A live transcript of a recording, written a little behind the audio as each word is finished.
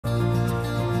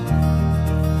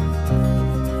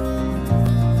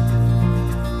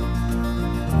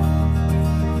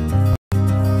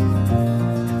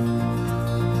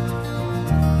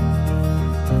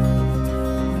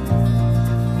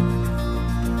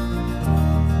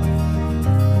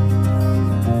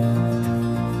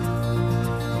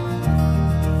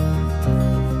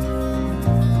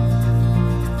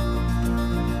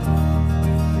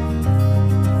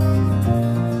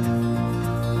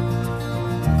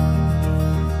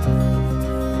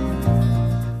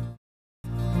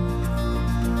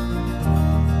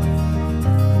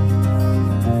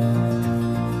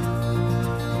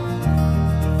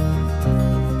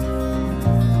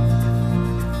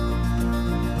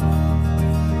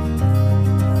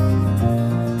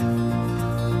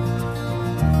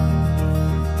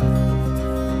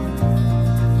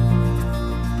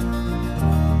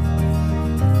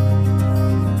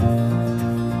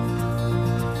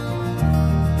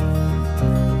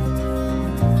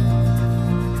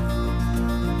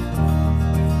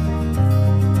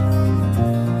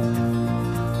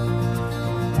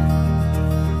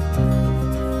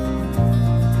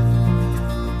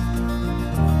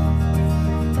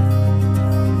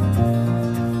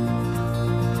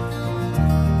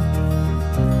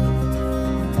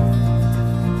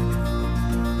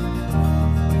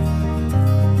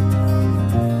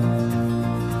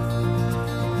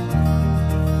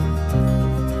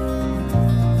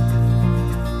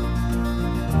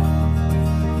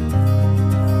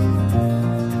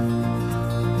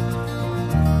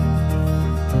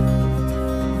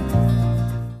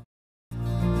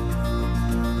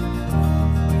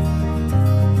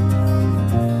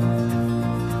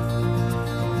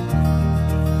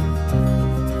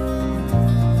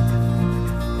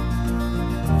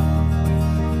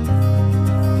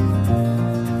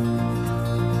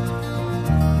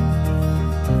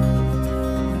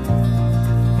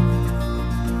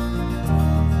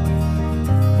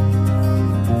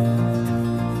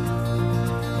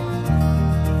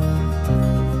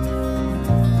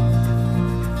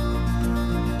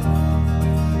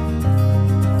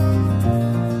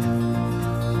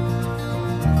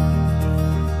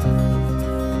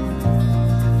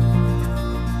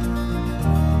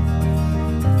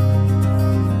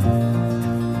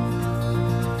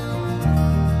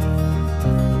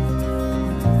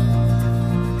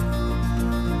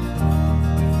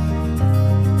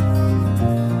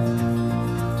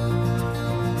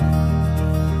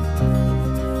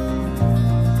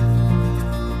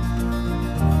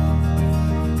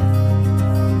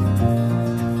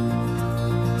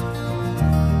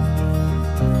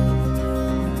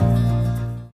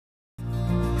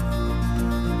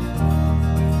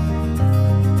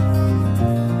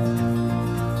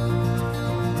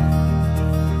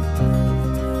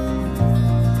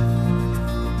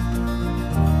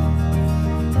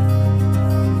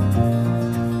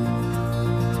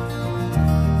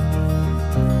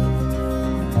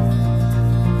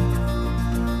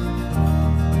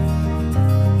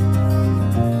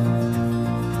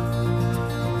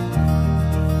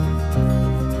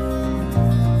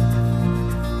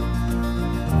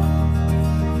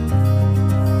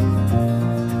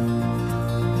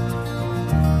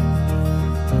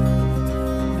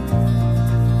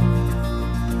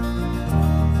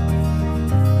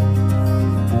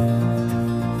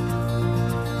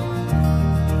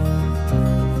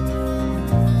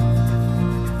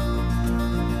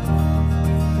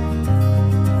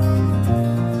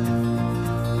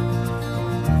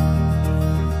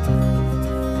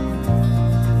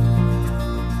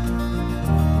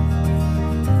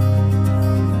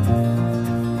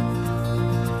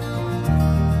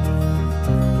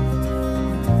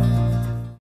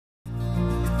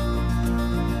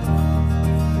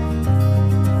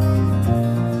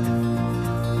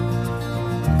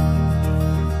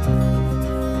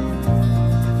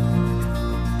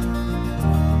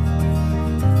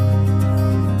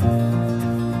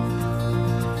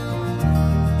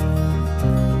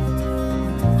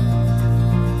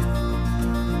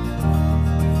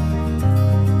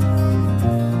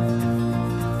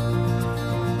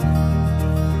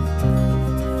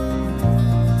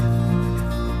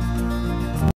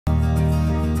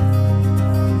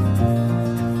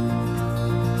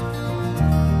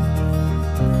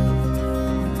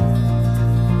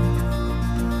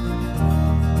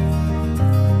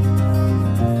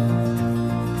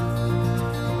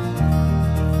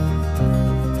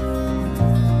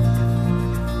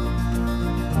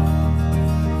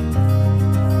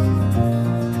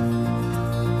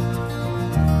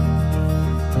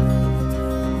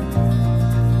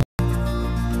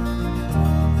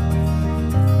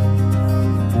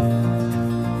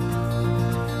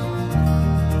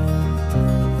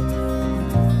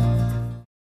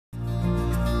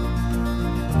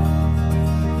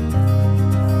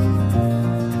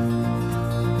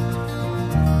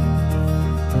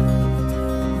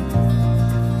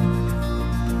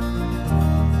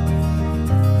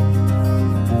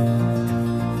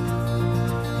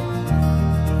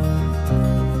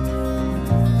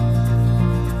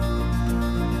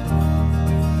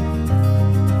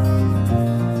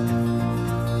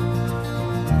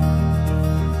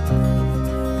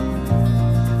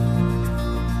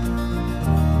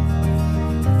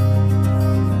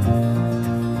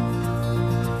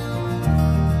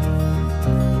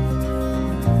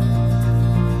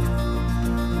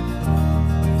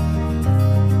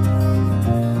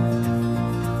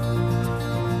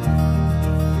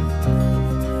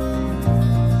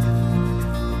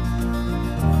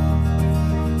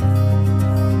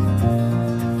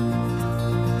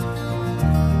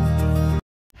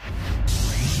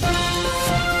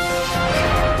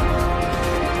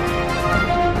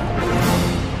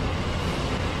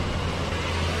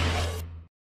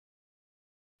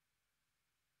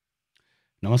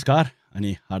नमस्कार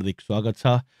अनि हार्दिक स्वागत छ।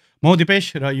 म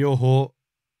दिपेश र यो हो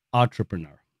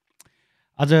आर्ट्रप्रेन्योर।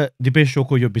 आज दिपेश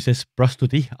शोको यो विशेष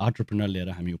प्रस्तुति आर्ट्रप्रेन्योर लिएर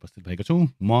हामी उपस्थित भएका छौँ।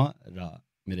 म र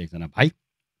मेरो एकजना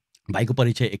भाइको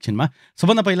परिचय एकछिनमा।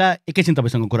 सबभन्दा पहिला एकैछिन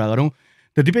तपाईँसँग कुरा गरौँ।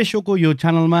 द दिपेश शोको यो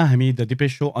च्यानलमा हामी द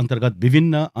दिपेश शो अन्तर्गत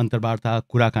विभिन्न अन्तर्वार्ता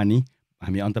कुराकानी,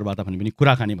 हामी अन्तर्वार्ता भने पनि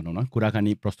कुराकानी भनौँ न,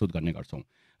 कुराकानी प्रस्तुत गर्ने गर्छौँ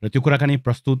र त्यो कुराकानी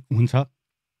प्रस्तुत हुन्छ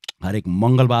हरेक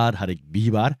मङ्गलबार, हरेक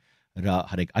बिहिबार र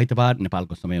हरेक आइतबार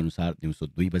नेपालको समयअनुसार दिउँसो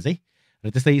 2 बजे र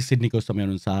त्यस्तै सिडनीको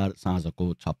समयअनुसार साँझको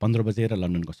 6:15 बजे र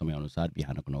लन्डनको समयअनुसार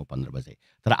बिहानको 9:15 बजे।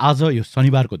 तर आज यो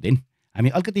शनिबारको दिन हामी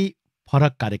अलिकति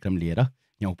फरक कार्यक्रम लिएर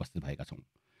यहाँ उपस्थित भएका छौँ।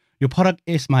 यो फरक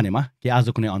यस मानेमा कि आज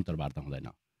कुनै अन्तर्वार्ता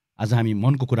हुँदैन। आज हामी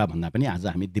मनको कुरा भन्दा पनि आज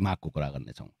हामी दिमागको कुरा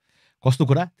गर्नेछौँ। कस्तो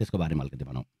कुरा त्यसको बारेमा अलिकति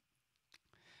भनौँ।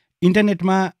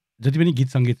 इन्टरनेटमा जति पनि गीत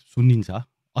सङ्गीत सुनिन्छ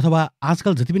अथवा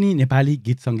आजकल जति पनि नेपाली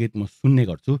गीत सङ्गीत म सुन्ने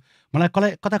गर्छु,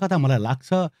 मलाई कता कता मलाई लाग्छ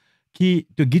कि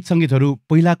त्यो गीत सङ्गीतहरू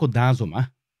पहिलाको दाँजोमा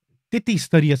त्यति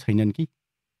स्तरीय छैनन् कि।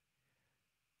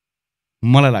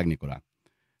 मलाई लाग्ने कुरा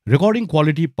रेकर्डिङ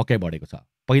क्वालिटी पक्कै बढेको छ।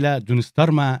 पहिला जुन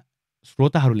स्तरमा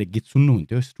श्रोताहरूले गीत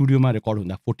सुन्नुहुन्थ्यो, स्टुडियोमा रेकर्ड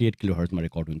हुँदा 48 किलोहर्जमा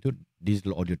रेकर्ड हुन्थ्यो,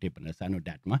 डिजिटल अडियो टेप भनेर सानो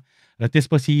ड्याटमा, र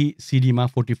त्यसपछि सिडीमा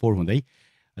 44 हुँदै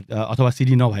अथवा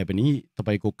सिडी नभए पनि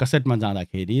तपाईँको क्यासेटमा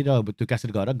जाँदाखेरि र त्यो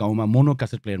क्यासेट गएर गाउँमा मोनो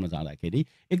क्यासेट प्लेयरमा जाँदाखेरि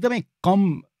एकदमै कम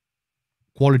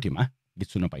क्वालिटीमा गीत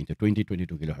सुन्न पाइन्थ्यो।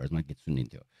 20-22 किलोहर्जमा गीत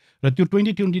सुनिन्थ्यो र त्यो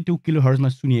 20-22 किलोहर्जमा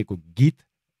सुनिएको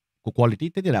गीतको क्वालिटी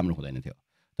त्यति राम्रो हुँदैन थियो।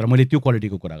 तर मैले त्यो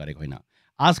क्वालिटीको कुरा गरेको होइन।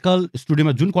 आजकल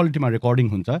स्टुडियोमा जुन क्वालिटीमा रेकर्डिङ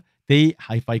हुन्छ त्यही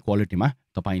हाइफाई क्वालिटीमा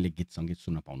तपाईँले गीत सङ्गीत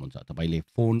सुन्न पाउनुहुन्छ। तपाईँले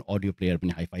फोन अडियो प्लेयर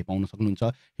पनि हाइफाई पाउन सक्नुहुन्छ,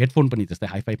 हेडफोन पनि त्यस्तै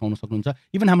हाइफाई पाउन सक्नुहुन्छ।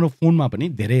 इभन हाम्रो फोनमा पनि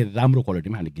धेरै राम्रो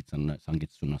क्वालिटीमा हामीले गीत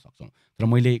सङ्गीत सुन्न सक्छौँ। तर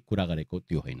मैले कुरा गरेको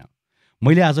त्यो होइन।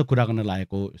 मैले आज कुरा गर्न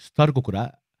लागेको स्तरको कुरा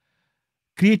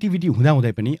क्रिएटिभिटी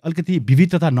हुँदाहुँदै पनि अलिकति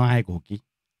विविधता नआएको हो कि।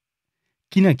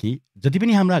 किनकि जति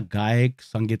पनि हाम्रा गायक,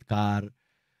 सङ्गीतकार,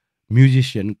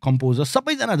 म्युजिसियन, कम्पोजर,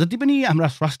 सबैजना जति पनि हाम्रा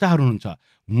स्रष्टाहरू हुनुहुन्छ,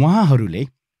 उहाँहरूले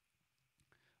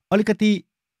अलिकति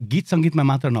गीत सङ्गीतमा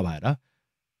मात्र नभएर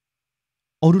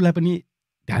अरूलाई पनि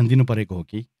ध्यान दिनु परेको हो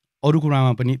कि, अरू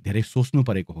कुरामा पनि धेरै सोच्नु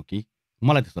परेको हो कि,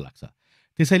 मलाई त्यस्तो लाग्छ।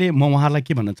 त्यसैले म उहाँहरूलाई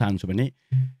के भन्न चाहन्छु भने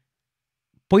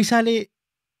पैसाले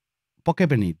पक्कै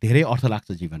पनि धेरै अर्थ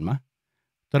लाग्छ जीवनमा,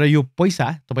 तर यो पैसा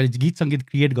तपाईँले गीत सङ्गीत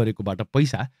क्रिएट गरेकोबाट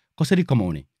पैसा कसरी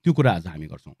कमाउने त्यो कुरा आज हामी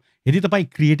गर्छौँ। यदि तपाईँ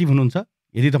क्रिएटिभ हुनुहुन्छ,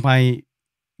 यदि तपाईँ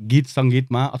गीत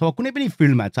सङ्गीतमा अथवा कुनै पनि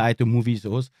फिल्डमा, चाहे त्यो मुभिज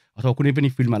होस् अथवा कुनै पनि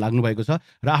फिल्डमा लाग्नुभएको छ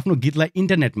र आफ्नो गीतलाई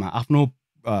इन्टरनेटमा, आफ्नो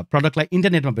प्रडक्टलाई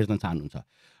इन्टरनेटमा बेच्न चाहनुहुन्छ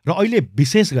र अहिले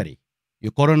विशेष गरी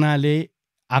यो कोरोनाले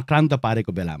आक्रान्त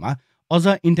पारेको बेलामा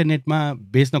अझ इन्टरनेटमा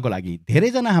बेच्नको लागि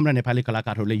धेरैजना हाम्रा नेपाली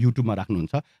कलाकारहरूले युट्युबमा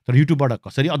राख्नुहुन्छ। तर युट्युबबाट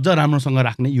कसरी अझ राम्रोसँग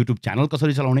राख्ने, युट्युब च्यानल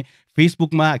कसरी चलाउने,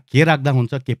 फेसबुकमा के राख्दा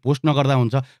हुन्छ, के पोस्ट नगर्दा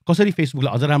हुन्छ, कसरी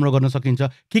फेसबुकलाई अझ राम्रो गर्न सकिन्छ,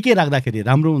 के राख्दाखेरि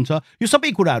राम्रो हुन्छ, यो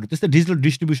सबै कुराहरू, त्यस्तै डिजिटल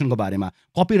डिस्ट्रिब्युसनको बारेमा,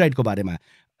 कपिराइटको बारेमा,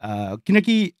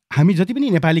 किनकि हामी जति पनि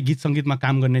नेपाली गीत सङ्गीतमा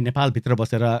काम गर्ने नेपालभित्र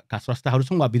बसेरका स्रष्टाहरू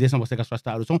छौँ वा विदेशमा बसेका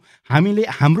स्रष्टाहरू छौँ, हामीले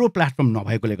हाम्रो प्लेटफर्म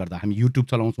नभएकोले गर्दा हामी युट्युब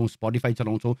चलाउँछौँ, स्पोटिफाई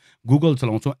चलाउँछौँ, गुगल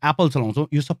चलाउँछौँ, एप्पल चलाउँछौँ,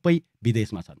 यो सबै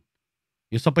विदेशमा छन्।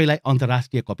 यो सबैलाई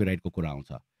अन्तर्राष्ट्रिय कपिराइटको कुरा आउँछ,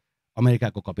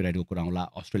 अमेरिकाको कपिराइटको कुरा आउला,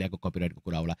 अस्ट्रेलियाको कपिराइटको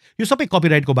कुरा आउला। यो सबै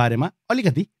कपिराइटको बारेमा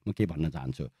अलिकति म के भन्न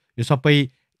चाहन्छु, यो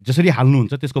सबै जसरी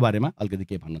हाल्नुहुन्छ त्यसको बारेमा अलिकति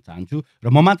के भन्न चाहन्छु। र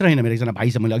म मात्र होइन, मेरो एकजना भाइ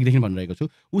छ, मैले अघिदेखि भनिरहेको छु,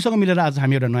 उसँग मिलेर आज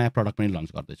हामी एउटा नयाँ प्रडक्ट पनि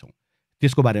लन्च गर्दैछौँ।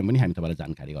 त्यसको बारेमा पनि हामी तपाईँलाई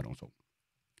जानकारी गराउँछौँ।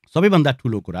 सबैभन्दा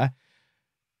ठुलो कुरा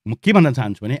म के भन्न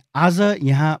चाहन्छु भने आज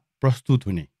यहाँ प्रस्तुत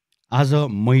हुने, आज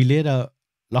मैले र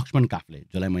लक्ष्मण काफ्ले,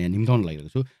 जसलाई म यहाँ निम्ताउन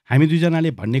लागिरहेको छु, हामी दुईजनाले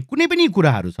भन्ने कुनै पनि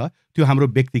कुराहरू छ त्यो हाम्रो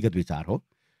व्यक्तिगत विचार हो।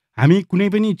 हामी कुनै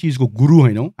पनि चिजको गुरु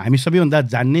होइनौँ, हामी सबैभन्दा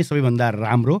जान्ने, सबैभन्दा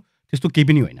राम्रो त्यस्तो केही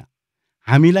पनि होइन।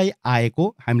 हामीलाई आएको,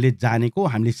 हामीले जानेको,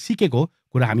 हामीले सिकेको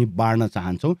कुरा हामी बाँड्न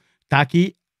चाहन्छौँ ताकि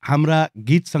हाम्रा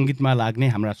गीत सङ्गीतमा लाग्ने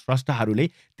हाम्रा स्रष्टाहरूले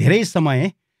धेरै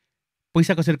समय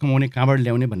पैसा कसरी कमाउने, कहाँबाट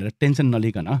ल्याउने भनेर टेन्सन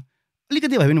नलिकन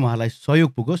अलिकति भए पनि उहाँहरूलाई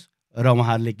सहयोग पुगोस् र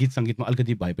उहाँहरूले गीत सङ्गीतमा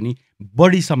अलिकति भए पनि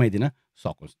बढी समय दिन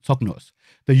सक्नुहोस्।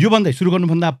 त यो भन्दै सुरु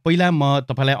गर्नुभन्दा पहिला म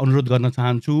तपाईँलाई अनुरोध गर्न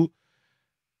चाहन्छु,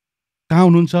 कहाँ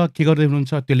हुनुहुन्छ, के गर्दै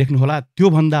हुनुहुन्छ त्यो लेख्नुहोला।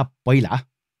 त्योभन्दा पहिला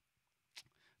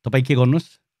तपाईँ के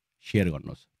गर्नुहोस्, सेयर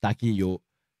गर्नुहोस् ताकि यो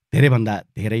धेरैभन्दा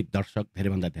धेरै दर्शक,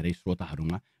 धेरैभन्दा धेरै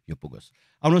श्रोताहरूमा यो पुगोस्।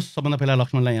 आउनुहोस्, सबभन्दा पहिला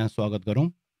लक्ष्मणलाई यहाँ स्वागत गरौँ।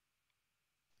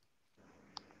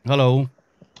 हेलो।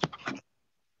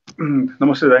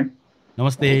 नमस्ते दाइ।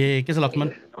 नमस्ते, के छ लक्ष्मण?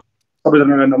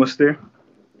 सबैजनालाई नमस्ते।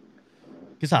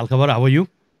 के छ हालखबर? How are you?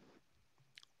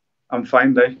 I am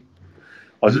fine दाइ।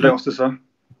 हजुरलाई कस्तो छ?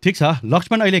 ठिक छ।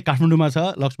 लक्ष्मण अहिले काठमाडौँमा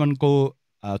छ। लक्ष्मणको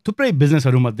थुप्रै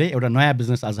बिजनेसहरूमध्ये एउटा नयाँ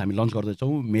बिजनेस आज हामी लन्च गर्दैछौँ,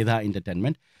 मेधा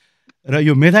इन्टरटेनमेन्ट। र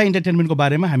यो मेधा इन्टरटेनमेन्टको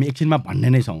बारेमा हामी एकछिनमा भन्ने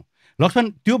नै छौँ। लक्ष्मण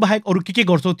त्यो बाहेक अरू के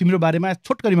गर्छौ तिम्रो बारेमा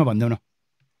छोटकरीमा भन्देऊ न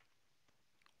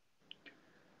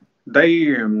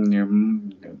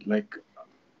Like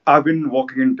I've been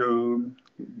walking into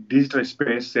digital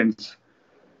space since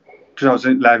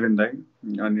 2011.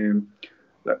 And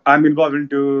I'm involved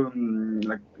into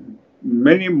like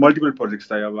many multiple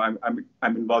projects.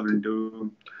 I'm involved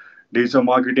into digital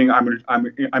marketing.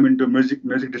 I'm into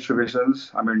music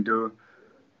distributions. I'm into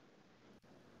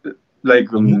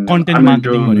content I'm into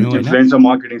marketing भन्यो होइन influencer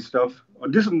marketing stuff.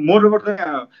 This moreover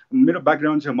मेरो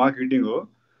background चाहिँ marketing हो.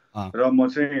 र म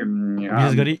चाहिँ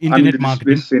विशेष गरी I'm internet into this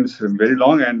marketing space since very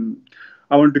long and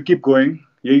I want to keep going.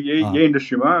 यही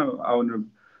इन्डस्ट्रीमा I want to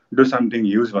do something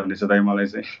huge भन्ने छ दाइ मलाई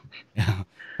चाहिँ.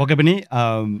 पक्कै पनि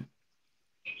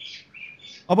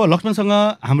अब लक्ष्मणसँग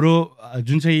हाम्रो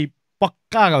जुन चाहिँ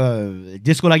पक्का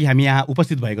जसको लागि हामी यहाँ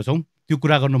उपस्थित भएको छौँ त्यो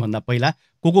कुरा गर्नुभन्दा पहिला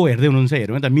को हेर्दै हुनुहुन्छ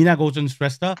हेरौँ त मिना गौचन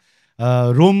श्रेष्ठ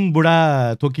रोम बुढा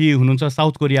थोकी हुनुहुन्छ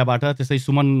साउथ कोरियाबाट त्यस्तै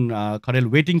Suman Kharel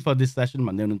waiting for this session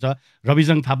भन्दै हुनुहुन्छ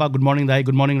रविजङ थापा गुड मर्निङ दाई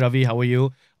good morning Rabi how you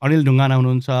Anil Dhungana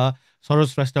हुनुहुन्छ सरोज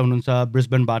श्रेष्ठ हुनुहुन्छ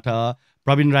ब्रिस्बेनबाट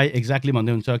प्रवीण राई एक्ज्याक्टली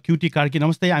भन्दै हुनुहुन्छ क्युटी कार्की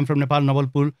नमस्ते आइम फ्रम नेपाल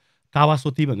नवलपुर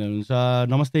कावासोती भन्दै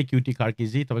हुनुहुन्छ नमस्ते क्युटी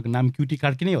कार्कीजी तपाईँको नाम क्युटी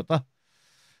कार्की नै हो त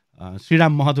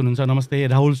श्रीराम महत हुनुहुन्छ नमस्ते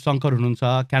राहुल शङ्कर हुनुहुन्छ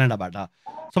क्यानाडाबाट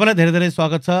सबैलाई धेरै धेरै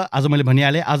स्वागत छ आज मैले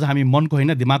भनिहालेँ आज हामी मनको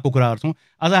होइन दिमागको कुरा गर्छौँ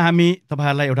आज हामी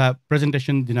तपाईँहरूलाई एउटा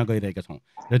प्रेजेन्टेसन दिन गइरहेका छौँ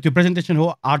र त्यो प्रेजेन्टेसन हो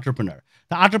आर्टरप्रेनर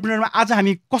त आर्टरप्रेनरमा आज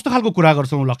हामी कस्तो खालको कुरा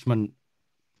गर्छौँ Laxman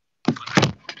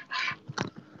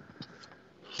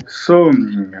So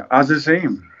as I say,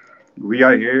 we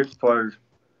are here for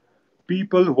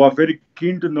people who are very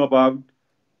keen to know about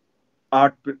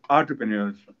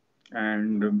entrepreneurs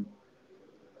and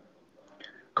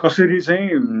कसरी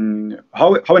चाहिँ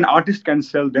how an artist can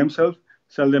sell themselves,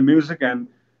 sell their music and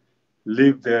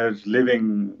live their living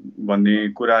भन्ने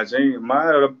कुरा चाहिँ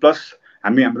र plus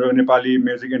हामी हाम्रो Nepali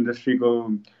music इन्डस्ट्रीको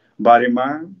बारेमा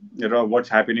र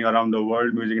what's happening around the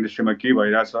world music इन्डस्ट्रीमा के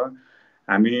भइरहेछ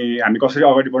हामी कसरी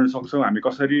अगाडि बढ्न सक्छौँ हामी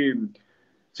कसरी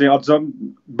चाहिँ अझ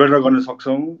बेटर गर्न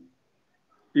सक्छौँ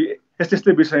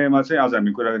यस्तै विषयमा चाहिँ आज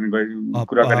हामी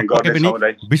कुराकानी गर्दैछौँ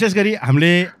विशेष गरी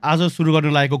हामीले आज सुरु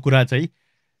गर्न लागेको कुरा चाहिँ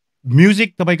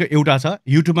म्युजिक तपाईँको एउटा छ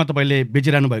युट्युबमा तपाईँले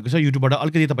बेचिरहनु भएको छ युट्युबबाट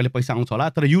अलिकति तपाईँले पैसा आउँछ होला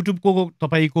तर युट्युबको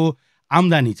तपाईँको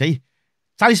आम्दानी चाहिँ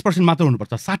 40% मात्र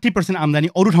हुनुपर्छ 60% आम्दानी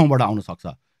अरू ठाउँबाट आउन सक्छ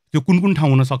त्यो कुन ठाउँ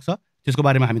हुनसक्छ त्यसको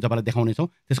बारेमा हामी तपाईँलाई देखाउनेछौँ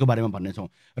त्यसको बारेमा भन्नेछौँ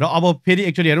र अब फेरि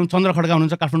एक्चुअली हेरौँ चन्द्र खड्का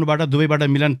हुनुहुन्छ काठमाडौँबाट दुबईबाट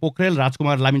मिलन पोखरेल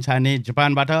राजकुमार लामिछाने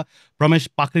जापानबाट प्रमेश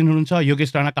पाक्रिन हुनुहुन्छ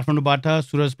योगेश राणा काठमाडौँबाट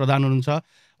सुरज प्रधान हुनुहुन्छ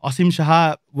असीम Shah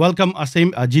welcome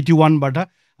Asim GT1बाट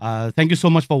thank you so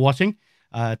much for watching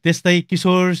त्यस्तै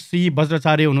किशोर सी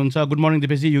वज्राचार्य हुनुहुन्छ good morning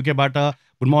दिपेशजी युकेबाट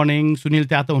good morning Sunil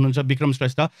त्यातो हुनुहुन्छ विक्रम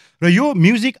श्रेष्ठ र यो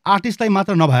म्युजिक आर्टिस्टलाई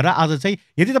मात्र नभएर आज चाहिँ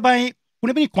यदि तपाईँ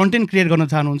कुनै पनि कन्टेन्ट क्रिएट गर्न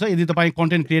चाहनुहुन्छ यदि तपाईँ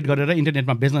कन्टेन्ट क्रिएट गरेर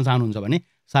इन्टरनेटमा बेच्न चाहनुहुन्छ भने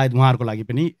सायद उहाँहरूको लागि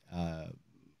पनि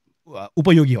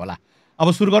उपयोगी होला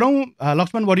अब सुरु गरौँ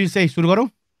लक्ष्मण बडी चाहिँ सुरु गरौँ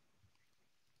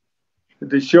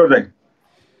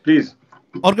प्लिज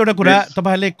अर्को एउटा कुरा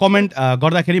तपाईँहरूले कमेन्ट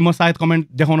गर्दाखेरि म सायद कमेन्ट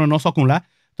देखाउन नसकौँला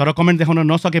तर कमेन्ट देखाउन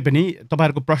नसके पनि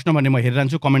तपाईँहरूको प्रश्न भने म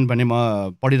हेरिरहन्छु कमेन्ट भने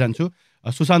म पढिरहन्छु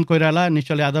सुशान्त कोइराला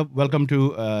निश्चल यादव वेलकम टु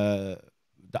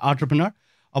द आर्टरप्रेनर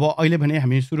अब अहिले भने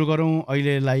हामी सुरु गरौँ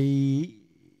अहिलेलाई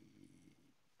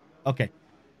okay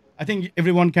I think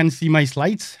every one can C my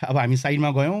slides अब हामी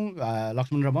साइडमा गयौँ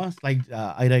लक्ष्मण र म स्लाइड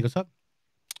आइरहेको छ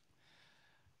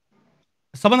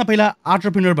सबभन्दा पहिला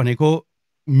आर्टरप्रेनर भनेको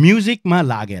म्युजिकमा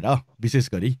लागेर विशेष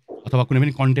गरी अथवा कुनै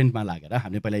पनि कन्टेन्टमा लागेर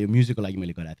हामीले पहिला यो म्युजिकको लागि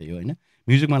मैले गराएको थिएँ होइन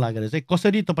म्युजिकमा लागेर चाहिँ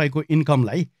कसरी तपाईँको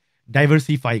इन्कमलाई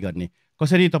डाइभर्सिफाई गर्ने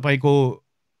कसरी तपाईँको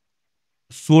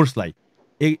सोर्सलाई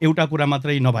एउटा कुरा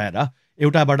मात्रै नभएर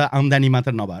एउटाबाट आम्दानी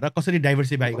मात्र नभएर कसरी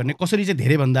डाइभर्सिफाई गर्ने कसरी चाहिँ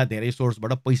धेरैभन्दा धेरै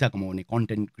सोर्सबाट पैसा कमाउने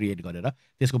कन्टेन्ट क्रिएट गरेर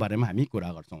त्यसको बारेमा हामी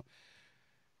कुरा गर्छौँ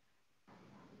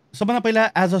सबभन्दा पहिला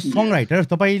एज अ सङ राइटर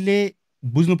तपाईँले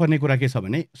बुझ्नुपर्ने कुरा के छ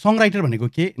भने सङ राइटर भनेको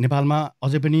के नेपालमा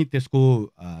अझै पनि त्यसको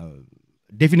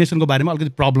डेफिनेसनको बारेमा अलिकति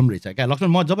प्रब्लम रहेछ क्या लक्ष्मण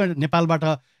म जब नेपालबाट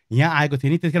यहाँ आएको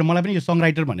थिएँ नि त्यतिखेर मलाई पनि यो सङ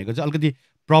राइटर भनेको चाहिँ अलिकति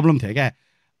प्रब्लम थियो क्या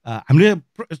हामीले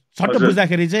सट्ट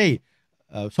बुझ्दाखेरि चाहिँ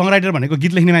सङ राइटर भनेको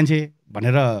गीत लेख्ने मान्छे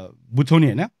भनेर बुझ्छौँ नि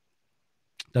होइन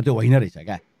तर त्यो होइन रहेछ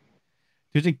क्या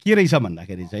त्यो चाहिँ के रहेछ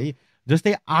भन्दाखेरि चाहिँ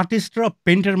जस्तै आर्टिस्ट र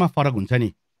पेन्टरमा फरक हुन्छ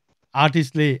नि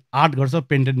आर्टिस्टले आर्ट गर्छ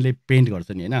पेन्टरले पेन्ट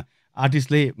गर्छ नि होइन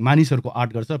आर्टिस्टले मानिसहरूको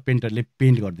आर्ट गर्छ पेन्टरले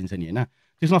पेन्ट गरिदिन्छ नि होइन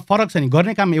त्यसमा फरक छ नि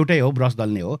गर्ने काम एउटै हो ब्रस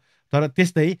दल्ने हो तर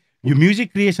त्यस्तै यो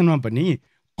म्युजिक क्रिएसनमा पनि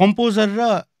कम्पोजर र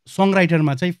सङ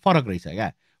राइटरमा चाहिँ फरक रहेछ क्या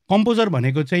कम्पोजर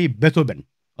भनेको चाहिँ बेथोभेन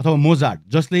अथवा मोजार्ट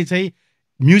जसले चाहिँ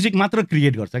म्युजिक मात्र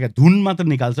क्रिएट गर्छ क्या धुन मात्र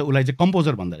निकाल्छ उसलाई चाहिँ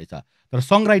कम्पोजर भन्दो रहेछ तर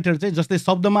सङ राइटर चाहिँ जसले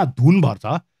शब्दमा धुन भर्छ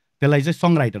त्यसलाई चाहिँ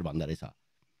सङ राइटर भन्दो रहेछ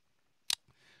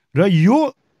र यो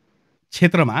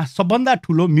क्षेत्रमा सबभन्दा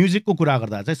ठुलो म्युजिकको कुरा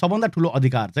गर्दा चाहिँ सबभन्दा ठुलो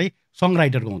अधिकार चाहिँ सङ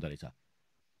राइटरको हुँदो रहेछ,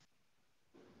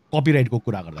 कपिराइटको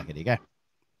कुरा गर्दाखेरि क्या।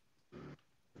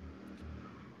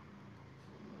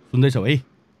 सुन्दैछौ है?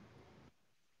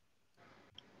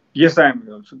 Yes I am.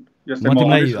 म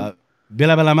तिमीलाई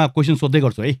बेला बेलामा क्वेसन सोध्दै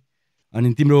गर्छु है,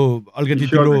 अनि तिम्रो अलिकति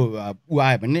तिम्रो ऊ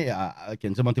आयो भने के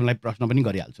भन्छ म तिमीलाई प्रश्न पनि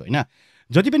गरिहाल्छु होइन।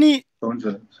 जति पनि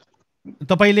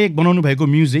तपाईँले बनाउनु भएको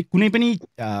म्युजिक कुनै पनि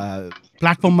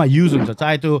प्लेटफर्ममा युज हुन्छ,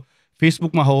 चाहे त्यो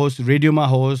फेसबुकमा होस्, रेडियोमा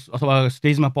होस्, अथवा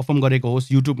स्टेजमा पर्फर्म गरेको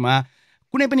होस्, युट्युबमा,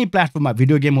 कुनै पनि प्लेटफर्ममा,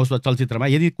 भिडियो गेम होस् वा चलचित्रमा,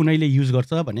 यदि कुनैले युज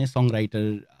गर्छ भने सङ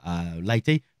राइटरलाई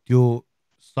चाहिँ त्यो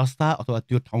संस्था अथवा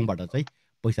त्यो ठाउँबाट चाहिँ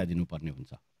पैसा दिनुपर्ने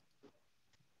हुन्छ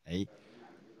है।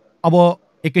 अब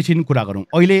एकैछिन कुरा गरौँ,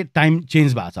 अहिले टाइम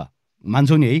चेन्ज भएको छ,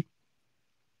 मान्छौ नि है?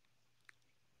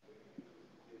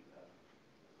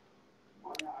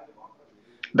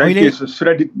 यस,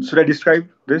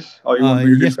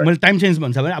 मैले टाइम चेन्ज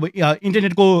भन्छ भने अब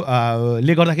इन्टरनेटको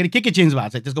ले गर्दाखेरि के चेन्ज भएको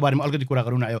छ त्यसको बारेमा अलिकति कुरा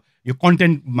गरौँ न। यो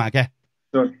कन्टेन्टमा क्या,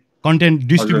 कन्टेन्ट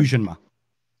डिस्ट्रिब्युसनमा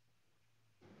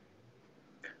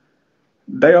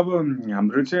दाइ अब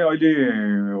हाम्रो चाहिँ अहिले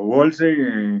वर्ल्ड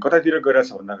चाहिँ कतातिर गइरहेको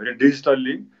छ भन्दाखेरि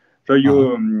डिजिटल्ली, र यो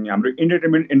हाम्रो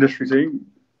इन्टरटेनमेन्ट इन्डस्ट्री चाहिँ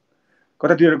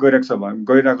कतातिर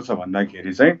गइरहेको छ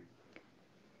भन्दाखेरि चाहिँ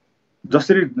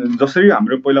जसरी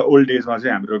हाम्रो पहिला ओल्ड डेजमा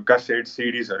चाहिँ हाम्रो क्यासेट,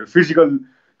 सिडिजहरू, फिजिकल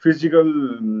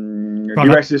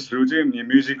डिभाइसेसहरू चाहिँ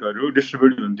म्युजिकहरू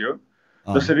डिस्ट्रिब्युट हुन्थ्यो।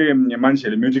 जसरी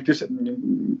मान्छेहरूले म्युजिक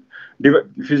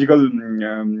फिजिकल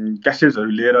क्यासेट्सहरू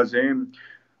लिएर चाहिँ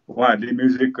उहाँहरूले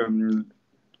म्युजिक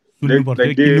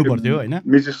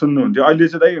सुन्नुहुन्थ्यो। अहिले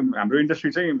चाहिँ हाम्रो इन्डस्ट्री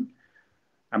चाहिँ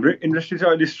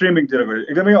अहिले स्ट्रिमिङतिर गयो,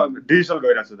 एकदमै डिजिटल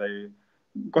गइरहेको छ। दाइ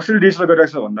कसरी डिजिटल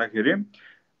गइरहेको छ भन्दाखेरि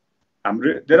हाम्रो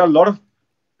there are lot of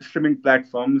streaming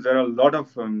platforms, there are lot of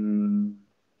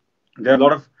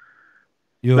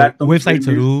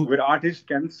वेबसाइट्सहरू where artists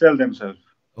can sell themselves.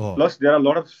 Plus there are a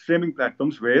lot of streaming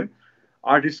platforms where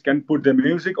artists can put their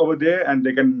music over there and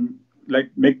they can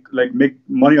make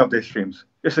money of their streams.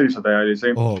 यसरी छ त अहिले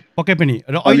चाहिँ। पक्कै पनि।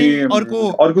 र अहिले अर्को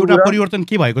एउटा परिवर्तन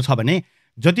के भएको छ भने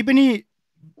जति पनि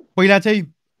पहिला चाहिँ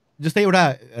जस्तै एउटा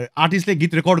आर्टिस्टले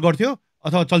गीत रेकर्ड गर्थ्यो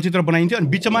अथवा चलचित्र बनाइन्थ्यो अनि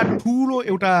बिचमा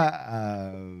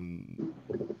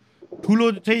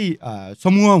ठुलो चाहिँ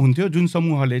समूह हुन्थ्यो जुन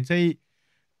समूहले चाहिँ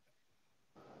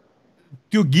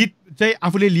त्यो गीत चाहिँ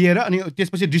आफूले लिएर अनि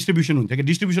त्यसपछि डिस्ट्रिब्युसन हुन्थ्यो कि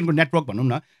डिस्ट्रिब्युसनको नेटवर्क भनौँ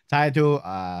न, चाहे त्यो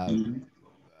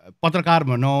पत्रकार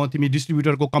भनौँ, तिमी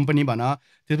डिस्ट्रिब्युटरको कम्पनी भन,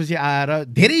 त्यसपछि आएर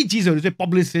धेरै चिजहरू चाहिँ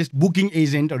पब्लिसिस्ट, बुकिङ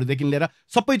एजेन्टहरूदेखि लिएर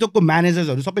सबै थोकको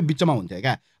म्यानेजर्सहरू सबै बिचमा हुन्थ्यो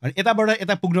क्या। अनि यताबाट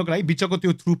यता पुग्नको लागि बिचको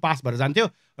त्यो थ्रु पास भएर जान्थ्यो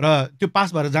र त्यो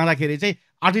पास भएर जाँदाखेरि चाहिँ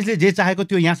आर्टिस्टले जे चाहेको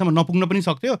त्यो यहाँसम्म नपुग्न पनि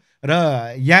सक्थ्यो र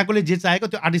यहाँकोले जे चाहेको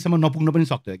त्यो आर्टिस्टसम्म नपुग्न पनि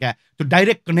सक्थ्यो क्या। त्यो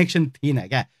डाइरेक्ट कनेक्सन थिएन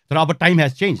क्या। तर अब टाइम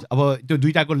हेज चेन्ज, अब त्यो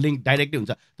दुइटाको लिङ्क डाइरेक्टली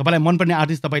हुन्छ। तपाईँलाई मनपर्ने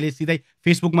आर्टिस्ट तपाईँले सिधै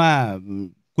फेसबुकमा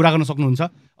कुरा गर्न सक्नुहुन्छ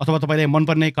अथवा तपाईँले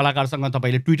मनपर्ने कलाकारसँग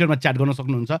तपाईँले ट्विटरमा च्याट गर्न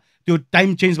सक्नुहुन्छ। त्यो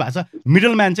टाइम चेन्ज भएको छ,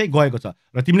 मिडल म्यान चाहिँ गएको छ।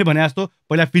 र तिमीले भने जस्तो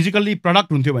पहिला फिजिकल्ली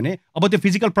प्रडक्ट हुन्थ्यो भने अब त्यो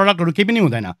फिजिकल प्रडक्टहरू केही पनि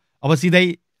हुँदैन। अब सिधै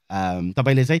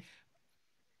तपाईँले चाहिँ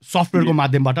सफ्टवेयरको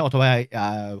माध्यमबाट अथवा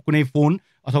कुनै फोन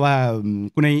अथवा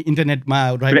कुनै इन्टरनेटमा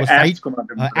रहेको साइट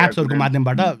एप्सहरूको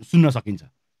माध्यमबाट सुन्न सकिन्छ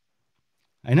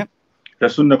होइन, र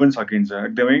सुन्न पनि सकिन्छ।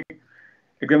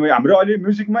 एकदमै हाम्रो अहिले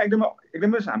म्युजिकमा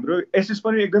एकदमै हाम्रो एसेस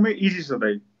पनि एकदमै इजी छ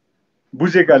दाइ,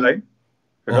 बुझेकालाई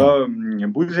र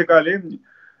बुझेकाले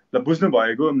बुझ्नु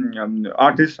भएको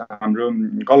आर्टिस्ट हाम्रो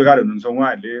कलाकार हुनुहुन्छ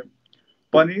उहाँहरूले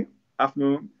पनि आफ्नो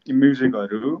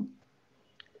म्युजिकहरू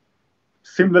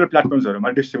सिमिलर प्लेटफर्म्सहरूमा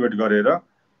डिस्ट्रिब्युट गरेर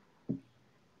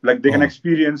दे क्यान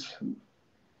एक्सपिरियन्स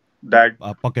द्याट।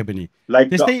 पक्कै पनि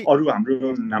अरू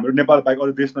हाम्रो नेपाल बाहेक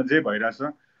अरू देशमा जे भइरहेछ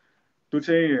त्यो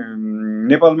चाहिँ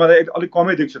नेपालमा अलिक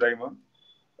कमै देख्छु दाइ म।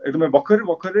 एकदमै भर्खरै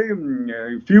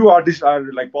few artist are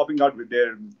पपिङ out with their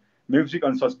music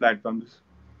on such platforms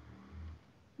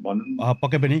भनौँ।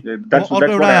 पक्कै पनि। अर्को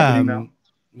एउटा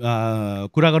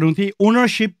कुरा गरौँ थिएँ,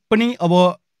 ओनरसिप पनि अब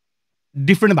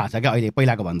डिफ्रेन्ट भएको छ क्या अहिले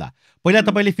पहिलाको भन्दा। पहिला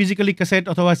तपाईँले फिजिकली क्यासेट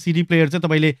अथवा सिडी प्लेयर चाहिँ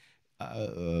तपाईँले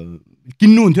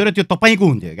किन्नुहुन्थ्यो र त्यो तपाईँको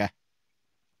हुन्थ्यो क्या,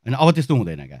 होइन? अब त्यस्तो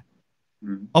हुँदैन क्या।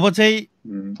 अब चाहिँ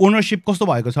ओनरसिप कस्तो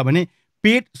भएको छ भने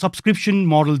पेड सब्सक्रिप्सन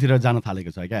मोडलतिर जान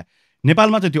थालेको छ क्या।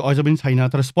 नेपालमा चाहिँ त्यो अझ पनि छैन,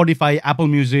 तर Spotify, Apple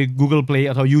music, Google play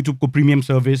अथवा युट्युबको प्रिमियम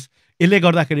सर्भिस, यसले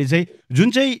गर्दाखेरि चाहिँ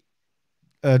जुन चाहिँ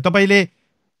तपाईँले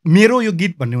मेरो यो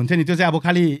गीत भन्ने हुन्थ्यो नि त्यो चाहिँ अब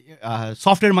खालि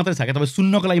सफ्टवेयर मात्रै छ क्या, तपाईँ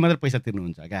सुन्नको लागि मात्रै पैसा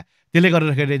तिर्नुहुन्छ क्या। त्यसले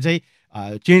गर्दाखेरि चाहिँ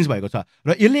चेन्ज भएको छ।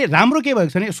 र यसले राम्रो के भएको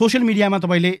छ भने सोसियल मिडियामा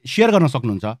तपाईँले सेयर गर्न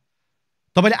सक्नुहुन्छ,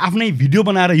 तपाईँले आफ्नै भिडियो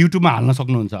बनाएर युट्युबमा हाल्न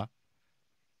सक्नुहुन्छ,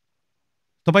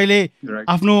 तपाईँले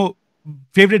आफ्नो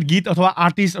फेभरेट गीत अथवा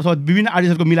आर्टिस्ट अथवा विभिन्न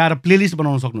आर्टिस्टहरूको मिलाएर प्लेलिस्ट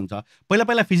बनाउन सक्नुहुन्छ।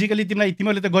 पहिला फिजिकली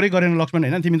तिमीले त गरेन लक्ष्मण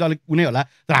होइन, तिमी त अलिक कुनै होला,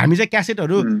 तर हामी चाहिँ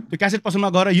क्यासेटहरू त्यो क्यासेट पसलमा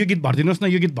गएर यो गीत भरिदिनुहोस् न,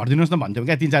 यो गीत भरिदिनुहोस् न भन्थ्यौँ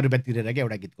क्या, 3-4 रुपियाँ तिरेर क्या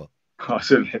एउटा गीतको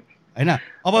होइन।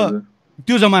 अब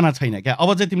त्यो जमाना छैन क्या,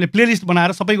 अब चाहिँ तिमीले प्लेलिस्ट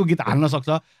बनाएर सबैको गीत हाल्न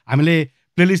सक्छ। हामीले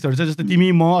प्लेलिस्टहरू चाहिँ जस्तै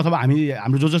तिमी म अथवा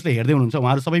हाम्रो जसले हेर्दै हुनुहुन्छ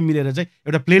उहाँहरू सबै मिलेर चाहिँ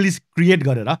एउटा प्लेलिस्ट क्रिएट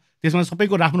गरेर त्यसमा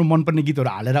सबैको आफ्नो मनपर्ने गीतहरू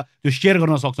हालेर त्यो सेयर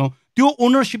गर्न सक्छौँ। त्यो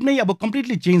ओनरसिप नै अब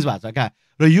कम्प्लिटली चेन्ज भएको छ क्या।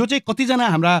 र यो चाहिँ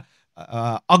कतिजना हाम्रा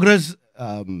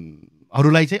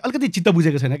अग्रजहरूलाई चाहिँ अलिकति चित्त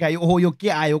बुझेको छैन क्या, ओहो यो के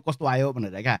आयो कस्तो आयो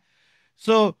भनेर क्या।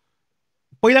 सो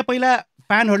पहिला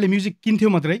फ्यानहरूले म्युजिक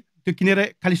किन्थ्यो मात्रै, त्यो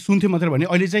किनेर खालि सुन्थ्यो मात्रै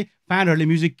भने अहिले चाहिँ फ्यानहरूले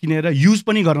म्युजिक किनेर युज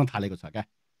पनि गर्न थालेको छ क्या।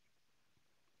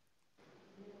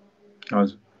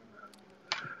 हजुर,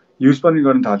 युज पनि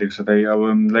गर्न थालेको छ। दाइ अब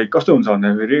लाइक कस्तो हुन्छ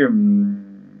भन्दाखेरि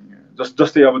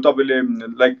जस्तै अब तपाईँले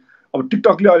लाइक अब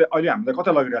टिकटकले अहिले हामीलाई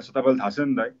कता लगिरहेको छ तपाईँलाई थाहा छ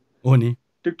नि दाइ? हो नि,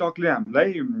 टिकटकले हामीलाई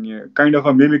काइन्ड अफ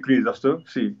अ मिमिक्री जस्तो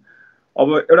अब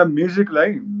एउटा म्युजिकलाई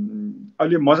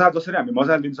अहिले मजा जसरी हामी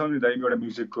मजा लिन्छौँ नि दाइ एउटा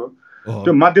म्युजिकको,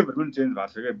 त्यो माध्यमहरू पनि चेन्ज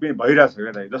भएको छ क्या, भइरहेको छ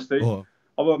क्या दाइ। जस्तै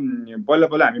अब पहिला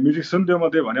हामी म्युजिक सुन्थ्यौँ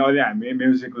मात्रै भने अहिले हामी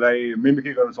म्युजिकलाई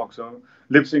मिमिक्री गर्न सक्छौँ,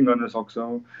 लिपसिङ गर्न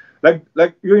सक्छौँ।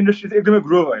 लाइक यो इन्डस्ट्री चाहिँ एकदमै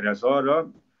ग्रो भइरहेछ। र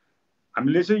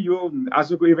हामीले चाहिँ यो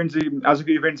आजको इभेन्ट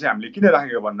चाहिँ हामीले किन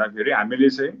राखेको भन्दाखेरि हामीले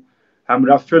चाहिँ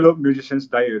हाम्रा फेलो म्युजिसियन्स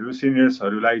दाइहरू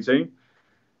सिनियर्सहरूलाई चाहिँ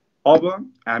अब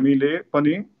हामीले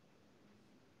पनि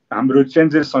हाम्रो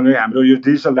चेन्जेससँगै हाम्रो यो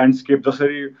डिजिटल ल्यान्डस्केप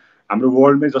जसरी हाम्रो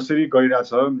वर्ल्डमै जसरी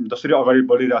गइरहेछ, जसरी अगाडि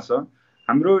बढिरहेछ,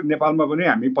 हाम्रो नेपालमा पनि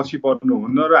हामी पछि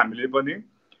पर्नुहुन्न। र हामीले पनि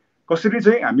कसरी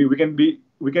चाहिँ हामी we can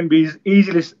be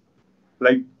easily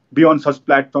like be on such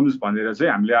platforms भनेर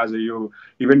चाहिँ हामीले आज यो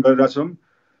इभेन्ट गरिरहेछौँ।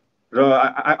 र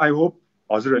आई होप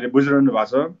हजुरहरूले बुझिरहनु भएको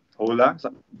छ होला।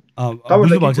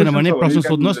 बुझ्नुभएको छैन भने प्रश्न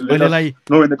सोध्नुहोस् अहिलेलाई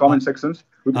no in the comment sections.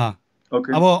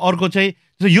 अब अर्को चाहिँ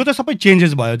यो त सबै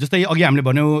चेन्जेस भयो। जस्तै अघि हामीले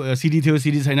भन्यौँ सिडी थियो,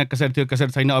 सिडी छैन, कैसेट थियो,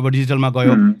 कैसेट छैन, अब डिजिटलमा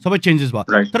गयो, सबै चेन्जेस भयो।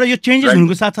 तर यो चेन्जेस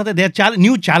हुनुको साथसाथै देयर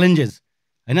न्यू च्यालेन्जेस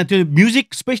होइन। त्यो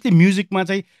म्युजिक स्पेसली म्युजिकमा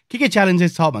चाहिँ के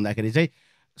च्यालेन्जेस छ भन्दाखेरि चाहिँ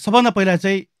सबभन्दा पहिला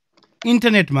चाहिँ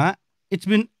इन्टरनेटमा इट्स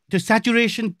बिन त्यो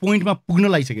सेचुरेसन पोइन्टमा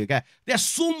पुग्न लागिसक्यो क्या। There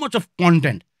so much of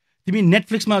content. तिमी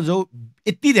नेटफ्लिक्समा जाऊ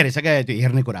यति धेरै छ क्या त्यो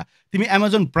हेर्ने कुरा, तिमी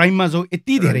एमाजोन प्राइममा जाऊ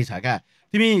यति धेरै छ क्या,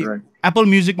 तिमी एप्पल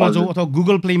म्युजिकमा जाऊ अथवा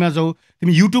गुगल प्लेमा जाऊ,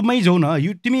 तिमी युट्युबमै जाऊ न,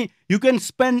 you can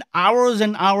spend hours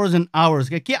and hours and hours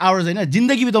क्या। के आवर्स होइन,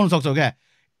 जिन्दगी बिताउन सक्छौ क्या।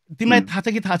 तिमीलाई थाहा छ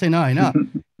कि थाहा छैन होइन,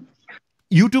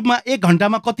 युट्युबमा 1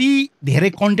 घन्टामा कति धेरै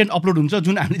कन्टेन्ट अपलोड हुन्छ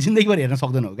जुन हामीले जिन्दगीभर हेर्न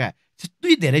सक्दैनौँ क्या।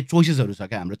 त्यति धेरै चोइसेसहरू छ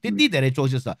क्या हाम्रो, त्यति धेरै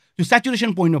चोइसेस छ। त्यो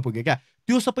सेचुरेसन पोइन्टमा पुग्यो क्या।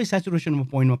 त्यो सबै सेचुरेसन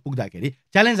पोइन्टमा पुग्दाखेरि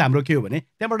च्यालेन्ज हाम्रो के हो भने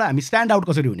त्यहाँबाट हामी स्ट्यान्ड आउट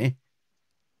कसरी हुने।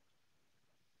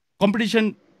 कम्पिटिसन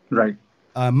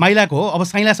माइलाको हो, अब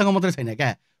साइलासँग मात्रै छैन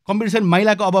क्या कम्पिटिसन,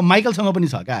 माइलाको अब माइकलसँग पनि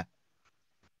छ क्या,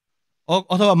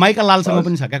 अथवा माइकल लालसँग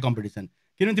पनि छ क्या कम्पिटिसन।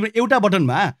 किनभने तिमीले एउटा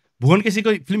बटनमा भुवन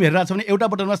केसीको फिल्म हेरिरहेको छ भने एउटा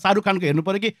बटनमा शाहरुख खानको हेर्नु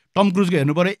पऱ्यो कि टम क्रुजको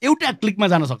हेर्नु पऱ्यो, एउटा क्लिकमा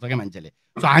जान सक्छ क्या मान्छेले।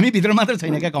 सो हामी भित्र मात्रै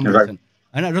छैन क्या कम्पिटिसन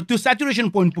होइन। र त्यो सेचुरेसन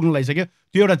पोइन्ट पुग्न लागिसक्यो,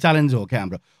 त्यो एउटा च्यालेन्ज हो क्या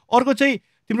हाम्रो। अर्को चाहिँ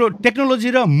तिम्रो टेक्नोलोजी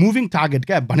र मुभिङ टार्गेट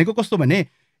क्या। भनेको कस्तो भने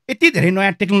यति धेरै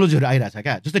नयाँ टेक्नोलोजीहरू आइरहेछ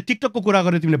क्या। जस्तै टिकटकको कुरा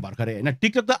गर्यो तिमीले भर्खरै होइन,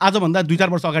 टिकटक त आजभन्दा 2-4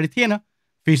 वर्ष अगाडि थिएन,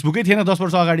 फेसबुकै थिएन 10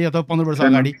 वर्ष अगाडि अथवा 15 वर्ष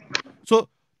अगाडि। सो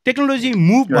टेक्नोलोजी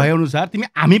मुभ भए अनुसार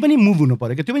हामी पनि मुभ हुनु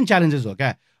पऱ्यो क्या, त्यो पनि च्यालेन्जेस हो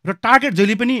क्या। र टार्गेट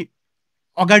जहिले पनि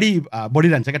अगाडि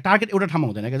बढिरहन्छ क्या, टार्गेट एउटा ठाउँमा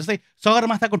हुँदैन क्या। जस्तै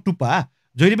सगरमाथाको टुप्पा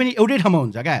जहिले पनि एउटै ठाउँमा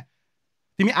हुन्छ क्या।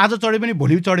 तिमी आज चढे पनि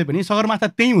भोलि चढे पनि सगरमाथा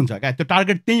त्यही हुन्छ क्या, त्यो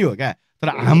टार्गेट त्यही हो क्या। तर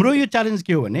हाम्रो यो च्यालेन्ज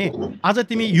के हो भने आज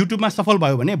तिमी युट्युबमा सफल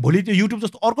भयो भने भोलि त्यो युट्युब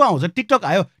जस्तो अर्को आउँछ, टिकटक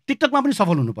आयो, टिकटकमा पनि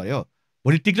सफल हुनु पऱ्यो।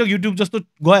 भोलि टिकटक युट्युब जस्तो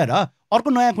गएर अर्को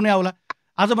नयाँ कुनै आउला।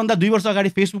 आजभन्दा 2 वर्ष अगाडि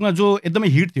फेसबुकमा जो एकदमै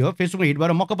हिट थियो, फेसबुकमा हिट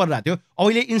भएर मक्क परिरहेको थियो,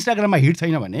 अहिले इन्स्टाग्राममा हिट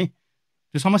छैन भने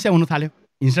त्यो समस्या हुन थाल्यो।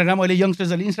 इन्स्टाग्राम अहिले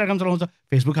यङ्स्टर्सहरूले इन्स्टाग्राम चलाउँछ,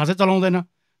 फेसबुक खासै चलाउँदैन।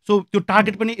 सो त्यो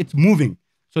टार्गेट पनि इट्स मुभिङ।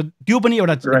 सो त्यो पनि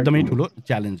एउटा एकदमै ठुलो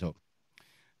च्यालेन्ज हो।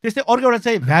 त्यस्तै अर्को एउटा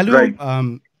चाहिँ भ्यालु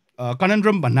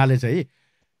कनेन्ड्रम भन्नाले चाहिँ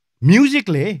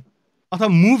म्युजिकले अथवा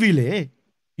मुभीले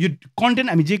यो कन्टेन्ट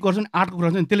हामी जे गर्छौँ आर्टको कुरा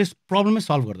गर्छौँ त्यसले प्रब्लमै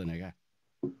सल्भ गर्दैन क्या।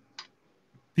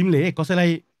 तिमीले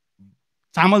कसैलाई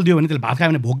चामल दियो भने त्यसले भात खायो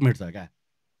भने भोक मेट्छ क्या।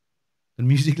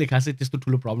 म्युजिकले खासै त्यस्तो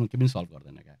ठुलो प्रब्लम केही पनि सल्भ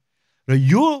गर्दैन क्या। र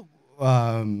यो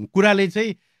कुराले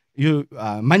चाहिँ यो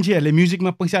मान्छेहरूले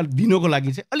म्युजिकमा पैसा दिनको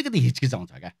लागि चाहिँ अलिकति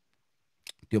हिचकिचाउँछ क्या,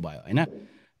 त्यो भयो होइन।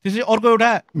 त्यसपछि अर्को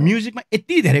एउटा म्युजिकमा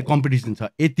यति धेरै कम्पिटिसन छ,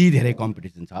 यति धेरै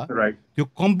कम्पिटिसन छ, त्यो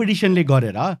कम्पिटिसनले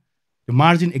गरेर त्यो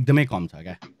मार्जिन एकदमै कम छ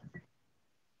क्या।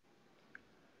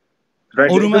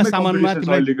 अरूमा सामानमा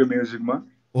म्युजिकमा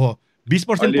हो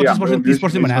 20%, 25%,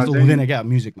 30% भने जस्तो हुँदैन क्या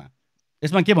म्युजिकमा।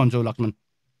 यसमा के भन्छौ लक्ष्मण?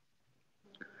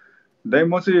 दाइ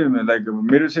म चाहिँ लाइक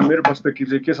मेरो पर्सपेक्टिभ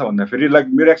चाहिँ के छ भन्दाखेरि लाइक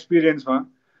मेरो एक्सपिरियन्समा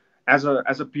एज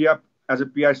अ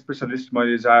पिआर स्पेसलिस्ट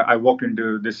मैले चाहिँ I work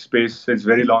into this space since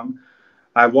very long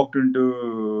I work into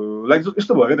like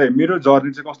यस्तो भयो क्या त मेरो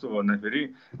जर्नी चाहिँ कस्तो भयो भन्दाखेरि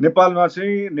नेपालमा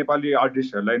चाहिँ नेपाली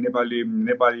आर्टिस्टहरूलाई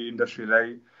नेपाली इन्डस्ट्रीलाई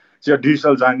चाहिँ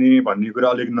डिजिटल जाने भन्ने कुरा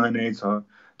अलिक नयाँ नयाँ छ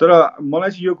तर मलाई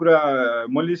चाहिँ यो कुरा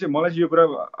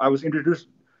I was introduce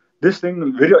this thing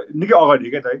निकै अगाडि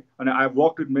क्या दाइ अनि I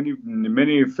work with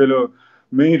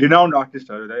many renowned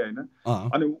आर्टिस्टहरू दाइ होइन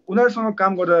अनि उनीहरूसँग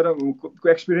काम गर्दा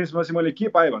एक्सपिरियन्समा चाहिँ मैले के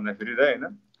पाएँ भन्दाखेरि दाइ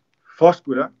होइन फर्स्ट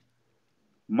कुरा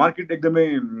मार्केट एकदमै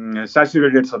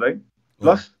सेचुरेटेड छ दाइ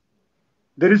प्लस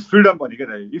देयर इज फ्रिडम पनि क्या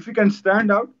दाइ if you can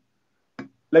stand out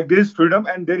like there is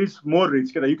freedom and there is more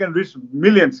rich क्या यु क्यान रिच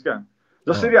मिलियन्स क्या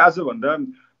जसरी आजभन्दा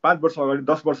 5 वर्ष अगाडि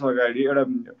 10 वर्ष अगाडि एउटा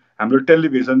हाम्रो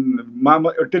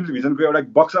टेलिभिजनको एउटा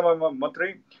बक्सामा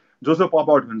मात्रै जो पप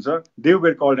आउट हुन्छ they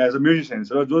where called as a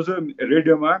musicians र जो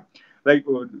रेडियोमा लाइक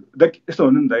यस्तो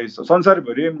हुनु नि त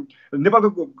संसारभरि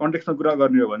नेपालको कन्टेक्समा कुरा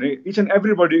गर्ने हो भने इच एन्ड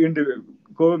एभ्रीबडी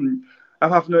इन्डियाको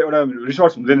आफ्नो एउटा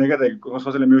रिसोर्स हुँदैन क्या त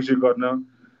कसैले म्युजिक गर्न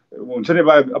हुन्छ नि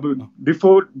अब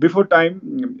बिफोर टाइम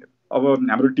अब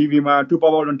हाम्रो टिभीमा to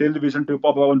pop out on television to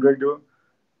pop out on radio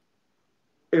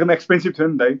एकदम एक्सपेन्सिभ थियो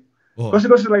नि दाइ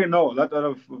कसैको लागि नहोला तर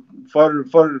for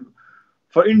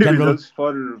individuals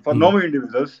for normal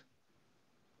individuals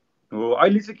हो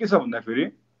अहिले चाहिँ के छ भन्दाखेरि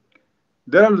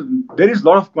there is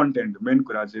lot of content main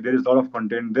कुरा चाहिँ there is lot of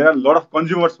content there are lot of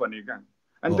consumers भने क्या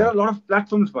and there are lot of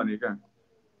platforms भने क्या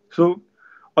सो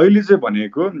अहिले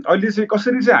चाहिँ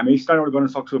कसरी चाहिँ हामी स्ट्यान्ड आउट गर्न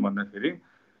सक्छौँ भन्दाखेरि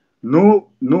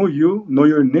नो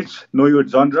योर निच know your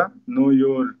genre know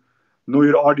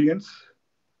your audience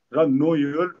र नो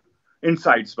योर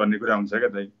इन्साइट्स भन्ने कुरा हुन्छ क्या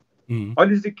दाइ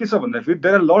अहिले चाहिँ के छ भन्दाखेरि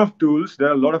there are lot of tools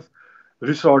there are lot of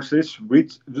resources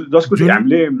जसको चाहिँ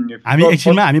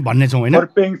हामी भन्नेछौँ हैन for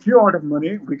paying few amount of money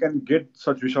we can get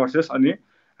such resources अनि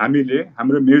हामीले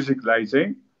हाम्रो म्युजिकलाई चाहिँ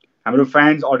हाम्रो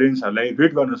फ्यान्स अडियन्सहरूलाई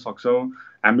रिड गर्न सक्छौँ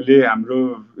हामीले हाम्रो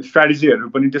स्ट्राटेजीहरू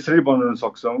पनि त्यसरी बनाउन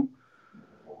सक्छौँ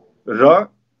र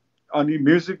अनि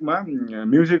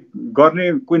म्युजिक गर्ने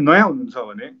कोही नयाँ हुनुहुन्छ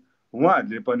भने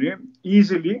उहाँहरूले पनि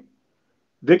easily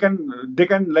they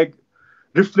can like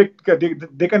reflect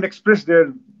they can express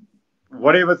their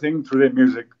whatever thing through their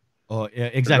music. Oh,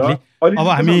 yeah, exactly. अब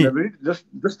हामी just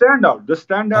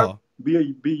stand out,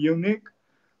 be unique.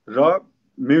 र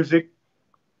म्युजिक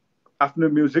आफ्नो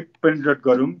म्युजिक पेनिट्रेट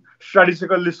गरौँ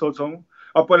स्ट्राटेजिकल्ली सोचौँ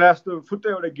अब पहिला जस्तो फुत्तै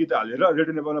एउटा गीत हालेर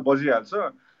रेडियो नेपालमा बजिहाल्छ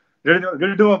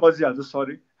रेडियोमा बजिहाल्छ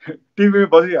सरी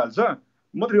टिभीमा बजिहाल्छ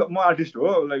म आर्टिस्ट हो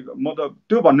लाइक म त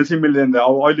त्यो भन्नु चाहिँ मिल्दैन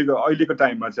अब अहिलेको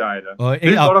टाइममा चाहिँ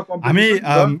आएर हामी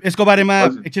यसको बारेमा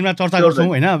एकछिनमा चर्चा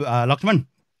गर्छौँ हैन लक्ष्मण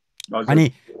अनि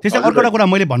त्यसै अर्को कुरा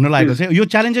मैले भन्नु लागेको चाहिँ यो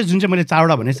च्यालेन्जेस जुन चाहिँ मैले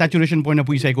 4वटा भने सेचुरेसन पोइन्टमा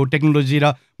पुगिसकेको टेक्नोलोजी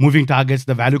र moving targets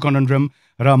the value condom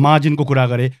र मार्जिनको कुरा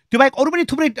गरेँ त्यो बाहेक अरू पनि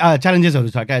थुप्रै च्यालेन्जेसहरू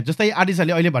छ क्या जस्तै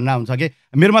आर्टिस्टहरूले अहिले भन्न हुन्छ कि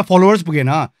मेरोमा फलोवर्स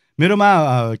पुगेन मेरोमा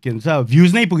के भन्छ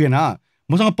भ्युज नै पुगेन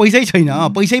मसँग पैसै छैन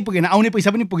पैसै पुगेन आउने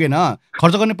पैसा पनि पुगेन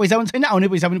खर्च गर्ने पैसा पनि छैन आउने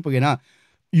पैसा पनि पुगेन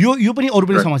यो पनि अरू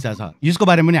पनि समस्या छ यसको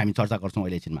बारेमा पनि हामी चर्चा गर्छौँ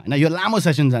अहिले एकछिनमा होइन यो लामो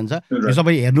सेसन जान्छ यो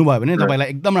सबै हेर्नुभयो भने तपाईँलाई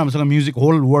एकदम राम्रोसँग म्युजिक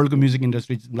होल वर्ल्डको म्युजिक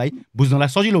इन्डस्ट्रीलाई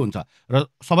बुझ्नलाई सजिलो हुन्छ र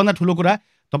सबभन्दा ठुलो कुरा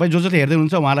तपाईँ जसले हेर्दै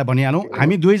हुनुहुन्छ उहाँलाई भनिहालौँ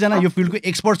हामी दुवैजना यो फिल्डको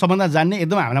एक्सपर्ट सबभन्दा जान्ने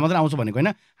एकदम हामीलाई मात्रै आउँछ भनेको होइन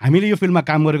हामीले यो फिल्डमा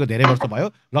काम गरेको धेरै वर्ष भयो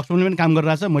लक्ष्मणले पनि काम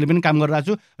गरिरहेको छ मैले पनि काम गरिरहेको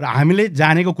छु र हामीले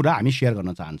जानेको कुरा हामी सेयर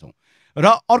गर्न चाहन्छौँ र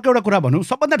अर्को एउटा कुरा भनौँ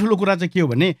सबभन्दा ठुलो कुरा चाहिँ के हो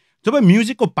भने जब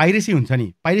म्युजिकको पाइरेसी हुन्छ नि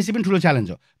पाइरेसी पनि ठुलो च्यालेन्ज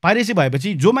हो पाइरेसी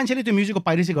भएपछि जो मान्छेले त्यो म्युजिकको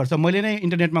पाइरेसी गर्छ मैले नै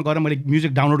इन्टरनेटमा गएर मैले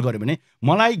म्युजिक डाउनलोड गरेँ भने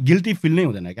मलाई गिल्टी फिल नै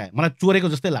हुँदैन क्या मलाई चोरेको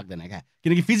जस्तै लाग्दैन क्या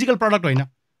किनकि फिजिकल प्रडक्ट होइन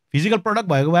फिजिकल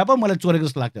प्रडक्ट भएको भए पो मलाई चोरेको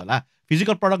जस्तो लाग्थ्यो होला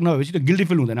फिजिकल प्रडक्ट नभएपछि त्यो गिल्टी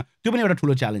फिल हुँदैन त्यो पनि एउटा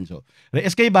ठुलो च्यालेन्ज हो र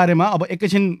यसकै बारेमा अब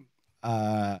एकैछिन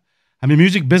हामी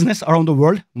music business around the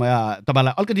world म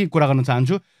तपाईँलाई अलिकति कुरा गर्न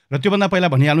चाहन्छु र त्योभन्दा पहिला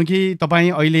भनिहालौँ कि तपाईँ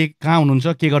अहिले कहाँ हुनुहुन्छ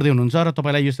के गर्दै हुनुहुन्छ र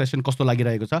तपाईँलाई यो सेसन कस्तो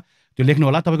लागिरहेको छ त्यो लेख्नु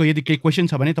होला तपाईँको यदि केही क्वेसन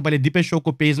छ भने तपाईँले दिपेश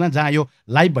शोको पेजमा जहाँ यो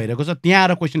लाइभ भइरहेको छ त्यहाँ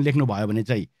आएर क्वेसन लेख्नु भयो भने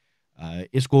चाहिँ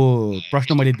यसको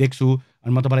प्रश्न मैले देख्छु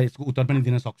अनि म तपाईँलाई यसको उत्तर पनि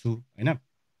दिन सक्छु होइन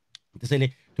त्यसैले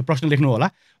त्यो प्रश्न लेख्नु होला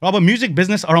र अब music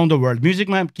business around the world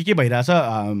म्युजिकमा के भइरहेछ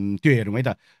त्यो हेरौँ है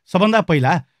त सबभन्दा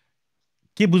पहिला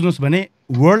के बुझ्नुहोस् भने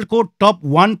वर्ल्डको टप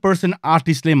 1%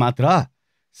 आर्टिस्टले मात्र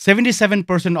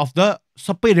 77% अफ द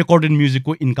सबै रेकर्डेड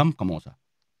म्युजिकको इन्कम कमाउँछ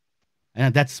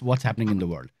होइन that's what's happening in the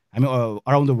world हामी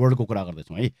अराउन्ड द वर्ल्डको कुरा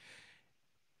गर्दैछौँ है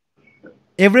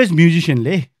एभरेज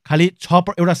म्युजिसियनले खालि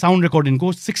एउटा साउन्ड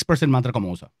रेकर्डिङको 6% मात्र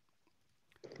कमाउँछ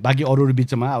बाँकी अरू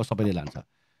बिचमा अब सबैले लान्छ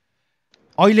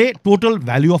अहिले total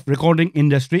value of recording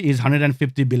industry is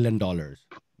 $150 billion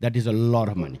that is a lot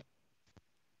of money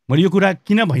मैले यो कुरा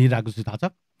किन भनिरहेको छु थाहा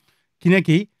छ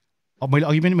किनकि अब मैले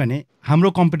अघि पनि भने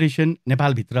हाम्रो कम्पिटिसन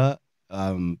नेपालभित्र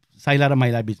साइला र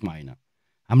माइला बिचमा होइन,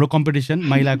 हाम्रो कम्पिटिसन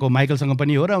माइलाको माइकलसँग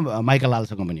पनि हो र माइकल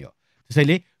लालसँग पनि हो।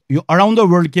 त्यसैले यो अराउन्ड द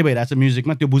वर्ल्ड के भइरहेछ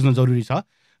म्युजिकमा त्यो बुझ्न जरुरी छ।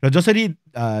 र जसरी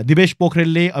दिपेश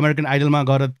पोखरेलले अमेरिकन आइडलमा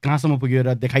गएर कहाँसम्म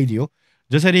पुगेर देखाइदियो,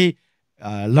 जसरी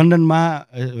लन्डनमा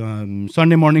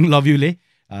Sunday morning love युले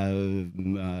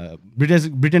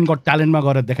Britain got ट्यालेन्टमा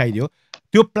गएर देखाइदियो,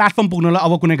 त्यो प्लेटफर्म पुग्नलाई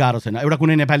अब कुनै गाह्रो छैन। एउटा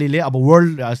कुनै नेपालीले अब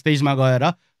वर्ल्ड स्टेजमा गएर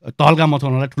तहल्का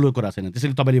मचाउनलाई ठुलो कुरा छैन।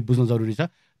 त्यसैले तपाईँले बुझ्न जरुरी छ,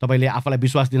 तपाईँले आफूलाई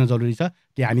विश्वास दिन जरुरी छ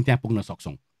कि हामी त्यहाँ पुग्न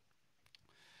सक्छौँ।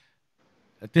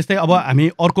 त्यस्तै अब हामी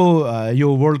अर्को यो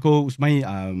वर्ल्डको उसमै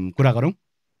कुरा गरौँ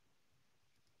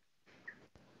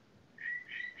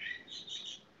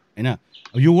होइन।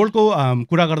 यो वर्ल्डको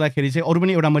कुरा गर्दाखेरि चाहिँ अरू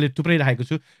पनि एउटा मैले थुप्रै राखेको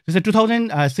छु। जस्तै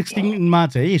 2016मा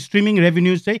चाहिँ स्ट्रिमिङ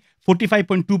रेभेन्युज चाहिँ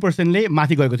 45.2%ले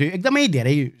माथि गएको थियो। एकदमै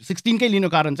धेरै 16कै लिनु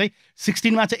कारण चाहिँ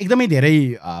 16मा चाहिँ एकदमै धेरै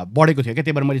बढेको थियो क्या,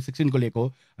 त्यही भएर मैले 16को लिएको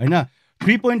होइन।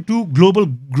 3.2 ग्लोबल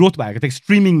ग्रोथ भएको थियो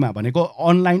स्ट्रिमिङमा, भनेको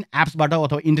अनलाइन एप्सबाट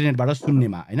अथवा इन्टरनेटबाट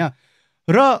सुन्नेमा होइन।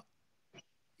 र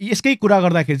यसकै कुरा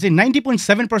गर्दाखेरि चाहिँ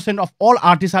 90.7% अफ अल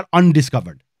आर्टिस्ट आर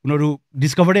अनडिस्कभर्ड, उनीहरू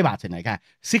डिस्कभर्डै भएको छैन क्या।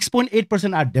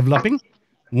 6.8% are developing,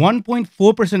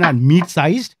 1.4% are mid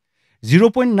size,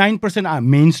 0.9% are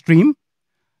main stream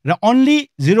र only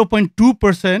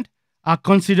 0.2% are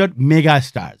considered mega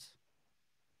stars.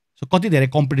 So कति धेरै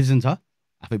कम्पिटिसन छ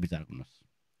आफै विचार गर्नुहोस्।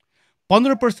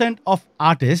 15% of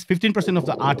artist, 15% of the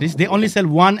artist they only sale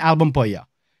 1 album per year.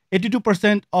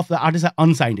 82% of the artist are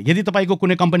unsigned. यदि तपाईँको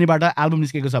कुनै कम्पनीबाट एल्बम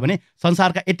निस्केको छ भने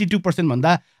संसारका 82%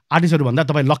 भन्दा आर्टिस्टहरूभन्दा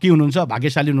तपाईँ लकी हुनुहुन्छ,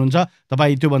 भाग्यशाली हुनुहुन्छ,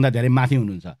 तपाईँ त्योभन्दा धेरै माथि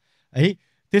हुनुहुन्छ है।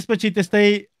 त्यसपछि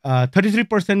त्यस्तै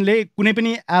 33%ले कुनै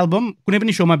पनि एल्बम कुनै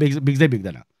पनि शोमा बिग्दै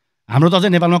बिग्दैन। हाम्रो त अझै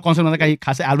नेपालमा कन्सर्टमा त काही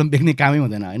खासै एल्बम बेच्ने कामै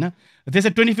हुँदैन होइन।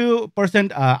 त्यसै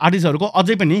 24% आर्टिस्टहरूको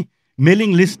अझै पनि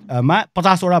मेलिङ लिस्टमा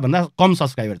 50वटा भन्दा कम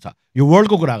सब्सक्राइबर छ। यो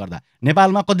वर्ल्डको कुरा गर्दा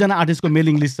नेपालमा कतिजना आर्टिस्टको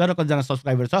मेलिङ लिस्ट छ र कतिजना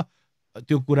सब्सक्राइबर छ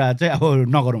त्यो कुरा चाहिँ अब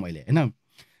नगरौँ अहिले होइन।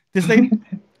 त्यस्तै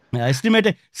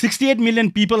estimated 68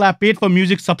 million people are paid for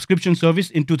music subscription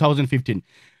service in 2015।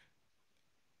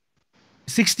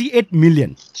 68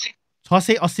 million,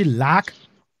 680 lakh,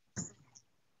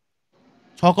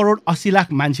 6 crore 80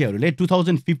 lakh मान्छेहरूले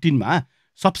 2015मा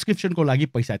सब्सक्रिप्सनको लागि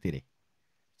पैसा तिरे।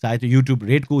 चाहे त्यो युट्युब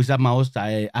रेटको हिसाबमा होस्,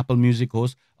 चाहे एप्पल म्युजिक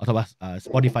होस्, अथवा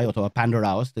स्पोटिफाई अथवा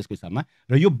प्यान्डोरा होस्, त्यसको हिसाबमा।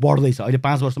 र यो बढ्दैछ, अहिले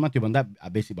 5 वर्षमा त्योभन्दा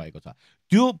बेसी भएको छ।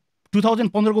 त्यो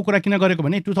 2015को कुरा किन गरेको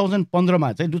भने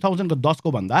 2015मा चाहिँ 2010को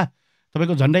भन्दा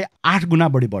तपाईँको झन्डै 8 गुणा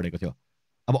बढी बढेको थियो।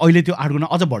 अब अहिले त्यो 8 गुणा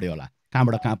अझ बढ्यो होला,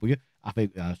 कहाँबाट कहाँ पुग्यो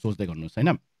आफै सोच्दै गर्नुहोस्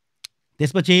होइन।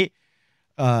 त्यसपछि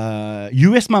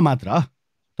युएसमा मात्र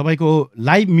तपाईँको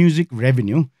लाइभ म्युजिक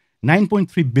रेभेन्यू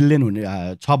 9.3 बिलियन हुने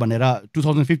छ भनेर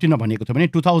 2015मा भनिएको थियो भने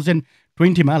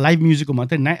 2020मा लाइभ म्युजिकको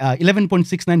मात्रै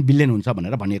 11.69 बिलियन हुन्छ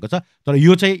भनेर भनिएको छ। तर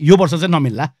यो चाहिँ यो वर्ष चाहिँ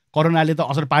नमिल्ला, कोरोनाले त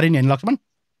असर पारे नि होइन लक्ष्मण।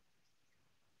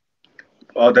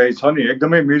 छ नि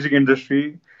एकदमै म्युजिक इन्डस्ट्री,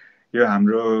 यो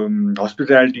हाम्रो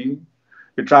हस्पिटालिटी,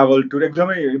 यो ट्राभल टुर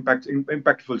एकदमै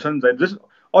इम्प्याक्टफुल छ नि। जस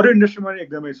अरू इन्डस्ट्रीमा पनि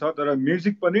एकदमै छ, तर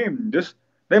म्युजिक पनि जस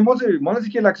मलाई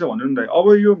चाहिँ के लाग्छ भन्नु नि दाइ, अब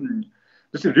यो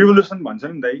जस्तै रिभोल्युसन भन्छ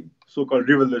नि दाइ, सो कल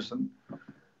रिभोल्युसन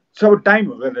चाहिँ अब टाइम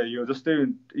हो क्या दाइ। यो जस्तै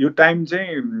यो टाइम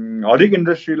चाहिँ हरेक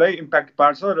इन्डस्ट्रीलाई इम्प्याक्ट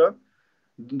पार्छ र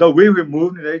द वे वी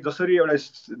मुभ नि दाइ, जसरी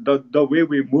एउटा the way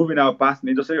we move in our past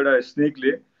नि, जसरी एउटा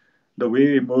स्नेकले द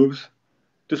वे मुभ्स,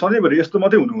 त्यो सधैँभरि यस्तो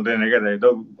मात्रै हुनु हुँदैन क्या दाइ।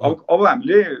 अब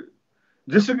हामीले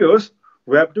जेसुकै होस्,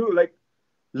 we have to like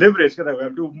leverage क्या, we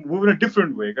have to move in a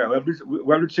different way क्या, we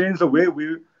have to change the way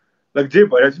we like जे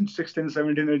भइरहेछ नि 16,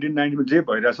 17, 18, 19मा जे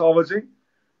भइरहेछ अब चाहिँ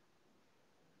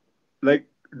like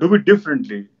do it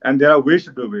differently, and there are ways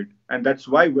to do it, and that's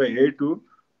why we're here to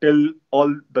tell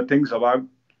all the things about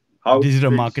how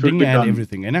digital marketing and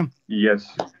everything होइन।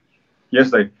 yes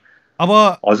दाइ। अब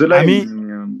हामी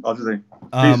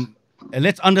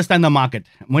लेट्स अन्डरस्ट्यान्ड द मार्केट।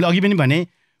 मैले अघि पनि भने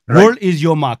world is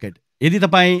your market. यदि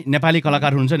तपाईँ नेपाली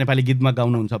कलाकार हुनुहुन्छ, नेपाली गीतमा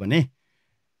गाउनुहुन्छ भने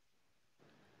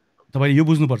तपाईँले यो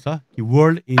बुझ्नुपर्छ कि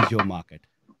वर्ल्ड इज योर मार्केट,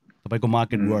 तपाईँको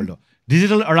मार्केट वर्ल्ड हो।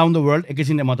 डिजिटल अराउन्ड द वर्ल्ड,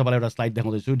 एकैछिन म तपाईँलाई एउटा slide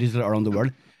देखाउँदैछु। Digital around the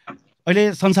world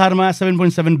अहिले संसारमा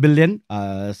 7.7 बिलियन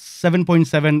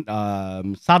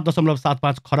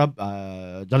 7.75 खरब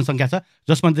जनसङ्ख्या छ,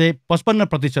 जसमध्ये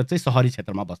 55% चाहिँ सहरी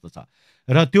क्षेत्रमा बस्दछ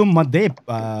र त्यो मध्ये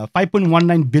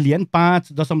 5.19 बिलियन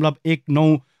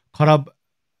 5.19 खरब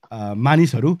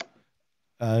मानिसहरू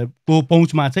को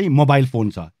पहुँचमा चाहिँ मोबाइल फोन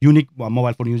छ, युनिक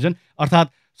मोबाइल फोन युजर, अर्थात्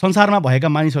संसारमा भएका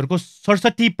मानिसहरूको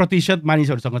 67%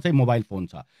 मानिसहरूसँग चाहिँ मोबाइल फोन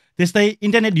छ। त्यस्तै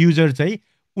इन्टरनेट युजर चाहिँ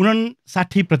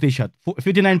 59%,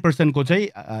 59% को चाहिँ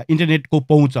इन्टरनेटको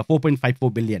पहुँच छ, 4.54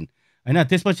 बिलियन होइन।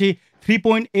 त्यसपछि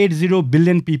 3.80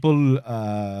 बिलियन पिपल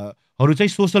हरू चाहिँ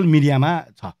सोसल मिडियामा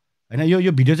छ होइन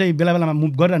यो भिडियो चाहिँ बेला बेलामा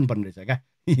मुभ गरिरहनु पर्ने रहेछ क्या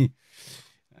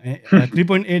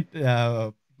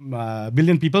 3.8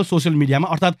 बिलियन पिपल सोसियल मिडियामा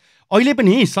अर्थात् अहिले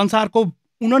पनि संसारको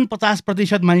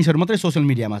 49% मानिसहरू मात्रै सोसियल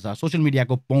मिडियामा छ सोसियल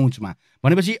मिडियाको पहुँचमा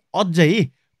भनेपछि अझै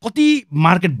कति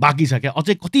मार्केट बाँकी छ क्या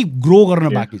अझै कति ग्रो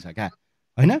गर्न बाँकी छ क्या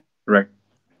होइन right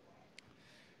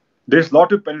there is lot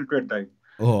to penetrate दाइ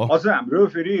हो अझ हाम्रो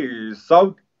फेरि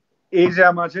साउथ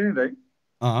एसियामा चाहिँ नि दाइ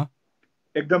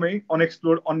एकदमै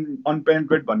अनएक्सप्लोर्ड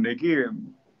अनपेनिट्रेट भन्ने कि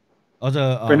अझ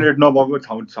पेनिट्रेट नभएको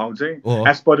ठाउँ चाहिँ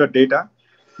as per the data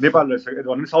Nepal रहेछ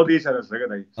भन्नु साउथ एसिया रहेछ क्या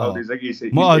दाइ साउथ एसिया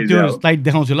म त्यो स्लाइड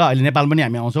देखाउँछु ल अहिले नेपाल पनि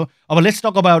हामी आउँछौँ अब लेट्स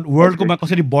टक अबाउट वर्ल्डकोमा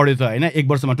कसरी बढ्यो त होइन एक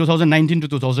वर्षमा 2019 to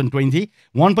 2020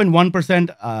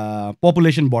 1.1%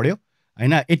 पपुलेसन बढ्यो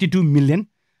होइन 82 मिलियन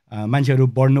मान्छेहरू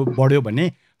बढ्यो भने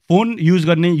फोन युज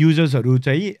गर्ने युजर्सहरू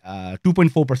चाहिँ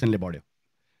 2.4%ले बढ्यो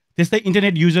त्यस्तै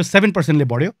इन्टरनेट युजर 7%ले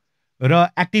बढ्यो र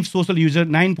एक्टिभ सोसल युजर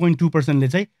 9.2%ले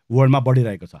चाहिँ वर्ल्डमा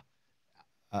बढिरहेको छ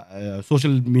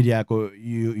सोसियल मिडियाको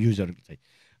युजर चाहिँ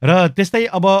र त्यस्तै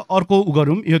अब अर्को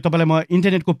गरौँ यो तपाईँलाई म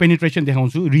इन्टरनेटको पेनिट्रेसन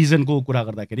देखाउँछु रिजनको कुरा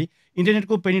गर्दाखेरि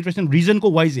इन्टरनेटको पेनिट्रेसन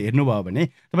रिजनको वाइज हेर्नुभयो भने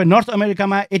तपाईँ नर्थ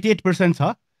अमेरिकामा 88% छ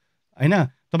होइन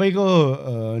तपाईँको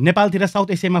नेपालतिर साउथ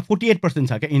एसियामा 48%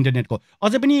 छ क्या इन्टरनेटको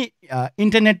अझै पनि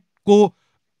इन्टरनेटको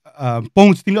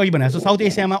पहुँच तिमीले अघि भनेको साउथ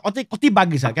एसियामा अझै कति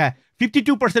बाँकी छ क्या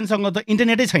 52%सँग त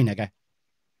इन्टरनेटै छैन क्या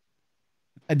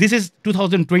दिस इज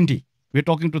 2020 वी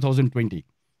टकिङ 2020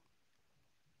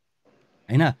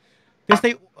 होइन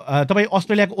त्यस्तै तपाईँ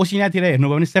अस्ट्रेलियाको ओसिनियातिर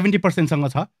हेर्नुभयो भने 70%सँग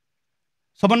छ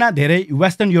सबभन्दा धेरै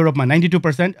वेस्टर्न युरोपमा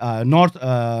 92%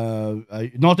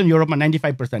 नर्थर्न युरोपमा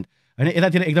 95% होइन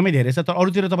यतातिर एकदमै धेरै छ तर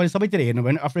अरूतिर तपाईँले सबैतिर हेर्नुभयो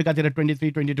भने अफ्रिकातिर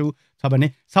 23-22 छ भने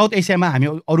साउथ एसियामा हामी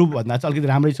अरूभन्दा चाहिँ अलिकति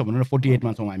राम्रै छ भनेर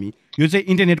 48मा छौँ हामी यो चाहिँ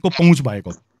इन्टरनेटको पहुँच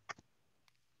भएको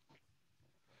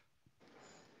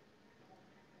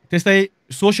त्यस्तै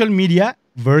social media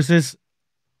versus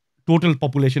total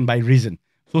population by reason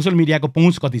social मिडियाको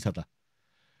पहुँच कति छ त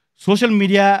सोसियल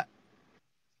मिडिया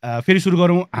फेरि सुरु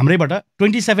गरौँ हाम्रैबाट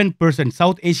 27%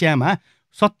 साउथ एसियामा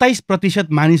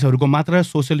 27% मानिसहरूको मात्र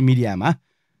सोसियल मिडियामा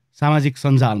सामाजिक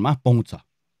सञ्जालमा पहुँच छ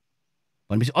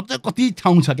भनेपछि अझ कति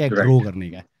ठाउँ छ क्या ग्रो गर्ने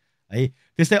क्या है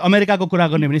त्यस्तै अमेरिकाको कुरा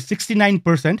गर्ने भने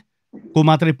 69% को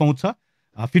मात्रै पहुँच छ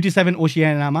 57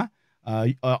 ओसियानामा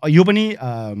यो पनि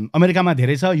अमेरिकामा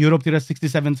धेरै छ युरोपतिर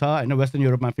 67 छ होइन वेस्टर्न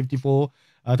युरोपमा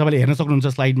 54 तपाईँले हेर्न सक्नुहुन्छ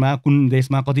स्लाइडमा कुन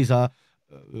देशमा कति छ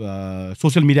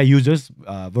social media users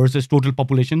versus total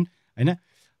population होइन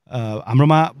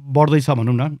हाम्रोमा बढ्दैछ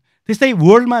भनौँ न त्यस्तै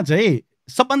वर्ल्डमा चाहिँ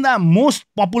सबभन्दा most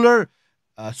popular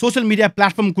social media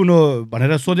platform कुन हो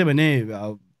भनेर सोध्यो भने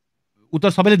उत्तर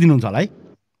सबैले दिनुहुन्छ होला है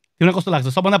तिमीलाई कस्तो लाग्छ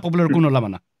सबभन्दा पपुलर कुन होला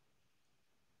भन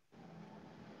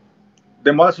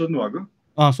मलाई सोध्नु भएको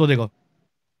सोधेको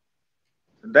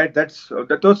that's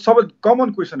सब कमन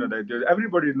क्वेसन हो दाइ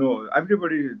everybody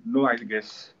know I guess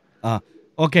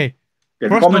okay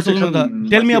first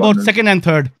tell me about second and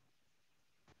third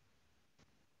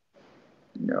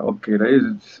okay right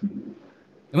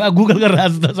Google गरेर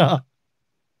आज त छ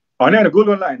होइन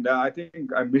Google line I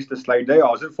think I missed the slide दाइ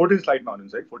हजुर 14 स्लाइडमा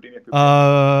हुनुहुन्छ है 14 या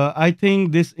 15 I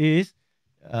think this is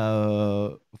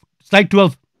slide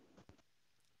 12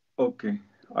 okay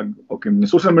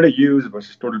social media use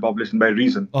versus total population by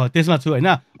reason त्यसमा छु हैन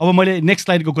अब मैले नेक्स्ट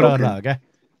स्लाइडको कुरा गर्दा हो क्या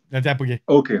त्यहाँ पुगे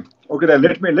okay then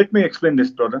let me explain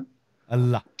this brother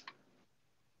ल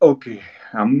okay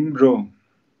हाम्रो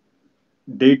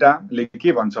डेटा ले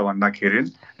के भन्छ भन्दाखेरि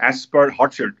as per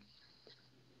Hotshoot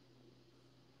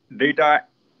data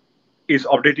is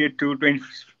updated to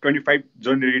 25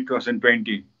 January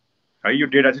 2020 है यो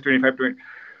डेटा चाहिँ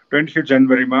 25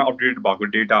 जनवरीमा अपडेट भएको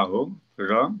डेटा हो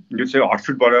र यो चाहिँ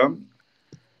हटसुटबाट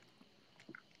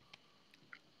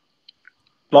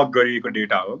प्लग गरिएको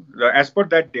डेटा हो र as per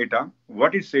that data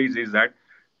what it says is that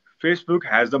Facebook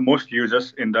has the most users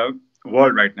in the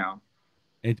world right now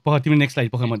तिमी नेक्स्ट स्लाइड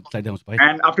पक्का म स्लाइड देखाउँछु भाइ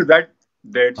एन्ड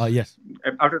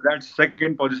आफ्टर द्याट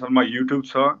सेकेन्ड पोजिसनमा युट्युब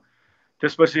छ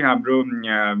त्यसपछि हाम्रो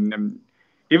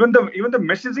even the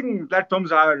messaging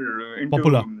platforms are into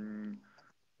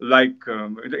like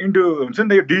into हुन्छ नि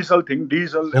त यो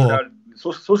डिजिटल एउटा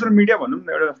सोसियल मिडिया भनौँ न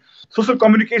एउटा सोसियल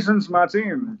कम्युनिकेसन्समा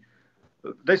चाहिँ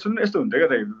दाइ सुन्नु यस्तो हुन्थ्यो क्या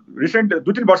दाइ रिसेन्ट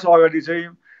 2-3 वर्ष अगाडि चाहिँ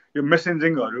यो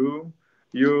मेसेजिङहरू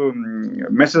यो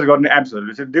मेसेज गर्ने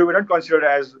एप्सहरू चाहिँ they were not considered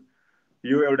as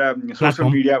यो एउटा सोसियल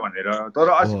मिडिया भनेर तर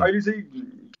अहिले चाहिँ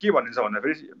के भनिन्छ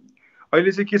भन्दाखेरि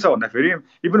अहिले चाहिँ के छ भन्दाखेरि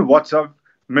even WhatsApp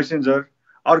messenger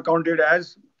are counted as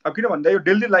अब किन भन्दा यो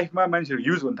डेली लाइफमा मान्छेहरू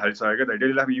युज हुन थालिसक्यो क्या त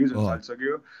डेली लाइफमा युज हुन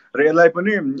थालिसक्यो र यसलाई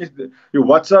पनि यो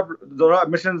वाट्सएप र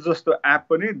मेसेन्जर जस्तो एप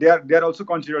पनि they are also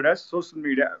considered as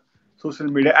social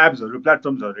media एप्सहरू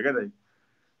प्लेटफर्म्सहरू क्या दाइ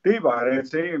त्यही भएर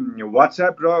चाहिँ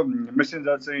वाट्सएप र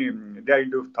मेसेन्जर चाहिँ they are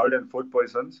into third and forth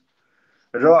positions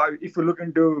र इफ यु लुक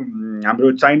इन्टु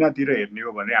हाम्रो चाइनातिर हेर्ने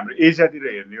हो भने हाम्रो एसियातिर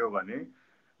हेर्ने हो भने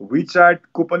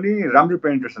विच्याटको पनि राम्रो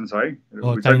पेनिट्रेसन छ है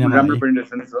विच्याटको राम्रो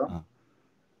पेनिट्रेसन छ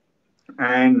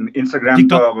एन्ड इन्स्टाग्राम त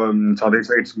अब छँदैछ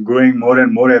it's growing more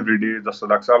and more every day जस्तो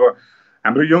लाग्छ अब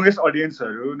हाम्रो यङ्गेस्ट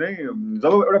अडियन्सहरू नै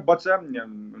जब एउटा बच्चा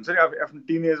हुन्छ नि अब आफ्नो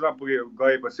टिन एजमा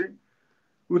गएपछि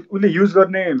उसले युज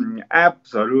गर्ने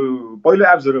एप्सहरू पहिलो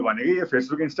एप्सहरू भनेकै यो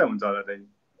फेसबुक इन्स्टा हुन्छ होला चाहिँ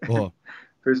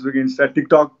फेसबुक इन्स्टा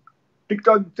टिकटक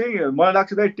चाहिँ मलाई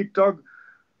लाग्छ दाइ टिकटक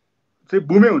चाहिँ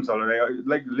बुमै हुन्छ होला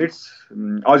like let's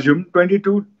assume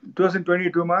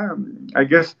 2022मा I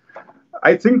guess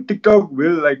I think TikTok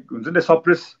will like हुन्छ नि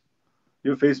सप्रेस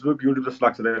यो फेसबुक युट्युब जस्तो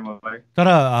लाग्छ दाइ मलाई तर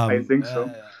I think so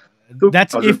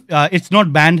that's if it's not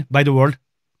banned by the world.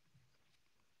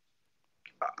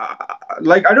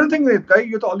 Like I don't think that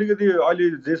यो त अलिकति अहिले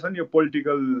जे छ नि यो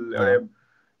पोलिटिकल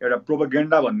एउटा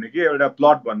प्रोपागेन्डा भन्ने कि एउटा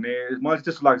प्लट भन्ने मलाई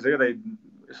त्यस्तो लाग्छ क्या दाइ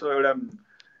यसो एउटा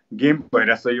गेम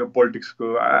भइरहेछ यो पोलिटिक्सको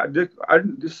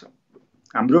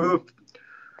हाम्रो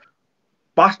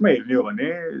पास्टमा हेर्ने हो भने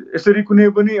यसरी कुनै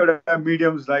पनि एउटा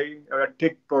मिडियम्सलाई एउटा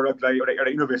टेक प्रडक्टलाई एउटा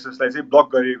इनोभेसन्सलाई चाहिँ ब्लक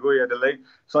गरिएको या त्यसलाई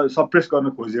सप्रेस गर्न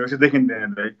खोजेको चाहिँ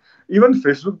देखिँदैन दाइ इभन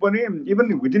फेसबुक पनि इभन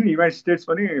विदिन युनाइटेड स्टेट्स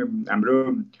पनि हाम्रो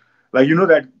लाइक यु नो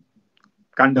द्याट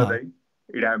काण्ड दाइ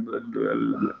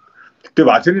त्यो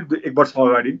भएको छ नि 1 वर्ष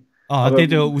अगाडि त्यही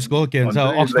त्यो उसको के भन्छ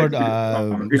अक्सफोर्ड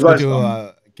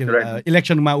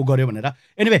इलेक्सनमा उ गर्यो भनेर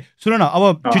एनिवे सुन न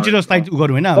अब छिटो स्लाइड उ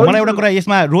गरौँ होइन मलाई एउटा कुरा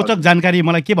यसमा रोचक जानकारी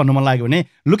मलाई के भन्नु मन लाग्यो भने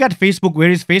look at Facebook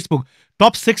where is Facebook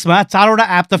top 6 मा 4वटा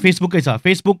एप त फेसबुकै छ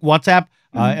फेसबुक वाट्सएप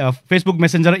फेसबुक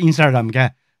मेसेन्जर र इन्स्टाग्राम क्या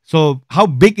so how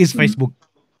big is Facebook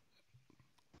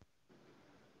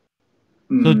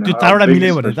so त्यो 4वटा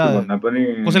मिल्यो भने त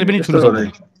कसैले पनि छुन सक्दैन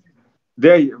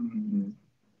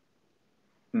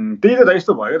त्यही त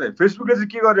यस्तो भयो त फेसबुकले चाहिँ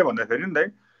के गर्यो भन्दाखेरि नि दाइ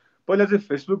पहिला चाहिँ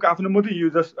फेसबुक आफ्नो मात्रै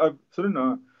युजर्स सुन्नु न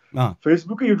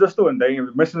फेसबुकै युजर्स त भन्दा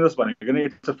मेसेन्जर्स भनेको नै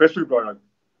इट्स अ फेसबुक प्रडक्ट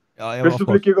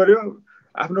फेसबुकले के गर्यो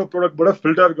आफ्नो प्रडक्टबाट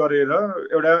फिल्टर गरेर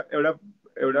एउटा एउटा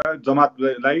एउटा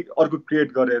जमातलाई अर्को क्रिएट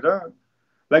गरेर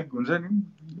लाइक हुन्छ नि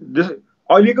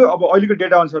अहिलेको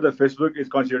डेटा अनुसार त Facebook is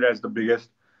considered as the biggest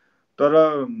तर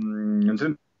हुन्छ नि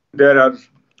there are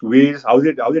ways how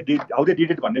they did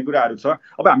it भन्ने कुराहरु छ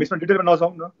अब हामी यसमा डिटेलमा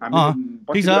नजाउँ न हामी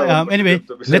ठीक छ anyway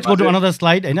let's go to another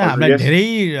slide हैन हामीलाई धेरै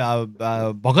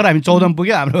भर्खर हामी 14 मा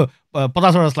पुग्यो हाम्रो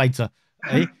 50 वटा स्लाइड छ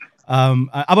है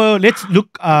अब लेट्स लुक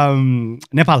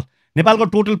नेपालको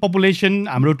टोटल पपुलेसन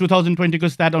हाम्रो 2020 को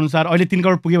स्ट्याट अनुसार अहिले 3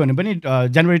 करोड पुग्यो भने पनि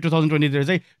जनवरी 2020 तिर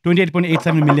चाहिँ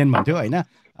 28.87 मिलियन भन्थ्यो हैन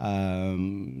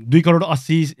 2 करोड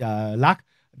 80 लाख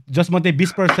जसमध्ये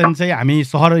 20% चाहिँ हामी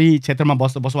सहरी क्षेत्रमा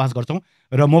बसोबास गर्छौं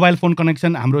र मोबाइल फोन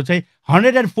कनेक्सन हाम्रो चाहिँ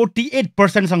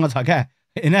 148% सँग छ क्या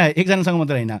हैन एकजनासँग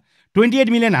मात्र हैन 28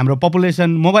 मिलियन हाम्रो पपुलेसन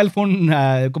मोबाइल फोन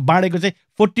को बाँडेको चाहिँ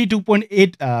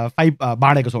 42.85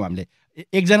 बाँडेको छौं हामीले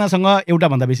एकजनासँग एउटा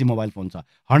भन्दा बेसी मोबाइल फोन छ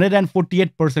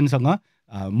 148% सँग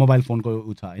मोबाइल फोनको उ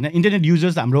छ हैन इन्टरनेट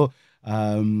युजर्स हाम्रो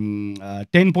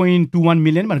 10.21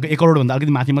 मिलियन भनेको 1 करोड भन्दा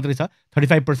अलिकति माथि मात्रै छ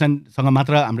 35% सँग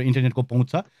मात्र हाम्रो इन्टरनेटको पहुँच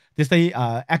छ त्यस्तै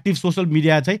एक्टिभ सोशल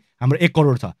मिडिया चाहिँ हाम्रो 1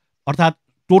 करोड छ अर्थात्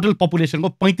टोटल पपुलेसनको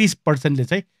 35% ले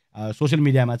चाहिँ सोशल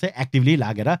मिडियामा चाहिँ एक्टिभली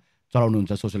लागेर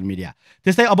चलाउनुहुन्छ सोशल मिडिया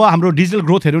त्यस्तै अब हाम्रो डिजिटल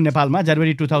ग्रोथहरु नेपालमा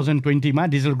जनवरी 2020 मा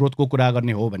डिजिटल ग्रोथको कुरा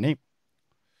गर्ने हो भने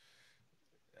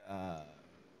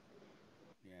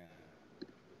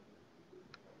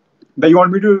you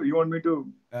want me to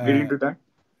get into that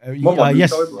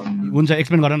yes हुन्छ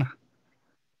एक्सप्लेन गर न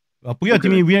पुग्यो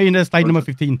तिमी we are in the slide number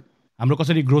 15 हाम्रो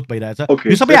कसरी ग्रोथ भइरहेछ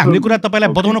यो सबै हामीले कुरा तपाईलाई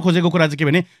बताउन खोजेको कुरा चाहिँ के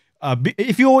भने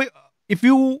if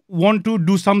you want to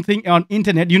do something on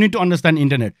internet you need to understand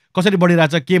internet कसरी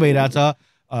बढिरहेछ के भइरहेछ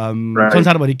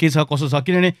संसारभरि के छ कसो छ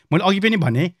किनभने मैले अघि पनि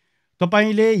भने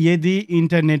तपाईले यदि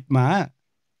इन्टरनेटमा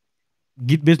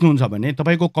गीत बेच्नुहुन्छ भने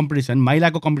तपाईको कम्पिटिसन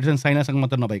माइलाको कम्पिटिसन साइनासँग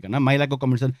मात्र नभइकन माइलाको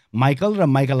कम्पिटिसन माइकल र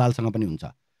माइकल लालसँग पनि हुन्छ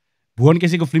भुवन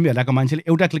केसीको फिल्म हेर्दाको मान्छेले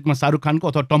एउटा क्लिकमा शाहरुख खानको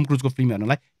अथवा टम क्रुजको फिल्म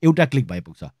हेर्नलाई एउटा क्लिक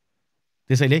भइपुग्छ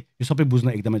त्यसैले यो सबै बुझ्न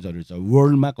एकदमै जरुरी छ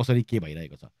वर्ल्डमा कसरी के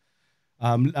भइरहेको छ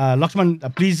लक्ष्मण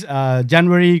प्लिज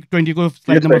जनवरी 20 को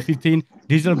स्लाइड नम्बर 15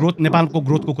 डिजिटल ग्रोथ नेपालको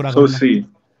ग्रोथको कुरा गर्नु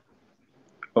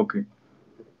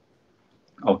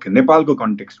ओके नेपालको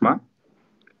कन्टेक्स्टमा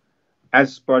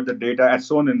as per the data as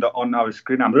shown on our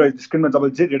screen हाम्रो स्क्रिनमा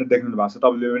तपाईले जे डेटा देख्नु भएको छ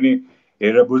तपाईले पनि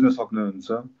हेरेर बुझ्न सक्नुहुन्छ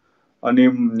अनि म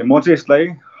चाहिँ यसलाई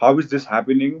how is this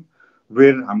happening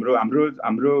where हाम्रो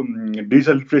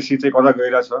डिजिटल लिटरेसी चाहिँ कता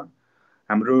गइरहेछ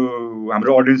हाम्रो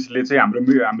अडियन्सले चाहिँ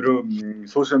हाम्रो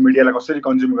सोशल मिडियालाई कसरी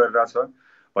कन्ज्युम गरिरहेछ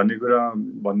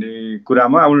भन्ने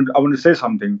कुरामा I want to say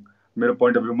something मेरो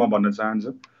पोइन्ट अफ भ्यूमा भन्न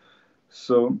चाहन्छु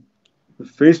So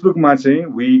फेसबुकमा चाहिँ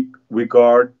we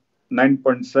got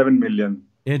 9.7 million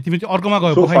ए तिमी चाहिँ अर्कोमा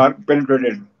गयो so पखै far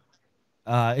penetrated.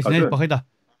 एकछिन हजुर पखै त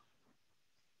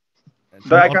द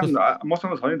तिम्रो आई अर्को क्यान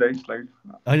मसँग छ नि त स्लाइड.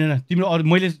 होइन तिम्रो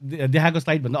मैले देखाएको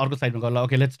स्लाइड भन्दा अर्को साइडमा गयो ल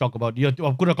ओके लेट्स टक अबाउट यो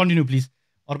कुरा कन्टिन्यू प्लिज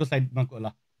अर्को साइडमा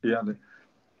ल या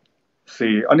सी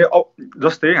अनि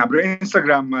जस्तै हाम्रो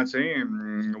इन्स्टाग्राममा चाहिँ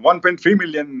 1.3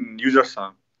 million युजर्स छ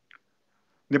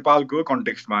नेपालको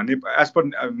कन्टेक्स्टमा. As per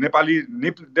Nepali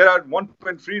there are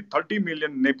 1.30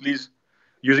 million Nepalese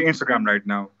using Instagram right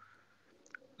now.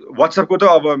 वाट्सएपको त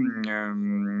अब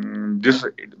जस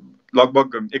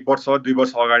लगभग 1 वर्ष 2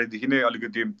 वर्ष अगाडिदेखि नै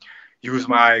अलिकति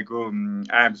युजमा आएको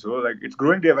एप्स हो. Like it's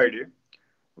growing day by day.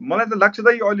 मलाई त लाग्छ त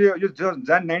अहिले यो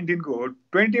Jan 19 को हो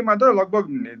 20 मा त लगभग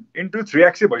इन्टु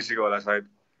 3x भइसक्यो होला सायद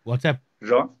वाट्सएप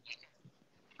र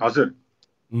हजुर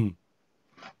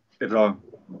र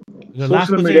सोसियल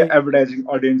लास्टको मिडिया चाहिँ एडभर्टाइजिङ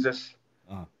अडियन्सेस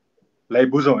लाई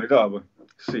बुझौँ है त. अब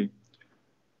C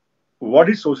what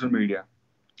is social media?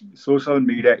 Social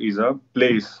media is a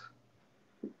place.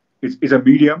 It's a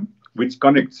medium which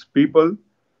connects people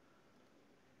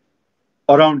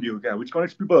around you. Yeah, which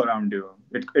connects people around you.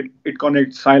 It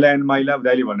connects Saila and Maila.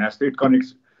 It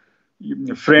connects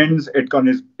friends. It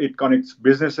connects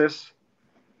businesses.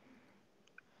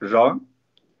 र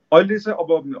अहिले चाहिँ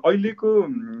अब अहिलेको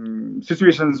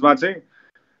सिचुएसन्समा चाहिँ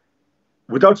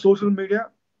without social media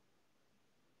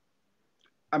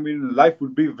I mean life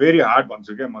would be very hard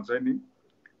भन्छु क्या म चाहिँ नि.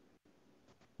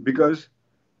 बिकज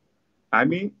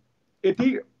हामी यति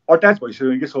अट्याच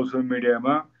भइसक्यौँ कि सोसियल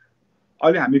मिडियामा.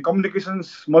 अहिले हामी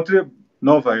कम्युनिकेसन्स मात्रै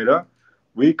नभएर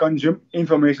वी कन्ज्युम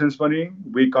इन्फर्मेसन्स पनि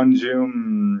वी कन्ज्युम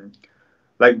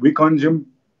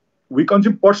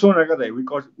पर्सोना क्या त.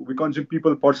 We consume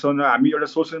people persona. हामी एउटा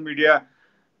सोसियल मिडिया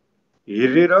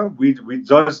हेरेर वी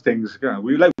जज थिङ्स क्या.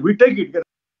 वी टेक इट क्या.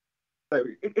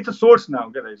 इट्स अ सोर्स नाउ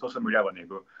क्या त सोसियल मिडिया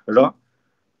भनेको. र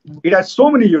it has so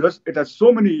many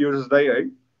users दाइ है.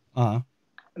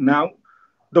 Now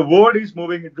the world is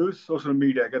moving into social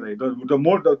media क्या त. the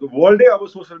world अब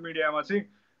सोसियल मिडियामा चाहिँ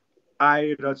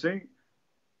आएर चाहिँ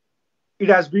it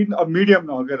has been a medium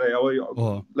now क्या त.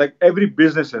 अब like every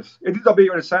businesses यदि तपाईँ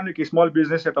एउटा सानो स्मल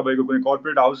बिजनेस या तपाईँको कुनै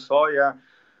कर्पोरेट हाउस छ या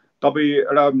तपाईँ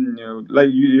एउटा like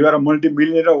you are a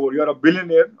मल्टिमिलियनियर or you are a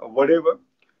billionaire whatever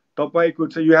तपाईँको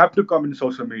चाहिँ you have to come in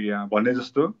social media भन्ने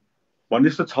जस्तो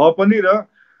छ पनि. र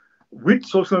with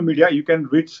social media you can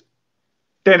rich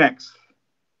 10x.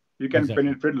 You can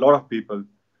penetrate a lot of people.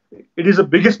 It is the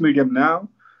biggest medium now,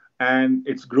 and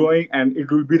it's growing, and it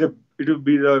will be the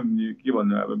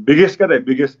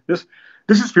biggest. This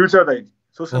is future, right?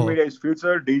 Social media is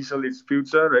future, digital is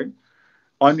future, right?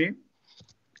 Only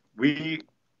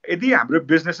यदि हाम्रो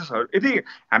बिजनेसेसहरू यदि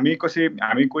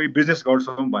हामी कोही business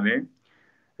गर्छौँ भने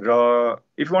र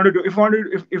if you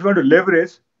want to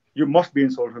leverage, you must be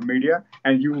in social media,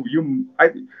 and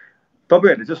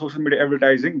तपाईँहरूले चाहिँ सोसियल मिडिया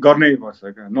एडभर्टाइजिङ गर्नै पर्छ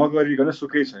क्या. नगरिकन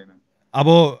सुकै छैन. अब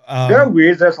there are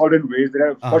wage, there are certain wage, there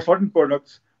are for certain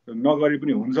products नगरी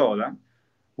पनि हुन्छ होला,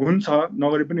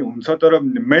 नगरी पनि हुन्छ. तर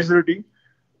मेजोरिटी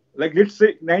लाइक लेट्स से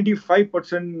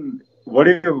 95%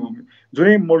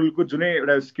 जुनै मोडलको जुनै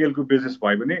एउटा स्केलको बिजनेस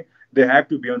भयो भने they have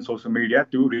to be on social media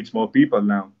to reach more people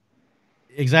now.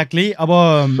 Exactly. अब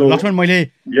लक्ष्मण मैले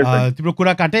तिम्रो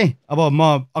कुरा काटेँ. अब म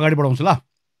अगाडि बढाउँछु ल.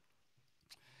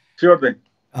 स्योर दाइ.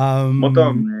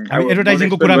 हामी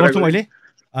एडभर्टाइजिङको कुरा गर्छौँ अहिले.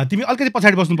 तिमी अलिकति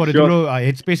पछाडि बस्नु पर्यो. तिम्रो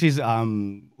हेड स्पेस इज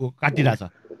काटिरहेछ.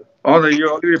 यो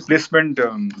प्लेसमेन्ट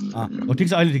ठिक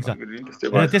छ अहिले ठिक छ.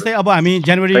 त्यस्तै अब हामी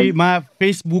जनवरीमा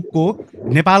फेसबुकको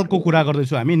नेपालको कुरा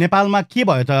गर्दैछौँ. हामी नेपालमा के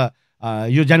भयो त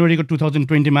यो जनवरीको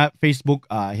 2020मा फेसबुक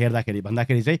हेर्दाखेरि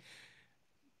भन्दाखेरि चाहिँ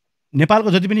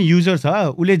नेपालको जति पनि युजर छ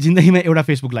उसले जिन्दगीमा एउटा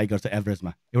फेसबुक लाइक गर्छ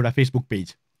एभरेजमा. एउटा फेसबुक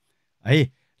पेज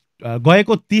है.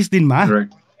 गएको 30 दिनमा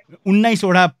 19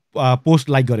 वटा पोस्ट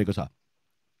लाइक गरेको छ,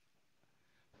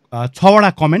 6 वटा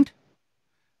कमेन्ट,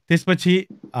 त्यसपछि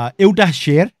एउटा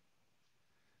सेयर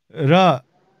र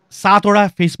 7 वटा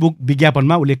फेसबुक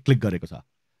विज्ञापनमा उसले क्लिक गरेको छ.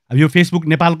 अब यो फेसबुक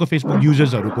नेपालको फेसबुक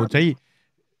युजर्सहरूको चाहिँ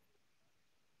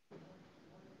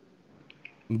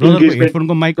ब्रदरको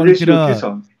हेडफोनको माइक अलिकतिर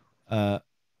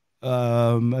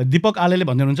दीपक आलेले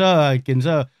भन्दै हुनुहुन्छ के भन्छ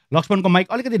लक्ष्मणको माइक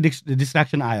अलिकति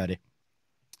डिस्ट्र्याक्सन आयो अरे.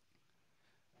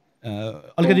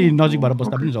 अलिकति नजिक भएर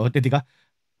बस्दा पनि हो त्यतिका.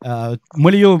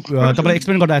 मैले यो तपाईँलाई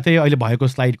एक्सप्लेन गर्दा थिएँ अहिले भएको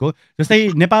स्लाइडको.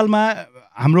 जस्तै नेपालमा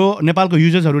हाम्रो नेपालको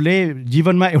युजर्सहरूले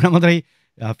जीवनमा एउटा मात्रै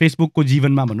फेसबुकको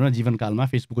जीवनमा भनौँ न जीवनकालमा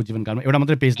फेसबुकको जीवनकालमा एउटा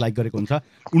मात्रै पेज लाइक गरेको हुन्छ,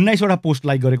 19 वटा पोस्ट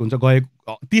लाइक गरेको हुन्छ.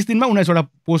 गएको 30 दिनमा 19 वटा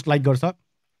पोस्ट लाइक गर्छ,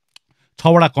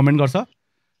 6 वटा कमेन्ट गर्छ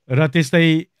र त्यस्तै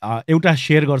एउटा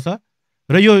सेयर गर्छ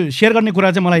र यो सेयर गर्ने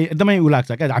कुरा चाहिँ मलाई एकदमै उ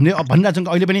लाग्छ क्या हामीले भनिरहेको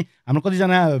छौँ अहिले पनि हाम्रो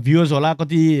कतिजना भ्युवर्स होला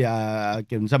कति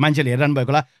के भन्छ मान्छेले हेरिरहनु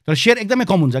भएको होला तर सेयर एकदमै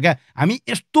कम हुन्छ क्या हामी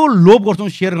यस्तो लोभ गर्छौँ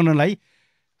सेयर गर्नलाई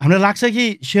हामीलाई लाग्छ कि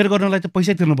सेयर गर्नलाई त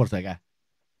पैसै तिर्नुपर्छ क्या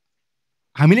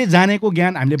हामीले जानेको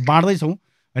ज्ञान हामीले बाँड्दैछौँ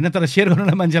होइन तर सेयर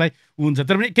गर्नलाई मान्छेलाई हुन्छ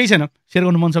तर पनि केही छैन सेयर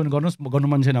गर्नु मन छ भने गर्नुहोस् गर्नु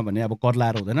मन छैन भने अब कर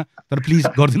लाएर हुँदैन तर प्लिज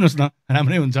गरिदिनुहोस् न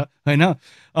राम्रै हुन्छ होइन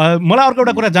मलाई अर्को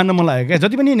एउटा कुरा जान्न मन लाग्यो क्या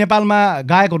जति पनि नेपालमा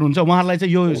गायकहरू हुन्छ उहाँहरूलाई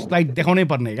चाहिँ यो स्लाइड देखाउनै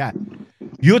पर्ने क्या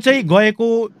यो चाहिँ गएको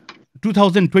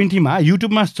 2020मा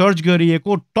युट्युबमा सर्च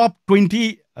गरिएको टप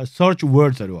 20 सर्च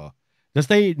वर्ड्सहरू हो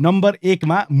जस्तै नम्बर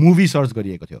 1मा मुभी सर्च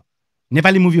गरिएको थियो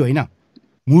नेपाली मुभी होइन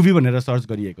मुभी भनेर सर्च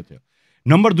गरिएको थियो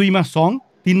number 2मा song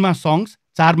 3मा songs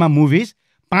 4मा movies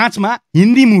 5मा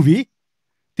Hindi movie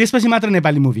त्यसपछि मात्र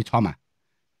नेपाली मुभी 6मा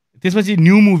त्यसपछि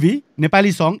new movie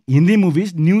Nepali song Hindi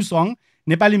movies new song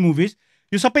Nepali movies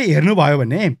यो सबै हेर्नुभयो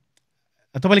भने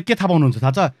तपाईँले के थाहा पाउनुहुन्छ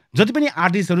थाहा छ जति पनि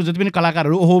आर्टिस्टहरू जति पनि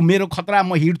कलाकारहरू ओहो मेरो खतरा म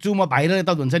हिट छु म भाइरल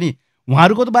यता हुन्छ नि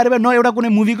उहाँहरूको त बारेमा न एउटा कुनै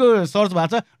मुभीको सर्च भएको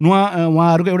छ न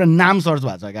उहाँहरूको एउटा नाम सर्च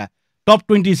भएको छ क्या टप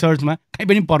 20 सर्चमा कहीँ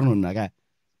पनि पर्नुहुन्न क्या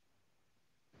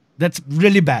द्याट्स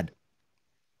रियली ब्याड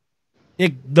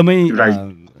एकदमै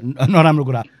नराम्रो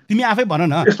कुरा तिमी आफै भन न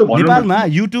नेपालमा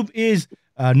युट्युब इज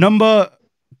नम्बर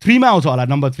 3मा आउँछ होला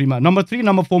नम्बर 3मा नम्बर 3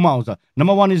 नम्बर 4मा आउँछ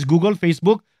नम्बर 1 इज गुगल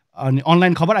फेसबुक अनि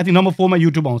अनलाइन खबर आई थिङ्क नम्बर 4मा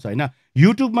युट्युब आउँछ होइन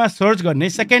युट्युबमा सर्च गर्ने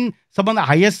सेकेन्ड सबभन्दा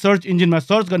हाइएस्ट सर्च इन्जिनमा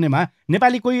सर्च गर्नेमा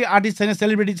नेपाली कोही आर्टिस्ट छैन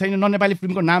सेलिब्रिटी छैन न नेपाली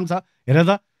फिल्मको नाम छ हेर त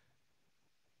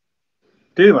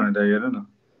त्यही भने त हेर न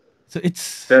so it's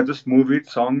just movies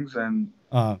songs and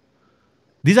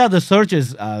these are the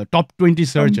searches top 20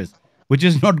 searches which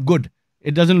is not good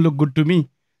it doesn't look good to me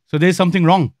so there is something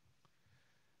wrong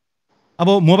अब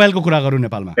मोबाइलको कुरा गरौँ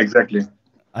नेपालमा एक्ज्याक्टली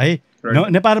है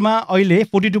नेपालमा अहिले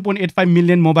 42.85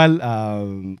 मिलियन मोबाइल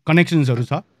कनेक्सन्सहरू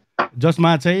छ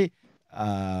जसमा चाहिँ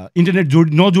इन्टरनेट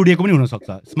नजोडिएको पनि हुनसक्छ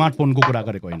स्मार्टफोनको कुरा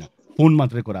गरेको होइन फोन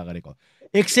मात्रै कुरा गरेको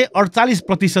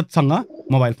 148%सँग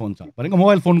मोबाइल फोन छ भनेको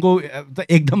मोबाइल फोनको त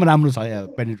एकदम राम्रो छ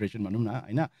पेनिट्रेसन भनौँ न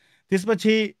होइन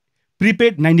त्यसपछि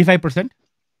प्रिपेड 95%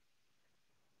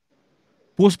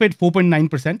 पोस्टपेड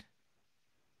 4.9%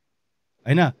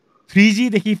 होइन 3G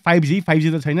देखि 5G त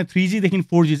छैन 3G देखि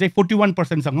 4G चाहिँ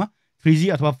 41%सँग 3G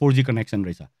अथवा 4G कनेक्सन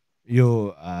रहेछ यो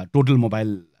टोटल मोबाइल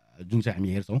जुन चाहिँ हामी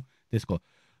हेर्छौँ त्यसको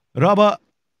र अब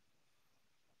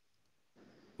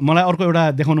मलाई अर्को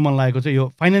एउटा देखाउन मन लागेको चाहिँ यो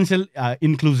फाइनेन्सियल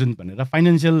इन्क्लुजन भनेर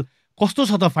फाइनेन्सियल कस्तो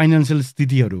छ त फाइनेन्सियल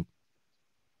स्थितिहरू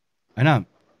होइन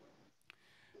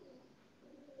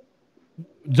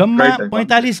जम्मा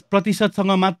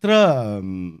 45%सँग मात्र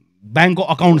ब्याङ्कको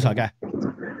अकाउन्ट छ क्या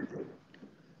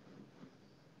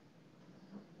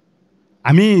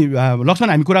हामी लक्ष्मण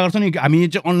हामी कुरा गर्छौँ नि हामी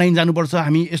चाहिँ अनलाइन जानुपर्छ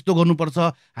हामी यस्तो गर्नुपर्छ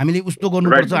हामीले उस्तो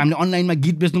गर्नुपर्छ हामीले अनलाइनमा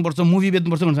गीत बेच्नुपर्छ मुभी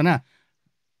बेच्नुपर्छ भन्छ होइन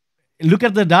look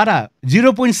at the data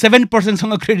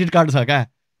 0.7%सँग credit card छ क्या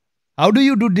how do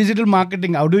you do digital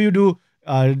marketing how do you do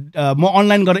म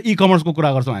अनलाइन गरेर इ कमर्सको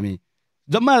कुरा गर्छौँ हामी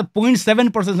जम्मा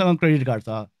 0.7%सँग क्रेडिट कार्ड छ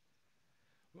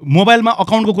मोबाइलमा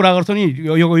अकाउन्टको कुरा गर्छौँ नि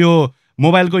यो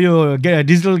मोबाइलको यो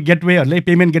डिजिटल गेटवेहरूले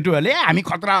पेमेन्ट गेटवेहरूले हामी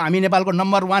खतरा हामी नेपालको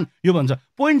नम्बर 1 यो भन्छ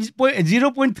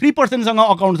 0.3%सँग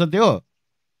अकाउन्ट छ त्यो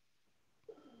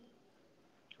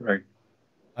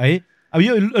है अब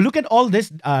यो look at all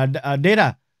this data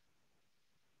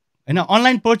होइन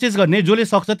अनलाइन पर्चेस गर्ने जसले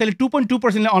सक्छ त्यसले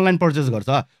 2.2%ले अनलाइन पर्चेस गर्छ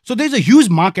so there is a huge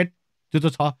market त्यो त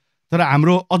छ तर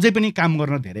हाम्रो अझै पनि काम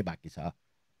गर्न धेरै बाँकी छ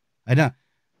होइन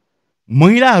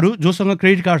महिलाहरू जोसँग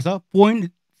क्रेडिट कार्ड छ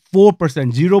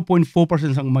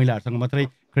 0.4%सँग महिलाहरूसँग मात्रै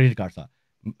क्रेडिट कार्ड छ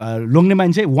लोग्ने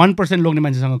मान्छे 1% लोग्ने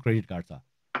मान्छेसँग क्रेडिट कार्ड छ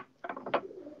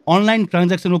अनलाइन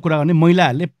ट्रान्ज्याक्सनको कुरा गर्ने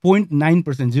महिलाहरूले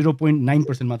 0.9%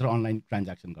 0.9% मात्र अनलाइन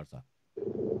ट्रान्ज्याक्सन गर्छ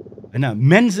होइन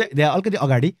मेन्स दे अलिकति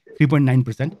अगाडि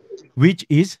 3.9% which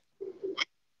is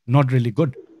not really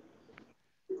good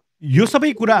यो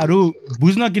सबै कुराहरू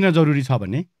बुझ्न किन जरुरी छ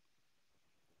भने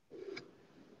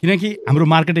किनकि हाम्रो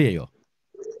मार्केटै यही हो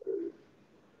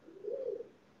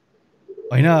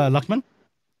होइन लक्ष्मण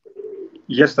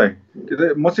यस दाइ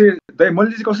म चाहिँ दाइ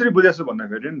मैले चाहिँ कसरी बुझेको छु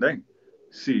भन्दाखेरि नि दाइ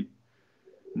सी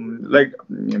लाइक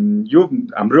यो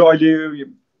हाम्रो अहिले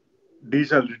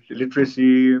डिजिटल लिट्रेसी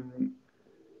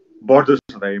बढ्दो छ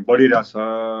दाइ बढिरहेछ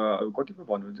कति पो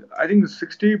भन्नु आई थिङ्क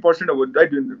 60% अब I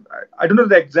don't know the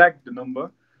exact number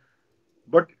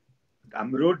but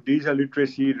हाम्रो डिजिटल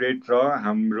लिट्रेसी रेट र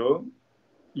हाम्रो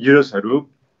युजर्सहरू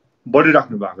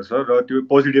बढिराख्नु भएको छ र त्यो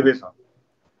पोजिटिभै छ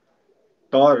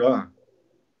तर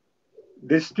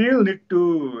they still need to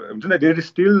there is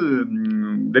still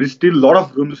lot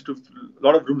of rooms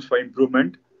for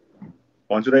improvement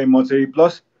भन्छु दाइ म चाहिँ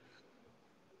प्लस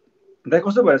दाइ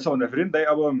कस्तो भएछ भन्दाखेरि दाइ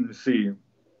अब सी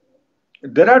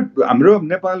देयर आर हाम्रो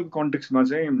नेपाल कन्टेक्स्टमा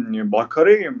चाहिँ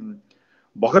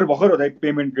भर्खर हुँदा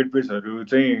पेमेन्ट गेटवेजहरू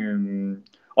चाहिँ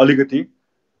अलिकति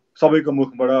सबैको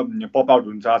मुखबाट पप आउट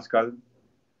हुन्छ आजकल.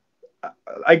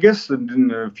 I guess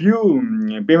few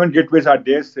payment gateways are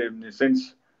there since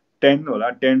 10 होला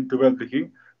 10-12 देखि.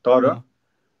 तर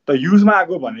त युजमा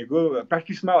आएको भनेको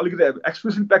प्र्याक्टिसमा अलिकति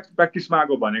एक्सप्रेसन प्र्याक्टिसमा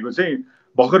आएको भनेको चाहिँ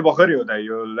भर्खरै हो त.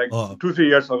 यो लाइक 2-3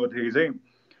 इयर्स अगो थियो चाहिँ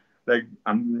लाइक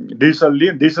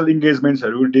डिजिटल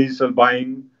इङ्गेजमेन्ट्सहरू डिजिटल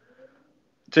बाइङ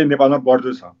चाहिँ नेपालमा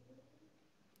बढ्दो छ.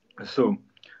 सो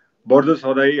बढ्दो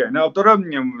छँदै होइन. तर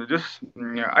जस्ट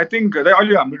आई थिङ्क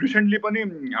अहिले हाम्रो रिसेन्टली पनि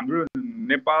हाम्रो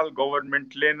नेपाल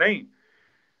गभर्मेन्टले नै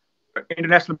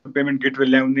इन्टरनेसनल पेमेन्ट गेटवे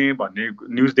ल्याउने भन्ने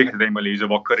न्युज देखेको थिएँ मैले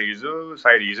हिजो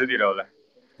सायद हिजोतिर होला.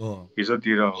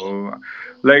 हिजोतिर हो.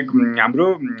 लाइक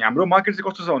हाम्रो मार्केट चाहिँ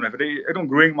कस्तो छ भन्दाखेरि एकदम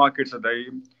ग्रोइङ मार्केट छ दाइ.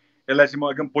 यसलाई चाहिँ म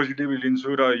एकदम पोजिटिभली लिन्छु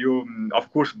र यो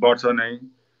अफकोर्स बढ्छ नै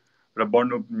र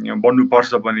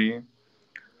बढ्नुपर्छ पनि.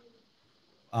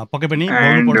 पक्कै पनि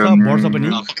बढ्छ पनि.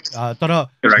 तर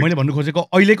मैले भन्नु खोजेको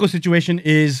अहिलेको situation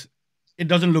is it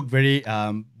doesn't look very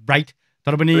bright.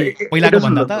 तर पनि पहिलाको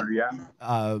भन्दा त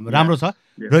राम्रो छ.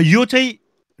 र यो चाहिँ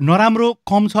नराम्रो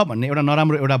कम छ भन्ने एउटा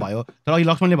नराम्रो एउटा भयो. तर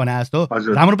अहिले लक्ष्मणले भने जस्तो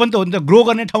राम्रो पनि त हो नि त. ग्रो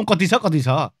गर्ने ठाउँ कति छ.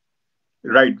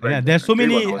 Right. There are so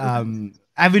many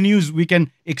avenues we can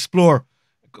explore.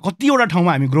 कतिवटा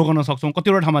ठाउँमा हामी ग्रो गर्न सक्छौँ,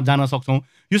 कतिवटा ठाउँमा जान सक्छौँ.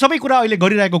 यो सबै कुरा अहिले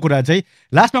गरिरहेको कुरा चाहिँ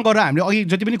लास्टमा गएर हामीले अघि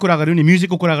जति पनि कुरा गऱ्यौँ नि,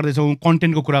 म्युजिकको कुरा गर्दैछौँ,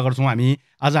 कन्टेन्टको कुरा गर्छौँ हामी.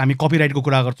 आज हामी कपिराइटको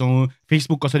कुरा गर्छौँ,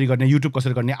 फेसबुक कसरी गर्ने, युट्युब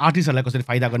कसरी गर्ने, आर्टिस्टहरूलाई कसरी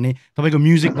फाइदा गर्ने, तपाईँको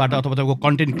म्युजिकबाट अथवा तपाईँको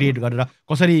कन्टेन्ट क्रिएट गरेर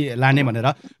कसरी लाने भनेर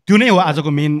त्यो नै हो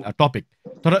आजको मेन टपिक.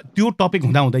 तर त्यो टपिक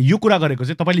हुँदा यो कुरा गरेको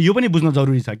चाहिँ तपाईँले यो पनि बुझ्न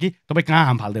जरुरी छ कि तपाईँ कहाँ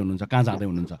हाम फाल्दै हुनुहुन्छ, कहाँ जाँदै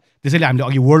हुनुहुन्छ. त्यसैले हामीले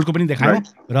अघि वर्ल्डको पनि देखायौँ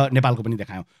र नेपालको पनि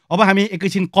देखायौँ. अब हामी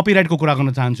एकैछिन कपिराइटको कुरा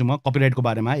गर्न चाहन्छु. म कपिराइटको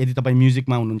बारेमा, यदि तपाईँ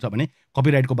म्युजिकमा हुनुहुन्छ भने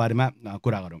कपिराइटको बारेमा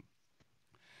कुरा गरौँ.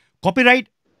 कपिराइट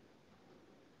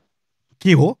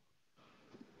के हो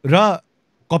र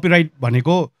कपिराइट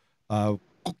भनेको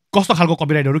कस्तो खालको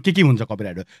कपिराइटहरू के हुन्छ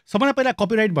कपिराइटहरू. सबभन्दा पहिला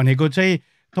कपिराइट भनेको चाहिँ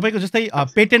तपाईँको जस्तै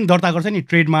पेटेन्ट दर्ता गर्छ नि,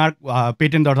 ट्रेडमार्क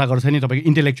पेटेन्ट दर्ता गर्छ नि तपाईँको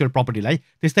इन्टेलेक्चुअल प्रपर्टीलाई.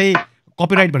 त्यस्तै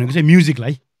कपिराइट भनेको चाहिँ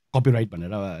म्युजिकलाई कपिराइट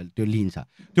भनेर त्यो लिइन्छ.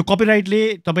 त्यो कपिराइटले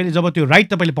तपाईँले जब त्यो राइट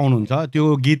तपाईँले पाउनुहुन्छ,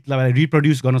 त्यो गीतलाई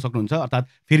रिप्रोड्युस गर्न सक्नुहुन्छ, अर्थात्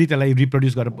फेरि त्यसलाई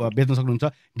रिप्रोड्युस गरेर बेच्न सक्नुहुन्छ,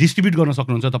 डिस्ट्रिब्युट गर्न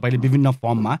सक्नुहुन्छ. तपाईँले विभिन्न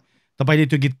फर्ममा तपाईँले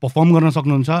त्यो गीत पर्फर्म गर्न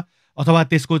सक्नुहुन्छ, अथवा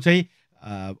त्यसको चाहिँ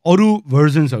अरू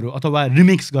भर्जन्सहरू अथवा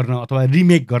रिमिक्स गर्न अथवा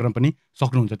रिमेक गर्न पनि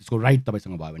सक्नुहुन्छ. त्यसको राइट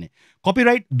तपाईँसँग भयो भने.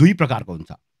 कपिराइट दुई प्रकारको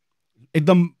हुन्छ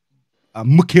एकदम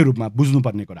मुख्य रूपमा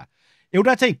बुझ्नुपर्ने कुरा.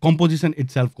 एउटा चाहिँ कम्पोजिसन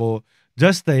इटसेल्फको.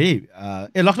 जस्तै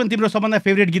लक्ष्मण तिम्रो सबभन्दा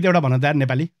फेभरेट गीत एउटा भन त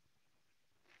नेपाली.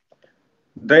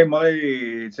 दाइ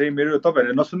मलाई चाहिँ मेरो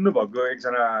तपाईँहरूले नसुन्नु भएको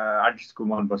एकजना आर्टिस्टको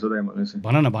मनपर्छ दाइ मलाई चाहिँ.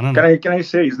 भन न. Can I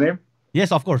say his name?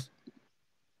 Yes, of course.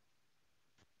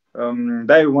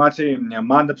 दाइ उहाँ चाहिँ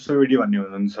माधव सोवेडी भन्ने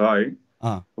हुनुहुन्छ है.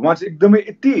 उहाँ चाहिँ एकदमै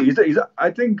यति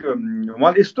आई थिङ्क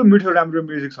उहाँले यस्तो मिठो राम्रो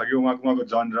म्युजिक छ कि उहाँको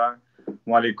जनरा.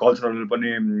 उहाँले कल्चरल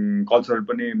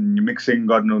पनि मिक्सिङ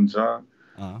गर्नुहुन्छ,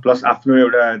 प्लस आफ्नो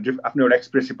एउटा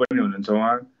एक्सप्रेसिभ पनि हुनुहुन्छ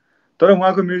उहाँ. तर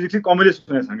उहाँको म्युजिक चाहिँ कमैले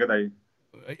सुनेको छ क्या दाइ.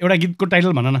 एउटा गीतको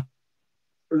टाइटल भन न.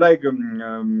 लाइक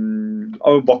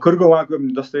अब भर्खरको उहाँको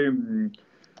जस्तै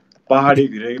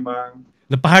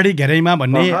पहाडी घेरैमा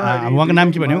भन्ने उहाँको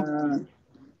नाम के भन्यो?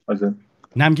 हजुर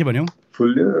नाम के भन्यो?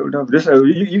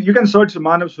 You can search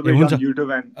मानव Subedi on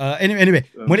YouTube and anyway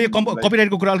मैले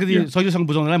कपिराइटको कुरा अलिकति सजिलोसँग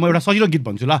बुझाउनलाई म एउटा सजिलो गीत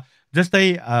भन्छु ल.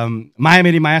 जस्तै माया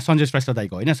मेरी माया सञ्जय श्रेष्ठ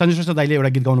दाईको होइन. सञ्जय श्रेष्ठ दाईले एउटा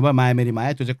गीत गाउनुभयो माया मेरी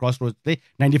माया. त्यो चाहिँ क्रसरोड्सले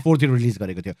 94 तिर रिलिज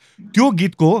गरेको थियो. त्यो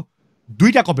गीतको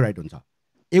दुईटा कपिराइट हुन्छ.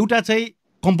 एउटा चाहिँ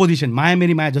कम्पोजिसन माया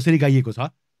मेरी माया जसरी गाइएको छ,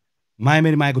 माया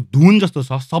मेरी मायाको धुन जस्तो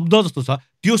छ, शब्द जस्तो छ,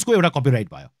 त्यसको एउटा कपिराइट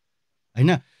भयो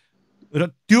होइन. र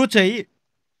त्यो चाहिँ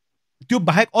त्यो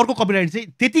बाहेक अर्को कपिराइट चाहिँ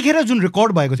त्यतिखेर जुन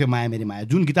रेकर्ड भएको थियो माया मेरी माया,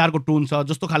 जुन गिटारको टोन छ,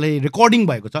 जस्तो खाले रेकर्डिङ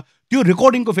भएको छ, त्यो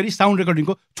रेकर्डिङको फेरि साउन्ड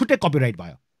रेकर्डिङको छुट्टै कपिराइट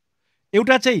भयो.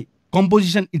 एउटा चाहिँ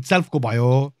कम्पोजिसन इटसेल्फको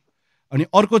भयो अनि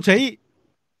अर्को चाहिँ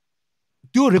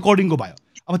त्यो रेकर्डिङको भयो.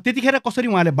 अब त्यतिखेर कसरी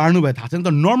उहाँले बाँड्नु भयो थाहा छैन.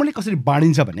 तर नर्मली कसरी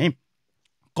बाँडिन्छ भने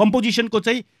कम्पोजिसनको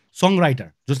चाहिँ सङ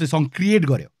राइटर जसले सङ क्रिएट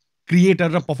गर्यो, क्रिएटर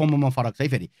र पर्फर्मरमा फरक छ है.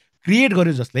 फेरि क्रिएट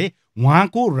गर्यो जसले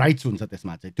उहाँको राइट्स हुन्छ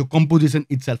त्यसमा चाहिँ त्यो कम्पोजिसन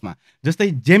इटसेल्फमा. जस्तै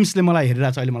जेम्सले मलाई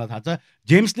हेरिरहेको छ अहिले, मलाई थाहा छ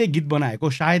जेम्सले गीत बनाएको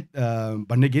सायद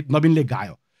भन्ने गीत नवीनले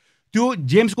गायो. त्यो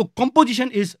जेम्सको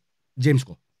कम्पोजिसन इज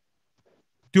जेम्सको.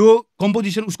 त्यो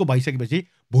कम्पोजिसन उसको भइसकेपछि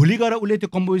भोलि गएर उसले त्यो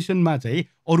कम्पोजिसनमा चाहिँ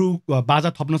अरू बाजा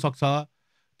थप्न सक्छ,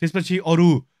 त्यसपछि अरू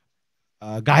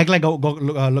गायकलाई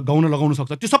गाउन लगाउन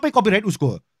सक्छ. त्यो सबै कपिराइट उसको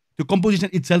हो. त्यो कम्पोजिसन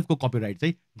इटसेल्फको कपिराइट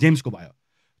चाहिँ जेम्सको भयो.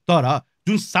 तर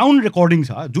जुन साउन्ड रेकर्डिङ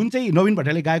छ, जुन चाहिँ नवीन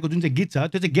भट्टराईले गाएको जुन चाहिँ गीत छ,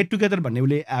 त्यो चाहिँ गेट टुगेदर भन्ने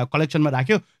उसले कलेक्सनमा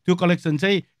राख्यो। त्यो कलेक्सन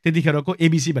चाहिँ त्यतिखेरको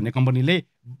एबिसी भन्ने कम्पनीले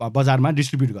बजारमा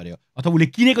डिस्ट्रिब्युट गर्यो, अथवा उसले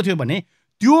किनेको थियो भने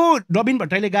त्यो नवीन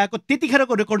भट्टराईले गाएको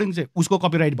त्यतिखेरको रेकर्डिङ चाहिँ उसको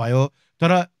कपिराइट भयो,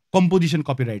 तर कम्पोजिसन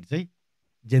कपिराइट चाहिँ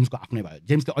जेम्सको आफ्नै भयो।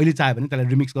 जेम्सले अहिले चाह्यो भने त्यसलाई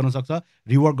रिमिक्स गर्न सक्छ,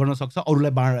 रिवर्क गर्न सक्छ,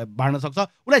 अरूलाई बाँड्न सक्छ,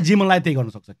 उसलाई जे मन लाग्यो त्यही गर्न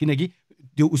सक्छ, किनकि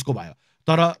त्यो उसको भयो।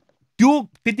 तर त्यो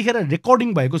त्यतिखेर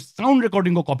रेकर्डिङ भएको साउन्ड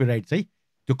रेकर्डिङको कपिराइट चाहिँ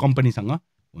त्यो कम्पनीसँग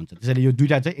हुन्छ। त्यसैले यो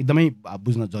दुईवटा चाहिँ एकदमै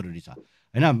बुझ्न जरुरी छ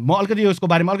होइन। म अलिकति यसको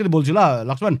बारेमा अलिकति बोल्छु ल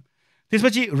लक्ष्मण,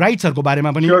 त्यसपछि राइट्सहरूको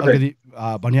बारेमा पनि अलिकति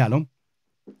भनिहालौँ।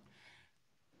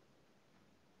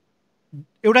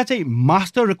 एउटा चाहिँ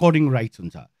मास्टर रेकर्डिङ राइट्स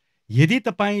हुन्छ। यदि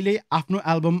तपाईँले आफ्नो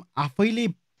एल्बम आफैले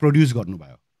प्रड्युस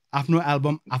गर्नुभयो, आफ्नो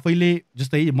एल्बम आफैले,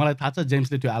 जस्तै मलाई थाहा छ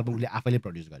जेम्सले त्यो एल्बम उसले आफैले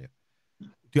प्रड्युस गर्यो,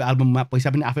 त्यो एल्बममा पैसा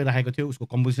पनि आफै राखेको थियो, उसको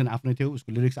कम्पोजिसन आफ्नै थियो,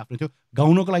 उसको लिरिक्स आफ्नै थियो,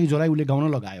 गाउनको लागि जसलाई उसले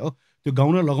गाउन लगायो त्यो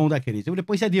गाउन लगाउँदाखेरि चाहिँ उसले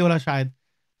पैसा दियो होला सायद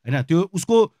होइन। त्यो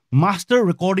उसको मास्टर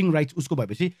रेकर्डिङ राइट्स उसको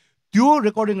भएपछि त्यो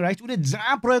रेकर्डिङ राइट्स उसले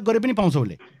जहाँ प्रयोग गरे पनि पाउँछ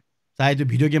उसले, चाहे त्यो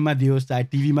भिडियो गेममा दियोस्, चाहे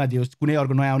टिभीमा दियोस्, कुनै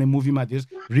अर्को नयाँ आउने मुभीमा दियोस्,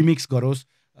 रिमिक्स गरोस्,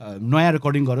 नयाँ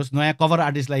रेकर्डिङ गरोस्, नयाँ कभर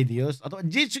आर्टिस्टलाई दियोस्, अथवा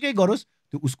जेसुकै गरोस्,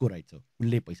 त्यो उसको राइट्स हो,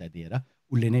 उसले पैसा दिएर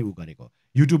उसले नै ऊ गरेको।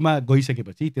 युट्युबमा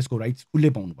गइसकेपछि त्यसको राइट्स उसले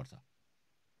पाउनुपर्छ,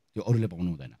 त्यो अरूले पाउनु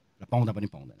हुँदैन र पाउँदा पनि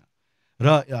पाउँदैन। र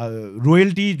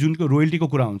रोयल्टी, जुनको रोयल्टीको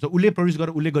कुरा हुन्छ, उसले प्रड्युस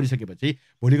गरेर उसले गरिसकेपछि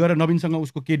भोलि गएर नवीनसँग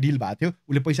उसको के डिल भएको थियो,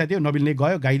 उसले पैसा दियो, नवीनले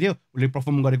गयो गाइदियो, उसले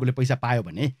पर्फर्म गरेको उसले पैसा पायो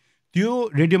भने त्यो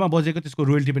रेडियोमा बजेको त्यसको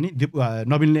रोयल्टी पनि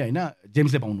नवीनले होइन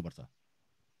जेम्सले पाउनुपर्छ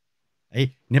है।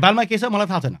 नेपालमा के छ मलाई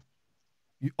थाहा छैन,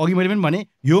 अघि मैले पनि भने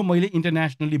यो मैले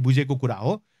इन्टरनेसनल्ली बुझेको कुरा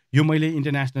हो, यो मैले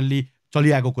इन्टरनेसनल्ली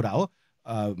चलिआएको कुरा हो।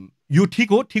 यो ठिक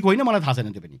हो ठिक होइन मलाई थाहा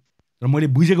छैन त्यो पनि, र मैले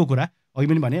बुझेको कुरा अघि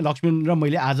पनि भने लक्ष्मण र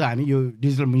मैले आज हामी यो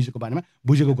डिजिटल म्युजिकको बारेमा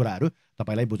बुझेको कुराहरू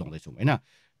तपाईँलाई बुझाउँदैछौँ होइन।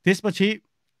 त्यसपछि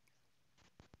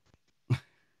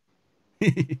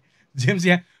जेम्स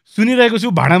यहाँ सुनिरहेको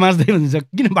छु भाँडा माझ्दै भन्छ,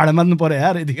 किन भाँडा माझ्नु पर्यो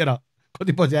यार यतिखेर,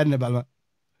 कति पछि यार नेपालमा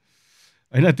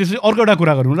होइन। त्यसपछि अर्को एउटा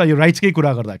कुरा गरौँ र यो राइट्सकै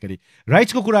कुरा गर्दाखेरि,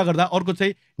 राइट्सको कुरा गर्दा अर्को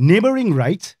चाहिँ नेबरिङ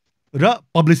राइट्स र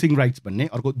पब्लिसिङ राइट्स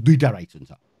भन्ने अर्को दुईवटा राइट्स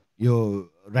हुन्छ यो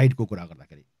राइटको कुरा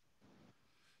गर्दाखेरि।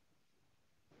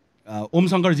 ओम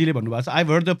शङ्करजीले भन्नुभएको छ, I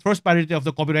heard the first priority of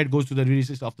the copyright goes to the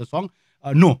lyricist of the song.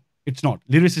 No it's not,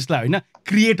 लिरिसिस्टलाई होइन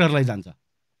क्रिएटरलाई जान्छ,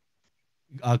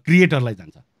 क्रिएटरलाई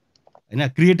जान्छ होइन।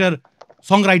 क्रिएटर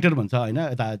सङ राइटर भन्छ होइन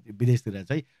यता विदेशतिर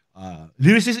चाहिँ,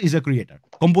 lyricist is a creator,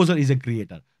 composer is a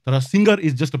creator, तर singer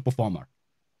is just a performer.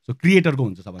 So क्रिएटरको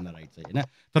हुन्छ सबभन्दा राइट चाहिँ होइन।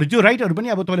 तर त्यो राइटहरू पनि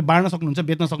अब तपाईँले बाँड्न सक्नुहुन्छ,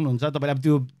 बेच्न सक्नुहुन्छ, तपाईँले अब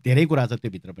त्यो धेरै कुरा छ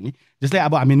त्योभित्र पनि। जस्तै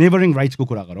अब हामी नेबरिङ राइट्सको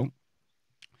कुरा गरौँ,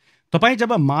 तपाईँ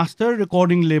जब मास्टर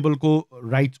रेकर्डिङ लेभलको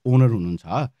राइट्स ओनर हुनुहुन्छ,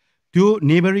 त्यो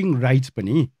नेबरिङ राइट्स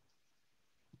पनि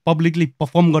पब्लिकली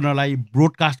पर्फर्म गर्नलाई,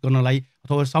 ब्रोडकास्ट गर्नलाई,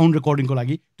 अथवा साउन्ड रेकर्डिङको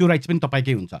लागि त्यो राइट्स पनि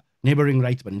तपाईँकै हुन्छ, नेबरिङ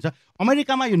राइट्स भनिन्छ।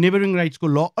 अमेरिकामा यो नेबरिङ राइट्सको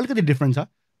ल अलिकति डिफ्रेन्ट छ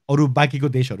अरू बाँकीको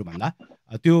देशहरूभन्दा।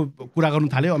 त्यो कुरा गर्नु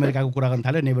थाल्यो, अमेरिकाको कुरा गर्नु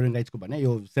थाल्यो नेबरिङ राइट्सको भने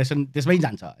यो सेसन त्यसमै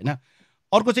जान्छ होइन।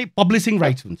 अर्को चाहिँ पब्लिसिङ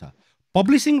राइट्स हुन्छ।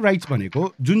 पब्लिसिङ राइट्स भनेको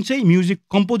जुन चाहिँ म्युजिक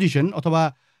कम्पोजिसन अथवा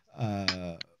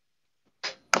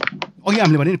अघि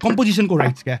हामीले भने कम्पोजिसनको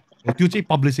राइट्स क्या, त्यो चाहिँ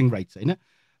पब्लिसिङ राइट्स होइन।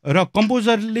 र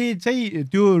कम्पोजरले चाहिँ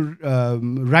त्यो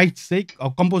राइट्स चाहिँ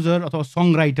कम्पोजर अथवा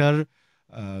सङ राइटर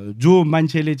जो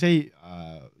मान्छेले चाहिँ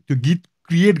त्यो गीत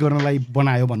क्रिएट गर्नलाई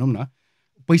बनायो भनौँ न,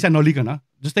 पैसा नलिकन,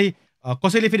 जस्तै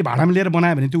कसैले फेरि भाडामा लिएर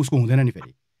बनायो भने त्यो उसको हुँदैन नि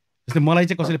फेरि। जस्तै मलाई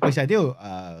चाहिँ कसैले पैसा दियो,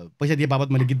 पैसा दिए बाबत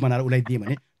मैले गीत बनाएर उसलाई दिएँ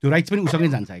भने त्यो राइट्स पनि उसँगै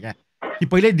जान्छ क्या, कि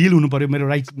पहिल्यै डिल हुनु पऱ्यो, मेरो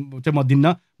राइट्स चाहिँ म दिन्न,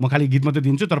 म खालि गीत मात्रै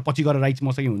दिन्छु, तर पछि गएर राइट्स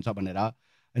मसँगै हुन्छ भनेर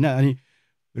होइन। अनि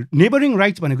नेबरिङ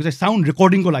राइट्स भनेको चाहिँ साउन्ड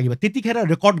रेकर्डिङको लागि भयो, त्यतिखेर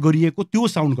रेकर्ड गरिएको त्यो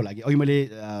साउन्डको लागि। अघि मैले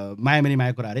माया मेरी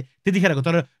माया कुरा अरे त्यतिखेरको,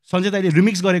 तर सञ्जय दाइले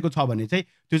रिमिक्स गरेको छ भने चाहिँ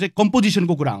त्यो चाहिँ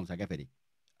कम्पोजिसनको कुरा आउँछ क्या फेरि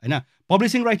होइन।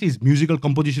 पब्लिसिङ राइट इज म्युजिकल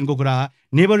कम्पोजिसनको कुरा,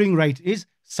 नेबरिङ राइट इज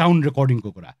साउन्ड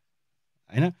रेकर्डिङको कुरा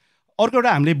होइन। अर्को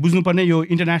एउटा हामीले बुझ्नुपर्ने, यो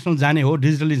इन्टरनेसनल जाने हो,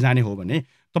 डिजिटली जाने हो भने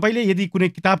तपाईँले यदि कुनै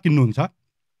किताब किन्नुहुन्छ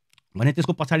भने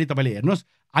त्यसको पछाडि तपाईँले हेर्नुहोस्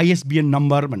आइएसबिएन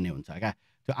नम्बर भन्ने हुन्छ क्या।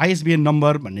 त्यो आइएसबिएन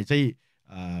नम्बर भन्ने चाहिँ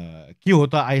के हो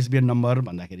त? आइएसबिएन नम्बर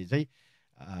भन्दाखेरि चाहिँ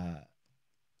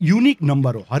युनिक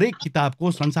नम्बर हो, हरेक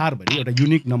किताबको संसारभरि एउटा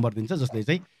युनिक नम्बर दिन्छ जसले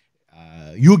चाहिँ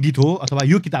यो गीत हो अथवा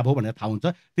यो किताब हो भनेर थाहा हुन्छ।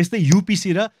 त्यस्तै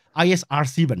युपिसी र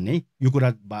आइएसआरसी भन्ने यो कुरा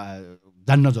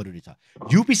जान्न जरुरी छ।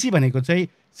 युपिसी भनेको चाहिँ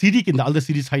सिडी किन्दा, अहिले त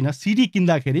सिडी छैन, सिडी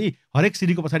किन्दाखेरि हरेक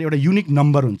सिडीको पछाडि एउटा युनिक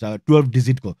नम्बर हुन्छ 12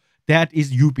 डिजिटको, द्याट इज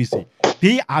युपिसी।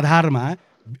 त्यही आधारमा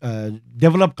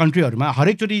डेभलप कन्ट्रीहरूमा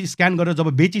हरेकचोटि स्क्यान गरेर जब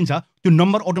बेचिन्छ त्यो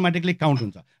नम्बर अटोमेटिकली काउन्ट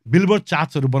हुन्छ। बिलबोर्ड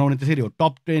चार्ट्सहरू बनाउने त्यसरी हो,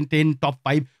 टप 10, टप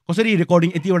 5 कसरी रेकर्डिङ,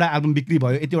 यतिवटा एल्बम बिक्री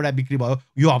भयो, यतिवटा बिक्री भयो,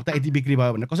 यो हप्ता यति बिक्री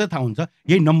भयो भनेर कसरी थाहा हुन्छ?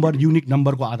 यही नम्बर, युनिक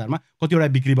नम्बरको आधारमा कतिवटा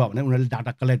बिक्री भयो भनेर उनीहरूले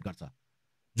डाटा कलेक्ट गर्छ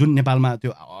जुन नेपालमा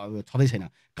त्यो छँदै छैन।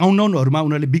 काउन्टडाउनहरूमा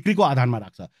उनीहरूले बिक्रीको आधारमा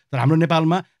राख्छ, तर हाम्रो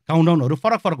नेपालमा काउन्टडाउनहरू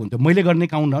फरक फरक हुन्थ्यो। मैले गर्ने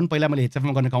काउन्टडाउन, पहिला मैले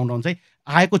HFमा गर्ने काउन्टडाउन चाहिँ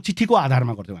आएको चिठीको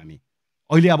आधारमा गर्थ्यौँ हामी।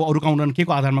 अहिले अब अरू काउन्टडाउन के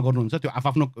को आधारमा गर्नुहुन्छ त्यो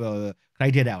आफ्नो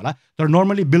क्राइटेरिया होला, तर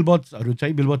नर्मली बिलबोर्ड्सहरू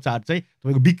चाहिँ बिलबोर्ड चार्ज चाहिँ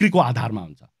तपाईँको बिक्रीको आधारमा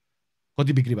हुन्छ।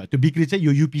 कति बिक्री भयो, त्यो बिक्री चाहिँ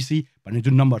यो UPC भन्ने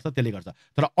जुन नम्बर छ त्यसले गर्छ।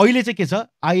 तर अहिले चाहिँ के छ,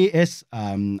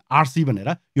 IASRC भनेर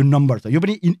यो नम्बर छ, यो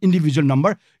पनि इन्डिभिजुअल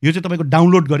नम्बर। यो चाहिँ तपाईँको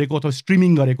डाउनलोड गरेको अथवा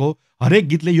स्ट्रिमिङ गरेको हरेक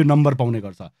गीतले यो नम्बर पाउने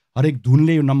गर्छ, हरेक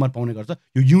धुनले यो नम्बर पाउने गर्छ।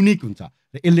 यो युनिक हुन्छ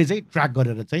र यसले चाहिँ ट्र्याक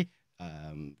गरेर चाहिँ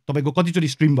तपाईँको कतिचोटि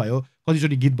स्ट्रिम भयो,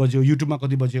 कतिचोटि गीत बज्यो, युट्युबमा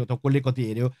कति बज्यो, अथवा कसले कति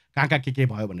हेऱ्यो, कहाँ के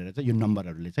भयो भनेर चाहिँ यो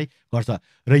नम्बरहरूले चाहिँ गर्छ।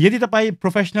 र यदि तपाईँ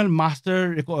प्रोफेसनल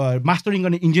मास्टरिङ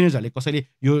गर्ने इन्जिनियर्सहरूले कसैले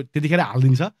यो त्यतिखेर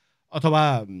हालिदिन्छ, अथवा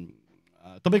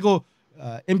तपाईँको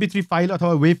MP3 फाइल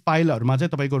अथवा वेब फाइलहरूमा चाहिँ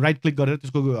तपाईँको राइट क्लिक गरेर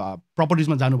त्यसको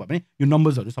प्रपर्टिजमा जानुभयो भने यो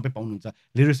नम्बर्सहरू सबै पाउनुहुन्छ।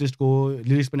 लिरिसिस्टको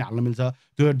लिरिक्स पनि हाल्न मिल्छ।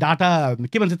 त्यो डाटा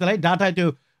के भन्छ त्यसलाई, डाटा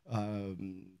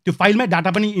त्यो फाइलमै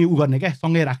डाटा पनि उ गर्ने क्या,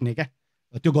 सँगै राख्ने क्या,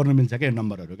 त्यो गर्न मिल्छ क्या यो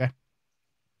नम्बरहरू क्या।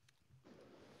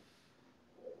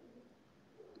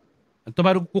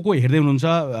 तपाईँहरू को हेर्दै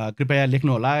हुनुहुन्छ कृपया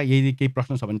लेख्नु होला, यदि केही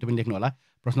प्रश्न छ भने त्यो पनि लेख्नु होला।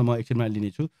 प्रश्न म एकछिनमा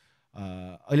लिनेछु।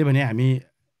 अहिले भने हामी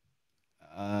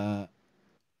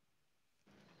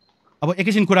अब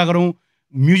एकैछिन कुरा गरौँ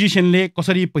म्युजिसियनले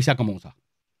कसरी पैसा कमाउँछ।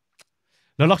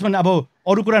 ल लक्ष्मण, अब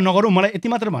अरू कुरा नगरौँ, मलाई यति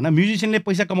मात्र भन, म्युजिसियनले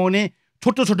पैसा कमाउने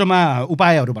छोटो छोटोमा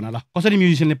उपायहरू भन। ल कसरी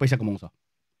म्युजिसियनले पैसा कमाउँछ?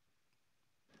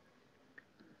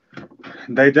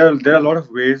 There are a lot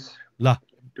of ways ल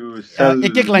to sell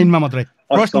एक लाइनमा मात्रै।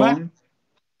 फर्स्टमा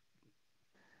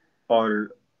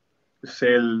or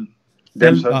sell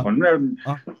themselves भन्नु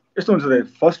यस्तो हुन्छ।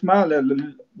 फर्स्टमा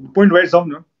पोइन्ट वाइज जाउँ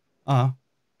न।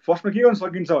 फर्स्टमा के गर्न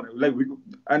सकिन्छ भने like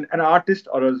an artist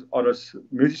or a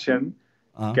musician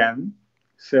can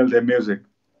sell their music.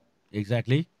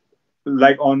 Exactly.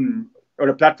 Like on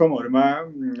एउटा प्लेटफर्महरूमा,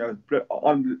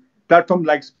 on platform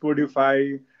like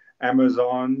Spotify,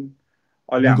 Amazon,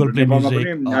 Google Play Music,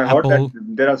 I heard that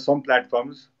there are some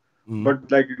platforms,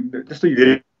 but like त्यस्तो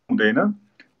धेरै हुँदैन।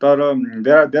 तर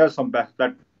there are some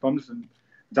platforms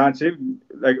जहाँ चाहिँ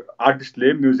like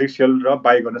आर्टिस्टले music sale र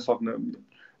by गर्न सक्नु,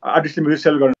 आर्टिस्टले म्युजिक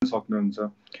सेल गर्न सक्नुहुन्छ।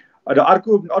 र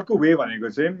अर्को वे भनेको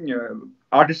चाहिँ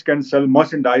artist can sell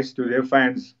merchandise to there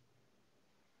fans.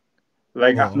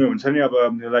 Like आफ्नो हुन्छ नि, अब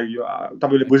लाइक यो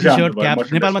तपाईँले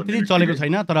बुझिहाल्नुभयो, नेपालमा त्यति चलेको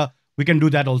छैन, तर we can do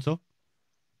that also.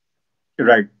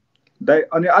 Right.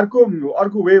 अनि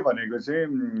अर्को वे भनेको चाहिँ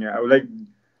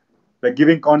like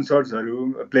giving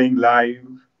कन्सर्ट्सहरू, playing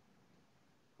live,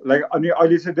 like अनि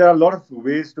अहिले चाहिँ there are lot of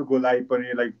ways to go live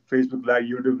पनि, like Facebook live,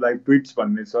 YouTube live, tweets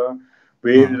भन्ने छ,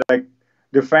 where like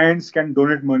the fans can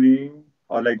donate money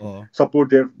or like support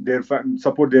their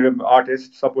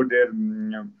artists, support their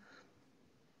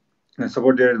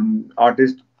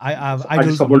artist.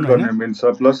 I support गर्ने मिल्छ।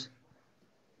 Plus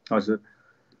हजुर,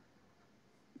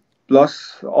 plus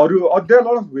अरू there are a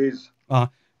lot of ways.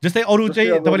 जस्तै अरू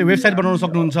चाहिँ तपाईँले वेबसाइट बनाउन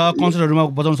सक्नुहुन्छ, कन्सर्टहरूमा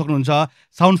बजाउन सक्नुहुन्छ,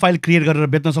 साउन्ड फाइल क्रिएट गरेर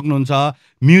बेच्न सक्नुहुन्छ,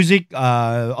 म्युजिक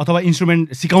अथवा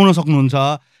इन्स्ट्रुमेन्ट सिकाउन सक्नुहुन्छ,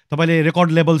 तपाईँले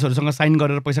रेकर्ड लेबल्सहरूसँग साइन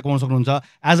गरेर पैसा कमाउन सक्नुहुन्छ,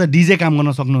 एज अ DJ काम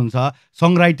गर्न सक्नुहुन्छ,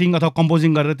 सङ राइटिङ अथवा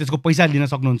कम्पोजिङ गरेर त्यसको पैसा लिन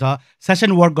सक्नुहुन्छ,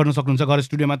 सेसन वर्क गर्न सक्नुहुन्छ, गएर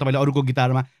स्टुडियोमा तपाईँले अरूको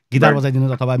गिटार बजाइदिनु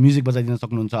अथवा म्युजिक बजाइदिन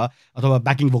सक्नुहुन्छ, अथवा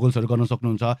ब्याकिङ भोकल्सहरू गर्न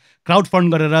सक्नुहुन्छ, क्राउड फन्ड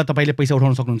गरेर तपाईँले पैसा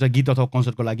उठाउन सक्नुहुन्छ गीत अथवा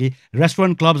कन्सर्टको लागि,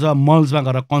 रेस्टुरेन्ट क्लब्स र मल्समा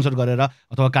गएर कन्सर्ट गरेर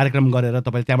अथवा कार्यक्रम गरेर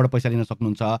तपाईँले त्यहाँबाट पैसा लिन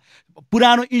सक्नुहुन्छ,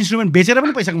 पुरानो इन्स्ट्रुमेन्ट बेचेर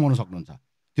पनि पैसा कमाउन सक्नुहुन्छ।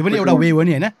 त्यो पनि एउटा वे हो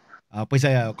नि, होइन,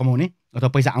 पैसा कमाउने अथवा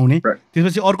पैसा आउने।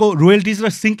 त्यसपछि अर्को रोयल्टिज र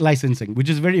sync licensing, which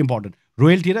is very important.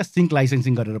 Royalty र सिङ्क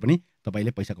लाइसेन्सिङ गरेर पनि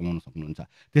तपाईँले पैसा कमाउन सक्नुहुन्छ।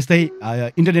 त्यस्तै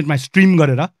इन्टरनेटमा स्ट्रिम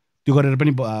गरेर त्यो गरेर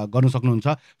पनि गर्न सक्नुहुन्छ।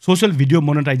 सोसियल भिडियो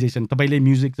मोनेटाइजेसन, तपाईँले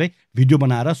म्युजिक चाहिँ भिडियो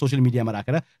बनाएर सोसियल मिडियामा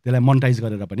राखेर त्यसलाई मोनेटाइज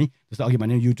गरेर पनि, जस्तो अघि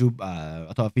भने युट्युब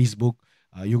अथवा फेसबुक,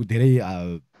 यो धेरै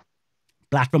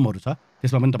प्लेटफर्महरू छ,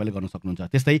 त्यसमा पनि तपाईँले गर्न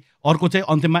सक्नुहुन्छ। त्यस्तै अर्को चाहिँ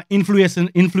अन्त्यमा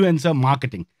इन्फ्लुएन्सर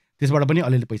मार्केटिङ, त्यसबाट पनि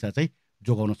अलिअलि पैसा चाहिँ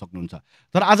जोगाउन सक्नुहुन्छ।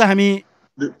 तर आज हामी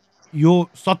यो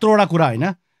 17वटा कुरा होइन,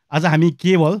 आज हामी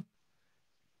केवल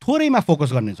थोरैमा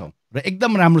फोकस गर्नेछौँ र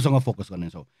एकदम राम्रोसँग फोकस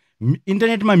गर्नेछौँ।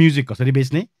 इन्टरनेटमा म्युजिक कसरी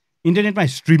बेच्ने, इन्टरनेटमा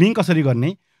स्ट्रिमिङ कसरी गर्ने,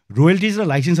 रोयल्टिज र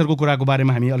लाइसेन्सहरूको कुराको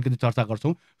बारेमा हामी अलिकति चर्चा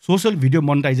गर्छौँ। सोसियल भिडियो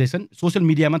मोनेटाइजेसन, सोसियल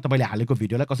मिडियामा तपाईँले हालेको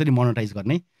भिडियोलाई कसरी मोनेटाइज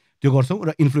गर्ने त्यो गर्छौँ,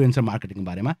 र इन्फ्लुएन्सर मार्केटिङको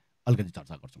बारेमा अलिकति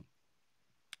चर्चा गर्छौँ।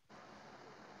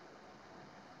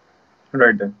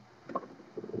 राइट।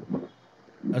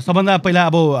 सबभन्दा पहिला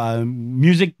अब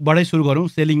म्युजिकबाटै सुरु गरौँ,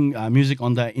 selling music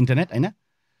on the internet, होइन।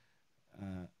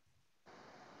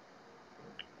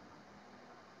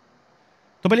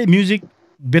 तपाईँले म्युजिक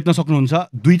बेच्न सक्नुहुन्छ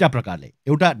दुईवटा प्रकारले।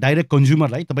 एउटा डाइरेक्ट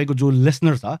कन्ज्युमरलाई, तपाईँको जो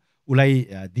लिसनर छ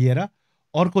उसलाई दिएर,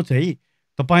 अर्को चाहिँ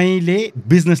तपाईँले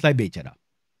बिजनेसलाई बेचेर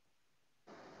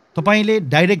तपाईँले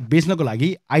डाइरेक्ट बेच्नको लागि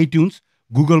आइट्युन्स,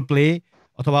 गुगल प्ले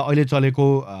अथवा अहिले चलेको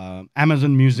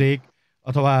एमाजोन म्युजिक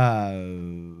अथवा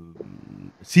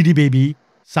सिडी बेबी,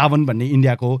 सावन भन्ने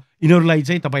इन्डियाको, यिनीहरूलाई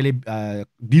चाहिँ तपाईँले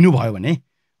दिनुभयो भने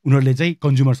उनीहरूले चाहिँ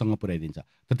कन्ज्युमरसँग पुर्याइदिन्छ।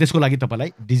 तर त्यसको लागि तपाईँलाई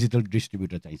डिजिटल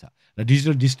डिस्ट्रिब्युटर चाहिन्छ र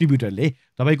डिजिटल डिस्ट्रिब्युटरले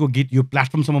तपाईँको गीत यो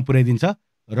प्लेटफर्मसम्म पुर्याइदिन्छ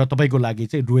र तपाईँको लागि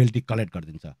चाहिँ रोयल्टी कलेक्ट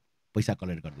गरिदिन्छ, पैसा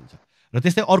कलेक्ट गरिदिन्छ। र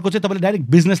त्यस्तै अर्को चाहिँ तपाईँले डाइरेक्ट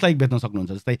बिजनेसलाई बेच्न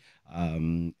सक्नुहुन्छ। जस्तै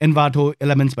एन्भाटो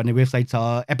एलिमेन्ट्स भन्ने वेबसाइट छ,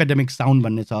 एपेडेमिक साउन्ड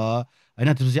भन्ने छ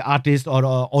होइन, त्यसपछि आर्टिस्ट अर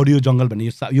अडियो जङ्गल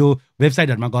भन्ने यो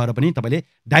वेबसाइटहरूमा गएर पनि तपाईँले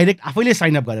डाइरेक्ट आफैले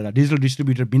साइनअप गरेर डिजिटल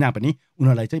डिस्ट्रिब्युटर बिना पनि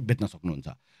उनीहरूलाई चाहिँ बेच्न सक्नुहुन्छ।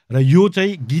 र यो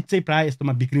चाहिँ गीत चाहिँ प्रायः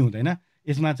यस्तोमा बिक्री हुँदैन।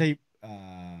 यसमा चाहिँ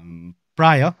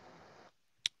प्रायः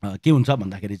के हुन्छ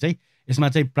भन्दाखेरि चाहिँ यसमा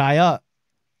चाहिँ प्रायः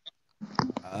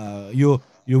यो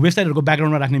वेबसाइटहरूको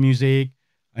ब्याकग्राउन्डमा राख्ने म्युजिक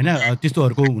होइन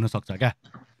त्यस्तोहरूको हुनसक्छ क्या।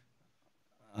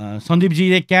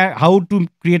 सन्दीपजीले how to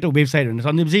create a website भने,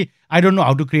 सन्दीपजी I don't know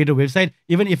how to create a website,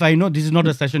 even if I know this is not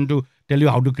a session to tell you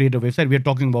how to create a website. We are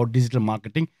talking about digital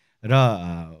marketing र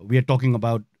we are talking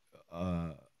about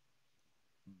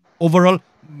overall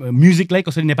म्युजिकलाई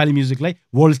कसरी, Nepali म्युजिकलाई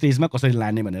world स्टेजमा कसरी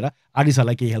लाने भनेर,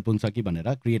 आर्टिस्टहरूलाई केही help हुन्छ कि भनेर,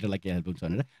 क्रिएटरलाई केही हेल्प हुन्छ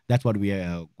भनेर, that's what we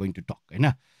are going to talk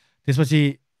होइन। त्यसपछि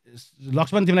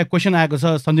लक्ष्मण तिमीलाई क्वेसन आएको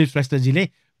छ सन्दीप श्रेष्ठजीले,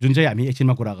 जुन चाहिँ हामी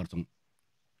एकछिनमा कुरा गर्छौँ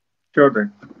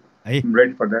है।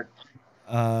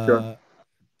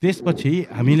 त्यसपछि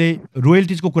हामीले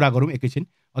रोयल्टिजको कुरा गरौँ एकैछिन।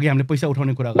 अघि हामीले पैसा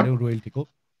उठाउने कुरा गऱ्यौँ रोयल्टीको।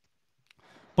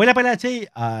 पहिला पहिला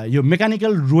चाहिँ यो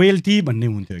मेकानिकल रोयल्टी भन्ने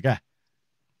हुन्थ्यो क्या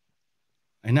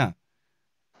होइन।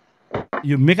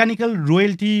 यो मेकानिकल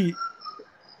रोयल्टी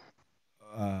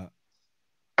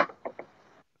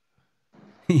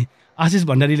आशिष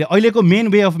भण्डारीले अहिलेको main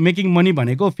way of making money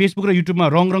भनेको फेसबुक र युट्युबमा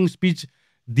रङ स्पिच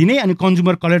दिने अनि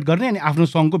कन्ज्युमर कलेक्ट गर्ने अनि आफ्नो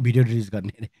सङको भिडियो रिलिज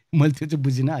गर्ने अरे। मैले त्यो चाहिँ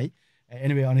बुझिनँ है।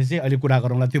 एनिवे अनि चाहिँ अहिले कुरा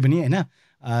गरौँला त्यो पनि होइन।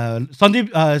 सन्दीप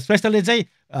श्रेष्ठले चाहिँ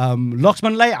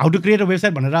लक्ष्मणलाई how to create a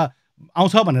website भनेर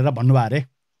आउँछ भनेर भन्नुभयो अरे।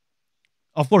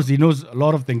 Of course he knows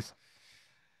lot of things.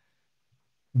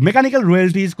 Mechanical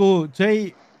रोयल्टिजको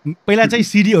चाहिँ पहिला चाहिँ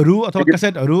सिडीहरू अथवा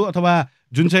क्यासेटहरू अथवा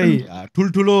जुन चाहिँ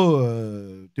ठुल्ठुलो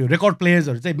त्यो रेकर्ड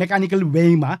प्लेयर्सहरू चाहिँ मेकानिकल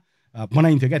वेमा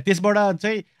बनाइन्थ्यो क्या। त्यसबाट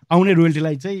चाहिँ आउने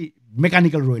रोयल्टीलाई चाहिँ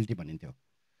मेकानिकल रोयल्टी भनिन्थ्यो।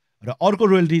 र अर्को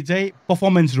रोयल्टी चाहिँ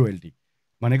पर्फर्मेन्स रोयल्टी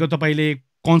भनेको तपाईँले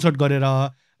कन्सर्ट गरेर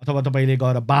अथवा तपाईँले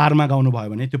गएर बारमा गाउनुभयो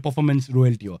भने त्यो पर्फर्मेन्स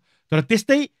रोयल्टी हो। तर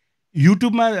त्यस्तै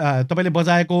युट्युबमा तपाईँले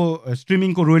बजाएको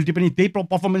स्ट्रिमिङको रोयल्टी पनि त्यही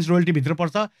पर्फर्मेन्स रोयल्टीभित्र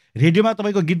पर्छ। रेडियोमा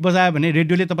तपाईँको गीत बजायो भने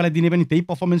रेडियोले तपाईँलाई दिने पनि त्यही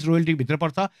पर्फर्मेन्स रोयल्टीभित्र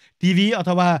पर्छ। टिभी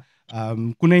अथवा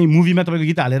कुनै मुभीमा तपाईँको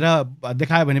गीत हालेर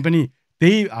देखायो भने पनि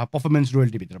त्यही पर्फर्मेन्स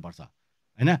रोयल्टीभित्र पर्छ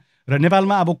होइन। र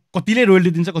नेपालमा अब कतिले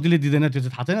रोयल्टी दिन्छ कतिले दिँदैन त्यो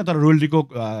चाहिँ थाहा छैन, तर रोयल्टीको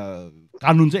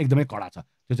कानुन चाहिँ एकदमै कडा छ,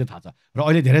 त्यो चाहिँ थाहा छ। र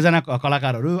अहिले धेरैजना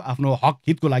कलाकारहरू आफ्नो हक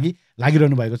हितको लागि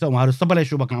लागिरहनु भएको छ। उहाँहरू सबैलाई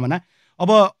शुभकामना। अब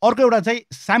अर्को एउटा चाहिँ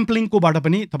स्याम्पलिङकोबाट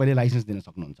पनि तपाईँले लाइसेन्स दिन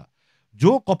सक्नुहुन्छ।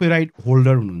 जो कपिराइट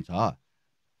होल्डर हुनुहुन्छ,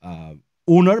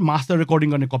 ओनर, मास्टर रेकर्डिङ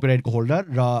गर्ने कपिराइटको होल्डर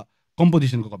र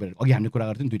कम्पोजिसनको कपिराइट, अघि हामीले कुरा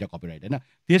गर्थ्यौँ दुईवटा कपिराइट होइन,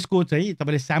 त्यसको चाहिँ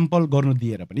तपाईँले स्याम्पल गर्नु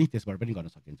दिएर पनि त्यसबाट पनि गर्न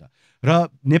सकिन्छ। र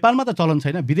नेपालमा त चलन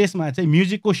छैन, विदेशमा चाहिँ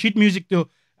म्युजिकको सिट म्युजिक, त्यो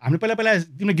हामीले पहिला पहिला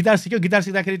तिमीले गिटार सिक्यौ, गिटार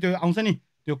सिक्दाखेरि त्यो आउँछ नि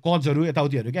त्यो कजहरू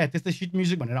यताउतिहरू क्या, त्यस्तै सिट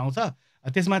म्युजिक भनेर आउँछ।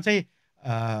 त्यसमा चाहिँ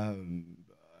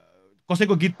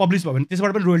कसैको गीत पब्लिस भयो भने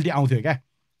त्यसबाट पनि रोयल्टी आउँथ्यो क्या।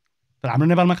 तर हाम्रो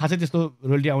नेपालमा खासै त्यस्तो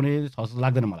रोयल्टी आउने जस्तो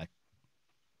लाग्दैन मलाई।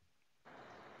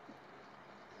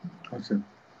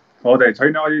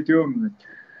 छैन अहिले त्यो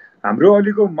हाम्रो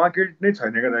अहिलेको मार्केट नै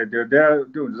छैन क्या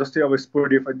त्यो जस्तै अब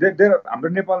स्पोटिफाई हाम्रो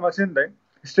नेपालमा चाहिँ नि त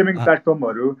स्ट्रिमिङ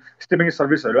प्लेटफर्महरू, स्ट्रिमिङ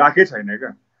सर्भिसहरू आएकै छैन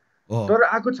क्या। तर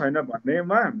आएको छैन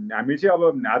भन्नेमा हामी चाहिँ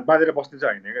अब हात बाँधेर बस्ने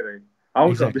चाहिँ होइन क्या,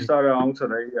 आउँछ बिस्तारै आउँछ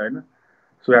दाइ होइन।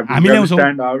 सो हामीले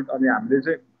स्ट्यान्ड आउट अनि हामीले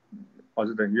चाहिँ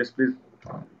हजुर दाइ यस प्लिज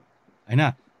होइन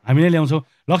हामीले ल्याउँछौँ।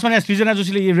 लक्ष्मण या सृजना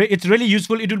जोशीले it's really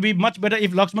useful, it would be much better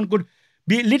if Laxman could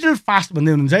be little fast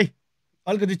भन्दै हुनुहुन्छ है,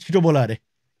 अलिकति छिटो बोला अरे।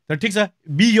 तर ठिक छ,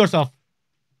 बी योरसेल्फ।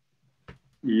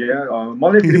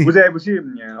 मलाई बुझाएपछि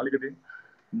अलिकति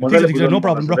नो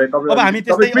प्रब्लम ब्रो। अब हामी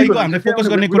त्यस्तै अहिलेको हामीले फोकस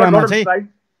गर्ने कुरामा चाहिँ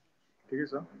ठिकै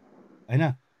छ होइन,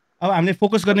 अब हामीले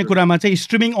फोकस गर्ने कुरामा चाहिँ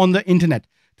स्ट्रिमिङ अन द इन्टरनेट,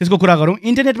 त्यसको कुरा गरौँ।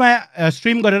 इन्टरनेटमा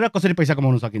स्ट्रिम गरेर कसरी पैसा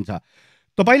कमाउन सकिन्छ।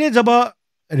 तपाईँले जब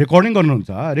रेकर्डिङ गर्नुहुन्छ,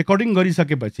 रेकर्डिङ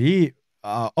गरिसकेपछि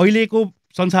अहिलेको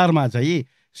संसारमा चाहिँ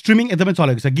स्ट्रिमिङ एकदमै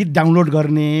चलेको छ। गीत डाउनलोड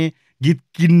गर्ने, गीत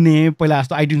किन्ने, पहिला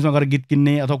जस्तो आइट्युन्समा गएर गीत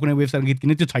किन्ने अथवा कुनै वेबसाइटमा गीत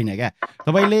किन्ने त्यो छैन क्या।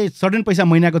 तपाईँले सर्टेन पैसा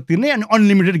महिनाको तिर्ने अनि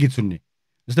अनलिमिटेड गीत सुन्ने।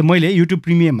 जस्तै मैले युट्युब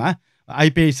प्रिमियममा आई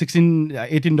पे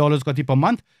 $16-18 कति पर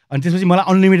मन्थ, अनि त्यसपछि मलाई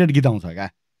अनलिमिटेड गीत आउँछ क्या।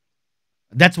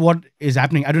 That's what is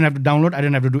happening. I don't have to download, I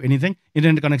don't have to do anything.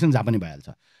 Internet connection जहाँ पनि भइहाल्छ.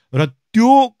 र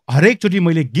त्यो हरेकचोटि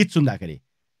मैले गीत सुन्दाखेरि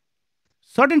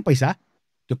सर्टेन पैसा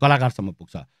त्यो कलाकारसम्म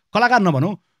पुग्छ. कलाकार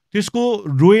नभनौँ, त्यसको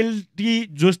रोयल्टी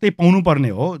जस्तै पाउनुपर्ने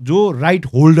हो, जो राइट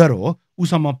होल्डर हो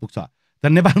उसम्म पुग्छ. तर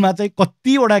नेपालमा चाहिँ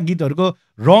कतिवटा गीतहरूको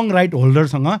रङ राइट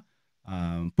होल्डरसँग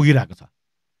पुगिरहेको छ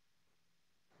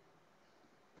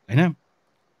होइन.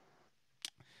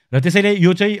 र त्यसैले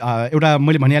यो चाहिँ एउटा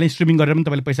मैले भनिहालेँ, स्ट्रिमिङ गरेर पनि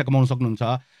तपाईँले पैसा कमाउन सक्नुहुन्छ.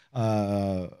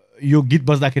 यो गीत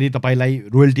बज्दाखेरि तपाईँलाई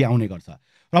रोयल्टी आउने गर्छ.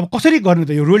 र अब कसरी गर्ने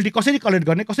त, यो रोयल्टी कसरी कलेक्ट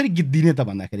गर्ने, कसरी गीत दिने त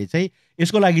भन्दाखेरि चाहिँ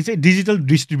यसको लागि चाहिँ डिजिटल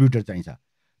डिस्ट्रिब्युटर चाहिन्छ.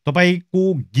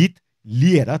 तपाईँको गीत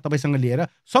लिएर, तपाईँसँग लिएर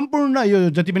सम्पूर्ण यो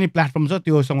जति पनि प्लेटफर्म छ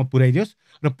त्योसँग पुर्याइदियोस्.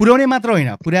 र पुर्याउने मात्र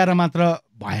होइन, पुर्याएर मात्र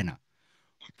भएन,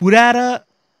 पुर्याएर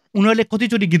उनीहरूले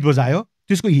कतिचोटि गीत बजायो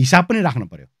त्यसको हिसाब पनि राख्नु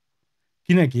पर्यो.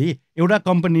 किनकि एउटा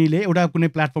कम्पनीले, एउटा कुनै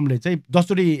प्लेटफर्मले चाहिँ 10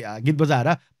 चोटि गीत बजाएर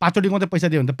 5 चोटि मात्रै पैसा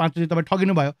दियो भने त 5 चोटि तपाईँ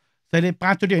ठगिनु भयो. त्यसले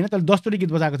 5 चोटि होइन, तर 10 चोटि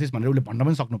गीत बजाएको थिएस् भनेर उसले भन्न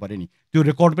पनि सक्नु पऱ्यो नि. त्यो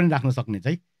रेकर्ड पनि राख्न सक्ने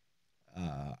चाहिँ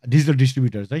डिजिटल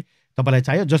डिस्ट्रिब्युटर चाहिँ तपाईँलाई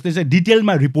चाहियो, जसले चाहिँ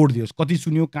डिटेलमा रिपोर्ट दियोस्, कति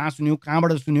सुन्यो, कहाँ सुन्यो,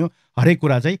 कहाँबाट सुन्यो, हरेक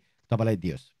कुरा चाहिँ तपाईँलाई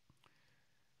दियोस्.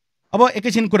 अब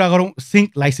एकैछिन कुरा गरौँ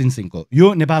सिङ्क लाइसेन्सिङको.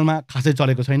 यो नेपालमा खासै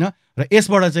चलेको छैन र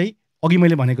यसबाट चाहिँ अघि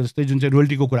मैले भनेको जस्तै जुन चाहिँ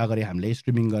रोयल्टीको कुरा गरेँ हामीले,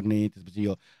 स्ट्रिमिङ गर्ने, त्यसपछि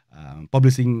यो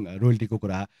पब्लिसिङ रोयल्टीको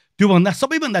कुरा, त्योभन्दा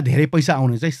सबैभन्दा धेरै पैसा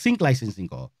आउने चाहिँ सिङ्क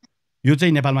लाइसेन्सिङको हो. यो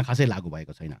चाहिँ नेपालमा खासै लागू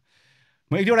भएको छैन.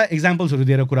 म एक दुईवटा इक्जाम्पल्सहरू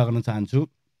दिएर कुरा गर्न चाहन्छु.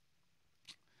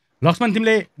 लक्ष्मण,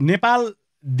 तिमीले नेपाल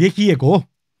देखिएको,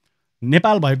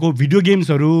 नेपाल भएको भिडियो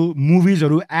गेम्सहरू,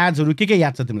 मुभिजहरू, एड्सहरू के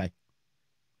याद छ तिमीलाई?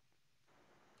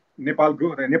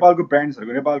 नेपालको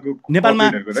ब्रान्ड्सहरूको, नेपालमा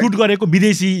सुट गरेको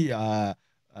विदेशी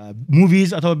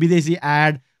मुभिज अथवा विदेशी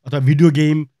एड अथवा भिडियो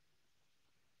गेम?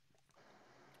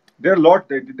 देयर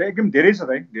लट, एकदम धेरै छ,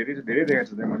 धेरै देखेको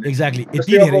छु मैले. एक्ज्याक्टली,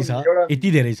 यति धेरै छ होइन,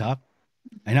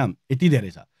 यति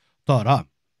धेरै छ. तर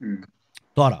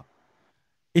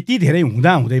यति धेरै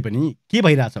हुँदै पनि के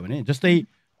भइरहेछ भने, जस्तै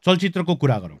चलचित्रको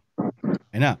कुरा गरौँ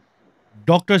होइन,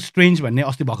 डक्टर स्ट्रेन्ज भन्ने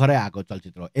अस्ति भर्खरै आएको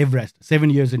चलचित्र, Everest,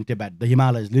 7 years in Tibet, the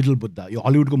Himalayas, little Buddha, यो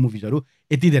हलिउडको मुभिजहरू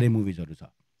यति धेरै मुभिजहरू छ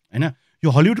होइन. यो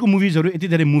हलिउडको मुभिजहरू, यति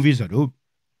धेरै मुभिजहरू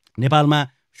नेपालमा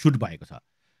सुट भएको छ.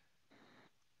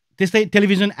 त्यस्तै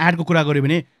टेलिभिजन एडको कुरा गऱ्यो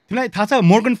भने तिमीलाई थाहा छ,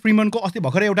 मोर्गन फ्रिमनको अस्ति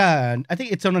भर्खरै एउटा, I think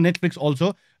it's on Netflix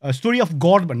also, story of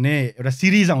God भन्ने एउटा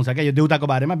सिरिज आउँछ क्या, यो देउताको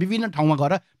बारेमा, विभिन्न ठाउँमा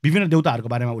गएर विभिन्न देउताहरूको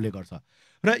बारेमा उसले गर्छ.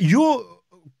 र यो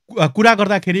कुरा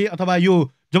गर्दाखेरि अथवा यो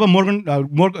जब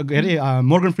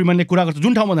मोर्गन फ्रिमनले कुरा गर्छ,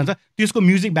 जुन ठाउँमा जान्छ त्यसको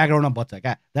म्युजिक ब्याकग्राउन्डमा बज्छ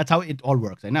क्या. That's how it all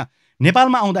works होइन.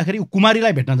 नेपालमा आउँदाखेरि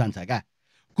कुमारीलाई भेट्न जान्छ क्या.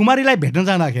 कुमारीलाई भेट्न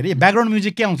जाँदाखेरि ब्याकग्राउन्ड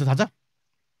म्युजिक के आउँछ थाहा छ?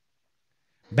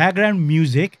 ब्याकग्राउन्ड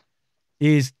म्युजिक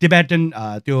इज टिबेटन,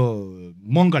 त्यो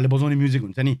मङ्कहरूले बजाउने म्युजिक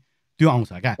हुन्छ नि, त्यो आउँछ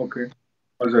क्या.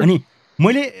 अनि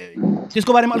मैले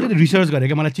त्यसको बारेमा अलिकति रिसर्च गरेँ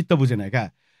क्या, मलाई चित्त बुझेन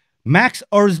क्या. म्याक्स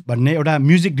अर्ज भन्ने एउटा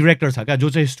म्युजिक डिरेक्टर छ क्या, जो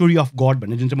चाहिँ स्टोरी अफ गड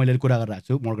भन्ने जुन चाहिँ मैले कुरा गरिरहेको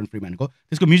छु मोर्गन फ्रिमनको,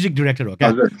 त्यसको म्युजिक डिरेक्टर हो क्या.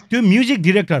 त्यो म्युजिक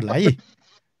डिरेक्टरलाई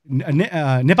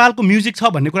नेपालको म्युजिक छ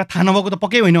भन्ने कुरा थाहा नभएको त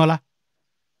पक्कै होइन होला,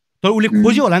 तर उसले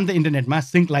खोज्यो होला नि त इन्टरनेटमा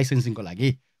सिङ्क लाइसेन्सिङको लागि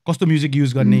कस्तो म्युजिक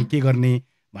युज गर्ने, के गर्ने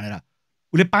भनेर.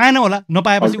 उसले पाएन होला,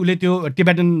 नपाएपछि उसले त्यो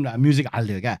टिबेटन म्युजिक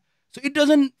हालिदियो क्या. So it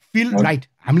doesn't feel right.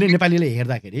 हामीले नेपालीले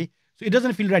हेर्दाखेरि so it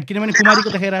doesn't feel right, किनभने कुमारीको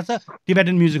देखाइरहेछ,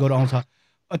 टिबेटन म्युजिकहरू आउँछ.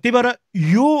 त्यही भएर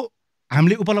यो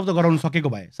हामीले उपलब्ध गराउन सकेको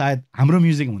भए सायद हाम्रो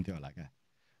म्युजिक हुन्थ्यो होला क्या.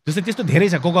 जस्तै त्यस्तो धेरै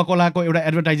छ. कोका कोलाको एउटा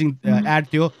एडभर्टाइजिङ एड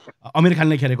थियो, आमिर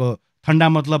खानले खेलेको, ठन्डा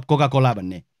मतलब कोका कोला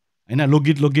भन्ने होइन,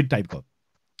 लोकगीत टाइपको.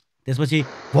 त्यसपछि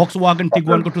भक्स वागन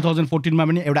टिगवानको 2014मा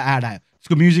पनि एउटा एड आयो,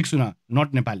 त्यसको म्युजिक सुन,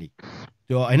 नट नेपाली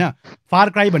त्यो होइन. फार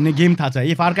क्राई भन्ने गेम थाहा छ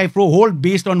है, far cry pro, hold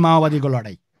based on माओवादीको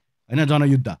लडाइँ होइन,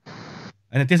 जनयुद्ध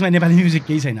होइन, त्यसमा नेपाली म्युजिक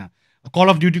केही छैन. कल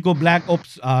अफ ड्युटीको ब्ल्याक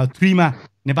ओप्स 3मा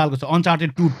नेपालको छ,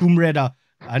 अनचार्टेड 2, टुम रेडर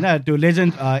होइन, त्यो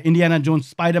लेजेन्ड इन्डियाना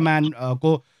जोन्स, स्पाइडरम्यान को,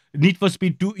 निड फर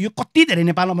स्पिड 2, यो कति धेरै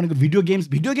नेपालमा बनेको भिडियो गेम्स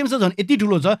त झन् यति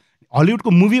ठुलो छ,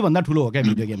 हलिउडको मुभीभन्दा ठुलो हो क्या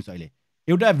भिडियो गेम्स. अहिले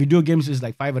एउटा video games is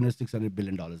like $500-600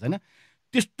 billion होइन.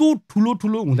 त्यस्तो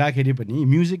ठुलो हुँदाखेरि पनि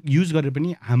म्युजिक युज गरेर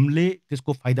पनि हामीले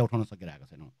त्यसको फाइदा उठाउन सकिरहेको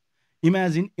छैनौँ.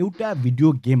 इमेजिन एउटा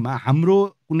भिडियो गेममा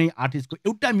हाम्रो कुनै आर्टिस्टको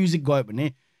एउटा म्युजिक गयो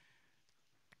भने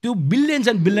त्यो $billions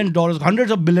and $billions,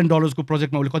 $hundreds of billions को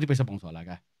प्रोजेक्टमा उसले कति पैसा पाउँछ होला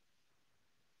क्या.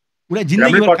 उसलाई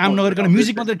जिन्दगीभर काम नगरिकन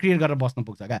म्युजिक मात्रै क्रिएट गरेर बस्न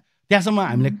पुग्छ क्या. त्यहाँसम्म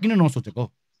हामीले किन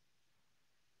नसोचेको?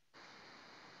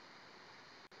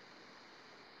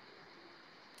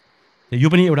 यो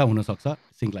पनि एउटा हुनसक्छ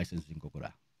सिङ्क लाइसेन्सिङको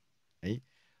कुरा है.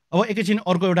 अब एकैछिन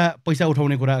अर्को एउटा पैसा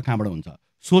उठाउने कुरा कहाँबाट हुन्छ?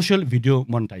 सोसियल भिडियो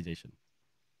मोनेटाइजेसन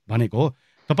भनेको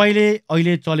तपाईँले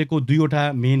अहिले चलेको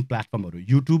 2वटा मेन प्लेटफर्महरू,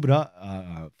 युट्युब र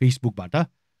फेसबुकबाट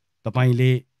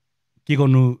तपाईँले के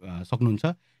गर्नु सक्नुहुन्छ?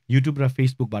 युट्युब र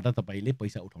फेसबुकबाट तपाईँले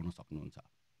पैसा उठाउन सक्नुहुन्छ।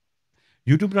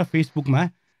 युट्युब र फेसबुकमा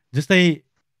जस्तै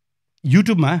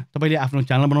युट्युबमा तपाईँले आफ्नो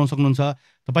च्यानल बनाउन सक्नुहुन्छ।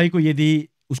 तपाईँको यदि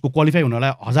उसको क्वालिफाई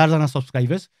हुनलाई 1000जना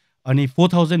सब्सक्राइबर्स अनि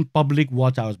 4000 पब्लिक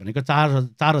वाच आवर्स भनेको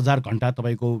 4000 घन्टा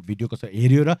तपाईँको भिडियो कसो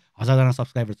हेऱ्यो र 1000जना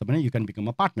सब्सक्राइबर्स छ भने you can become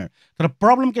a partner. तर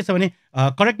प्रब्लम के छ भने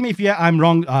correct me if I am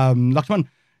रङ लक्ष्मण,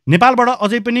 नेपालबाट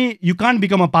अझै पनि you can't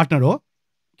become a partner हो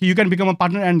कि you can become a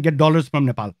partner and get dollars from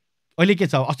Nepal? अहिले के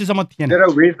छ? अस्तिसम्म थिएन। There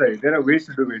are ways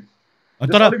to do it.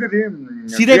 तर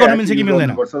सिधै गर्नु मिल्छ कि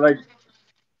मिल्दैन?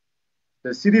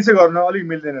 सिधै चाहिँ गर्न अलिक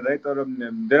मिल्दैन राइट, तर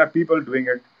there are people doing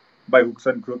it by hooks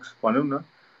and crooks भनौँ न।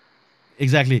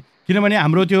 एक्ज्याक्टली, किनभने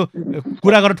हाम्रो त्यो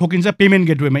कुरा गरेर ठोकिन्छ payment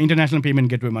गेटवेमा, international payment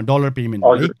गेटवेमा, dollar payment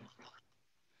है।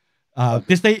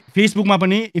 त्यस्तै फेसबुकमा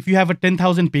पनि if you have a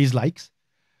 10,000 page likes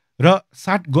र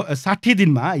 60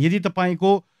 दिनमा यदि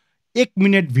तपाईँको 1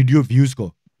 मिनट भिडियो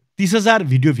भ्युजको 30,000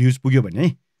 भिडियो भ्युज पुग्यो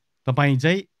भने तपाईँ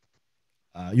चाहिँ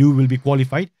you will be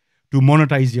qualified to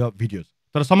monetise your videos.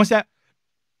 तर समस्या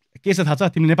के छ थाहा छ?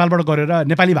 तिमी नेपालबाट गरेर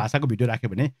नेपाली भाषाको भिडियो राख्यो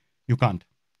भने यु कान्ट।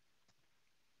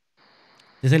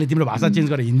 त्यसैले तिम्रो भाषा चेन्ज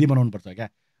गरेर हिन्दी बनाउनुपर्छ क्या,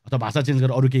 अथवा भाषा चेन्ज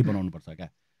गरेर अरू केही बनाउनुपर्छ क्या।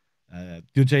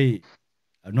 त्यो चाहिँ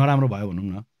नराम्रो भयो भनौँ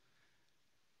न।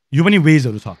 यो पनि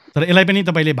वेजहरू छ, तर यसलाई पनि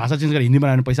तपाईँले भाषा चेन्ज गरेर हिन्दी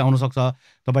बनाएर पैसा आउनसक्छ।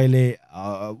 तपाईँले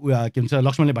के भन्छ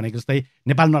लक्ष्मणले भनेको जस्तै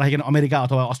नेपाल नराखिकन अमेरिका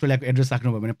अथवा अस्ट्रेलियाको एड्रेस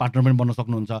राख्नुभयो भने पार्टनर पनि बन्न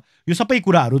सक्नुहुन्छ। यो सबै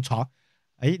कुराहरू छ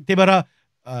है। त्यही भएर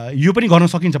यो पनि गर्न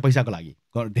सकिन्छ पैसाको लागि,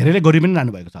 धेरैले गरि पनि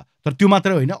लानुभएको छ। तर त्यो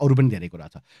मात्रै होइन, अरू पनि धेरै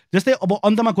कुरा छ। जस्तै अब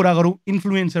अन्तमा कुरा गरौँ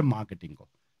इन्फ्लुएन्सर मार्केटिङको।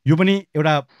 यो पनि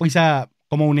एउटा पैसा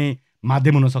कमाउने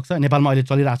माध्यम हुनसक्छ, नेपालमा अहिले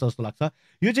चलिरहेको छ जस्तो लाग्छ।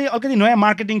 यो चाहिँ अलिकति नयाँ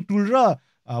मार्केटिङ टुल र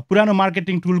पुरानो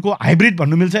मार्केटिङ टुलको हाइब्रिड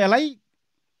भन्नु मिल्छ यसलाई।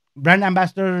 ब्रान्ड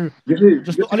एम्बेसडर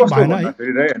जस्तो अलिक भएन है।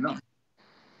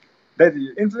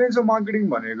 इन्फ्लुएन्सर मार्केटिङ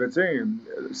भनेको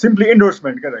चाहिँ सिम्पली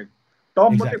इन्डोर्समेन्ट क्या राइट,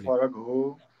 टर्म मात्रै फरक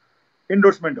हो।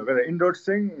 इन्डोर्समेन्ट हो क्या, इन्डोर्स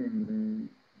चाहिँ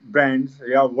ब्रान्ड्स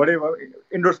या वाटेभर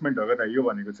इन्डोर्समेन्ट हो क्या यो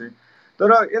भनेको चाहिँ।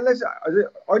 तर यसलाई चाहिँ अझै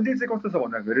अहिले चाहिँ कस्तो छ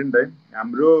भन्दाखेरि नि त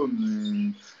हाम्रो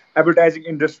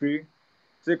एडभर्टाइजिङ इन्डस्ट्री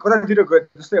चाहिँ कतातिर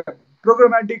जस्तै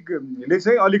प्रोग्रामेटिकले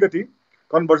चाहिँ अलिकति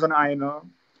कन्भर्सन आएन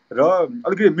र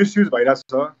अलिकति मिसयुज भइरहेको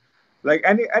छ। Like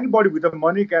any body with the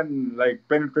money can like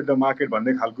penetrate the market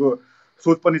भन्ने खालको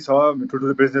सोच पनि छ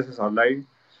ठुल्ठुलो बिजनेसेसहरूलाई।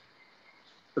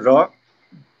 र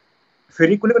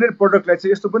फेरि कुनै कुनै प्रडक्टलाई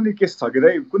चाहिँ यस्तो पनि केस छ कि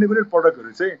कुनै कुनै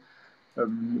प्रडक्टहरू चाहिँ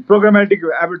प्रोग्रामेटिक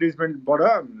एडभर्टिजमेन्टबाट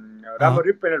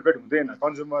राम्ररी पेनिट्रेट हुँदैन,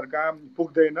 कन्ज्युमर कहाँ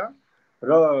पुग्दैन।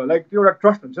 र लाइक त्यो एउटा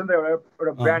ट्रस्ट हुन्छ नि त,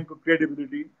 एउटा ब्रान्डको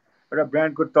क्रेडिबिलिटी, एउटा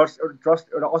ब्रान्डको ट्रस्ट,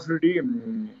 एउटा अथोरिटी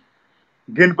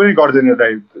गेन पनि गर्दैन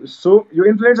राइट। सो यो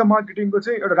इन्फ्लुएन्सर मार्केटिङको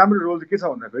चाहिँ एउटा राम्रो रोल के छ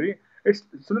भन्दाखेरि इट्स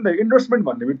सुन्नु न, इन्डोर्समेन्ट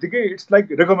भन्ने बित्तिकै इट्स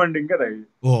लाइक रिकमेन्डिङ क्या right,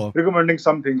 रिकमेन्डिङ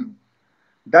something.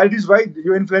 That is why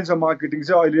यो इन्फ्लुएन्सर मार्केटिङ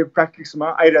चाहिँ अहिले प्र्याक्टिसमा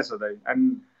आइरहेछ दाइ।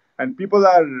 एन्ड पिपल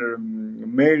आर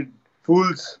मेड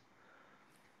फुल्स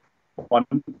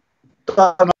भनौँ,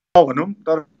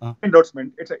 तर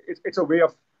endorsement it's a way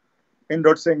of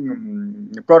endorsing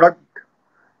product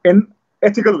in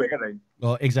ethical way क्या दाइ।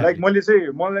 लाइक मैले चाहिँ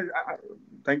मलाई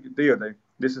थ्याङ्क यू, त्यही हो दाइ,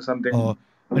 दिस इज समथिङ।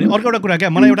 अनि अर्को एउटा कुरा क्या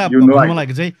मलाई एउटा भन्नु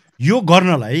लागेको चाहिँ यो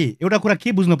गर्नलाई एउटा कुरा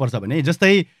के बुझ्नुपर्छ भने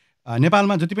जस्तै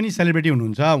नेपालमा जति पनि सेलिब्रिटी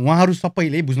हुनुहुन्छ उहाँहरू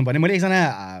सबैले बुझ्नुपर्ने। मैले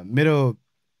एकजना मेरो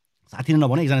साथी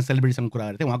नभने एकजना सेलिब्रिटीसँग कुरा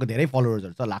गरेको थिएँ, उहाँको धेरै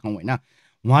फलोवर्सहरू छ लाखौँ होइन।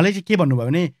 उहाँले चाहिँ के भन्नुभयो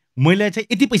भने मैले चाहिँ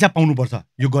यति पैसा पाउनुपर्छ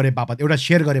यो गरे बापत, एउटा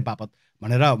सेयर गरे बापत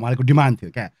भनेर उहाँको डिमान्ड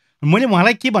थियो क्या। मैले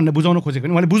उहाँलाई के भन्ने बुझाउन खोजेको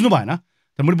भने उहाँले बुझ्नु भएन।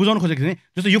 तर मैले बुझाउन खोजेको थिएँ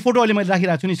जस्तो यो फोटो अहिले मैले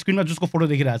राखिरहेको छु नि स्क्रिनमा, जसको फोटो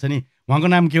देखिरहेको छ नि उहाँको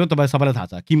नाम के हो तपाईँ सबैलाई थाहा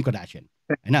छ, किम कार्दासियन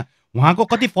होइन। उहाँको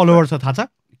कति फलोवर्स छ थाहा छ?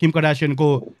 किम कार्दासियनको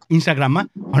इन्स्टाग्राममा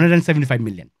 175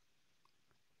 मिलियन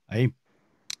है।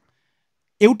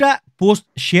 एउटा पोस्ट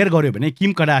सेयर गर्यो भने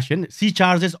किम कार्दासियन सी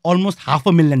चार्जेस अलमोस्ट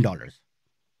 $500,000।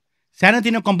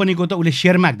 सानोतिनो कम्पनीको त उसले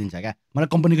सेयर मागिदिन्छ क्या, मलाई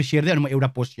कम्पनीको सेयर दियो अनि म एउटा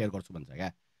पोस्ट सेयर गर्छु भन्छ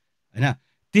क्या होइन।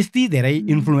 त्यति धेरै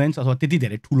इन्फ्लुएन्स अथवा त्यति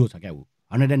धेरै ठुलो छ क्या ऊ।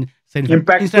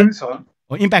 175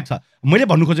 इम्प्याक्ट छ। मैले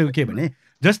भन्नु खोजेको के भने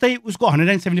जस्तै उसको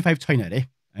 175 छैन अरे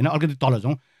होइन, अलिकति तल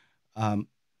जाउँ।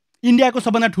 इन्डियाको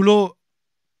सबभन्दा ठुलो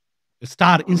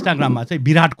स्टार इन्स्टाग्राममा चाहिँ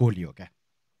विराट कोहली हो क्या,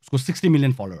 उसको 60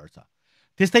 मिलियन फलोवर्स छ।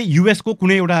 त्यस्तै युएसको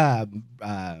कुनै एउटा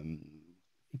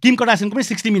किम कार्दासियनको पनि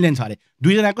 60 मिलियन छ अरे,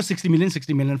 दुईजनाको 60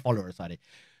 मिलियन फलोवर्स छ अरे।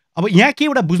 अब यहाँ के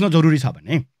एउटा बुझ्न जरुरी छ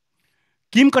भने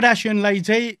किम कार्दासियनलाई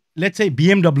चाहिँ लेट्स चाहिँ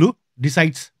BMW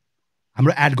डिसाइड्स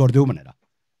हाम्रो एड गरिदेऊ भनेर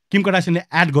किम कार्दासियनले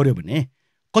एड गर्यो भने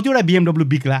कतिवटा BMW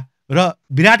बिक्ला, र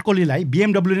विराट कोहलीलाई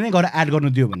BMW नै गएर एड गर्नु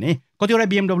दियो भने कतिवटा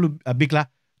BMW बिक्ला।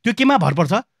 त्यो केमा भर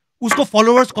पर्छ? उसको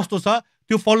फलोवर्स कस्तो छ,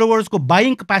 त्यो फलोवर्सको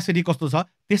बाइङ क्यापेसिटी कस्तो छ,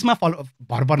 त्यसमा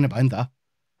भर पर्ने भयो नि त।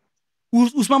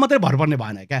 उसमा मात्रै भर पर्ने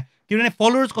भएन क्या, किनभने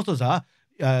फलोवर्स कस्तो छ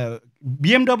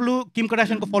BMW किम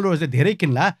कार्दासियनको फलोवर्सले धेरै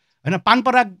किन्ला होइन,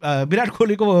 पानपराग विराट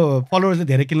कोहलीको फलोवर्सले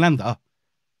धेरै किन्ला नि त।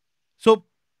 So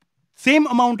same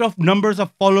amount of numbers of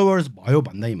followers भयो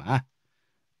भन्दैमा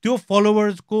त्यो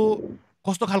फलोवर्सको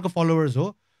कस्तो खालको फलोवर्स हो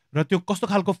र त्यो कस्तो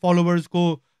खालको फलोवर्सको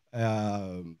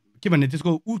के भन्ने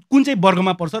त्यसको कुन चाहिँ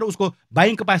वर्गमा पर्छ र उसको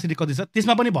बाइङ क्यापासिटी कति छ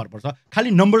त्यसमा पनि भर पर्छ। खालि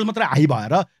नम्बर्स मात्रै हाई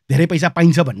भएर धेरै पैसा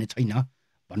पाइन्छ भन्ने छैन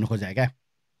भन्नु खोजेँ क्या।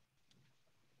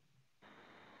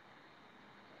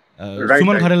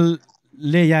 सुमन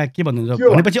खरेलले यहाँ के भन्नुहुन्छ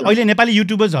भनेपछि अहिले नेपाली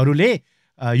युट्युबर्सहरूले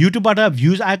युट्युबबाट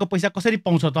भ्युज आएको पैसा कसरी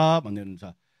पाउँछ त भन्दै हुनुहुन्छ।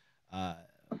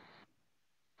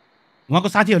 उहाँको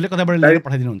साथीहरूले कताबाट लिएर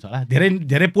पठाइदिनुहुन्छ होला। धेरै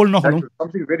धेरै पोल नखोलौँ।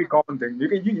 Something very common thing.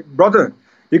 Brother,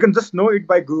 you can just know it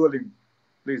by Googling,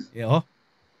 please. ए हो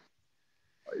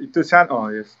त्यो सानो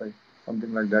yes, like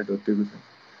something like that हो त्यो चाहिँ।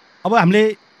 अब हामीले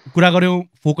कुरा गऱ्यौँ,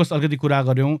 फोकस अलिकति कुरा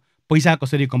गऱ्यौँ, पैसा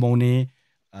कसरी कमाउने,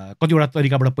 कतिवटा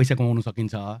तरिकाबाट पैसा कमाउन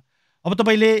सकिन्छ। अब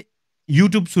तपाईँले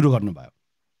युट्युब सुरु गर्नुभयो,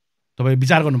 तपाईँ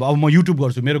विचार गर्नुभयो अब म युट्युब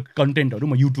गर्छु, मेरो कन्टेन्टहरू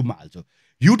म युट्युबमा हाल्छु।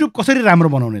 युट्युब कसरी राम्रो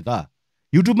बनाउने त?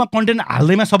 युट्युबमा कन्टेन्ट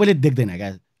हाल्दैमा सबैले देख्दैन क्या।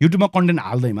 युट्युबमा कन्टेन्ट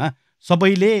हाल्दैमा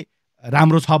सबैले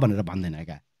राम्रो छ भनेर भन्दैन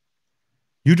क्या।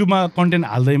 युट्युबमा कन्टेन्ट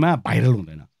हाल्दैमा भाइरल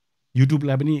हुँदैन।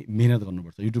 युट्युबलाई पनि मेहनत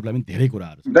गर्नुपर्छ, युट्युबलाई पनि धेरै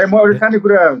कुराहरू छ। दाइ म एउटा सानो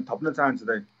कुरा थप्न चाहन्छु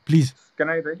दाइ, प्लिज। क्यान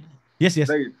आई दाइ? यस यस।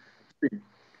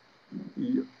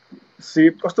 सी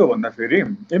कस्तो भन्दाखेरि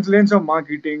influencer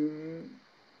marketing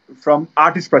from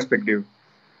artist perspective,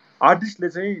 आर्टिस्टले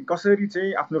चाहिँ कसरी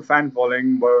चाहिँ आफ्नो फ्यान फलोइङ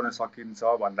बढाउन सकिन्छ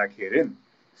भन्दाखेरि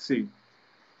C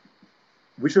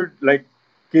we should like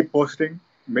keep posting,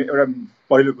 एउटा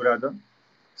पहिलो कुरा त।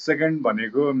 सेकेन्ड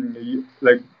भनेको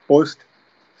like post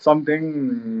something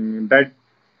that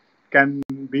can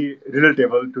be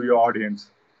relatable to your audience.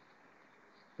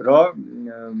 र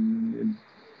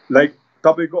लाइक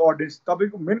तपाईँको अडियन्स,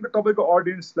 तपाईँको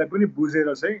अडियन्सलाई पनि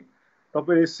बुझेर चाहिँ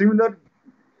तपाईँले सिमिलर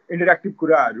इन्टरेक्टिभ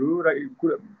कुराहरू र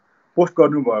पोस्ट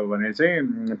गर्नुभयो भने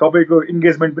चाहिँ तपाईँको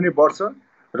इन्गेजमेन्ट पनि बढ्छ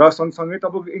र सँगसँगै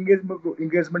तपाईँको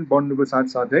इन्गेजमेन्ट बढ्नुको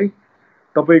साथसाथै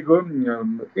तपाईँको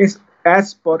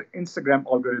एज पर इन्स्टाग्राम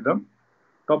अल्गोरिदम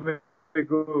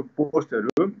तपाईँको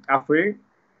पोस्टहरू आफै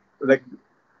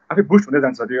बुस्ट हुँदै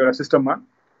जान्छ त्यो एउटा सिस्टममा।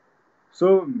 सो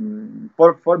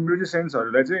फर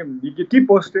म्युजिसियन्सहरूलाई चाहिँ keep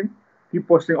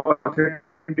posting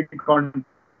authentic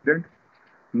content,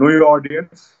 know your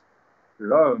audience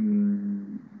र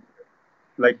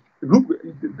लाइक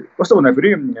कस्तो भन्दाखेरि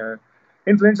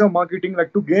influencer marketing like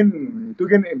to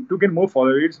gain more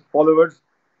followers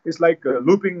is like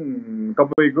लुपिङ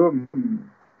तपाईँको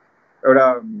एउटा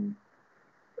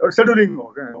सेड्युलिङ हो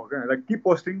क्या। लाइक किप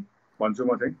पोस्टिङ भन्छु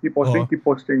म चाहिँ, किप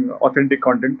पोस्टिङ अथेन्टिक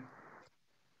कन्टेन्ट।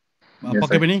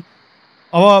 पक्कै पनि।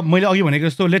 अब मैले अघि भनेको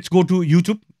जस्तो लेट्स गो टु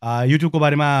युट्युब। युट्युबको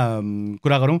बारेमा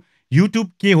कुरा गरौँ। युट्युब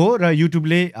के हो र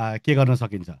युट्युबले के गर्न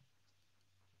सकिन्छ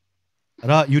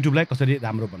र युट्युबलाई कसरी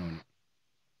राम्रो बनाउने।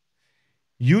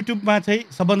 युट्युबमा चाहिँ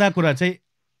सबभन्दा कुरा चाहिँ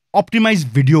अप्टिमाइज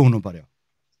भिडियो हुनु पर्यो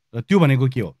र त्यो भनेको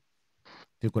के हो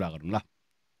त्यो कुरा गरौँ ल।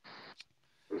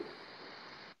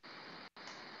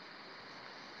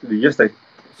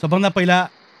 सबभन्दा पहिला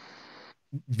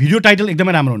भिडियो टाइटल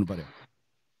एकदमै राम्रो हुनु पर्यो।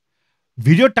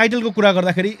 भिडियो टाइटलको कुरा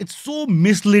गर्दाखेरि इट्स सो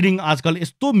मिसलिडिङ। आजकल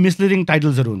यस्तो मिसलिडिङ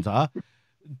टाइटल्सहरू हुन्छ,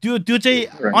 त्यो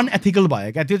चाहिँ अनएथिकल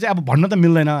भयो क्या। त्यो चाहिँ अब भन्न त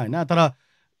मिल्दैन होइन, तर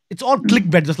इट्स अल क्लिक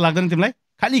बेट जस्तो लाग्दैन तिमीलाई?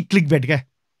 खालि क्लिक बेट क्या।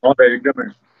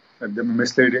 एकदमै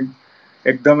मिसलिडिङ,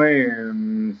 एकदमै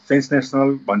सेन्सेसनल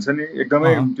भन्छ नि,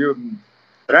 एकदमै त्यो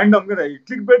ऱ्यान्डम क्या।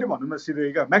 क्लिक बेट भन्नु न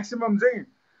सिधै क्या म्याक्सिमम चाहिँ।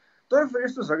 तर फेरि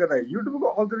यस्तो छ क्या युट्युबको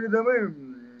अल्गोरिदमै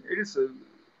इट इज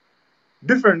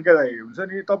डिफरेन्ट क्या हुन्छ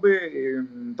नि।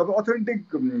 तपाईँ अथेन्टिक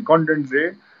कन्टेन्टले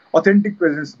अथेन्टिक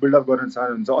प्रेजेन्स बिल्डअप गर्न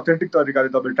चाहनुहुन्छ, अथेन्टिक तरिकाले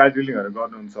तपाईँ टाइटलिङहरू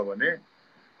गर्नुहुन्छ भने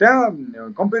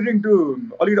त्यहाँ कम्पेरिङ टु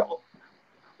अलिकति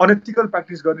अनएथिकल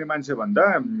प्र्याक्टिस गर्ने मान्छे भन्दा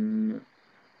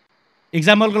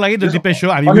एक्जाम्पलको लागि द दिपेश शो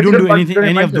हामी we don't do anything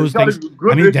any of those things.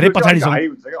 हामी धेरै पछाडी छौं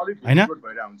हैन?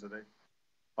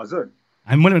 हजुर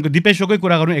हामी मैले भनेको दिपेश शोकै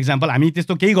कुरा गरौँ एक्जाम्पल। हामी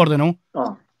त्यस्तो केही गर्दैनौं,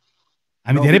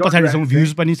 हामी धेरै पछाडी छौं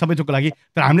भ्युज पनि सबै थोकको लागि।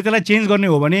 तर हामीले त्यसलाई चेन्ज गर्ने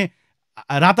हो भने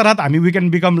रातारात हामी वी क्यान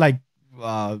बिकम लाइक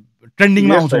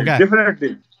ट्रेन्डिङमा आउँछौं क्या।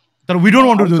 तर we don't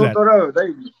want to do that. तर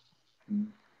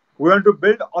we want to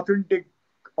build authentic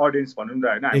audience भनौं न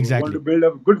हैन। We want to build a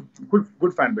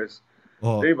good fan base.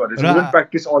 त्यही भएर we don't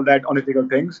practice all that unethical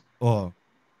things.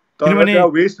 किनभने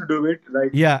ways to do it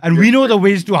like and we know the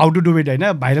ways to how to do it हैन।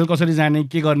 Viral कसरी जाने,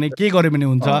 के गर्ने, के गरे भने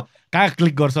हुन्छ, कहाँ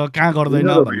क्लिक गर्छ, कहाँ गर्दैन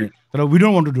भन्ने। तर we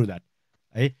don't want to do that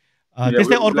है।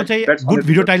 त्यस्तै अर्को चाहिँ गुड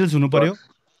भिडियो टाइटल्स हुनु पर्यो।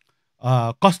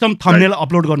 कस्टम थम्बनेल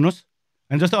अपलोड गर्नुहोस्।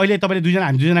 अनि जस्तो अहिले तपाईले दुईजना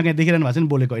हामी दुईजना यहाँ देखिरहनु भएको छ नि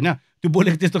बोलेको हैन, त्यो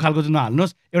बोलेको त्यस्तो खालको चाहिँ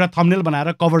नहाल्नुहोस्। एउटा थम्बनेल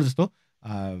बनाएर कभर जस्तो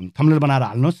थम्बनेल बनाएर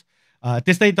हाल्नुहोस्।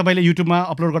 त्यस्तै तपाईँले युट्युबमा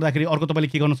अपलोड गर्दाखेरि अर्को तपाईँले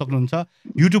के गर्न सक्नुहुन्छ,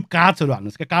 युट्युब कार्ड्सहरू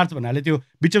हाल्नुहोस् क्या। कार्ड्स भन्नाले त्यो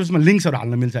बिचमा लिङ्क्सहरू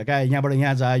हाल्न मिल्छ क्या, यहाँबाट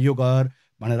यहाँ जा, यो गर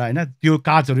भनेर होइन। त्यो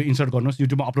कार्ड्सहरू इन्सर्ट गर्नुहोस्,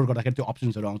 युट्युबमा अपलोड गर्दाखेरि त्यो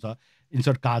अप्सन्सहरू आउँछ,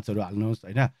 इन्सर्ट कार्ड्सहरू हाल्नुहोस्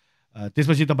होइन।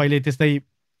 त्यसपछि तपाईँले त्यस्तै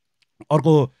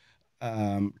अर्को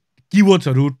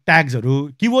किवर्ड्सहरू, ट्याग्सहरू।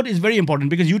 Keyword is very important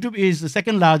because YouTube is the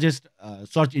second largest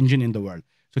search engine in the world.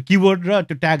 So keyword र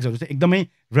त्यो ट्याग्सहरू चाहिँ एकदमै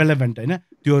रेलेभेन्ट होइन,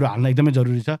 त्योहरू हाल्न एकदमै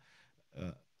जरुरी छ।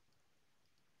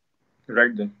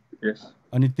 राइट देन, यस।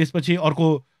 अनि त्यसपछि अर्को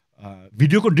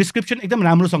भिडियोको डिस्क्रिप्सन एकदम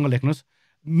राम्रोसँग लेख्नुहोस्।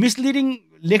 मिसलिडिङ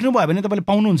लेख्नुभयो भने तपाईँले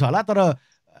पाउनुहुन्छ होला, तर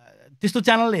त्यस्तो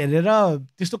च्यानल हेरेर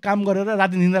त्यस्तो काम गरेर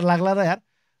राति निन्द्रा लाग्ला र यार,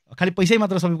 खालि पैसै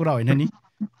मात्र सबै कुरा होइन नि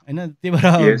होइन। त्यही भएर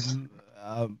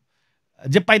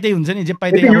जे पाइ त्यही हुन्छ नि, जे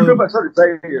पाइ त्यही।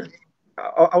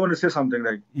 I want to say something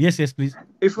like, yes please.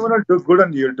 If you want to do good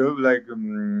on YouTube, like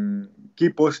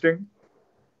keep posting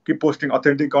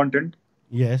authentic content.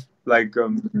 Yes. Like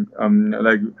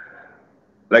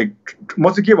म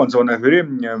चाहिँ के भन्छु भन्दाखेरि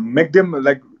make them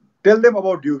like tell them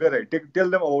about you, right? Tell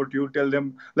them about you, tell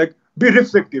them like be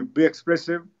reflective, be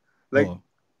expressive, like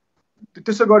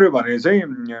त्यसो गर्यो भने चाहिँ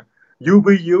you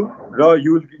be you र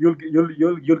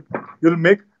you'll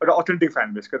make an authentic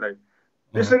fan base क्या।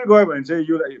 त्यसरी गयो भने चाहिँ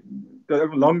you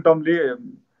long termly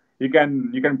you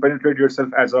can penetrate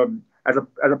yourself as a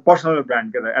personal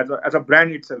brand क्या, as a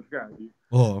brand itself क्या।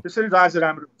 त्यसरी जाँदा चाहिँ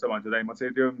राम्रो हुन्छ भन्छु म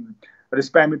चाहिँ। त्यो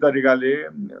स्प्यामी तरिकाले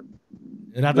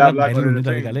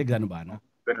जानु भएन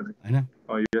होइन।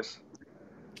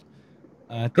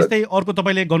 त्यस्तै अर्को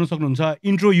तपाईँले गर्नु सक्नुहुन्छ,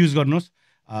 इन्ट्रो युज गर्नुहोस्।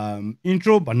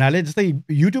 इन्ट्रो भन्नाले जस्तै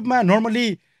युट्युबमा नर्मली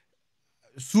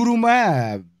सुरुमा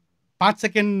 5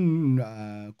 सेकेन्ड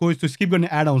को यस्तो स्किप गर्ने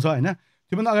एड आउँछ होइन।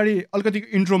 त्योभन्दा अगाडि अलिकति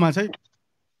इन्ट्रोमा चाहिँ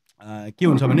के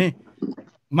हुन्छ भने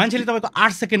मान्छेले तपाईँको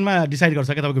 8 सेकेन्डमा डिसाइड गर्छ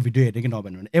क्या तपाईँको भिडियो हेर्ने कि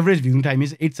नभर्ने भने। Average viewing time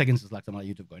is 8 seconds जस्तो लाग्छ मलाई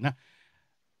युट्युबको होइन।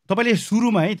 तपाईँले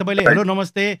सुरुमा है तपाईँले हेलो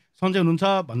नमस्ते सन्चै हुनुहुन्छ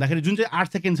भन्दाखेरि जुन चाहिँ 8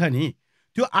 सेकेन्ड छ नि,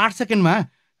 त्यो 8 सेकेन्डमा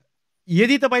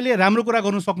यदि तपाईँले राम्रो कुरा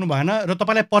गर्नु सक्नु भएन र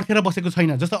तपाईँलाई पर्खेर बसेको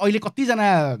छैन, जस्तो अहिले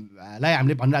कतिजनालाई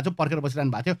हामीले भनिरहेको छौँ पर्खेर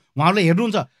बसिरहनु भएको थियो, उहाँहरूले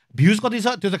हेर्नुहुन्छ भ्युज कति छ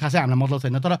त्यो चाहिँ खासै हामीलाई मतलब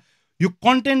छैन, तर यो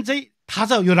कन्टेन्ट चाहिँ थाहा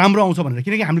छ यो राम्रो आउँछ भनेर,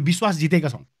 किनकि हामीले विश्वास जितेका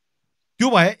छौँ। त्यो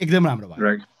भए एकदम राम्रो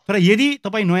भयो। तर यदि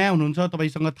तपाईँ नयाँ हुनुहुन्छ,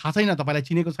 तपाईँसँग थाहा छैन, तपाईँलाई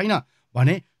चिनेको छैन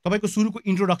भने तपाईँको सुरुको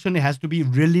introduction has to be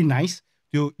really nice.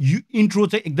 त्यो इन्ट्रो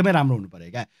चाहिँ एकदमै राम्रो हुनु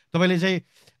पऱ्यो क्या। तपाईँले चाहिँ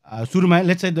सुरुमा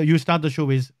let's say you start the so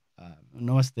is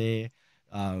नमस्ते,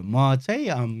 म चाहिँ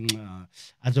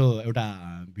आज एउटा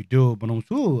भिडियो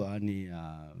बनाउँछु अनि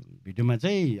भिडियोमा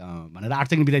चाहिँ भनेर 8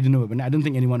 सेकेन्ड बिताइदिनु भयो भने I don't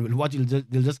think any one will watch,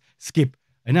 will just skip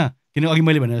होइन। किन अघि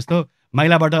मैले भने जस्तो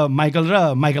माइलाबाट माइकल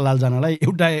र माइकल लालजनालाई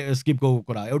एउटा स्किपको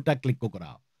कुरा, एउटा क्लिकको कुरा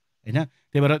हो होइन।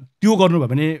 त्यही भएर त्यो गर्नुभयो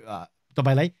भने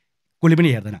तपाईँलाई कसले पनि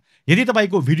हेर्दैन। यदि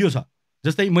तपाईँको भिडियो छ,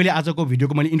 जस्तै मैले आजको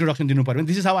भिडियोको मैले इन्ट्रोडक्सन दिनु पऱ्यो भने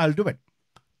this is how I will do it.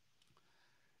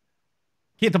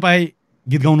 के तपाईँ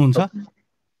गीत गाउनुहुन्छ,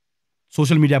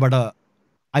 सोसियल मिडियाबाट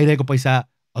आइरहेको पैसा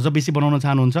अझ बेसी बनाउन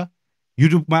चाहनुहुन्छ,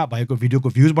 युट्युबमा भएको भिडियोको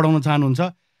भ्युज बढाउन चाहनुहुन्छ,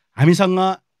 हामीसँग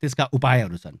त्यसका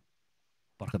उपायहरू छन्,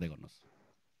 पर्खदै गर्नुहोस्।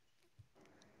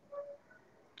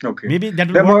 Okay. Maybe that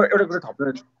will work.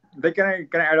 Can I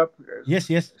add up? Yes.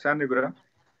 सानो कुरा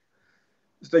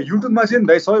जस्तो युट्युबमा चाहिँ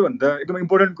दाइ सबैभन्दा एकदम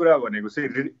इम्पोर्टेन्ट कुरा भनेको चाहिँ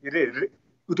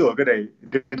उयो हो क्या,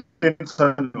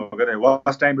 रिटेन्सन हो क्या,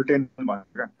 वाच टाइम रिटेन्सन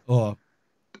भनेको क्या।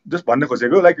 जस्ट भन्न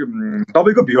खोजेको लाइक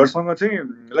तपाईँको भ्युअरसँग चाहिँ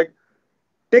like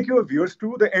take your viewers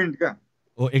to the and क्या।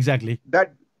 एक्ज्याक्टली द्याट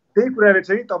त्यही कुराले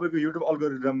चाहिँ तपाईँको युट्युब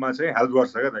अल्गोरिदममा चाहिँ हेल्प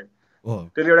गर्छ क्या दाइ।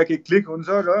 त्यसले एउटा केही क्लिक हुन्छ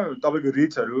र तपाईँको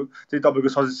रिचहरू चाहिँ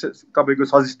तपाईँको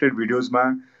सजेस्टेड भिडियोजमा,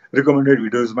 रिकमेन्डेड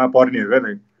भिडियोजमा पर्ने हो क्या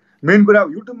दाइ। मेन कुरा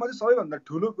युट्युबमा चाहिँ सबैभन्दा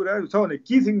ठुलो कुरा छ भने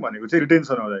की थिङ भनेको चाहिँ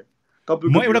रिटेन्सन हो दाइ।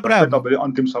 म एउटा कुरा तपाईँले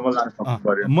अन्तिमसम्म लान सक्नु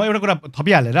पर्यो। म एउटा कुरा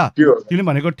थपिहालेर तिमीले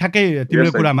भनेको ठ्याक्कै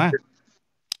तिम्रो कुरामा,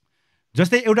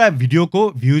 जस्तै एउटा भिडियोको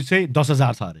भ्युज चाहिँ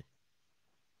 10,000 छ अरे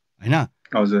होइन।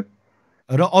 हजुर।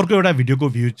 र अर्को एउटा भिडियोको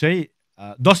भ्युज चाहिँ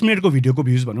 10 मिनटको भिडियोको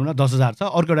भ्युज भनौँ न 10,000 छ,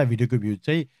 अर्को एउटा भिडियोको भ्युज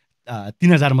चाहिँ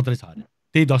 3,000 मात्रै छ अरे,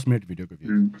 त्यही 10 मिनट भिडियोको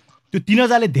भ्युज। त्यो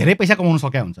 3,000ले धेरै पैसा कमाउन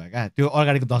सकेका हुन्छ क्या त्यो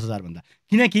अगाडिको 10,000 भन्दा।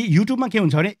 किनकि युट्युबमा के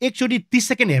हुन्छ भने एकचोटि 30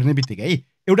 सेकेन्ड हेर्ने बित्तिकै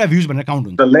एउटा भ्युज भनेर काउन्ट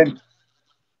हुन्छ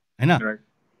होइन।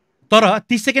 तर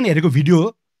 30 सेकेन्ड हेरेको भिडियो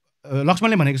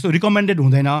लक्ष्मणले भनेको जस्तो रिकमेन्डेड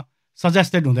हुँदैन,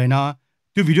 सजेस्टेड हुँदैन,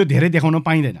 त्यो भिडियो धेरै देखाउन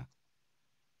पाइँदैन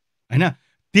होइन।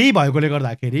 त्यही भएकोले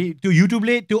गर्दाखेरि त्यो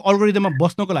युट्युबले त्यो अल्गोरिदममा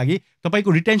बस्नको लागि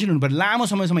तपाईँको रिटेन्सन हुनु पऱ्यो, लामो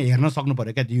समयसम्म हेर्न सक्नु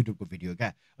पऱ्यो क्या त्यो युट्युबको भिडियो क्या।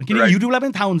 किनकि युट्युबलाई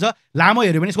पनि थाहा हुन्छ लामो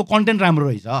हेऱ्यो भने यसको कन्टेन्ट राम्रो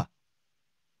रहेछ,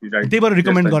 त्यही भएर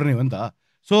रिकमेन्ड गर्ने हो नि त।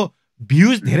 सो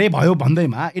भ्युज धेरै भयो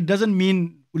भन्दैमा इट डजन्ट मिन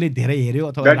उसले धेरै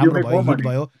हेऱ्यो अथवा राम्रो भयो, हिट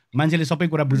भयो, मान्छेले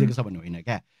सबै कुरा बुझेको छ भन्ने होइन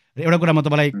क्या। र एउटा कुरा म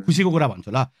तपाईँलाई खुसीको कुरा भन्छु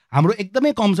ल, हाम्रो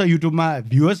एकदमै कम छ युट्युबमा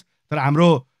भ्युज, तर हाम्रो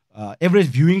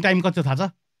एभरेज भ्युइङ टाइम कति छ थाहा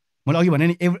छ? मैले अघि भने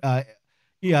नि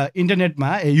इन्टरनेटमा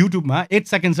युट्युबमा 8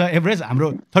 सेकेन्ड छ एभरेज,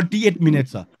 हाम्रो 38 मिनट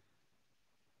छ।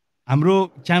 हाम्रो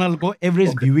च्यानलको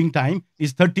average viewing time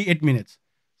is 38 minutes.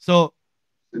 So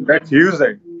that's huge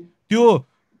है। त्यो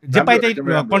जे पाइ त्यही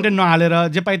कन्टेन्ट नहालेर,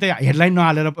 जे पाइ त्यही हेडलाइन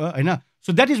नहालेर होइन,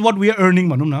 so that is what we are earning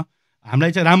भनौँ न।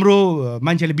 हामीलाई चाहिँ राम्रो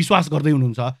मान्छेले विश्वास गर्दै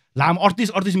हुनुहुन्छ।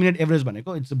 38 मिनट एभरेज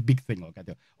भनेको इट्स अ बिग थिङ हो क्या।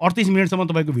 त्यो 38 मिनटसम्म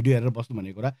तपाईँको भिडियो हेरेर बस्नु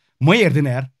भनेको कुरा मै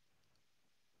हेर्दिनँ यार,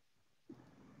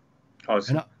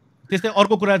 होइन। त्यस्तै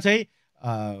अर्को कुरा चाहिँ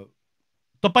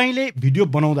तपाईँले भिडियो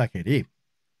बनाउँदाखेरि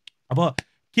अब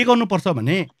के गर्नुपर्छ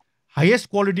भने हाइएस्ट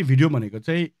क्वालिटी भिडियो भनेको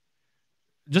चाहिँ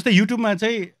जस्तै युट्युबमा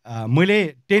चाहिँ मैले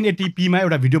 1080p मा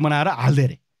एउटा भिडियो बनाएर हाल्दै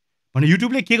अरे भने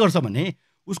युट्युबले के गर्छ भने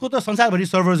उसको त संसारभरि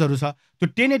सर्भर्सहरू छ। त्यो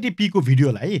 1080p को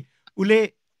भिडियोलाई उसले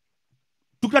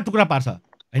टुक्रा टुक्रा पार्छ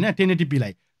होइन 1080p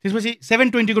लाई। त्यसपछि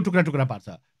 720 को टुक्रा टुक्रा पार्छ।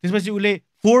 त्यसपछि उसले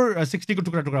 460 को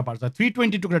टुक्रा टुक्रा पार्छ,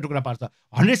 320 टुक्रा टुक्रा पार्छ,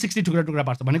 160 टुक्रा टुक्रा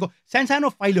पार्छ। भनेको सानो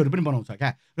फाइलहरू पनि बनाउँछ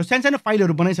क्या। र सानो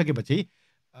फाइलहरू बनाइसकेपछि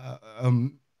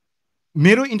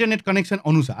मेरो इन्टरनेट कनेक्सन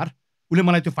अनुसार उसले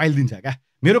मलाई त्यो फाइल दिन्छ क्या।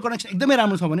 मेरो कनेक्सन एकदमै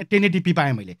राम्रो छ भने 1080p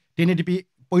पाएँ मैले। 1080p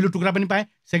पहिलो टुक्रा पनि पाएँ,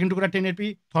 सेकेन्ड टुक्रा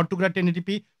 1080p, थर्ड टुक्रा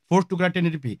 1080p, फोर्थ टुक्रा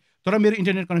 1080p। तर मेरो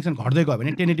इन्टरनेट कनेक्सन घट्दै गयो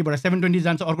भने 1080 बाट 720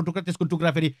 जान्छ, अर्को टुक्रा, त्यसको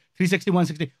टुक्रा फेरि 360,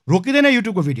 160। रोकिँदैन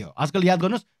युट्युबको भिडियो। आजकल याद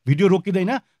गर्नुहोस्, भिडियो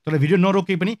रोकिँदैन, तर भिडियो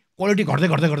नरोके पनि क्वालिटी घट्दै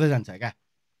घट्दै घट्दै जान्छ क्या।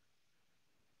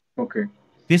 ओके।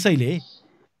 त्यसैले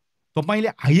तपाईँले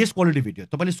हाइएस्ट क्वालिटी भिडियो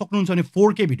तपाईँले सक्नुहुन्छ भने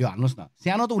 4K भिडियो हाल्नुहोस् न।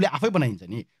 सानो त उसले आफै बनाइन्छ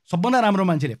नि। सबभन्दा राम्रो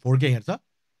मान्छेले 4K हेर्छ।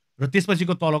 र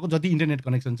त्यसपछिको तलको जति इन्टरनेट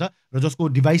कनेक्सन छ र जसको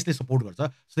डिभाइसले सपोर्ट गर्छ,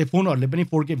 जस्तै फोनहरूले पनि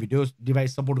 4K भिडियो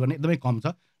डिभाइस सपोर्ट गर्ने एकदमै कम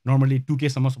छ। नर्मली 2K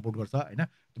सम्म सपोर्ट गर्छ होइन।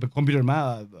 तपाईँ कम्प्युटरमा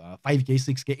 5K,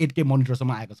 6K, 8K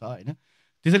मोनिटरसम्म आएको छ होइन।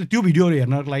 त्यसैले त्यो भिडियोहरू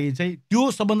हेर्नको लागि चाहिँ त्यो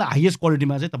सबभन्दा हाइएस्ट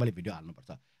क्वालिटीमा चाहिँ तपाईँले भिडियो हाल्नुपर्छ।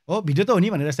 हो भिडियो त हो नि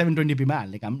भनेर 720p मा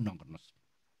हाल्ने काम नगर्नुहोस्।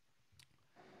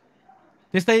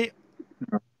 त्यस्तै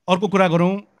अर्को कुरा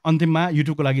गरौँ अन्तिममा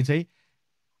युट्युबको लागि चाहिँ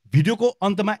भिडियोको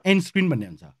अन्तमा एन्ड स्क्रिन भन्ने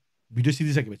हुन्छ। भिडियो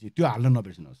सिधिसकेपछि त्यो हाल्न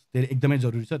नबिर्सिनुहोस्, त्यो एकदमै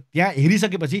जरुरी छ। त्यहाँ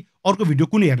हेरिसकेपछि अर्को भिडियो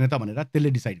कुन हेर्ने त भनेर त्यसले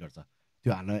डिसाइड गर्छ,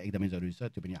 त्यो हाल्न एकदमै जरुरी छ।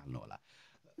 त्यो पनि हाल्नु होला।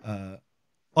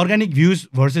 अर्ग्यानिक भ्युज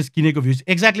भर्सेस किनेको views.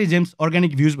 Exactly James,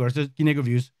 organic views versus किनेको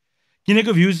भ्युज।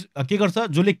 किनेको भ्युज के गर्छ,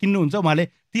 जसले किन्नुहुन्छ उहाँले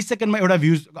 30 सेकेन्डमा एउटा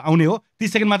भ्युज आउने हो,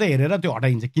 30 सेकेन्ड मात्रै हेरेर त्यो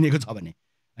हटाइन्छ किनेको छ भने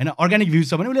होइन। अर्ग्यानिक भ्युज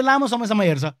छ भने उसले लामो समयसम्म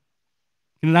हेर्छ,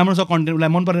 किन राम्रो छ कन्टेन्ट,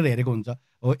 उसलाई मन परेर हेरेको हुन्छ।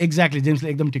 हो एक्ज्याक्टली जेम्सले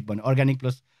एकदम ठिक भन्यो, अर्ग्यानिक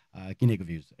प्लस किनेको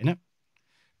भ्युज होइन।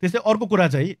 त्यस्तै अर्को कुरा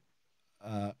चाहिँ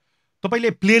तपाईँले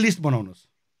प्लेलिस्ट बनाउनुहोस्।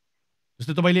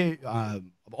 जस्तै तपाईँले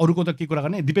अरूको त के कुरा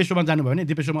गर्ने, दिपेश शोमा जानुभयो भने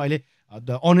दिपेश शोमा अहिले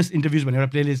द अनेस्ट इन्टरभ्युज भन्ने एउटा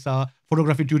प्लेलिस्ट छ,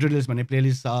 फोटोग्राफी ट्युटोरियल्स भन्ने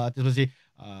प्लेलिस्ट छ, त्यसपछि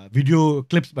भिडियो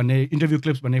क्लिप्स भन्ने, इन्टरभ्यू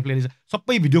क्लिप्स भन्ने प्लेलिस्ट छ।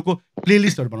 सबै भिडियोको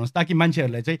प्लेलिस्टहरू बनाउनुहोस् ताकि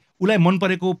मान्छेहरूलाई चाहिँ उसलाई मन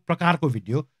परेको प्रकारको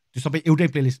भिडियो त्यो सबै एउटै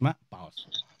प्लेलिस्टमा पाओस्।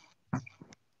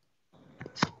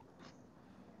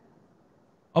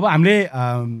 अब हामीले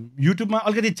युट्युबमा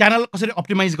अलिकति च्यानल कसरी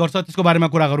अप्टिमाइज गर्छ त्यसको बारेमा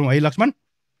कुरा गरौँ है लक्ष्मण।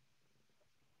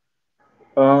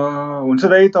 हुन्छ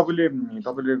दाइ, तपाईँले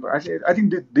आई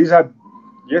थिङ्क दिस आर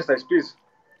यस दाइ प्लिज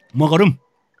म गरौँ।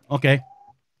 ओके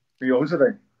हुन्छ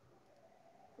दाइ,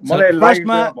 मलाई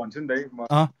फर्स्टमा भन्छु नि दाइ।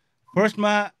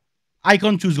 फर्स्टमा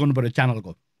आइकन चुज गर्नु पर्यो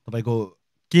च्यानलको। तपाईँको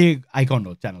के आइकन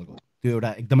हो च्यानलको त्यो एउटा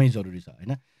एकदमै जरुरी छ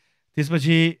होइन।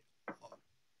 त्यसपछि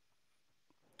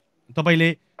तपाईँले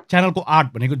च्यानलको आर्ट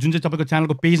भनेको जुन चाहिँ तपाईँको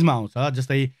च्यानलको पेजमा आउँछ,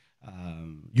 जस्तै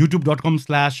youtube.com/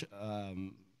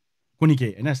 कुनिके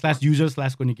होइन /user/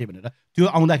 कुनिके भनेर त्यो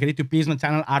आउँदाखेरि त्यो पेजमा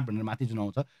च्यानल आर्ट भनेर माथि जुन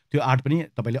आउँछ त्यो आर्ट पनि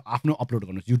तपाईँले आफ्नो अपलोड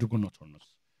गर्नुहोस्, युट्युबको नछोड्नुहोस्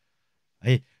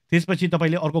है। त्यसपछि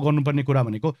तपाईँले अर्को गर्नुपर्ने कुरा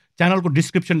भनेको च्यानलको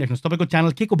डिस्क्रिप्सन लेख्नुहोस्। तपाईँको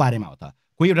च्यानल के को बारेमा हो त।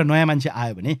 कोही एउटा नयाँ मान्छे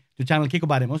आयो भने त्यो च्यानल के को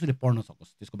बारेमा होस् उसले पढ्न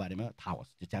सकोस्, त्यसको बारेमा थाहा होस्।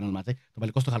 त्यो च्यानलमा चाहिँ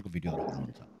तपाईँले कस्तो खालको भिडियोहरू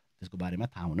हाल्नुहुन्छ त्यसको बारेमा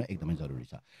थाहा हुन एकदमै जरुरी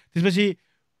छ। त्यसपछि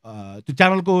त्यो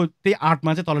च्यानलको त्यही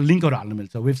आर्टमा चाहिँ तल लिङ्कहरू हाल्नु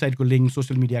मिल्छ, वेबसाइटको लिङ्क,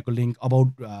 सोसियल मिडियाको लिङ्क, अबाउट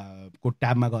को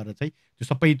ट्याबमा गएर चाहिँ त्यो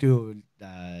सबै त्यो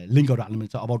लिङ्कहरू हाल्नु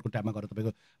मिल्छ। अबाउटको ट्याबमा गएर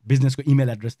तपाईँको बिजनेसको इमेल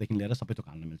एड्रेसदेखि लिएर सबै थोक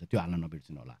हाल्नु मिल्छ, त्यो हाल्न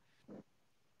नबिर्सिनु होला।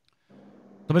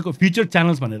 तपाईँको फिचर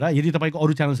च्यानल्स भनेर यदि तपाईँको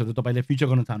अरू च्यानल्सहरू तपाईँले फिचर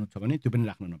गर्न चाहनुहुन्छ भने त्यो पनि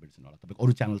राख्न नबिर्सिनु होला। तपाईँको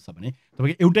अरू च्यानल्स छ भने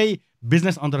तपाईँको एउटै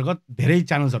बिजनेस अन्तर्गत धेरै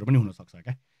च्यानल्सहरू पनि हुनसक्छ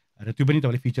क्या, र त्यो पनि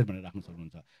तपाईँले फिचर भनेर राख्न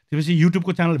सक्नुहुन्छ। त्यसपछि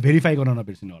युट्युबको च्यानल भेरिफाई गर्न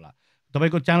नबिर्सिनु होला।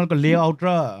 तपाईँको च्यानलको लेआउट र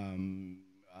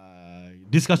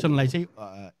डिस्कसनलाई चाहिँ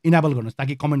इनेबल गर्नुहोस्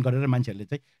ताकि कमेन्ट गरेर मान्छेहरूले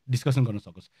चाहिँ डिस्कसन गर्न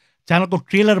सकोस्। च्यानलको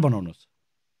ट्रेलर बनाउनुहोस्।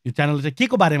 यो च्यानल चाहिँ के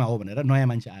को बारेमा हो भनेर नयाँ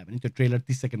मान्छे आयो भने त्यो ट्रेलर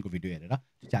 30 सेकेन्डको भिडियो हेरेर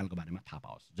त्यो च्यानलको बारेमा थाहा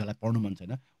पाओस्, जसलाई पढ्नु मन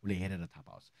छैन उसले हेरेर थाहा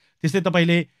पाओस्। त्यस्तै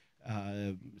तपाईँले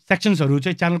सेक्सन्सहरू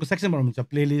चाहिँ च्यानलको सेक्सन बनाउनुहुन्छ,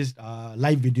 प्लेलिस्ट,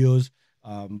 लाइभ भिडियोज,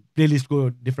 प्लेलिस्टको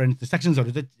डिफ्रेन्ट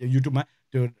सेक्सन्सहरू चाहिँ युट्युबमा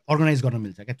त्यो अर्गनाइज गर्न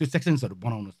मिल्छ क्या, त्यो सेक्सन्सहरू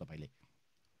बनाउनुहोस् तपाईँले।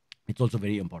 इट्स अल्सो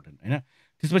भेरी इम्पोर्टेन्ट होइन।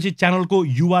 त्यसपछि च्यानलको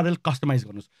युआरएल कस्टमाइज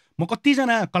गर्नुहोस्। म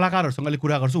कतिजना कलाकारहरूसँगले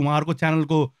कुरा गर्छु, उहाँहरूको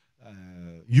च्यानलको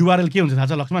युआरएल के हुन्छ थाहा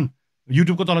छ लक्ष्मण?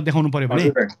 युट्युबको तल देखाउनु पऱ्यो भने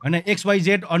हजुर होइन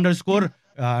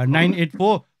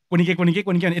XYZ_984 कोनी के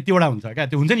यतिवटा हुन्छ क्या।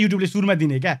 त्यो हुन्छ नि युट्युबले सुरुमा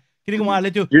दिने क्या, किनकि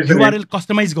उहाँहरूले त्यो युआरएल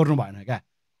कस्टमाइज गर्नु भएन क्या।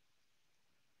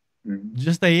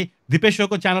 जस्तै दिपेश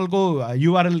शोको च्यानलको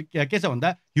युआरएल के छ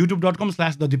भन्दा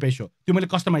youtube.com/thedeepesh show, त्यो मैले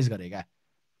कस्टमाइज गरेँ क्या।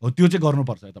 हो त्यो चाहिँ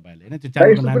गर्नुपर्छ तपाईँहरूले होइन। त्यो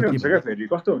च्यानलको नाम के हुन्छ क्या फेरि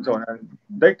कस्तो हुन्छ भने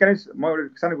दाइ म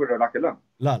एउटा सानो कुरा राखेँ ल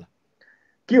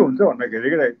के हुन्छ भन्दाखेरि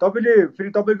क्या दाइ तपाईँले फेरि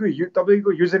तपाईँको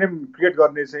युजर नेम क्रिएट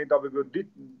गर्ने चाहिँ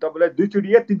तपाईँलाई 2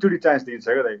 चोटि या 3 चोटि चान्स दिन्छ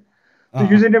क्या दाइ। त्यो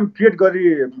युजर नेम क्रिएट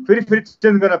गरी फेरि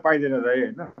चेन्ज गर्न पाइँदैन दाइ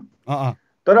होइन।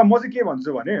 तर म चाहिँ के भन्छु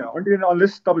भने अन्टिल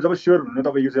अनलेस तपाईँ जब स्योर हुनु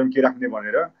तपाईँ युजर नेम के राख्ने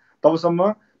भनेर तबसम्म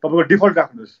तपाईँको डिफल्ट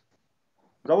राख्नुहोस्।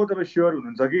 जब तपाईँ स्योर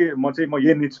हुनुहुन्छ कि म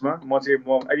यही निचमा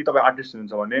यदि तपाईँ आर्टिस्ट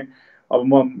हुनुहुन्छ भने अब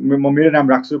म मेरो नाम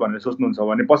राख्छु भनेर सोच्नुहुन्छ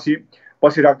भने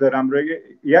पछि राख्दा राम्रो।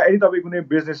 या यदि तपाईँ कुनै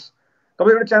बिजनेस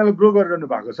तपाईँ एउटा च्यानल ग्रो गरिरहनु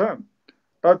भएको छ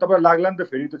तर तपाईँलाई लाग्ला नि त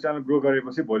फेरि त्यो च्यानल ग्रो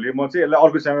गरेपछि भोलि म चाहिँ यसलाई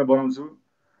अर्को च्यानल बनाउँछु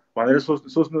भनेर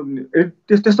सोच्नु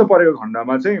त्यस्तो परेको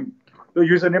खण्डमा चाहिँ त्यो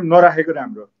युजर नेम नराखेको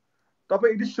राम्रो।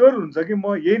 तपाईँ यदि स्योर हुन्छ कि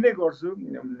म यही नै गर्छु,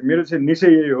 मेरो चाहिँ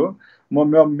निचै यही हो,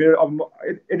 मेरो अब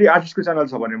यदि आर्टिस्टको च्यानल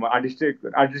छ भने म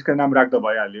आर्टिस्टको नाम राख्दा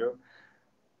भइहाल्यो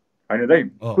होइन दाइ?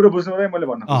 कुरो बुझ्नु दाइ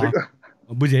मैले भन्न खोजेको?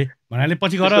 बुझेँ। भन्नाले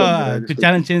पछि गएर त्यो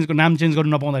च्यानल चेन्जको नाम चेन्ज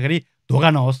गर्नु नपाउँदाखेरि धोका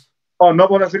नहोस्।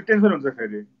 नपाउँदाखेरि टेन्सन हुन्छ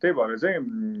फेरि। त्यही भएर चाहिँ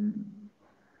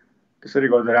त्यसरी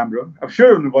गर्दा राम्रो। अब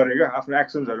स्योर हुनु पऱ्यो क्या, आफ्नो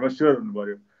एक्सन्सहरूमा स्योर हुनु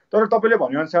पऱ्यो। तर तपाईँले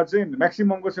भनेअनुसार चाहिँ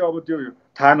म्याक्सिममको चाहिँ अब त्यो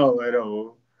थाहा नभएर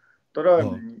हो। तर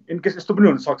इनकेस यस्तो पनि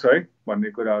हुनसक्छ है भन्ने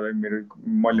कुरा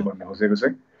मैले भन्न खोजेको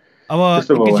चाहिँ। अब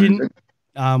एकैछिन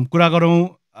कुरा गरौँ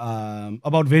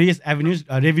अबाउट भेरियस एभेन्युज,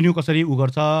 रेभेन्यू कसरी उ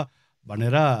गर्छ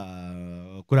भनेर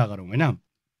कुरा गरौँ होइन।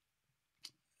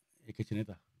 एकैछिन है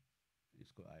त,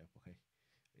 यसको आयो खै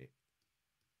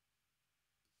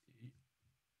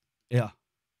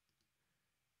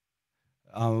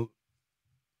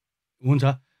हुन्छ।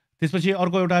 त्यसपछि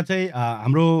अर्को एउटा चाहिँ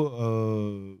हाम्रो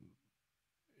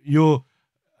यो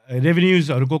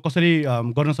रेभेन्युजहरूको कसरी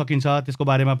गर्न सकिन्छ त्यसको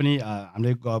बारेमा पनि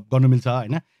हामीले गर्नु मिल्छ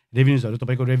होइन। रेभेन्युजहरू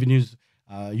तपाईँको रेभेन्युज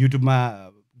युट्युबमा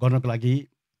गर्नको लागि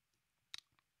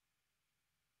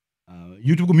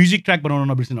युट्युबको म्युजिक ट्र्याक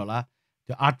बनाउन नबिर्सिनु होला,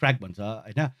 त्यो आर्ट ट्र्याक भन्छ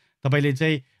होइन। तपाईँले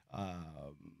चाहिँ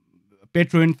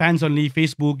पेट्रोन, फ्यान्स अन्ली,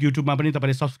 फेसबुक, युट्युबमा पनि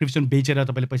तपाईँले सब्सक्रिप्सन बेचेर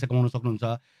तपाईँले पैसा कमाउन सक्नुहुन्छ।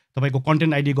 तपाईँको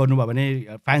कन्टेन्ट आइडी गर्नुभयो भने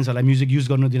फ्यान्सहरूलाई म्युजिक युज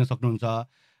गर्नु दिन सक्नुहुन्छ।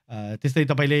 त्यस्तै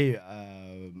तपाईँले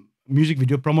म्युजिक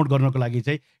भिडियो प्रमोट गर्नको लागि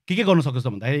चाहिँ के गर्न सक्नुहुन्छ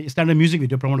भन्दाखेरि स्ट्यान्डर्ड म्युजिक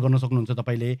भिडियो प्रमोट गर्न सक्नुहुन्छ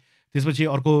तपाईँले। त्यसपछि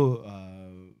अर्को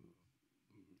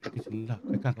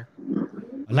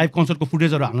लाइभ कन्सर्टको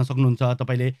फुटेजहरू हाल्न सक्नुहुन्छ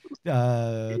तपाईँले।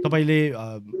 तपाईँले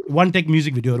वान टेक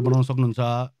म्युजिक भिडियोहरू बनाउन सक्नुहुन्छ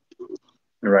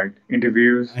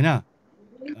होइन।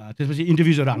 त्यसपछि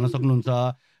इन्टरभ्युजहरू हाल्न सक्नुहुन्छ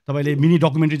तपाईँले। मिनी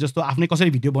डकुमेन्ट्री जस्तो आफ्नै कसरी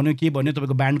भिडियो बन्यो के बन्यो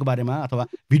तपाईँको ब्यान्डको बारेमा अथवा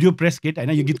भिडियो प्रेस किट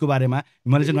होइन, यो गीतको बारेमा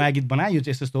मैले चाहिँ नयाँ गीत बनाएँ यो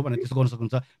चाहिँ यस्तो हो भनेर त्यस्तो गर्न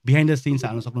सक्नुहुन्छ। बिहाइन्ड द सिन्स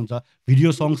हाल्न सक्नुहुन्छ,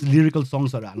 भिडियो सङ्ग्स, लिरिकल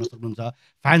सङ्ग्सहरू हाल्न सक्नुहुन्छ।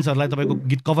 फ्यान्सहरूलाई तपाईँको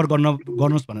गीत कभर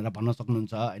गर्नुहोस् भनेर भन्न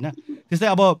सक्नुहुन्छ होइन। त्यस्तै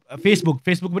अब फेसबुक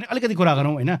पनि अलिकति कुरा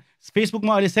गरौँ होइन।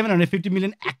 फेसबुकमा अहिले 750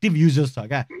 मिलियन एक्टिभ युजर्स छ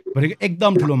क्या, भनेको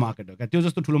एकदम ठुलो मार्केट हो क्या। त्यो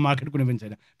जस्तो ठुलो मार्केट कुनै पनि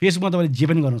छैन। फेसबुकमा तपाईँले जे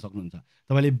पनि गर्न सक्नुहुन्छ,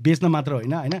 तपाईँले बेच्न मात्र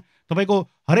होइन। तपाईँको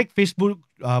हरेक फेसबुक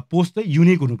पोस्ट चाहिँ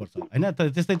युनिक हुनुपर्छ होइन।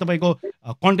 त्यस्तै तपाईँको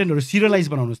कन्टेन्टहरू सिरियलाइज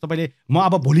बनाउनुहोस्। तपाईँले म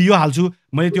अब भोलि यो हाल्छु,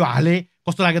 मैले त्यो हालेँ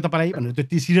कस्तो लाग्यो तपाईँलाई भनेर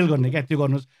त्यो सिरियल गर्ने क्या, त्यो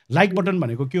गर्नुहोस्। लाइक बटन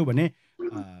भनेको के हो भने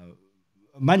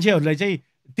मान्छेहरूलाई चाहिँ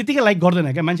त्यतिकै लाइक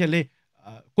गर्दैन क्या। मान्छेहरूले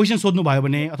क्वेसन सोध्नु भयो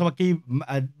भने अथवा केही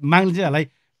मान्छेहरूलाई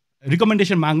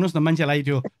रिकमेन्डेसन माग्नुहोस् न, मान्छेलाई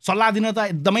त्यो सल्लाह दिन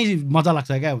त एकदमै मजा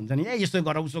लाग्छ क्या। हुन्छ नि यस्तो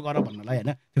गर उसो गर भन्नलाई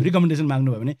होइन। त्यो रिकमेन्डेसन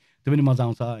माग्नु भयो भने त्यो पनि मजा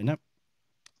आउँछ होइन।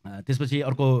 त्यसपछि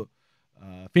अर्को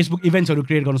फेसबुक इभेन्ट्सहरू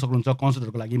क्रिएट गर्न सक्नुहुन्छ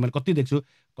कन्सर्टहरूको लागि। मैले कति देख्छु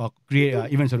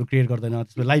इभेन्ट्सहरू क्रिएट गर्दैन।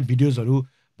 त्यसपछि लाइभ भिडियोजहरू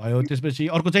भयो। त्यसपछि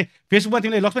अर्को चाहिँ फेसबुकमा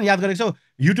तिमीले लक्ष्मण याद गरेको छौ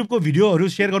युट्युबको भिडियोहरू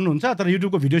सेयर गर्नुहुन्छ, तर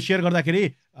युट्युबको भिडियो सेयर गर्दाखेरि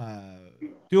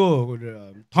त्यो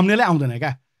थम्बनेलै आउँदैन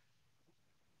क्या।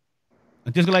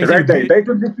 त्यसको लागि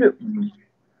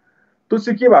त्यो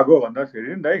चाहिँ के भएको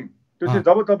भन्दाखेरि नि दाइ, त्यो चाहिँ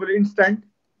जब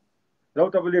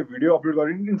तपाईँले भिडियो अपलोड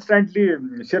गरेर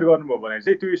इन्स्ट्यान्टली सेयर गर्नुभयो भने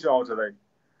चाहिँ त्यो इस्यु आउँछ दाइ।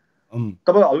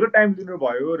 तपाईँ हल्का टाइम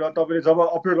दिनुभयो र तपाईँले जब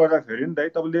अपलोड गर्दाखेरि नि दाइ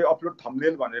तपाईँले अपलोड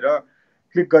थम्बनेल भनेर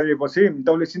क्लिक गरेपछि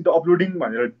तपाईँले एकछिन त्यो अपलोडिङ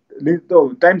भनेर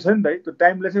त्यो टाइम छ नि दाइ, त्यो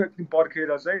टाइमलाई चाहिँ एकछिन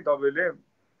पर्खेर चाहिँ तपाईँले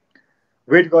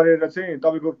वेट गरेर चाहिँ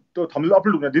तपाईँको त्यो थम्बनेल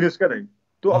अपलोड हुन दिनुहोस् क्या दाइ।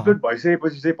 त्यो अपलोड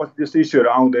भइसकेपछि चाहिँ पछि त्यस्तो इस्युहरू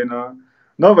आउँदैन।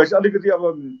 नभएपछि अलिकति अब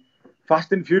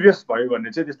फास्ट एन्ड फ्युरियस भयो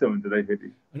भने चाहिँ त्यस्तो हुन्छ दाइ।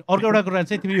 फेरि अर्को एउटा कुरा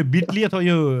चाहिँ तिमी यो बिटली अथवा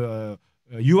यो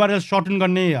युआरएल सर्टन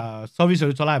गर्ने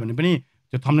सर्भिसहरू चलायो भने पनि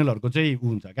त्यो थम्बनेलहरुको चाहिँ उ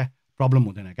हुन्छ क्या, प्रब्लम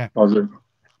हुँदैन क्या। हजुर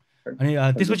अनि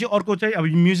त्यसपछि अर्को चाहिँ अब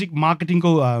म्युजिक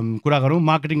मार्केटिङको कुरा गरौँ।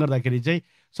 मार्केटिङ गर्दाखेरि चाहिँ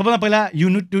सबभन्दा पहिला you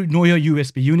need to know your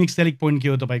USP, unique selling point के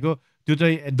हो तपाईँको, त्यो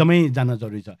चाहिँ एकदमै जान्न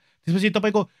जरुरी छ। त्यसपछि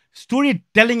तपाईँको story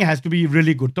telling has to be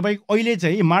really good. तपाईँको अहिले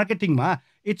चाहिँ मार्केटिङमा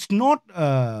इट्स नट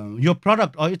यो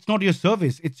प्रडक्ट, इट्स नट यो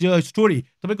सर्भिस, इट्स यो स्टोरी।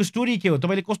 तपाईँको स्टोरी के हो,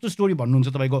 तपाईँले कस्तो स्टोरी भन्नुहुन्छ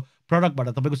तपाईँको प्रडक्टबाट,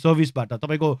 तपाईँको सर्भिसबाट,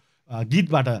 तपाईँको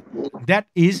गीतबाट, द्याट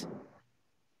इज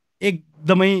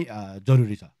एकदमै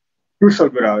जरुरी छ। क्रुसियल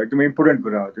कुरा हो, एकदमै इम्पोर्टेन्ट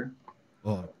कुरा हो त्यो।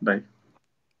 हो दाइ,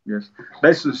 यस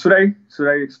दाइ, should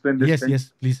I explain this thing?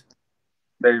 yes please।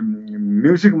 दाइ,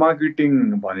 म्युजिक मार्केटिङ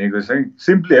भनेको चाहिँ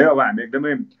सिम्पली है, अब हामी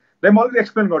एकदमै दाइ म अलिकति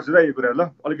एक्सप्लेन गर्छु दाइ यो कुरा, ल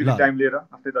अलिकति टाइम लिएर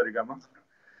आफ्नै तरिकामा।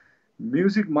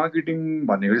 म्युजिक मार्केटिङ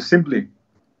भनेको चाहिँ सिम्पली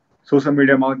सोसियल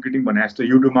मिडिया मार्केटिङ भने जस्तो,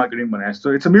 युट्युब मार्केटिङ भने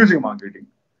जस्तो, इट्स अ म्युजिक मार्केटिङ।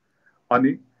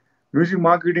 अनि म्युजिक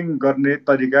मार्केटिङ गर्ने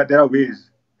तरिका there are wage,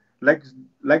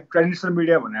 like traditional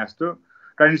media भने जस्तो,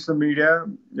 ट्रेडिसनल मिडिया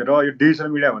र यो डिजिटल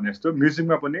मिडिया भने जस्तो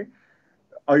म्युजिकमा पनि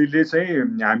अहिले चाहिँ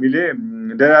हामीले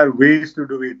there are ways to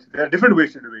do it, there are different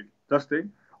ways to do it. जस्तै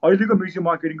अहिलेको म्युजिक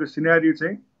मार्केटिङको सिनेरियो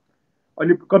चाहिँ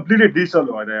अहिले कम्प्लिटली डिजिटल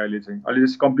हो। अहिले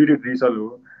चाहिँ कम्प्लिटली डिजिटल हो।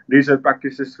 डिजिटल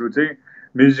प्र्याक्टिसेस थ्रु चाहिँ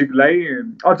म्युजिकलाई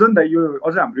अझ नि त यो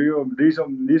अझ हाम्रो यो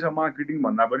डिजिटल मार्केटिङ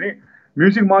भन्दा पनि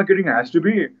music marketing has to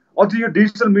be अझ यो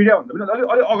डिजिटल मिडिया भन्दा पनि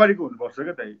अलिक अगाडिको हुनुपर्छ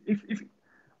क्या त। इफ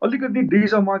अलिकति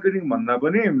डिजिटल मार्केटिङ भन्दा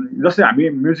पनि, जस्तै हामी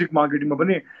म्युजिक मार्केटिङमा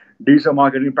पनि डिजिटल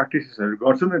मार्केटिङ प्र्याक्टिसेसहरू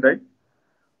गर्छौँ नि दाइ,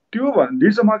 त्यो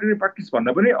डिजिटल मार्केटिङ प्र्याक्टिस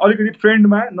भन्दा पनि अलिकति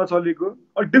ट्रेन्डमा नचलेको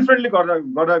अलिक डिफ्रेन्टली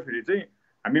गर्दाखेरि चाहिँ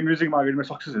हामी म्युजिक मार्केटिङमा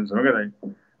सक्सेस हुन्छौँ क्या दाइ।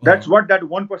 द्याट्स वाट द्याट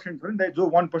 1% छ नि दाइ, जो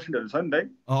 1%हरू छ नि दाइ,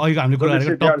 अहिले हामीले कुरा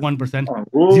गरेको टप 1%,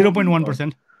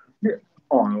 0.1%,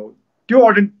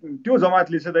 त्यो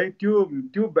जमातले चाहिँ दाइ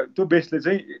त्यो बेसले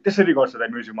चाहिँ त्यसरी गर्छ दाइ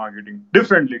म्युजिक मार्केटिङ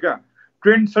डिफ्रेन्टली क्या।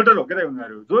 ट्रेन्ड सेटर हो क्या दाइ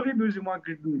उनीहरू। जसले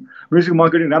म्युजिक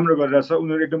मार्केटिङ राम्रो गरिरहेछ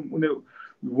उनीहरू एकदम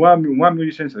उहाँ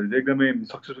म्युजिसियन्सहरू चाहिँ एकदमै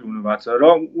सक्सेसफुल हुनु भएको छ र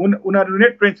उनीहरू नै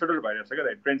ट्रेन्ड सेटर भइरहेछ क्या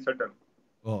दाइ, ट्रेन्ड सेटर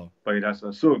भइरहेछ।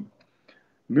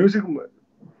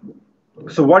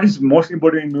 So what is most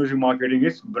important in music marketing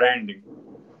is branding.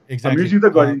 Music त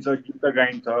गरिन्छ, गीत त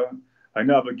गाइन्छ होइन,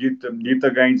 अब गीत त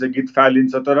गाइन्छ, गीत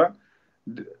फालिन्छ, तर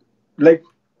like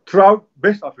through out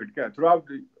best of it क्या, थ्रु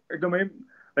आउट एकदमै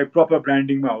लाइक प्रपर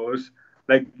ब्रान्डिङमा होस्।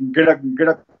 Like get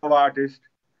a artist,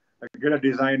 get a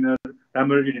designer,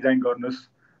 राम्ररी डिजाइन गर्नुहोस्।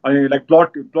 अनि लाइक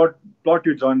प्लट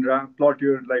यो जनरा, प्लट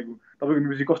यो लाइक तपाईँको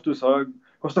म्युजिक कस्तो छ,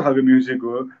 कस्तो खालको म्युजिक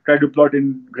हो, try to plot in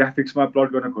ग्राफिक्समा plot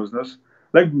गर्न खोज्नुहोस्।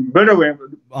 Like better way,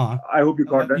 I hope you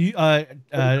got that.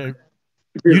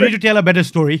 You need to tell a better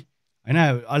story होइन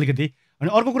अलिकति। अनि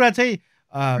अर्को कुरा चाहिँ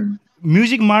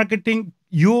म्युजिक मार्केटिङ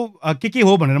यो के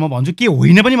हो भनेर म भन्छु, के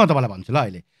होइन पनि म तपाईँलाई भन्छु ल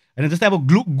अहिले होइन। जस्तै अब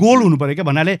गोल हुनु पऱ्यो क्या,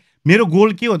 भन्नाले मेरो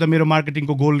गोल के हो त, मेरो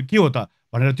मार्केटिङको गोल के हो त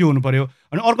भनेर त्यो हुनु पऱ्यो।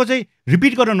 अनि अर्को चाहिँ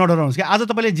रिपिट गर्न नडराउनुहोस् क्या। आज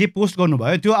तपाईँले जे पोस्ट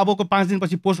गर्नुभयो त्यो अबको 5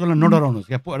 दिनपछि पोस्ट गर्न नडराउनुहोस्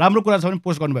क्या। राम्रो कुरा छ भने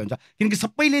पोस्ट गर्नुभयो हुन्छ, किनकि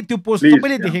सबैले त्यो पोस्ट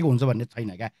सबैले देखेको हुन्छ भन्ने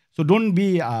छैन क्या। So don't be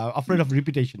afraid of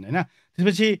repetition होइन।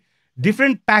 त्यसपछि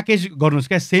डिफ्रेन्ट प्याकेज गर्नुहोस्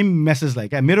क्या सेम मेसेजलाई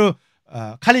क्या। मेरो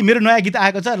खालि मेरो नयाँ गीत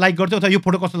आएको छ लाइक गरिदियो, अथवा यो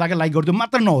फोटो कस्तो लाग्यो लाइक गरिदियो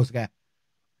मात्र नहोस् क्या।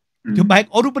 त्यो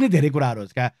बाहेक अरू पनि धेरै कुराहरू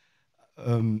होस् क्या।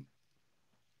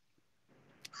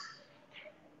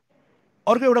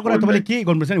 अर्को एउटा कुरा तपाईँले के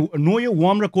गर्नुपर्छ भने नो यो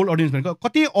वार्म र कोल्ड अडियन्स भनेको,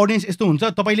 कति अडियन्स यस्तो हुन्छ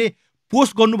तपाईँले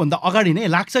पोस्ट गर्नुभन्दा अगाडि नै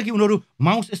लाग्छ कि उनीहरू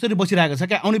माउस यसरी बसिरहेको छ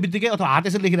क्या, आउने बित्तिकै अथवा हात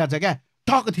यसरी लेखिरहेको छ क्या,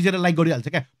 ठक्क थिचेर लाइक गरिहाल्छ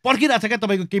क्या, पर्खिरहेको छ क्या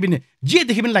तपाईँको केही पनि, जे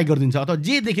देखे पनि लाइक गरिदिन्छ अथवा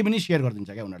जे देखे पनि सेयर गरिदिन्छ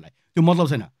क्या उनीहरूलाई। त्यो मतलब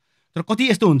छैन। तर कति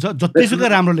यस्तो हुन्छ जतिसुकै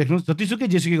राम्रो लेख्नुहोस्, जतिसुकै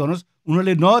जेसुकै गर्नुहोस्,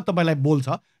 उनीहरूले न तपाईँलाई बोल्छ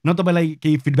न तपाईँलाई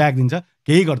केही फिडब्याक दिन्छ,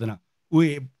 केही गर्दैन। ऊ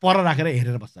पर राखेर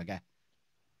हेरेर बस्छ क्या।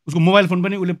 उसको मोबाइल फोन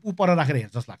पनि उसले पर राखेर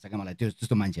हेर्छ जस्तो लाग्छ क्या मलाई त्यो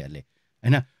जस्तो मान्छेहरूले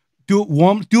होइन।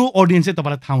 त्यो अडियन्स चाहिँ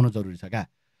तपाईँलाई थाहा हुन जरुरी छ क्या।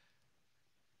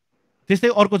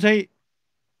 त्यस्तै अर्को चाहिँ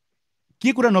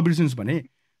के कुरा नबिर्सिनुहोस् भने,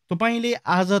 तपाईँले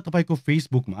आज तपाईँको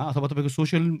फेसबुकमा अथवा तपाईँको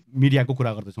सोसियल मिडियाको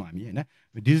कुरा गर्दैछौँ हामी होइन,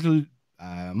 डिजिटल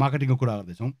मार्केटिङको कुरा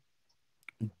गर्दैछौँ।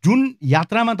 जुन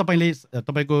यात्रामा तपाईँले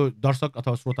तपाईँको दर्शक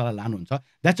अथवा श्रोतालाई लानुहुन्छ,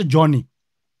 द्याट्स अ जर्नी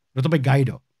र तपाईँ गाइड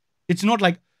हो। इट्स नट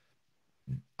लाइक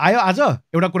आयो आज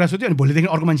एउटा कुरा सोध्यो अनि भोलिदेखि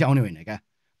अर्को मान्छे आउने होइन क्या।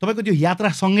 तपाईँको त्यो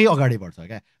यात्रासँगै अगाडि बढ्छ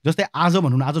क्या। जस्तै आज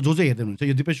भनौँ न, आज जो हेर्दै हुनुहुन्छ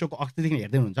यो दिपेश सोको अस्तिदेखि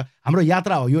हेर्दै हुनुहुन्छ, हाम्रो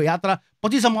यात्रा हो। यो यात्रा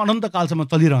पछिसम्म अनन्तकालसम्म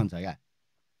चलिरहन्छ क्या।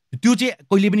 त्यो चाहिँ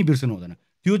कहिले पनि बिर्सनु हुँदैन।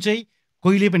 त्यो चाहिँ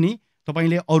कहिले पनि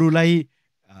तपाईँले अरूलाई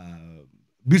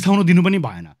बिर्साउनु दिनु पनि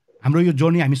भएन। हाम्रो यो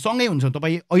जर्नी हामी सँगै हुन्छौँ।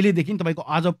 तपाईँ अहिलेदेखि तपाईँको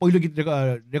आज पहिलो गीत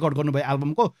रेकर्ड गर्नुभयो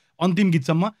एल्बमको अन्तिम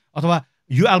गीतसम्म, अथवा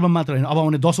यो एल्बम मात्र होइन अब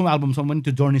आउने 10औँ एल्बमसम्म पनि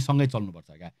त्यो जर्नी सँगै चल्नुपर्छ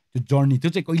क्या। त्यो जर्नी त्यो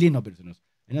चाहिँ कहिल्यै नबिर्सिनुहोस्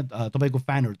होइन तपाईँको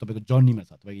फ्यानहरू तपाईँको जर्नीमा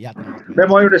छ, तपाईँको यात्रामा छ।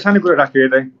 म एउटा सानो कुरा राखेँ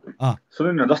दाइ, अँ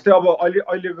सुन्नु न, जस्तै अब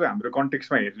अहिलेको हाम्रो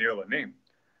कन्टेक्समा हेर्ने हो भने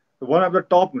वान अफ द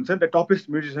टप हुन्छ नि त, टपेस्ट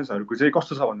म्युजिसियन्सहरूको चाहिँ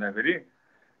कस्तो छ भन्दाखेरि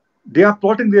they are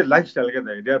plotting there lifestyle क्या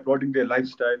दाइ, they are plotting there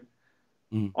lifestyle.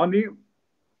 अनि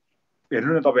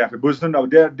हेर्नु न तपाईँ आफै बुझ्नु न, अब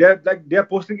they are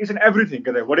posting each and everything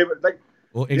क्या दाइ, वाट एभर, लाइक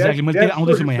एक्ज्याक्टली मैले त्यही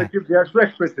आउँदैछु म यहाँ। दे आर सो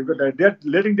एक्सप्रेसिभ क्या दाइ, they are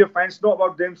letting there fans know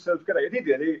about themselves क्या दाइ, यति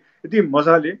धेरै यति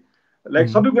मजाले लाइक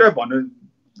सबै कुरा भन्नु,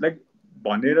 लाइक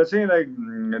भनेर चाहिँ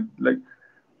like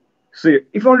say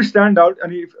if you want to stand out,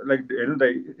 अनि लाइक हेर्नु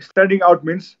दाइ, standing out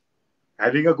means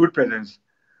having a good presence.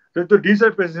 र त्यो डिजिटल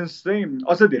प्रेजेन्स चाहिँ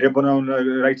अझ धेरै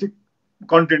बनाउनलाई चाहिँ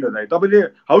कन्टेन्ट हो दाइ। तपाईँले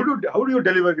how do you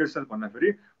deliver yourself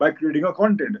भन्दाखेरि बाई क्रिएटिङ अ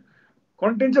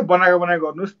कन्टेन्ट चाहिँ बनाएको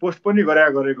गर्नुहोस्, पोस्ट पनि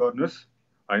गरे गर्नुहोस्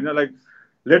होइन, like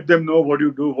let them know what you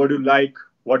do, what you like,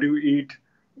 what you it,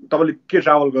 तपाईँले के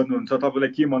ट्राभल गर्नुहुन्छ,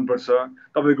 तपाईँलाई के मनपर्छ,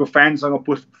 तपाईँको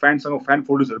फ्यान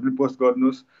फोटोजहरू पनि पोस्ट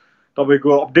गर्नुहोस्, तपाईँको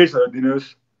अपडेट्सहरू दिनुहोस्।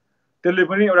 त्यसले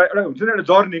पनि एउटा हुन्छ नि, एउटा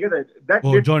जर्नी क्या द्याट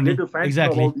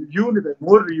यु नि त,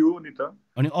 मोर यु नि त।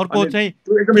 अनि अर्को चाहिँ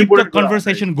किप द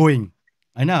कन्भर्सेसन गोइङ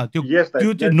होइन, त्यो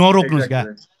चाहिँ नरोक्नुहोस् क्या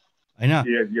होइन।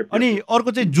 अनि अर्को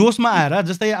चाहिँ जोसमा आएर,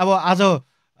 जस्तै अब आज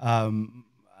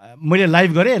मैले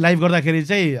लाइभ गर्दाखेरि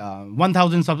चाहिँ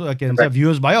 1000 के भन्छ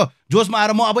भ्युज भयो, जोसमा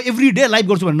आएर म अब एभ्री डे लाइभ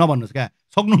गर्छु भनेर नभन्नुहोस् क्या,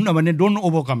 सक्नुहुन्न भने डोन्ट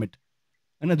ओभर कमिट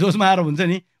होइन। जोसमा आएर हुन्छ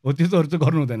नि हो त्यस्तोहरू चाहिँ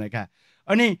गर्नु हुँदैन क्या।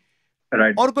 अनि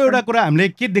अर्को एउटा कुरा हामीले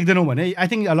के देख्दैनौँ भने, I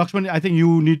think Laxman, I think you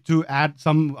need to add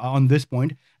some on this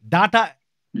point, data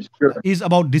is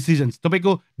about decisions.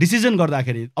 तपाईँको डिसिजन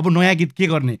गर्दाखेरि अब नयाँ गीत के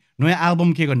गर्ने, नयाँ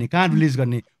एल्बम के गर्ने, कहाँ रिलिज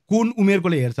गर्ने, कुन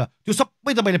उमेरकोले हेर्छ, त्यो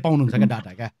सबै तपाईँले पाउनुहुन्छ क्या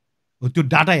डाटा क्या, त्यो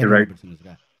डाटा हेर्नु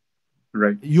क्या।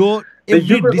 यो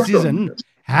every decision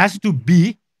has to be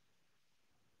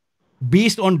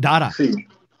based on data.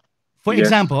 For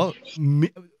example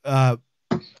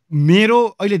मेरो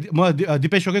अहिले म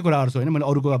दिपेशकै कुरा गर्छु होइन, मैले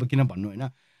अरूको अब किन भन्नु होइन,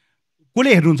 कसले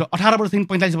हेर्नुहुन्छ 18 वर्षदेखि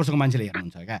 45 वर्षको मान्छेले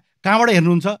हेर्नुहुन्छ क्या, कहाँबाट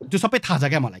हेर्नुहुन्छ त्यो सबै थाहा छ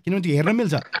क्या मलाई, किनभने त्यो हेर्न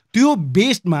मिल्छ। त्यो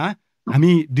बेस्डमा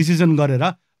हामी डिसिजन गरेर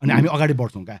अनि हामी अगाडि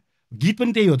बढ्छौँ क्या। गीत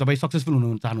पनि त्यही हो, तपाईँ सक्सेसफुल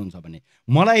हुनु चाहनुहुन्छ भने,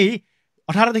 मलाई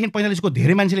 18 देखि 45 को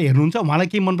धेरै मान्छेले हेर्नुहुन्छ, उहाँलाई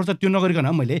के मनपर्छ त्यो नगरिकन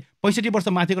मैले 65 वर्ष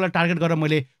माथिकोलाई टार्गेट गरेर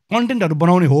मैले कन्टेन्टहरू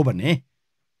बनाउने हो भने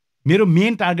मेरो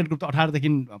मेन टार्गेट ग्रुप त 18 देखि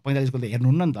 45 को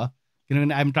हेर्नुहुन्न नि त,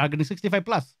 किनभने आइएम टार्गेटिङ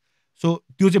 65+। सो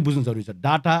त्यो चाहिँ बुझ्नु जरुरी छ।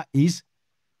 डाटा इज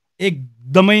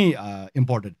एकदमै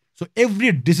important. So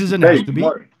every decision has to be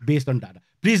based on data.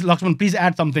 Please Laxman, please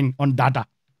add something on data.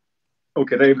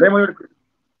 Okay दाइ, मैले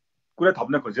कुरा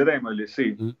थप्न खोजेँ दाइ मैले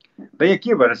दाइ, यहाँ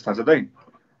के भएर थाहा छ दाइ,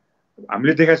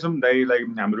 हामीले देखाएको छौँ दाइ, लाइक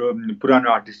हाम्रो पुरानो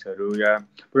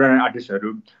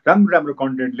आर्टिस्टहरू राम्रो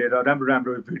कन्टेन्ट लिएर,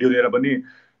 राम्रो भिडियो लिएर पनि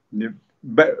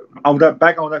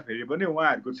आउँदाखेरि पनि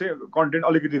उहाँहरूको चाहिँ कन्टेन्ट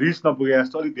अलिकति रिच नपुगे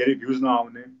जस्तो, अलिक धेरै भ्युज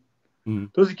नआउने,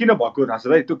 त्यो चाहिँ किन भएको थाहा छ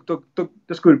दाइ?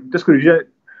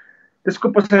 त्यसको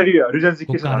पछाडि रिजन चाहिँ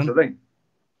के छ थाहा छ दाइ?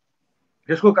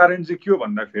 त्यसको कारण चाहिँ के हो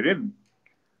भन्दाखेरि,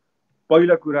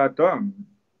 पहिला कुरा त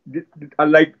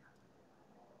लाइक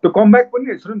त्यो कमब्याक पनि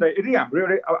सुन्नु नि, यदि हाम्रो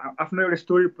आफ्नो एउटा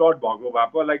स्टोरी प्लट भएको भए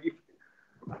पो, लाइक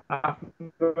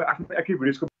आफ्नो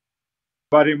एक्टिभिटिजको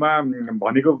बारेमा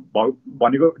भनेको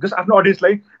जस्ट आफ्नो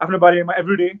अडियन्सलाई आफ्नो बारेमा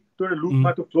एभ्री डे त्यो एउटा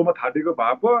लुपमा त्यो फ्लोमा थाहा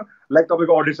भए पो, लाइक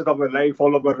तपाईँको अडियन्सले तपाईँहरूलाई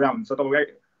फलो गरेर हुन्छ, तपाईँलाई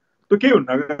त्यो केही हुन्न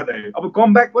क्या दाइ। अब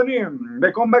कमब्याक पनि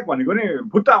दाइ, कमब्याक भनेको नि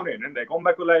फुत्ता आउने होइन नि दाइ,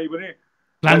 कमब्याकको लागि पनि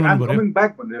आइएम कमिङ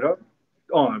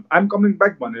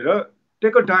ब्याक भनेर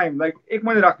टेक अ टाइम, लाइक 1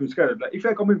 महिना राख्नुहोस् क्या। If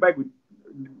I coming back with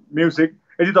music,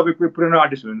 यदि तपाईँ पुरानो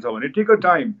आर्टिस्ट हुनुहुन्छ भने take a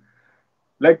time,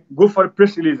 like go for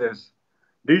press releases,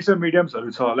 digital मिडियम्सहरू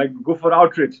छ, like go for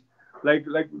outreach,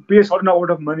 like pay certain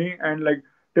amount of money and like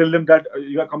tail them that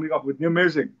you are coming up with new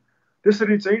music.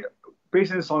 त्यसरी चाहिँ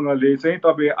पेसेन्ससँगले चाहिँ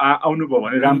तपाईँ आउनुभयो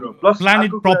भने राम्रो। Plus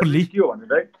के हो भने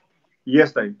दाइ,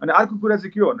 यस दाइ, अनि अर्को कुरा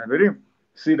चाहिँ के हो भन्दाखेरि,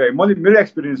 दाइ मैले मेरो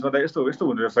एक्सपिरियन्समा त यस्तो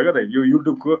हुँदो रहेछ क्या दाइ, यो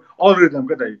युट्युबको अल्गोरिदम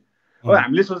क्या दाइ। अब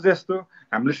हामीले सोचे जस्तो,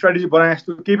 हामीले स्ट्राटेजी बनाए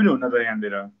जस्तो केही पनि हुन्न त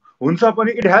यहाँनिर, हुन्छ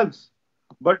पनि इट हेल्प्स,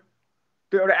 बट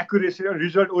त्यो एउटा एक्युरेसी र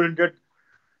रिजल्ट ओरिएन्टेड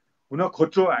हुन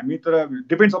खोज्छौँ हामी, तर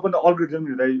डिपेन्ड्स अपन द अल्गोरिदम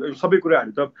नि दाइ। सबै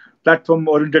कुराहरू त प्लेटफर्म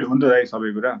ओरिएन्टेड हो नि त दाइ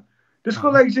सबै कुरा। त्यसको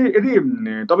लागि चाहिँ यदि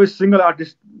तपाईँ सिङ्गल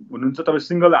आर्टिस्ट हुनुहुन्छ, तपाईँ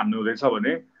सिङ्गल हान्नु हुँदैछ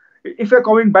भने, if you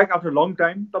coming back after long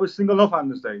time, तपाईँ सिङ्गल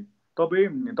नफाल्नुहोस् दाइ,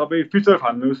 तपाईँ फिचर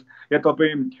फाल्नुहोस् या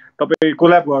तपाईँ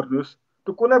कोल्याब गर्नुहोस्।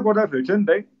 त्यो कोल्याब गर्दाखेरि चाहिँ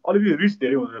दाइ अलिकति रिच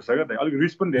धेरै हुँदो रहेछ क्या दाइ, अलिक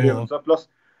रिच पनि धेरै हुन्छ। प्लस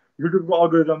युट्युबको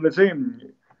अल्गोरिदमले चाहिँ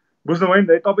बुझ्नुभयो नि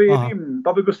दाइ, तपाईँ यदि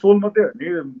तपाईँको सोल मात्रै हो नि,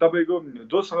 तपाईँको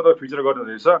जोसँग तपाईँ फिचर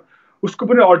गर्नुहुँदैछ उसको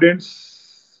पनि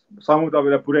अडियन्ससँग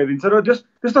तपाईँलाई पुऱ्याइदिन्छ, र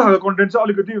त्यस्तो खालको कन्टेन्ट चाहिँ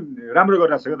अलिकति राम्रो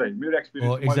गरिरहेको छ क्या दाइ, मेरो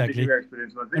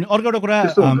एक्सपिरियन्समा चाहिँ। अनि अर्को एउटा कुरा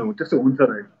त्यस्तो हुन्छ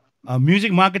दाइ।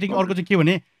 म्युजिक मार्केटिङ अर्को चाहिँ के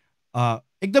भने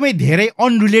एकदमै धेरै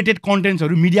अनरिलेटेड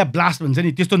कन्टेन्ट्सहरू मिडिया ब्लास्ट भन्छ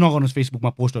नि त्यस्तो नगर्नुहोस् फेसबुकमा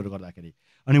पोस्टहरू गर्दाखेरि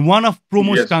अनि वान अफ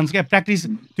प्रोमो स्टान्स क्या प्र्याक्टिस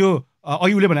त्यो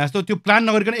अघि उसले भने जस्तो त्यो प्लान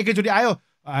नगरिकन एकैचोटि आयो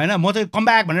होइन म चाहिँ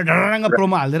कमब्याक भनेर ढररङ्ग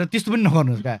प्रोमो हालिदिएर त्यस्तो पनि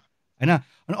नगर्नुहोस् क्या होइन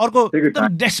अनि अर्को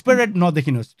एकदम डेस्परेट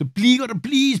नदेखिनुहोस् त्यो प्ली गरेर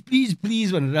प्लिज प्लिज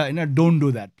प्लिज भनेर होइन don't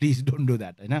do that please don't do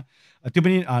that होइन त्यो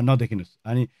पनि नदेखिनुहोस्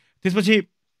अनि त्यसपछि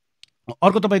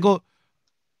अर्को तपाईँको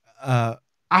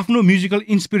आफ्नो म्युजिकल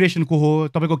इन्सपिरेसन को हो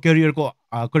तपाईँको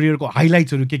करियरको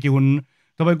हाइलाइट्सहरू के हुन्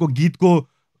तपाईँको गीतको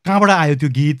कहाँबाट आयो त्यो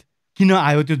गीत किन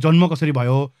आयो त्यो जन्म कसरी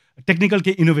भयो टेक्निकल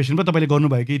केही इनोभेसन पो तपाईँले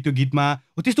गर्नुभयो कि त्यो गीतमा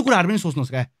हो त्यस्तो कुराहरू पनि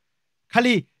सोच्नुहोस् क्या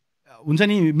खालि हुन्छ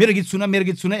नि मेरो गीत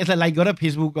सुन यसलाई लाइक गर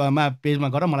फेसबुकमा पेजमा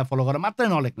गर मलाई फलो गर मात्रै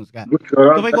नलेख्नुहोस् क्या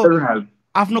तपाईँको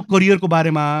आफ्नो करियरको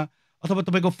बारेमा अथवा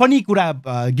तपाईँको फनी कुरा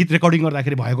गीत रेकर्डिङ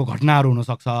गर्दाखेरि भएको घटनाहरू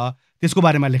हुनसक्छ त्यसको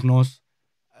बारेमा लेख्नुहोस्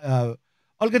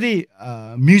अलिकति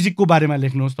म्युजिकको बारेमा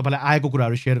लेख्नुहोस् तपाईँलाई आएको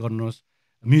कुराहरू सेयर गर्नुहोस्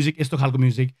म्युजिक यस्तो खालको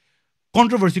म्युजिक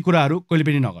कन्ट्रोभर्सी कुराहरू कहिले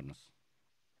पनि नगर्नुहोस्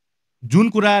जुन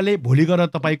कुराले भोलि गएर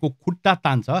तपाईँको खुट्टा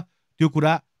तान्छ त्यो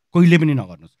कुरा कहिले पनि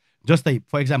नगर्नुहोस् जस्तै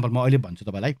फर इक्जाम्पल म अहिले भन्छु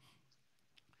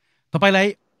तपाईँलाई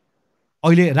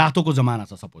अहिले रातोको जमाना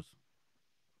छ सपोज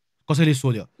कसैले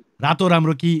सोध्यो रातो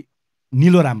राम्रो कि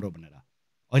निलो राम्रो भनेर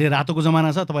अहिले रातोको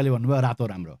जमाना छ तपाईँले भन्नुभयो रातो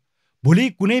राम्रो भोलि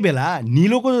कुनै बेला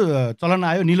निलोको चलन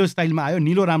आयो निलो स्टाइलमा आयो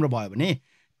निलो राम्रो भयो भने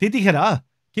त्यतिखेर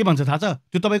के भन्छ थाहा छ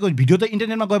त्यो तपाईँको भिडियो त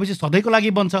इन्टरनेटमा गएपछि सधैँको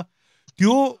लागि बन्छ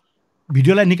त्यो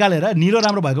भिडियोलाई निकालेर निलो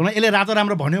राम्रो भएको बेला यसले रातो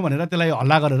राम्रो भन्यो भनेर त्यसलाई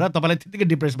हल्ला गरेर तपाईँलाई त्यतिकै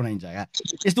डिप्रेस बनाइन्छ क्या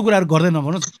यस्तो कुराहरू गर्दै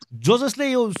नगर्नुहोस्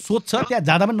जसले यो सोध्छ त्यहाँ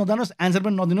जाँदा पनि नजानुहोस् एन्सर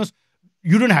पनि नदिनुहोस्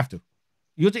यु डोन्ट ह्याभ टु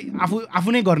यो चाहिँ आफू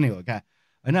नै गर्ने हो क्या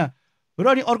होइन र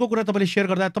अनि अर्को कुरा तपाईँले सेयर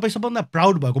गर्दा तपाईँ सबभन्दा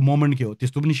प्राउड भएको मोमेन्ट के हो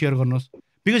त्यस्तो पनि सेयर गर्नुहोस्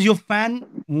बिकज यो fan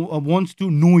wants to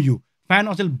know you fan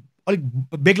अचेल अलिक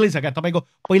बेग्लै छ क्या तपाईँको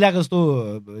पहिलाको जस्तो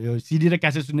यो सिडी र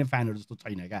क्यासेट सुन्ने फ्यानहरू जस्तो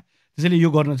छैन क्या त्यसैले यो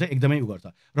गर्न चाहिँ एकदमै उ गर्छ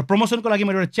र प्रमोसनको लागि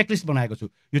मैले एउटा चेकलिस्ट बनाएको छु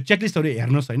यो चेकलिस्टहरू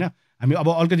हेर्नुहोस् होइन हामी अब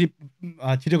अलिकति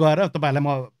छिटो गएर तपाईँहरूलाई म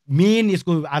मेन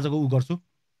यसको आजको उ गर्छु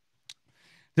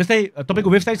जस्तै तपाईँको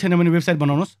वेबसाइट छैन भने वेबसाइट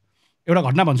बनाउनुहोस् एउटा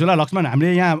घटना भन्छु ल लक्ष्मण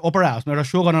हामीले यहाँ ओपेरा हाउसमा एउटा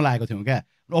सो गर्न लागेको थियौँ क्या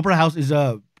ओपेरा हाउस इज अ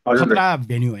खतरा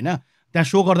भेन्यू होइन त्यहाँ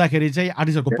सो गर्दाखेरि चाहिँ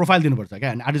आर्टिस्टहरूको प्रोफाइल दिनुपर्छ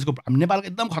क्या अनि आर्टिस्टको हामी नेपालको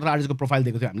एकदम खतरा आर्टिस्टको प्रोफाइल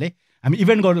दिएको थियो हामी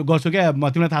इभेन्ट गर्छु क्या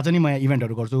तिमीलाई थाहा छ नि म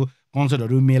इभेन्टहरू गर्छु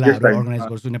कन्सर्टहरू मेलाहरू अर्गनाइज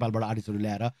गर्छु नेपालबाट आर्टिस्टहरू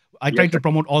ल्याएर I try to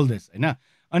promote all this होइन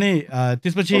अनि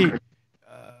त्यसपछि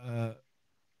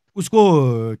उसको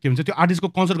के भन्छ त्यो आर्टिस्टको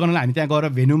कन्सर्ट गर्नलाई हामी त्यहाँ गएर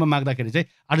भेन्यूमा माग्दाखेरि चाहिँ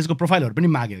आर्टिस्टको प्रोफाइलहरू पनि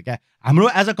माग्यो क्या हाम्रो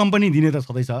एज अ कम्पनी दिने त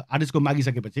छँदैछ आर्टिस्टको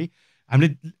मागिसकेपछि हामीले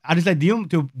आर्टिस्टलाई दियौँ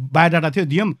त्यो बायोडाटा थियो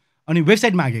दियौँ अनि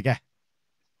वेबसाइट माग्यो क्या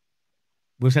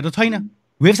वेबसाइट त छैन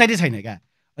वेबसाइटै छैन क्या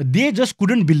दे जस्ट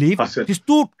कुडन्ट बिलिभ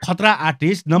त्यस्तो खतरा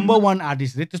आर्टिस्ट नम्बर 1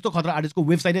 आर्टिस्ट त्यस्तो खतरा आर्टिस्टको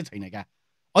वेबसाइटै छैन क्या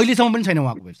अहिलेसम्म पनि छैन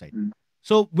उहाँको वेबसाइट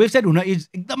सो वेबसाइट हुन इज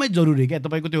एकदमै जरुरी क्या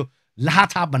तपाईँको त्यो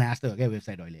लाछाप भने जस्तो हो क्या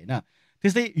वेबसाइट अहिले होइन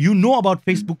त्यस्तै you know about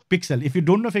Facebook pixel if you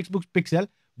don't know Facebook pixel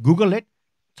Google it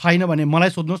छैन भने मलाई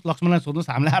सोध्नुहोस् लक्ष्मणलाई सोध्नुहोस्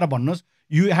हामीलाई आएर भन्नुहोस्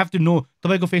यु हेभ टु नो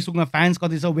तपाईँको फेसबुकमा फ्यान्स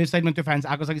कति छ वेबसाइटमा त्यो फ्यान्स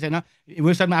आएको छ कि छैन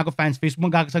वेबसाइटमा आएको फ्यान्स फेसबुकमा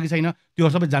गएको छ कि छैन त्यो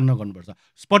सबै जान्न गर्नुपर्छ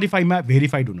स्पोटिफाईमा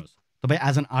भेरिफाइड हुनुहोस् तपाईँ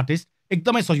एज एन आर्टिस्ट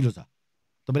एकदमै सजिलो छ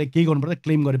तपाईँले केही गर्नुपर्छ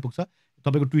क्लेम गरे पुग्छ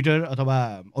तपाईँको ट्विटर अथवा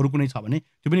अरू कुनै छ भने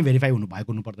त्यो पनि भेरिफाई हुनु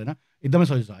भएको हुनु पर्दैन एकदमै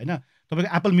सजिलो छ होइन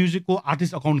तपाईँको एप्पल म्युजिकको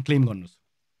आर्टिस्ट अकाउन्ट क्लेम गर्नुहोस्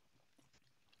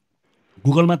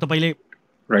गुगलमा तपाईँले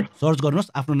सर्च गर्नुहोस्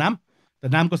आफ्नो नाम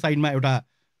त नामको साइडमा एउटा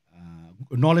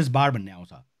नलेज बार भन्ने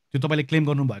आउँछ त्यो तपाईँले क्लेम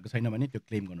गर्नुभएको छैन भने त्यो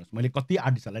क्लेम गर्नुहोस् मैले कति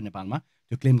आर्टिस्टहरूलाई नेपालमा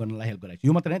त्यो क्लेम गर्नलाई हेल्प गराएको छु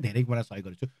यो मात्रै धेरै कुरा सहयोग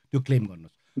गरेको छु त्यो क्लेम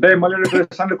गर्नुहोस् मैले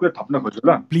सानो कुरा थप्न खोज्छु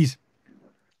ल प्लिज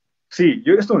सी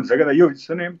यो यस्तो हुन्छ क्या यो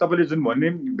तपाईँले जुन भन्ने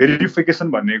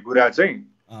भेरिफिकेसन भन्ने कुरा चाहिँ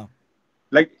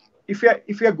like if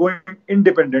you are going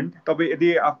independent तपाईँ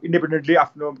यदि इन्डिपेन्डेन्टली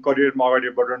आफ्नो करियरमा अगाडि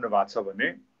बढाउनु भएको छ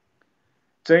भने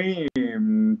चाहिँ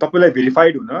तपाईँलाई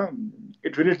भेरिफाइड हुन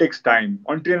it really takes time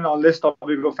until and unless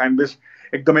तपाईँको फ्यान बेस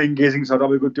एकदमै इङ्गेजिङ छ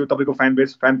तपाईँको त्यो तपाईँको fan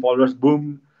base fan followers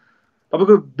boom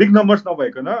तपाईँको बिग नम्बर्स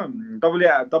नभइकन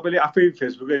तपाईँले आफै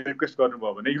फेसबुकले रिक्वेस्ट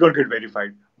गर्नुभयो भने you don't get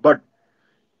verified but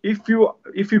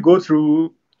if you go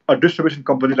through a distribution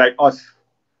company like us,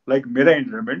 like Mera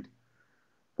Entertainment,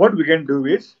 what we can do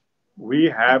is we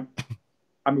have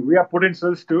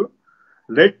potentials to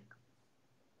let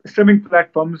streaming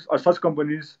platforms or such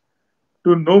companies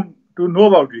to know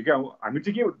about you. हामी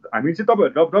चाहिँ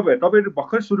तपाईहरु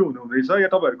भर्खर सुरु हुनुहुँदैछ या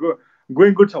तपाईहरुको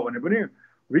going good छ भने पनि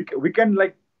we can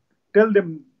like tell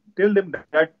them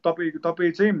that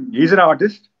तपाईँ चाहिँ he is an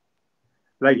artist,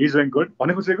 like he is doing good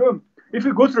भनेको चाहिँ if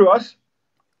you go through us,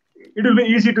 it will be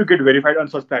easy to get verified on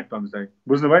such platforms.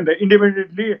 बुझ्नु भयो नि त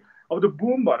independently अब त्यो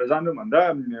boom भएर जानु भन्दा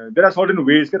there are certain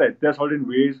ways, right? There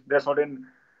are certain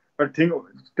but thing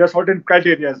there certain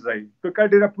criterias चाहिँ त्यो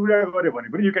क्राइटेरिया पुरा गऱ्यो भने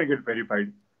पनि यु क्यान गेट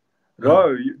भेरिफाइड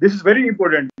र दिस इज भेरी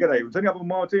इम्पोर्टेन्ट क्या दाइ हुन्छ नि अब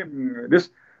म चाहिँ दिस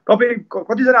तपाईँ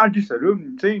कतिजना आर्टिस्टहरू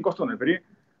चाहिँ कस्तो भन्दाखेरि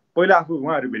पहिला आफू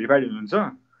उहाँहरू भेरिफाइड हुनुहुन्छ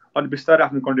अनि बिस्तारै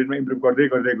आफ्नो कन्टेन्टमा इम्प्रुभ गर्दै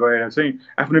गर्दै गएर चाहिँ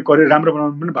आफ्नो करियर राम्रो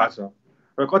बनाउनु पनि भएको छ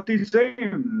र कति चाहिँ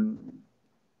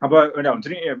अब एउटा हुन्छ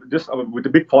नि जस्ट अब विथ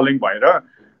बिग फलोइङ भएर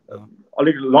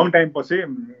अलिक लङ टाइम पछि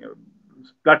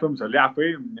प्लेटफर्म्सहरूले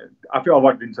आफै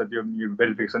अवार्ड दिन्छ त्यो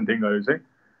भेरिफिकेसन थिङहरू चाहिँ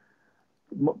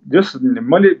जस्ट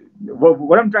मैले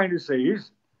what am trying to say is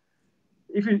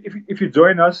if you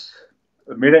join us,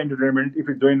 Meta Entertainment, if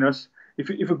you join us, if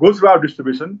you go through our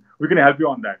distribution, we can help you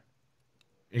on that.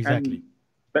 Exactly.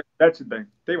 And that's it.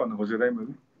 त्यही भन्नु खोजेको थिएँ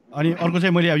मैले. अनि अर्को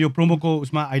चाहिँ मैले यो प्रोमोको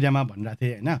उसमा आइडियामा भनिरहेको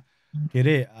थिएँ होइन के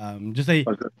अरे जस्तै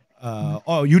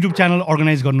युट्युब च्यानल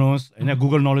अर्गनाइज गर्नुहोस् होइन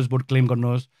गुगल नलेज बोर्ड क्लेम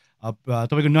गर्नुहोस्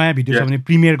तपाईँको नयाँ भिडियो छ भने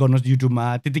प्रिमियर गर्नुहोस् युट्युबमा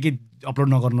त्यतिकै अपलोड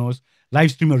नगर्नुहोस् लाइभ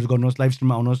स्ट्रिमहरू गर्नुहोस् लाइभ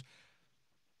स्ट्रिममा आउनुहोस्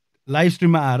लाइभ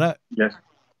स्ट्रिममा आएर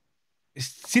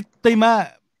सित्तैमा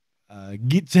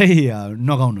गीत चाहिँ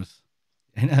नगाउनुहोस्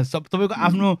होइन तपाईँको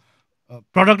आफ्नो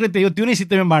प्रडक्टले त्यही हो त्यो नै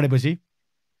सित्तैमा बाँडेपछि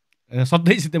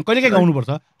सधैँ सित्तैमा कहिले काहीँ गाउनुपर्छ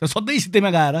तर सधैँ सित्तैमा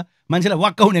गाएर मान्छेलाई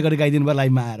वाक्क हुने गरी गाइदिनु भयो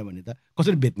लाइभमा आएर भने त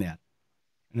कसरी बेच्ने यार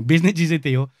बेच्ने चिजै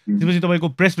त्यही हो त्यसपछि तपाईँको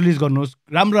प्रेस रिलिज गर्नुहोस्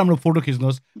राम्रो राम्रो फोटो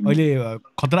खिच्नुहोस् अहिले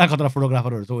खतरा खतरा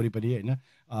फोटोग्राफरहरू छ वरिपरि होइन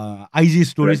आइजी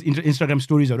स्टोरिज इन्स्टाग्राम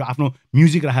स्टोरिजहरू आफ्नो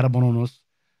म्युजिक राखेर बनाउनुहोस्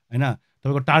होइन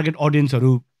तपाईँको टार्गेट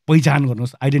अडियन्सहरू पहिचान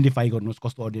गर्नुहोस् आइडेन्टिफाई गर्नुहोस्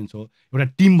कस्तो अडियन्स हो एउटा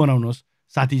टिम बनाउनुहोस्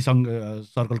साथीसँग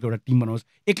सर्कलको एउटा टिम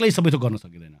बनाउनुहोस् एक्लै सबै थोक गर्न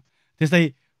सकिँदैन त्यस्तै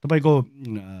तपाईँको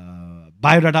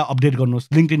बायोडाटा अपडेट गर्नुहोस्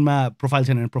लिङ्क्डइनमा प्रोफाइल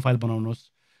छैन भने प्रोफाइल बनाउनुहोस्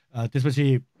त्यसपछि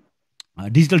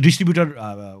डिजिटल डिस्ट्रिब्युटर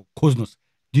खोज्नुहोस्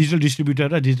डिजिटल डिस्ट्रिब्युटर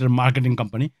र डिजिटल मार्केटिङ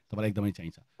कम्पनी तपाईँलाई एकदमै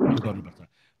चाहिन्छ त्यो गर्नुपर्छ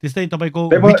त्यस्तै तपाईँको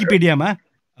विकिपिडियामा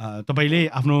तपाईँले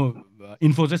आफ्नो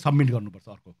इन्फो चाहिँ सबमिट गर्नुपर्छ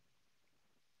अर्को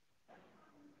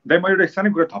दाइ मैले एउटा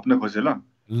सानो कुरा थप्न खोजेँ ल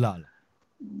ल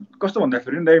कस्तो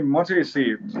भन्दाखेरि नि दाइ म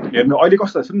चाहिँ हेर्नु अहिले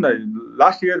कस्तो छ नि दाइ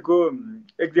लास्ट इयरको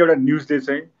एक दुईवटा न्युजले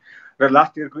चाहिँ र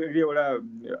लास्ट इयरको एक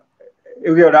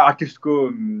दुईवटा आर्टिस्टको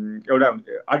एउटा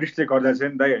आर्टिस्टले गर्दा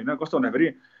चाहिँ दाइ होइन कस्तो भन्दाखेरि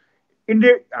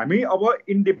हामी अब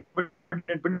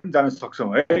इन्डिपेन्डेन्ट पनि जान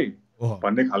सक्छौँ है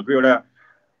भन्ने खालको एउटा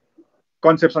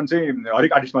कन्सेप्सन चाहिँ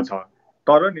हरेक आर्टिस्टमा छ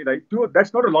तर नि दाइ त्यो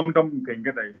that's not a long term thing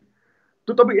क्या दाइ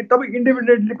त्यो तपाईँ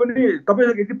इन्डिपेन्डेन्टली पनि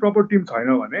तपाईँसँग यति प्रपर टिम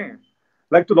छैन भने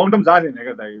लाइक त्यो लङ टर्म जाँदैन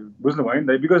क्या दाइ बुझ्नुभयो नि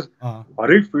दाइ बिकज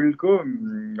हरेक फिल्डको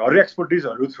हरेक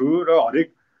एक्सपर्टिजहरू थ्रु र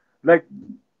हरेक like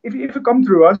if you come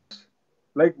through us,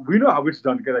 like we know how it's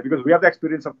done, because we have the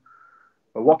experience of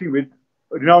working with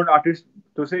renowned artists.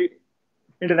 To say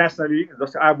internationally,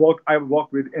 just I've worked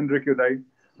with Enrique Dai.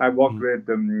 I've worked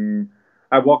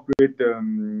with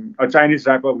a Chinese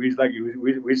rapper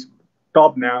who is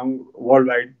top now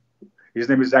worldwide. His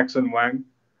name is Jackson Wang.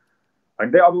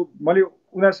 And they मैले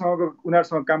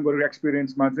उनीहरूसँग काम गरेको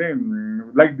एक्सपिरियन्समा चाहिँ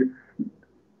like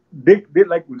they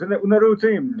like हुन्छ नि उनीहरू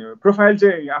चाहिँ profile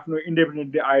चाहिँ आफ्नो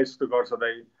इन्डिपेन्डेन्टली आए जस्तो गर्छ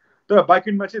दाइ तर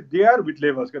ब्याकएन्डमा चाहिँ दे आर विथ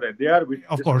लेभल्स क्या दाइ they are with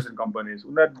distribution companies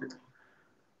उनीहरू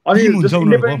अनि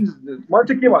इन्डिपेन्डेन्स मैले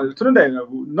चाहिँ के भन्छु सुन्नु दाइ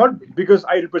नट बिकज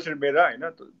आई रिप्रेजेन्ट मेरा होइन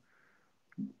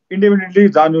इन्डिपेन्डेन्टली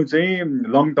जानु चाहिँ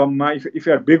long टर्ममा if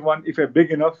you are big one if you are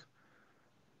big enough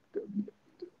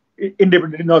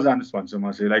independently नजानुहोस् भन्छु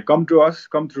म चाहिँ like com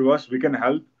through us we can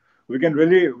help we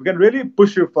can really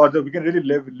push you further we can really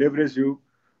leverage you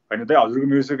होइन त्यही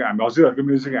हजुरहरूको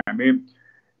music हामी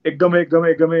एकदमै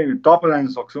टपमा लान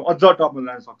सक्छौँ अझ टपमा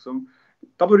लान सक्छौँ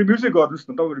तपाईँहरू म्युजिक गर्नुहोस्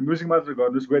न तपाईँहरू म्युजिक मात्र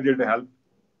गर्नुहोस् वेयर टु हेल्प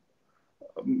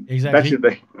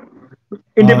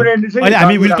अहिले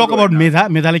हामी विल टक अबाउट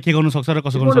मेधाले के गर्नु सक्छ र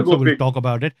कसो गर्नु सक्छ विल टक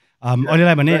अबाउट इट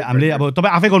अहिलेलाई भने हामीले अब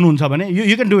तपाईँ आफै गर्नुहुन्छ भने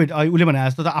यु क्यान डु इट उसले भने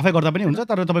जस्तो त आफै गर्दा पनि हुन्छ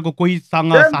तर तपाईँको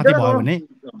कोहीसँग साथी भयो भने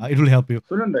इट विल हेल्प यु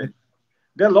सुन्नु न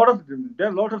there are a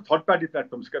lot of third party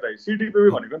platforms क्या दाइ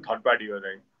CDPB भनेको नि थर्ड पार्टी हो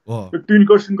दाइ त्यो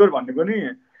ट्विनकोर सिङ्गर भनेको नि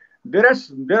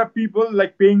there are people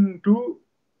like paying to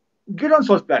get on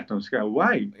such platforms क्या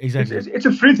why it's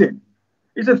a free thing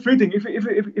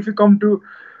if you come to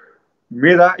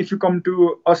Meda if you come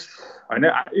to us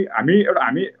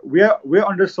हामी we are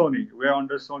under Sony we are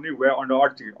under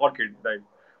Orchid like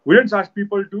we don't charge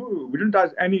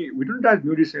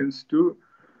musicians to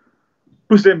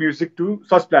push their music to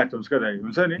such platforms क्या दाइ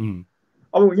हुन्छ नि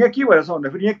अब यहाँ के भएर छ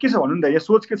भन्दाखेरि यहाँ के छ भन्नु नि त यहाँ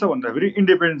सोच के छ भन्दाखेरि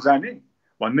इन्डिपेन्डेन्ट जाने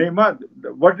भन्नेमा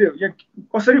यहाँ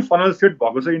कसरी फनल सेट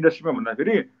भएको छ इन्डस्ट्रीमा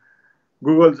भन्दाखेरि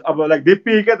गुगल अब लाइक दे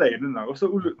पे क्या त हेर्नु न कस्तो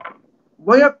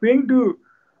वी आर पेइङ टु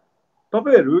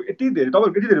तपाईँहरू यति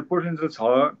धेरै पोटेन्सियल छ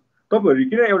तपाईँहरू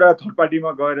किन एउटा थर्ड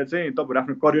पार्टीमा गएर चाहिँ तपाईँहरू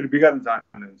आफ्नो करियर बिगार्न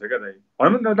चाहनुहुन्छ क्या दाइ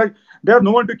भनौँ न like they are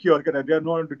no one to care क्या दाइ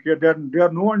they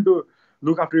are no one to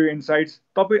look after your insights.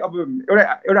 तपाईँ अब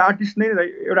एउटा आर्टिस्ट नै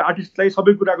एउटा आर्टिस्टलाई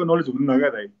सबै कुराको नलेज हुँदैन क्या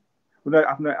दाइ. उनीहरू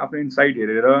आफ्नो इनसाइट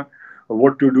हेरेर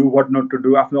what to do what not to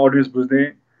do आफ्नो अडियन्स बुझ्ने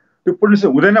त्यो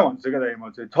पोटेन्सियल हुँदैन भन्छु क्या दाइ. म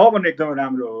चाहिँ छ भने एकदमै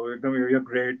राम्रो हो, एकदमै यो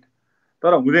ग्रेट,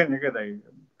 तर हुँदैन क्या दाइ.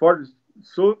 For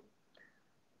so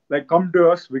like come to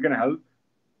us, we can help,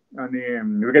 अनि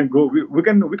we can go big, we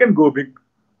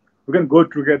can go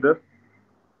together,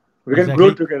 we can grow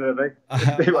together दाइ.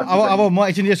 अब म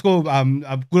एकछिन यसको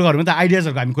कुरा गरौँ भने त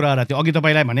आइडियाजहरूको हामी कुरा गरेको थियौँ अघि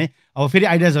तपाईँलाई भने. अब फेरि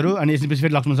आइडियाजहरू अनि यसपछि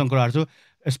फेरि लक्ष्मणसँग कुरा गर्छु.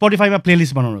 स्पोटिफाईमा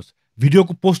प्लेलिस्ट बनाउनुहोस्,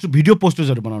 भिडियो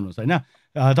पोस्टर्सहरू बनाउनुहोस् होइन.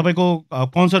 तपाईँको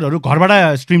कन्सर्टहरू घरबाट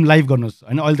स्ट्रिम लाइभ गर्नुहोस्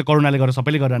होइन. अहिले त कोरोनाले गर्दा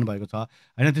सबैले गरिरहनु भएको छ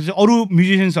होइन. त्यसपछि अरू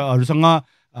म्युजिसियन्सहरूसँग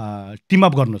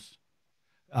टिमअप गर्नुहोस्.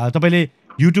 तपाईँले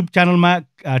युट्युब च्यानलमा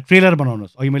ट्रेलर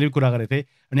बनाउनुहोस्. अघि मैले कुरा गरेको थिएँ.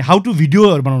 अनि हाउ टु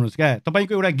भिडियोहरू बनाउनुहोस् क्या.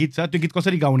 तपाईँको एउटा गीत छ, त्यो गीत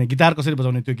कसरी गाउने, गिटार कसरी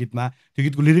बजाउने त्यो गीतमा, त्यो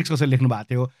गीतको लिरिक्स कसरी लेख्नु भएको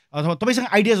थियो, अथवा तपाईँसँग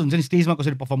आइडियाज हुन्छ नि स्टेजमा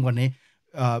कसरी पर्फर्म गर्ने,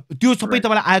 त्यो सबै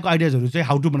तपाईँलाई आएको आइडियाजहरू चाहिँ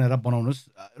हाउ टु भनेर बनाउनुहोस्.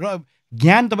 र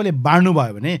ज्ञान तपाईँले बाँड्नु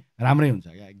भयो भने राम्रै हुन्छ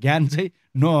क्या. ज्ञान चाहिँ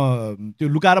त्यो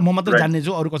लुकाएर म मात्रै जान्ने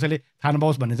छु, अरू कसैले थाहा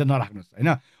नपाओस् भन्ने चाहिँ नराख्नुहोस् होइन.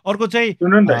 अर्को चाहिँ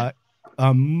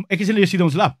एकैछिन यो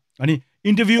सिधाउँछु ल. अनि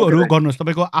इन्टरभ्यूहरू गर्नुहोस्,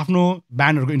 तपाईँको आफ्नो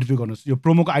ब्यान्डहरूको इन्टरभ्यू गर्नुहोस्, यो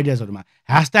प्रोमोको आइडियाजहरूमा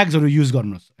ह्यासट्याग्सहरू युज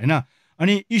गर्नुहोस् होइन.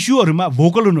 अनि इस्युहरूमा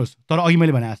भोकल हुनुहोस्. तर अघि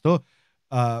मैले भने जस्तो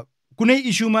कुनै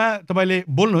इस्युमा तपाईँले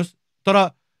बोल्नुहोस्, तर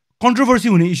कन्ट्रोभर्सी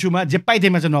हुने इस्युमा जे पाइ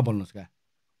त्यहीमा चाहिँ नबोल्नुहोस् क्या.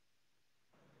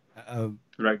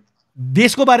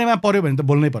 देशको बारेमा पऱ्यो भने त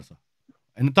बोल्नै पर्छ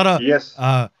होइन. तर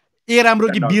ए राम्रो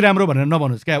कि बी राम्रो भनेर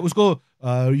नभन्नुहोस् क्या. उसको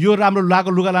यो राम्रो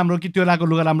लगाएको लुगा राम्रो कि त्यो लगाएको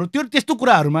लुगा राम्रो, त्यो त्यस्तो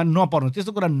कुराहरूमा नपर्नुहोस्,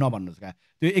 त्यस्तो कुरा नभन्नुहोस् क्या.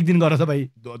 त्यो एक दिन गएर तपाईँ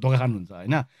धोका खानुहुन्छ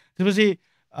होइन. त्यसपछि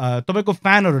तपाईँको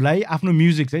फ्यानहरूलाई आफ्नो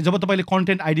म्युजिक चाहिँ जब तपाईँले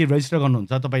कन्टेन्ट आइडी रेजिस्टर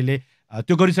गर्नुहुन्छ, तपाईँले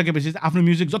त्यो गरिसकेपछि आफ्नो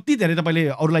म्युजिक जति धेरै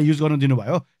तपाईँले अरूलाई युज गर्न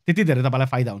दिनुभयो त्यति धेरै तपाईँलाई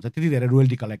फाइदा हुन्छ, त्यति धेरै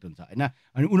रोयल्टी कलेक्ट हुन्छ होइन.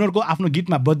 अनि उनीहरूको आफ्नो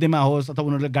गीतमा बर्थडेमा होस् अथवा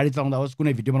उनीहरूले गाडी चलाउँदा होस्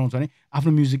कुनै भिडियो बनाउँछ भने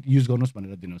आफ्नो म्युजिक युज गर्नुहोस्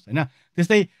भनेर दिनुहोस् होइन.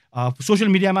 त्यस्तै सोसियल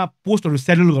मिडियामा पोस्टहरू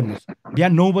सेड्युल गर्नुहोस्.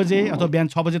 बिहान 9 बजे अथवा बिहान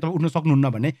 6 बजे तपाईँ उठ्न सक्नुहुन्न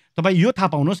भने तपाईँ यो थाहा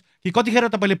पाउनुहोस् कि कतिखेर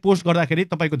तपाईँले पोस्ट गर्दाखेरि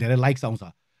तपाईँको धेरै लाइक्स आउँछ.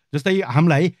 जस्तै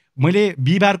हामीलाई मैले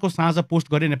बिहिबारको साँझ पोस्ट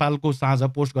गरेँ, नेपालको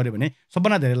साँझ पोस्ट गरेँ भने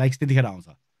सबभन्दा धेरै लाइक्स त्यतिखेर आउँछ.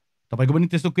 तपाईँको पनि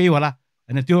त्यस्तो केही होला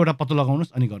होइन. त्यो एउटा पत्तो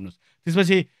लगाउनुहोस् अनि गर्नुहोस्.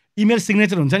 त्यसपछि इमेल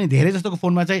सिग्नेचर हुन्छ नि, धेरै जस्तोको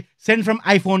फोनमा चाहिँ send from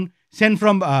iPhone, send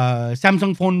from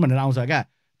Samsung phone भनेर आउँछ क्या.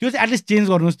 त्यो चाहिँ एटलिस्ट चेन्ज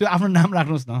गर्नुहोस्, त्यो आफ्नो नाम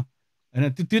राख्नुहोस् न होइन.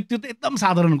 त्यो त एकदम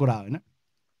साधारण कुरा होइन.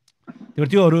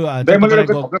 त्योहरू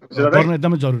गर्नु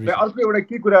एकदमै जरुरी छ. अर्को एउटा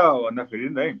के कुरा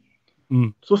भन्दाखेरि नि है,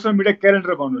 सोसियल मिडिया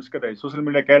क्यालेन्डर गर्नुहोस् क्या दाइ. सोसियल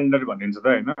मिडिया क्यालेन्डर भनिन्छ त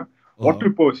होइन. वाट टु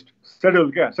पोस्ट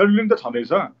सेड्युल क्या. सेड्युलिङ त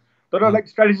छँदैछ, तर लाइक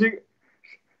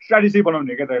स्ट्राटेजी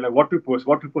बनाउने क्या दाइ. Like what to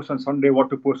post on Sunday,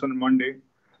 what to post on Monday.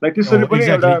 Like त्यसरी पनि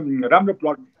एउटा राम्रो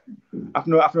प्लट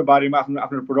आफ्नो बारेमा,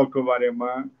 आफ्नो प्रडक्टको बारेमा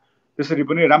त्यसरी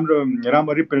पनि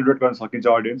राम्ररी पेनिट्रेट गर्न सकिन्छ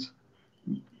अडियन्स.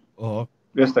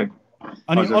 यस्तै.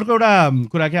 अनि अर्को एउटा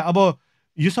कुरा क्या, अब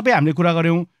यो सबै हामीले कुरा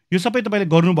गऱ्यौँ, यो सबै तपाईँले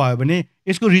गर्नुभयो भने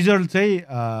यसको रिजल्ट चाहिँ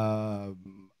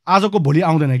आजको भोलि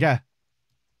आउँदैन क्या.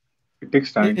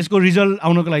 यसको रिजल्ट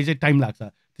आउनको लागि चाहिँ टाइम लाग्छ.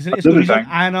 त्यसैले यसको रिजल्ट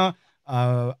आएन,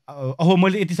 अहो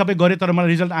मैले यति सबै गरेँ तर मलाई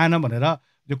रिजल्ट आएन भनेर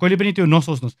त्यो कहिले पनि त्यो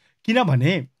नसोच्नुहोस्.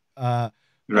 किनभने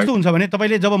कस्तो हुन्छ भने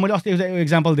तपाईँले जब मैले अस्ति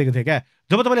एक्जाम्पल दिएको थिएँ क्या,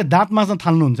 जब तपाईँले दाँत माझ्न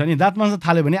थाल्नुहुन्छ नि, दाँत माझ्न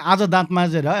थाल्यो भने आज दाँत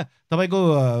माझेर तपाईँको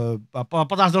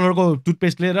 $50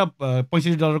 टुथपेस्टले र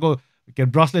 $65 के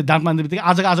ब्रसले दाँत माझ्ने बित्तिकै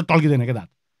आज टल्किँदैन क्या दाँत.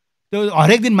 त्यो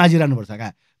हरेक दिन माझिरहनुपर्छ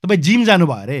क्या. तपाईँ जिम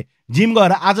जानुभयो अरे, जिम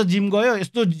गएर आज जिम गयो,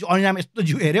 यस्तो अनुयाम यस्तो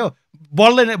जिउ हेऱ्यो,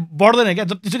 बढ्दैन क्या.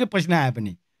 जतिसुकै पसिना आए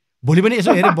पनि भोलि पनि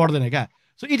यसो हेऱ्यो बढ्दैन क्या.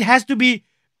 So it has to be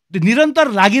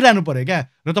निरन्तर लागिरहनु पऱ्यो क्या.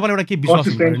 र तपाईँलाई एउटा के विश्वास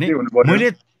हुनु पऱ्यो भने मैले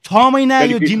 6 महिना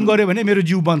यो जिम गऱ्यो भने मेरो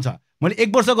जिउ बन्छ, मैले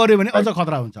 1 वर्ष गऱ्यो भने अझ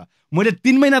खतरा हुन्छ, मैले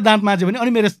 3 महिना दाँत माझ्यो भने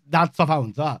अनि मेरो दाँत सफा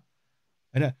हुन्छ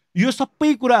होइन. यो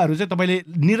सबै कुराहरू चाहिँ तपाईँले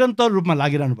निरन्तर रूपमा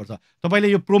लागिरहनुपर्छ. तपाईँले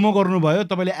यो प्रोमो गर्नुभयो,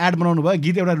 तपाईँले एड बनाउनु भयो,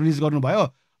 गीत एउटा रिलिज गर्नुभयो,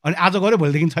 अनि आज गऱ्यो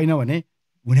भोलिदेखि छैन भने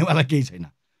हुनेवाला केही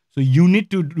छैन. So you need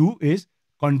to do is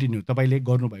continue. तपाईँले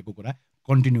गर्नुभएको कुरा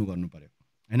कन्टिन्यू गर्नु पऱ्यो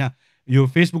होइन. यो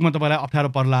फेसबुकमा तपाईँलाई अप्ठ्यारो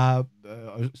पर्ला,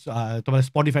 तपाईँलाई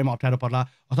स्पोटिफाईमा अप्ठ्यारो पर्ला,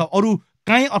 अथवा अरू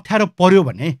कहीँ अप्ठ्यारो पर्यो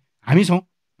भने हामी छौँ,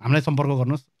 हामीलाई सम्पर्क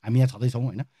गर्नुहोस्, हामी यहाँ छँदैछौँ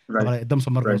होइन. तपाईँलाई एकदम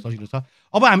सम्पर्क गर्न सजिलो छ.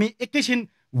 अब हामी एकैछिन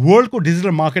वर्ल्डको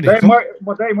डिजिटल मार्केट म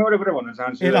एउटा कुरा भन्न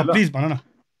चाहन्छु. प्लिज भन न.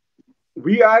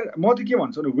 म चाहिँ के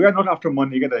भन्छु we are not after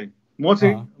money क्या दाइ. म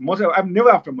चाहिँ आइ एम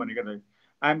नेभर आफ्टर मनी क्या दाइ.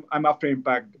 आइ एम आफ्टर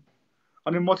इम्प्याक्ट.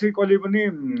 अनि म चाहिँ कहिले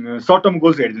पनि सर्ट टर्म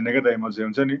गोल्स हेर्दिनँ क्या दाइ. म चाहिँ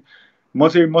हुन्छ नि, म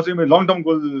चाहिँ लङ टर्म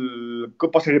गोलको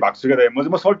पछाडि भाग्छु क्या दाइ.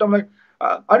 म short टर्मलाई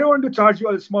I don't want to charge you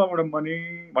a small amount of money.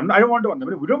 I don't want to भन्दा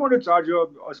पनि we don't want to charge you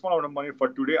a small amount of money for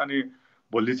today. अनि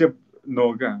भोलि चाहिँ नो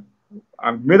क्या.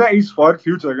 मेरा इज फर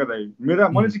फ्युचर क्या दाइ. मैले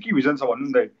चाहिँ के भिजन छ भन्नु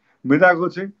नि दाइ. मेधाको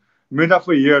चाहिँ मेधा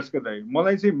फर इयर्स क्या दाइ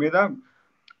मलाई चाहिँ मेधा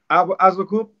अब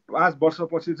आजको 5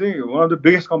 वर्षपछि चाहिँ one of the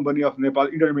biggest company of Nepal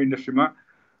entertainment इन्डस्ट्रीमा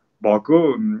भएको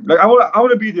लाइक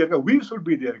आउट बी देयर क्या वी सुड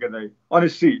बी देयर क्या दाइ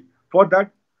अनेस्टली फर द्याट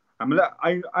हामीलाई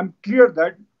आइ am clear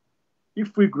that if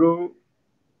we grow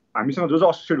हामीसँग जो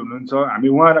एसोसिएट हुनुहुन्छ हामी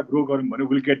उहाँलाई ग्रो गरौँ भने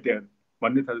विल गेट देयर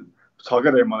भन्ने छ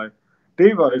क्या दाइ मलाई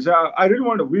त्यही भएर चाहिँ I really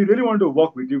want we really want to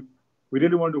work with U V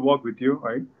really want to work with you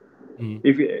है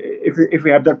if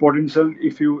you have that potential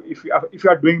if you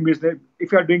are doing business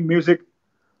if you are doing music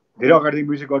धेरै अगाडि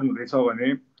music गर्नुहुँदैछ भने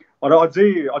र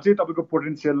अझै तपाईँको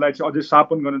पोटेन्सियललाई चाहिँ अझै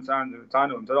सार्पन गर्न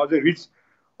चाहनुहुन्छ र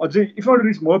अझै if you want to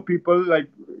reach more people like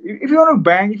if you want to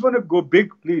bang if you want to go big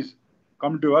please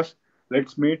come to us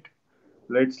let's meet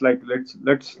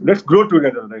let's grow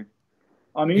together like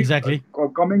अनि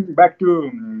कमिङ ब्याक टु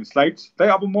स्लाइड्स दाइ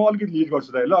अब म अलिकति lead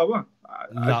गर्छु दाइ ल अब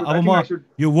म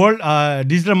यो वर्ल्ड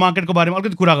डिजिटल मार्केटको बारेमा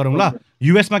अलिकति कुरा गरौँ ल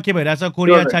युएसमा के भइरहेछ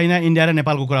कोरिया चाइना इन्डिया र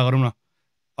नेपालको कुरा गरौँ न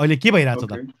अहिले के भइरहेछ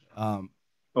त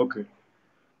okay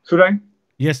should I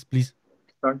yes please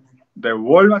the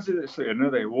वर्ल्डमा चाहिँ हेर्नु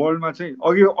त वर्ल्डमा चाहिँ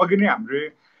अघि नै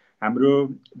हाम्रो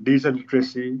डिजिटल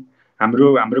लिट्रेसी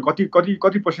हाम्रो कति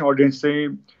पर्सेन्ट अडियन्स चाहिँ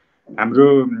हाम्रो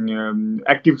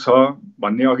एक्टिभ छ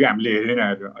भन्ने अघि हामीले हेरि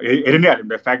नै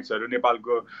हाल्यौँ फ्याक्ट्सहरू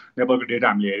नेपालको डेटा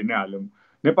हामीले हेरि नै हाल्यौँ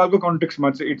नेपालको कन्टेक्स्टमा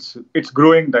चाहिँ इट्स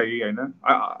ग्रोइङ दाइ होइन म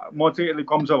चाहिँ अलिक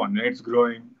कम छ भन्ने इट्स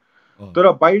ग्रोइङ तर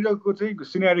बाहिरको चाहिँ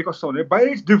सिनेरी कस्तो भने बाहिर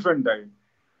इट्स डिफ्रेन्ट दाइ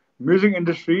म्युजिक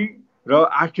इन्डस्ट्री र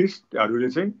आर्टिस्टहरूले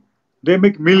चाहिँ दे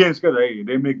मेक मिलियन्स क्या दाइ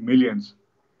दे मेक मिलियन्स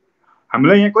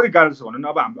हामीलाई यहाँ कति गाह्रो छ भन्नु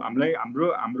अब हामीलाई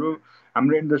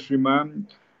हाम्रो इन्डस्ट्रीमा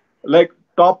लाइक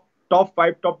टप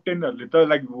 5 टप 10हरूले त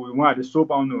लाइक उहाँहरूले सो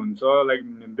पाउनुहुन्छ like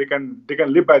they can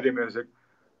leave by the music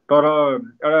तर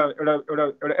एउटा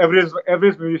एभरेज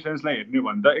म्युजिसियन्सलाई हेर्ने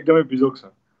भन्दा एकदमै बिजोग छ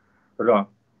र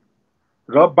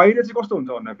बाहिर चाहिँ कस्तो हुन्छ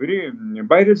भन्दाखेरि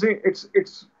बाहिर चाहिँ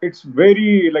इट्स भेरी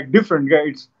लाइक डिफ्रेन्ट क्या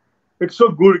इट्स सो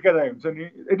गुड क्या दाइ हुन्छ नि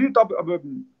यदि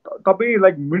तपाईँ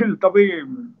लाइक मिडल तपाईँ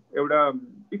एउटा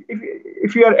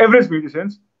if you are average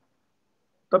musicians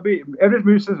तपाईँ एभरेज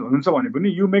म्युजिसियन्स हुनुहुन्छ भने पनि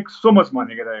you make so much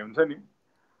money क्या दाइ हुन्छ नि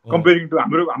कम्पेरिङ टु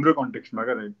हाम्रो कन्टेक्स्टमा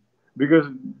क्या दाइ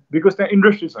बिकज त्यहाँ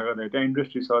इन्डस्ट्री छ क्या दाइ त्यहाँ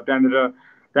इन्डस्ट्री छ त्यहाँनिर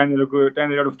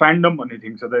एउटा फ्यान्डम भन्ने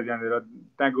थिङ छ दाइ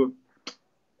त्यहाँको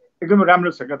एकदमै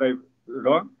राम्रो छ क्या दाइ र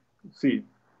सी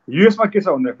युएसमा के छ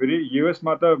भन्दाखेरि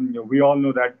युएसमा त we all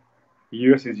know that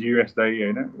US is US दाइ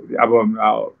होइन अब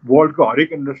वर्ल्डको हरेक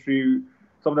इन्डस्ट्री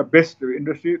सबभन्दा बेस्ट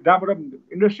इन्डस्ट्री जहाँबाट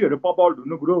इन्डस्ट्रीहरू पप आउट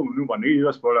ग्रो हुनु भनेको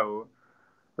युएसबाट हो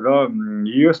र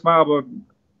युएसमा अब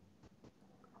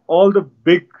all the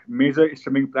big major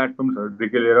streaming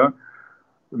प्लेटफर्म्सहरूदेखि लिएर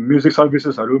music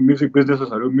सर्भिसेसहरू music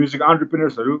बिजनेसेसहरू music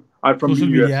एन्टरप्रेन्योर्सहरू are from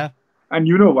US and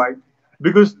you know why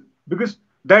because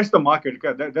that's the market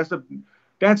क्या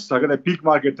त्यहाँ छ क्या पिक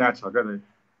मार्केट त्यहाँ छ क्या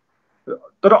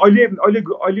तर अहिले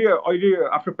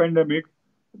आफ्टर पेन्डेमिक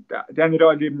त्यहाँनिर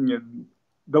अहिले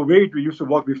the way it use to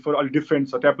work before अलिक डिफ्रेन्ट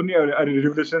छ त्यहाँ पनि अहिले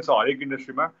रिभोल्युसन छ हरेक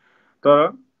इन्डस्ट्रीमा तर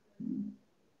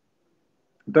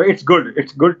इट्स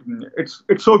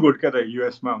सो गुड क्या त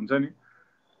युएसमा हुन्छ नि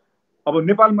अब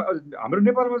हाम्रो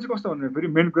नेपालमा चाहिँ कस्तो भन्दाखेरि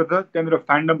मेन कुरा त त्यहाँनिर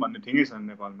फ्यान्डम भन्ने थिङै छैन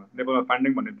नेपालमा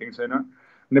फ्यान्डम भन्ने थिङ छैन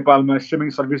नेपालमा स्ट्रिमिङ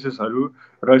सर्भिसेसहरू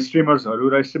र स्ट्रिमर्सहरू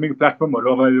र स्ट्रिमिङ प्लेटफर्महरू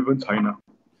अभाइलेबल छैन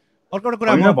अर्को एउटा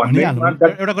कुरा म भनिहाल्नु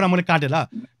एउटा कुरा मैले काटेँ ल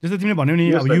जस्तो तिमीले भन्यौ नि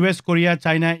अब युएस कोरिया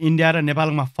चाइना इन्डिया र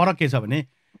नेपालमा फरक के छ भने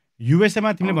युएसएमा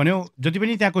तिमीले भन्यौ जति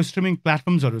पनि त्यहाँको स्ट्रिमिङ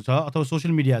प्लेटफर्म्सहरू छ अथवा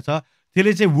सोसियल मिडिया छ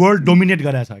त्यसले चाहिँ वर्ल्ड डोमिनेट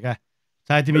गरेको छ क्या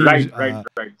चाहे तिमी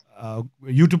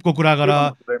युट्युबको कुरा गर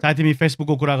चाहे तिमी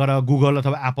फेसबुकको कुरा गर गुगल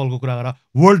अथवा एप्पलको कुरा गर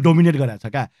वर्ल्ड डोमिनेट गरेको छ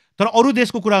क्या तर अरू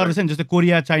देशको कुरा गर्दैछ नि जस्तै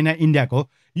कोरिया चाइना इन्डियाको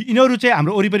यिनीहरू चाहिँ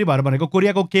हाम्रो वरिपरि भएर भनेको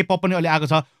कोरियाको के पप पनि अहिले आएको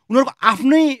छ उनीहरूको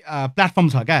आफ्नै प्लेटफर्म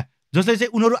छ क्या जस्तै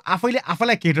चाहिँ उनीहरू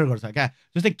आफैलाई केटर गर्छ क्या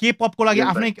जस्तै के पपको लागि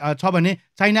आफ्नै छ भने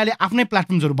चाइनाले आफ्नै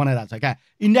प्लेटफर्म्सहरू बनाइरहेको छ क्या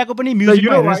इन्डियाको पनि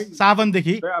म्युजिकमा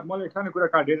सावनदेखि मलाई सानो कुरा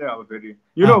काटेर अब फेरि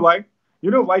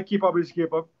you know why K-pop is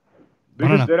K-pop?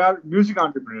 Because there are music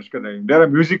entrepreneurs, there are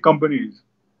music companies,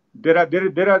 there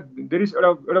is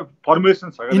a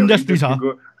formulation industry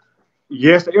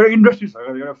yes, there are industries,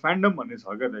 there are fandom भन्ने छ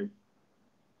क्या दाइ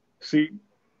see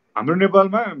हाम्रो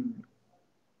नेपालमा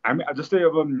हामी जस्तै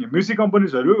अब music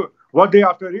कम्पनीजहरू what they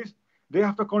after is they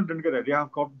after content क्या they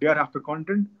are after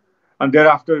content and they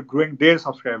are after growing their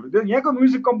subscribers यहाँको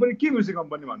म्युजिक कम्पनी के म्युजिक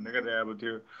कम्पनी भन्ने क्या दाइ अब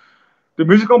त्यो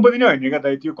म्युजिक कम्पनी नै होइन क्या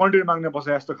दाइ त्यो कन्टेन्ट माग्ने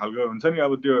बसे जस्तो खालको हुन्छ नि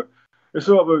अब त्यो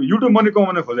यसो अब युट्युब मनी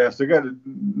कमाउन खोजे जस्तो क्या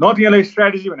न तिनीहरूलाई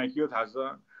स्ट्राटेजी भनेर के हो थाहा छ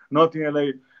न तिनीहरूलाई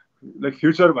लाइक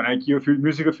फ्युचर भनेर के हो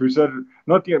म्युजिकको फ्युचर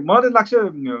न मलाई लाग्छ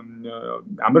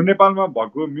हाम्रो नेपालमा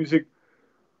भएको म्युजिक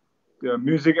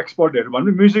एक्सपर्टहरू भन्नु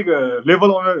म्युजिक लेभल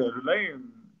ओनरहरूलाई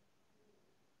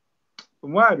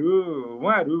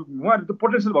उहाँहरू त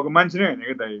पोटेन्सियल भएको मान्छे नै होइन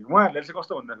क्या दाइ। उहाँहरूले चाहिँ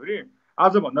कस्तो भन्दाखेरि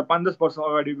आजभन्दा 5-10 वर्ष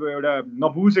अगाडिको एउटा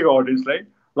नबुझेको अडियन्सलाई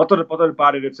लतर पतर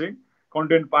पारेर चाहिँ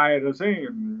कन्टेन्ट पाएर चाहिँ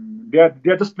they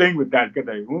are just playing with that क्या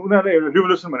दाइ। उनीहरूलाई एउटा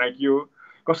रिभोल्युसन भनेको के हो,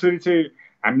 कसरी चाहिँ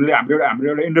हाम्रो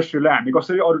एउटा इन्डस्ट्रीलाई हामी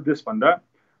कसरी अरू देशभन्दा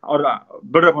अरू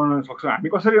बेटर बनाउन सक्छौँ, हामी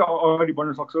कसरी अगाडि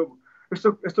बढ्न सक्छौँ,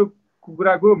 यस्तो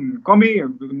कुराको कमी के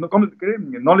अरे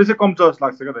नलेज चाहिँ कम छ जस्तो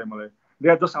लाग्छ क्या दाइ मलाई। They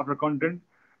are just after content,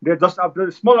 they are just after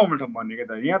small amount of money क्या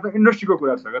दाइ। यहाँ त इन्डस्ट्रीको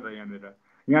कुरा छ क्या दाइ।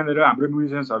 यहाँनिर हाम्रो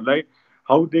म्युजिसियन्सहरूलाई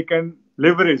how they can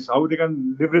leverage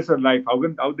their life,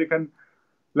 how they can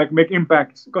like make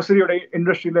impact, कसरी एउटा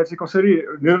इन्डस्ट्रीलाई चाहिँ कसरी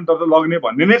निरन्तरता लग्ने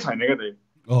भन्ने नै छैन क्या दाइ।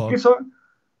 के छ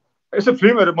यस्तो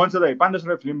फिल्महरू बन्छ दाइ,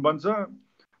 5-10 फिल्म बन्छ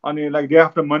अनि like they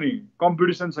after money,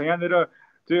 competition छ यहाँनिर।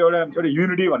 त्यो एउटा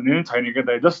युनिटी भन्ने नै छैन क्या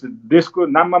दाइ। जस्ट देशको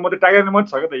नाममा मात्रै टाइगरले मात्रै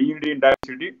छ क्या दाइ युनिटी इन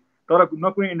डाइभर्सिटी, तर न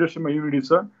कुनै इन्डस्ट्रीमा युनिटी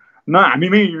छ न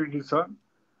हामीमै युनिटी छ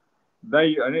दाइ।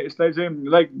 होइन यसलाई चाहिँ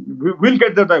लाइक विल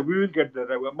गेट देयर दाइ, वी विल गेट देयर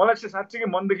दाइ। मलाई चाहिँ साँच्चीकै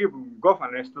मनदेखि गफ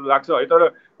हाने जस्तो लाग्छ है, तर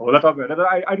होला तपाईँहरूलाई। तर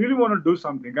I really want to do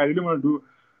something, I really want to do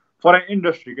for an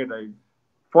industry क्या दाइ,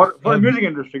 फर म्युजिक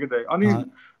इन्डस्ट्री क्या दाइ। अनि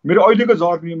मेरो अहिलेको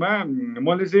जर्नीमा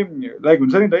मैले चाहिँ लाइक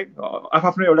हुन्छ नि दाइ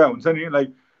आफ्नो एउटा हुन्छ नि लाइक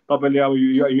तपाईँले अब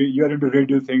युआर इन्टु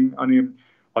रेडियो थिङ, अनि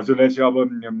हजुरलाई चाहिँ अब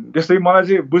त्यस्तै मलाई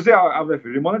चाहिँ बुझ्दै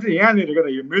आउँदाखेरि मलाई चाहिँ यहाँनिर क्या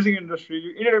दाइ यो म्युजिक इन्डस्ट्री, यो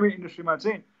इन्टरटेनमेन्ट इन्डस्ट्रीमा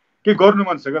चाहिँ के गर्नु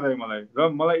मन छ क्या दाइ मलाई। र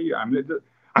मलाई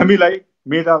हामीलाई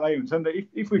मेधालाई हुन्छ नि त,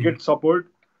 इफ वी गेट सपोर्ट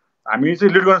हामी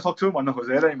चाहिँ लिड गर्न सक्छौँ भन्न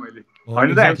खोजेँ दाइ मैले।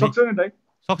 होइन दाइ हामी सक्छौँ नि दाइ,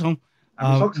 सक्छौँ।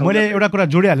 मैले एउटा कुरा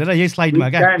जोडिहालेर यही स्लाइडमा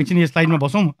क्या एकछिन यो स्लाइडमा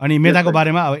बसौँ अनि मेधाको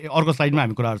बारेमा अर्को स्लाइडमा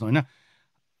हामी कुरा गर्छौँ। होइन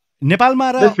नेपालमा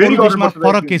र अरू देशमा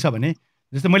फरक के छ भने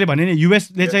जस्तै मैले भने नि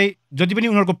युएसले चाहिँ जति पनि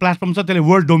उनीहरूको प्लेटफर्म छ त्यसले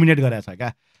वर्ल्ड डोमिनेट गरेको छ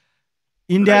क्या।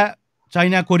 इन्डिया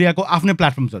चाइना कोरियाको आफ्नै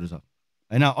प्लेटफर्म्सहरू छ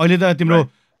होइन। अहिले त तिम्रो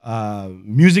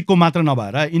म्युजिकको मात्र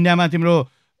नभएर इन्डियामा तिम्रो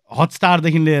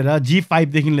हटस्टारदेखि लिएर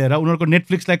G5देखि लिएर उनीहरूको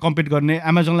नेटफ्लिक्सलाई कम्पिट गर्ने,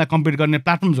 एमाजोनलाई कम्पिट गर्ने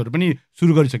प्लेटफर्म्सहरू पनि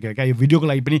सुरु गरिसक्यो क्या, यो भिडियोको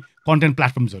लागि पनि कन्टेन्ट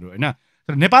प्लेटफर्म्सहरू होइन।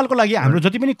 तर नेपालको लागि हाम्रो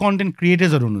जति पनि कन्टेन्ट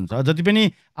क्रिएटर्सहरू हुनुहुन्छ, जति पनि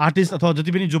आर्टिस्ट अथवा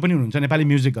जति पनि जो पनि हुनुहुन्छ नेपाली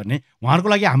म्युजिक गर्ने, उहाँहरूको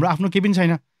लागि हाम्रो आफ्नो केही पनि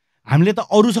छैन। हामीले त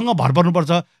अरूसँग भर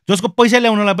पर्नुपर्छ, जसको पैसा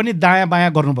ल्याउनलाई पनि दायाँ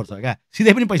बायाँ गर्नुपर्छ क्या,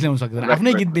 सिधै पनि पैसा ल्याउन सक्दैन।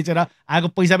 आफ्नै गीत बेचेर आएको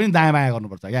पैसा पनि दायाँ बायाँ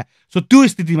गर्नुपर्छ क्या। सो त्यो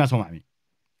स्थितिमा छौँ हामी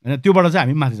होइन, त्योबाट चाहिँ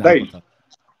हामी माथि जानुपर्छ।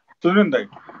 सुन्नु नि दाइ,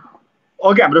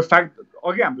 अघि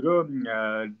हाम्रो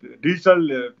डिजिटल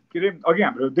के अरे अघि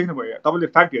हाम्रो देख्नुभयो तपाईँले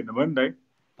फ्याक्ट हेर्नुभयो नि दाइ।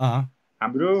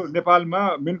 हाम्रो नेपालमा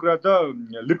मेन कुरा त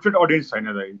लिटरेट अडियन्स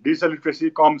छैन दाइ, डिजिटल लिटरेसी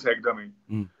कम छ एकदमै।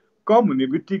 कम हुने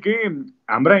बित्तिकै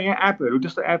हाम्रा यहाँ एपहरू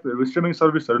त्यस्तो एपहरू स्ट्रिमिङ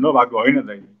सर्भिसहरू नभएको होइन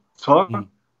दाइ, छ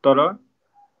तर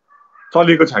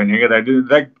चलेको छैन क्या दाइ।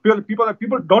 Like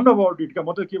people don't know about it क्या।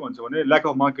 म त के भन्छु भने ल्याक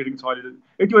अफ मार्केटिङ छ अहिले,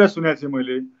 यतिवटा सुनेको थिएँ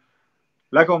मैले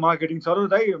ल्याक अफ मार्केटिङ छ। र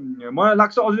दाइ मलाई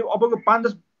लाग्छ अझै अबको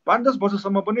 5-10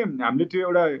 वर्षसम्म पनि हामीले त्यो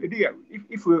एउटा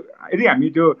यदि हामी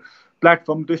त्यो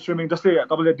प्लेटफर्म त्यो स्ट्रिमिङ जस्तै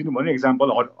तपाईँले दिनुभयो नि एक्जाम्पल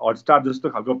हटस्टार जस्तो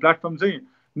खालको प्लेटफर्म चाहिँ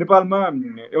नेपालमा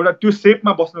एउटा त्यो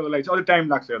सेपमा बस्नको लागि चाहिँ अझै टाइम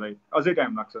लाग्छ दाइ, अझै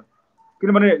टाइम लाग्छ।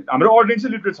 किनभने हाम्रो अडियन्स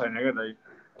चाहिँ लिटरेट छैन क्या दाइ।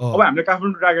 अब हामीले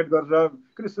काठमाडौँ टार्गेट गरेर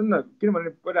किन सुन न, किनभने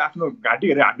पहिला आफ्नो घाँटी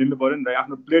हेरेर हात दिनु पऱ्यो नि दाइ,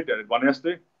 आफ्नो प्लेट हेरेर भने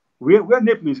जस्तै वे आर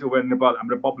नेपाली नेपाल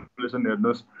हाम्रो पपुलेसन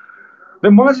हेर्नुहोस्।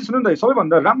 मलाई चाहिँ सुन्नु न दाइ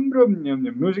सबैभन्दा राम्रो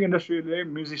म्युजिक इन्डस्ट्रीले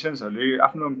म्युजिसियन्सहरूले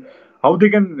आफ्नो how they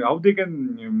can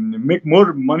make more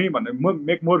money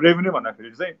make more revenue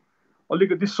भन्दाखेरि चाहिँ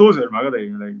अलिकति सोजहरूमा क्या दाइ,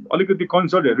 लाइक अलिकति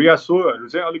कन्सर्टहरू या सोहरू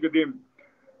चाहिँ अलिकति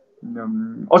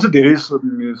अझ धेरै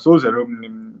सोजहरू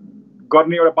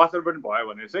गर्ने एउटा बाटो पनि भयो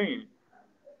भने चाहिँ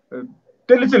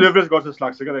त्यसले चाहिँ लेभरेज गर्छ जस्तो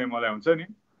लाग्छ क्या दाइ मलाई। हुन्छ नि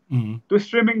त्यो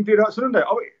स्ट्रिमिङतिर सुन्नु न दाइ,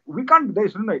 अब वी कान्ट दाइ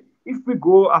सुन्नु न, if we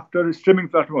go after streaming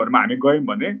प्लेटफर्महरूमा हामी गयौँ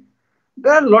भने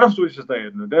there are lot of choices दाइ,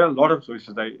 हेर्नु there are lot of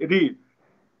choices दाइ यदि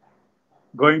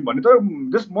गयौँ भने। तर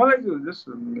मलाई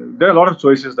there are lot of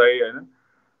choices दाइ होइन।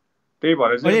 त्यही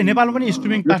भएर चाहिँ नेपालमा पनि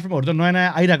स्ट्रिमिङ प्लेटफर्महरू त नयाँ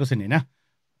नयाँ आइरहेको छ नि होइन।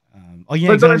 अघि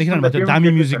यहाँ एकजना लेखिरहनु भएको थियो दामी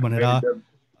म्युजिक भनेर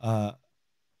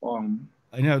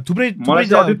होइन,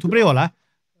 थुप्रै होला।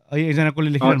 एकजना कसले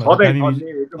लेखिरहनु भएको दामी म्युजिक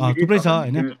थुप्रै छ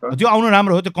होइन। त्यो आउनु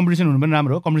राम्रो हो, त्यो कम्पिटिसन हुनु पनि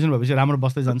राम्रो हो। कम्पिटिसन भएपछि राम्रो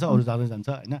बस्दै जान्छ, अरू जाँदै जान्छ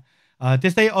होइन।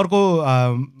 त्यस्तै अर्को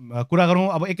कुरा गरौँ,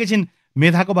 अब एकैछिन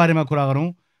मेधाको बारेमा कुरा गरौँ।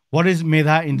 वाट इज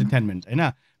मेधा इन्टरटेनमेन्ट होइन।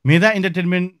 मेधा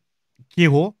इन्टरटेनमेन्ट के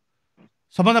हो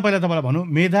सबभन्दा पहिला तपाईँलाई भनौँ,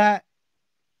 मेधा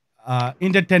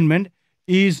इन्टरटेनमेन्ट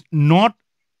इज नट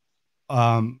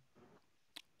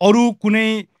अरू कुनै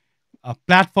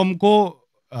प्लेटफर्मको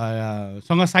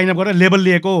सँग साइनअप गरेर लेबल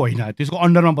लिएको होइन, त्यसको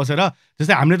अन्डरमा बसेर।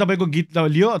 जस्तै हामीले तपाईँको गीत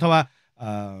लियो अथवा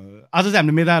आज चाहिँ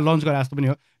हामीले मेधा लन्च गरे जस्तो पनि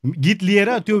हो, गीत लिएर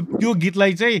त्यो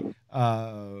गीतलाई चाहिँ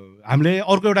हामीले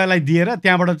अर्को एउटालाई दिएर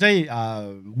त्यहाँबाट चाहिँ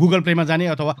गुगल प्लेमा जाने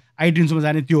अथवा आइट्युन्समा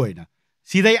जाने त्यो होइन।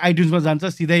 सिधै आइट्युन्समा जान्छ,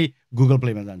 सिधै गुगल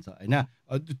प्लेमा जान्छ होइन।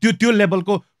 त्यो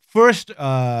लेभलको फर्स्ट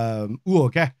ऊ हो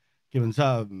क्या, के भन्छ,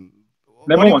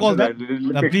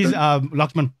 प्लिज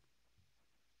लक्ष्मण।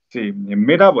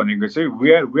 मेरा भनेको चाहिँ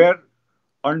we are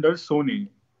under Sony,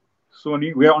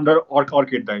 we are under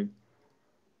orchid दाइ।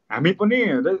 हामी पनि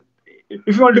if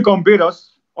you want to compare अस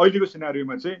अहिलेको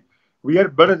सिनारीमा चाहिँ we are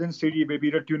better than CD baby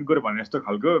र ट्युनकोर भने जस्तो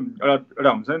खालको एउटा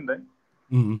हुन्छ नि त।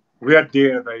 वी आर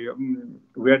देयर दाइ,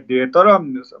 वी आर देयर। तर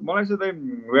मलाई चाहिँ दाइ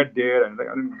वी आर देयर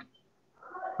होइन।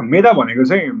 मेरा भनेको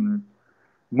चाहिँ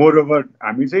मोर ओभर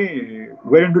हामी चाहिँ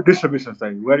वी आर इन्टु डिस्ट्रिब्युसन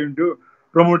दाइ, we are into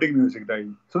promoting music दाइ।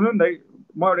 सुन्नु नि दाइ,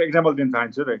 म एउटा इक्जाम्पल दिन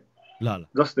चाहन्छु दाइ।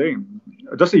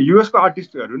 जस्तै युएसको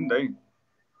आर्टिस्टहरू नि दाइ,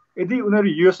 यदि उनीहरू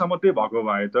युएसमा मात्रै भएको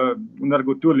भए त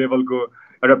उनीहरूको त्यो लेभलको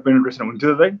एउटा पेनिट्रेसन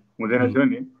हुन्थ्यो दाइ, हुँदैन थियो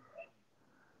नि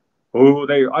हो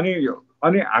दाइ।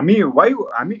 अनि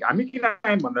हामी किन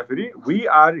आयौँ भन्दाखेरि we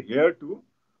are here to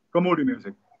promote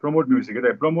music,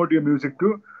 दाइ, प्रमोट यो म्युजिक टु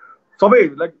सबै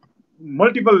लाइक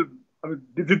मल्टिपल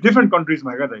डिफ्रेन्ट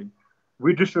कन्ट्रिजमा क्या दाइ।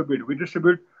 We distribute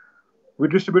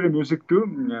music to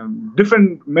different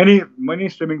many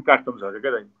streaming प्लेटफर्म्सहरू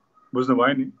क्या दाइ,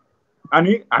 बुझ्नुभयो नि।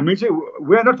 अनि हामी चाहिँ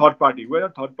we are not third party, we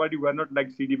are not like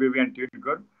CD baby and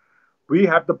ट्युनकर। We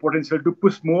have the potential to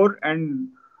push more and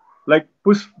like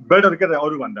push better क्या दाइ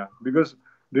अरूभन्दा,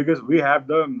 because we have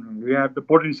the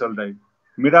potential दाइ।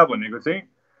 मेरा भनेको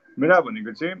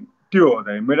चाहिँ त्यो हो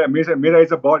दाइ। मेरा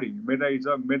इज अ बडी, मेरा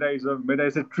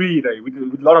इज अ ट्री दाइ with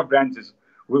lot of branches.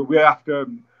 We are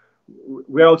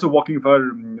also working for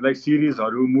like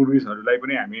सिरिजहरू मुभिजहरूलाई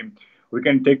पनि हामी we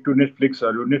can take to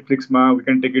Netflixमा, we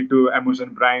can take it to Amazon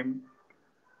Prime,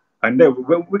 and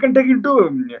we can take it to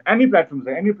any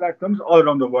platforms all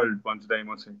around the world once time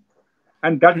also,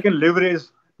 and that can leverage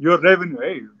your revenue.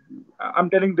 Hey, I'm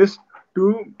telling this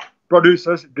to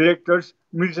producers, directors,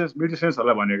 musicians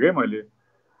hala bhaneko है मैले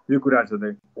यो कुरा छ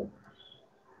दाइ।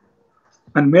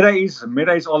 and mera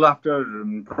is all after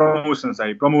promotions,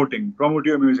 promote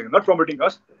your music, not promoting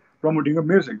us, promoting your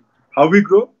music. How we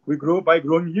grow by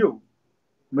growing you.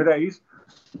 Mera is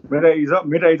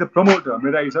a promoter.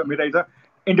 Mera is a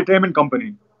entertainment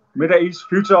company. Mera is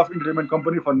future of entertainment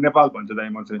company for Nepal bhancha दाइ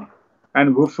म चाहिँ,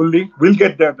 and hopefully we'll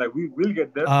get there. That we will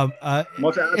get there.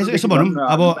 यसो भनौँ,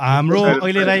 अब हाम्रो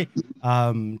अहिलेलाई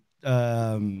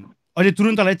अहिले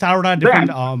तुरुन्तलाई 4वटा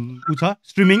different ऊ छ,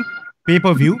 streaming, pay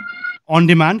per view, on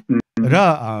demand र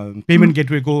पेमेन्ट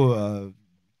गेटवेको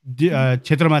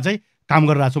क्षेत्रमा चाहिँ काम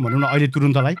गरिरहेको छौँ भनौँ न अहिले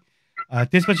तुरुन्तलाई।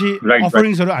 त्यसपछि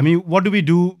अफरिङ्सहरू हामी वाट डु वी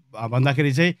डु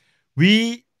भन्दाखेरि चाहिँ we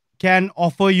can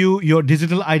offer you your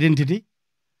digital identity,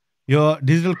 यो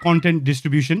डिजिटल कन्टेन्ट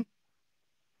डिस्ट्रिब्युसन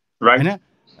होइन।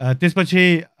 त्यसपछि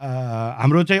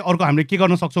हाम्रो चाहिँ अर्को हामीले के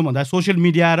गर्न सक्छौँ भन्दा सोसियल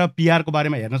मिडिया र पिआरको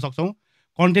बारेमा हेर्न सक्छौँ,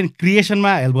 कन्टेन्ट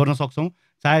क्रिएसनमा हेल्प गर्न सक्छौँ,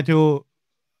 चाहे त्यो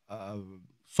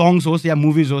सङ्ग्स होस् या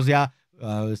मुभिज होस् या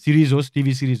सिरिज होस्,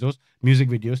 टिभी सिरिज होस्, म्युजिक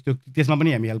भिडियोस्, त्यसमा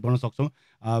पनि हामी हेल्प गर्न सक्छौँ।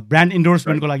 ब्रान्ड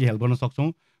इन्डोर्समेन्टको लागि हेल्प गर्न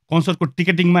सक्छौँ, कन्सर्टको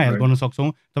टिकटिङमा हेल्प गर्न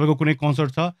सक्छौँ। तपाईँको कुनै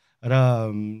कन्सर्ट छ र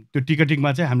त्यो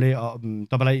टिकटिङमा चाहिँ हामीले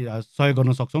तपाईँलाई सहयोग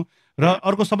गर्न सक्छौँ। र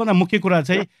अर्को सबभन्दा मुख्य कुरा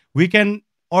चाहिँ वी क्यान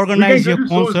अर्गनाइज यो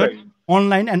कन्सर्ट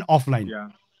अनलाइन एन्ड अफलाइन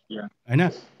होइन।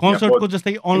 कन्सर्टको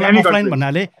जस्तै अनलाइन अफलाइन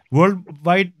भन्नाले वर्ल्ड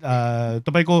वाइड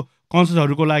तपाईँको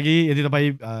कन्सर्टहरूको लागि यदि तपाईँ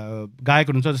गायक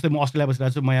हुनुहुन्छ, जस्तै म अस्ट्रेलिया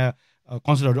बसिरहेको छु, म यहाँ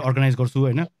कन्सर्टहरू अर्गनाइज गर्छु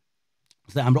होइन।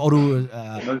 जस्तै हाम्रो अरू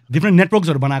डिफ्रेन्ट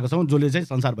नेटवर्क्सहरू बनाएको छौँ जसले चाहिँ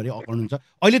संसारभरि गर्नुहुन्छ।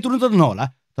 अहिले तुरुन्त त नहोला,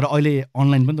 तर अहिले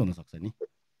अनलाइन पनि त हुनसक्छ नि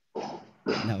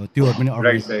होइन, त्योहरू पनि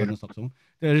अर्गनाइज गर्न सक्छौँ।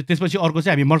 त्यसपछि अर्को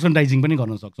चाहिँ हामी मर्चेन्डाइजिङ पनि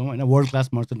गर्न सक्छौँ होइन, वर्ल्ड क्लास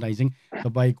मर्चेन्डाइजिङ।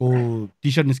 तपाईँको टी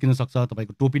सर्ट निस्किन सक्छ,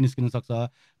 तपाईँको टोपी निस्किन सक्छ,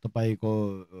 तपाईँको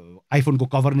आइफोनको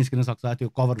कभर निस्किन सक्छ, त्यो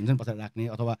कभर हुन्छ नि पछाडि राख्ने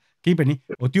अथवा केही पनि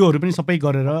हो, त्योहरू पनि सबै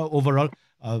गरेर ओभरअल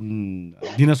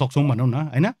दिन सक्छौँ भनौँ न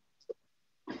होइन।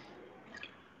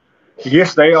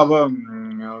 यस दाइ, अब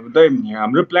दाइ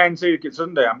हाम्रो प्लान चाहिँ के छ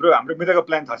नि दाइ, हाम्रो मिताको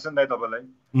प्लान थाहा छ नि दाइ तपाईँलाई।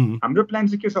 हाम्रो प्लान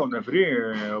चाहिँ के छ भन्दाखेरि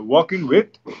वर्किङ विथ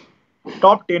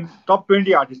टप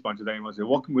 20 आर्टिस्ट भन्छु दाइ म चाहिँ,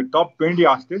 वर्किङ विथ टप 20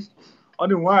 आर्टिस्ट।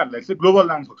 अनि उहाँहरूलाई चाहिँ ग्लोबल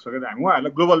लान सक्छ क्या दाइ,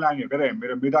 उहाँहरूलाई ग्लोबल लाने हो क्या दाइ।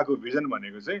 मेरो मिताको भिजन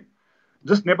भनेको चाहिँ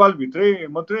जस्ट नेपालभित्रै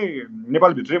मात्रै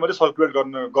सर्कुलेट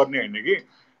गर्ने होइन कि,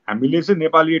 हामीले चाहिँ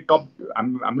नेपाली टप,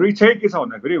 हाम्रो इच्छा के छ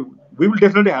भन्दाखेरि वी विल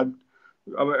डेफिनेटली हेल्प,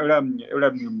 अब एउटा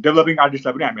डेभलपिङ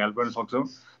आर्टिस्टलाई पनि हामी हेल्प गर्न सक्छौँ।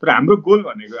 तर हाम्रो गोल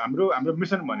भनेको, हाम्रो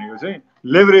मिसन भनेको चाहिँ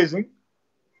लेभरेजिङ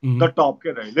द टप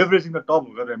क्या दाइ, लेभरेजिङ द टप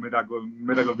हो क्या दाइ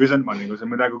मेराको भिजन भनेको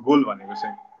चाहिँ, मेराको गोल भनेको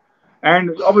चाहिँ।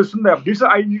 एन्ड अब सुन्दा डिजिटल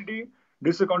आइडेन्टिटी,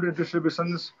 डिजिटल कन्टेन्ट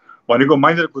डिस्ट्रिब्युसन्स भनेको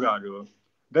माइनर कुराहरू हो।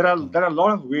 There are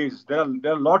lot of wage,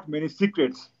 there are lot many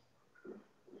secrets.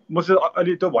 म चाहिँ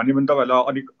अहिले त्यो भन्यो भने तपाईँहरूलाई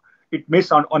अलिक it may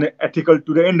sound unethical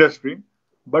to the industry,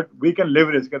 but we can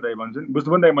leverage क्या दाइ भन्छु नि बुझ्नु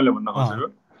पनि दाइ मैले भन्न खोजेको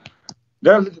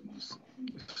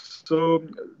so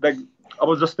like अब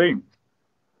जस्तै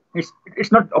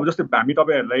it's not अब जस्तै हामी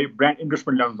तपाईहरुलाई ब्रान्ड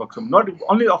इन्डोर्समेन्ट ल्याउन सक्छौं not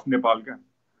only of Nepal क्या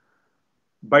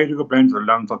बाहिरको ब्रान्ड्सहरु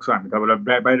ल्याउन सक्छौं हामी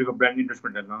तपाईलाई बाहिरको ब्रान्ड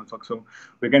इन्डोर्समेन्टहरु ल्याउन सक्छौं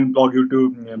we can plug you to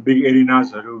big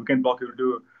arenas हरु we can plug you to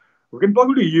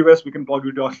US we can plug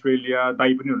you to Australia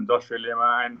दाइ पनि हुन्छ अस्ट्रेलियामा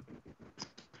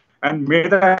and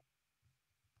मेरा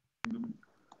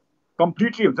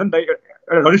completely हुन्छ नि दाइ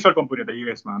रजिस्टर्ड कम्पनी हो त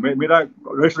US मा मेरा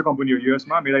रजिस्टर्ड कम्पनी हो US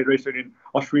मा मेरा रजिस्टर्ड इन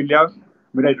अस्ट्रेलिया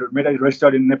मेरा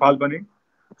रजिस्टर्ड इन नेपाल पनि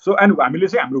सो एन्ड हामीले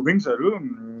चाहिँ हाम्रो विङ्सहरु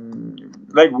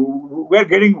like we are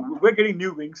getting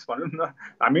new wings भनौं न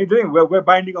हामी चाहिँ we are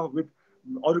binding of with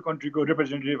अरु कन्ट्रीको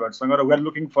रिप्रेजेन्टेटिभहरुसँग र वी आर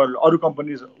लुकिङ फर अरु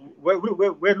companies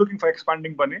we are looking for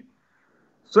expanding पनि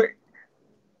so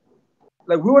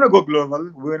like we want to go global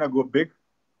we want to go big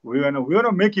we want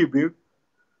to make you big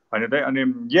हैन त अनि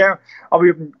अब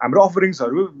हाम्रो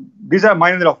अफरिङ्सहरु this are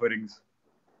minor अफरिङ्स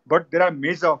but there are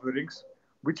major अफरिङ्स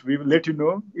which we will let you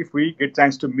know if we get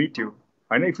chance to meet you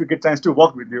and if we get chance to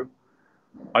work with you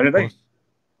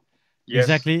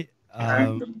exactly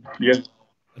yes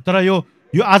तर यो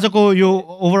आजको यो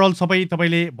overall सबै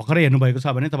तपाईले भर्खरै हेर्नु भएको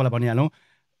छ भने तपाईलाई भनिहालौं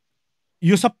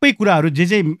यो सबै कुराहरु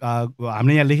जे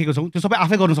हामीले यहाँ लेखेको छौं त्यो सबै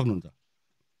आफै गर्न सक्नुहुन्छ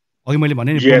अघि मैले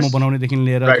भने नि प्रोमो बनाउने देखि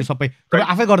लिएर त्यो सबै तपाई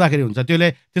आफै गर्दाखेरि हुन्छ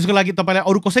त्यसको लागि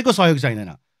तपाईलाई अरु कसैको सहयोग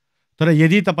चाहिदैन तर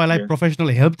यदि तपाईलाई प्रोफेसनल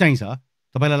हेल्प चाहिन्छ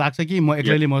तपाईलाई लाग्छ कि म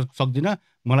एक्लैले म सक्दिन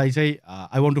मलाई चाहिँ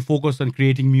I want to focus on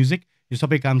creating music यो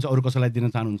सबै काम चाहिँ अरु कसैलाई दिन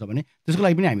चाहनुहुन्छ भने त्यसको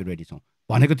लागि पनि हामी रेडी छौं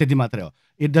भनेको त्यति मात्रै हो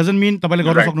इट डजन्ट मिन तपाईले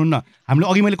गर्न सक्नुहुन्न हामीले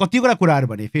अघि मैले कतिवटा कुराहरु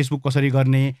भने फेसबुक कसरी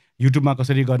गर्ने युट्युबमा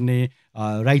कसरी गर्ने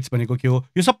राइट्स भनेको के हो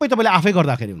यो सबै तपाईले आफै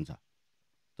गर्दाखेरि हुन्छ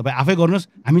तपाई आफै गर्नुस्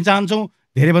हामी चाहन्छौं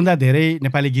धेरै भन्दा धेरै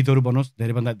नेपाली गीतहरु बनोस्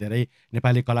धेरै भन्दा धेरै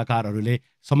नेपाली कलाकारहरुले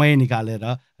समय निकालेर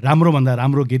राम्रो भन्दा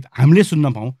राम्रो गीत हामीले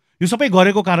सुन्न पाऊँ यो सबै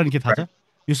गरेको कारण के थाहा छ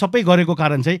यो सबै गरेको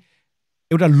कारण चाहिँ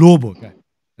एउटा लोभ हो क्या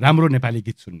राम्रो नेपाली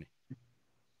गीत सुन्ने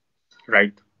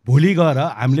राइट भोलि गएर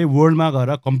हामीले वर्ल्डमा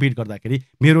गएर कम्पिट गर्दाखेरि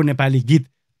मेरो नेपाली गीत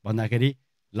भन्दाखेरि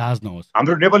लाज नहोस्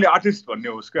हाम्रो नेपाली आर्टिस्ट भन्ने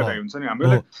होस् क्या हुन्छ नि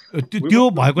हामीलाई त्यो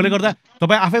भएकोले गर्दा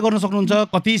तपाई आफै गर्न सक्नुहुन्छ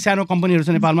कति सानो कम्पनीहरु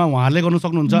छ नेपालमा उहाँहरुले गर्न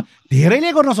सक्नुहुन्छ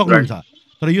धेरैले गर्न सक्नुहुन्छ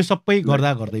तर यो सबै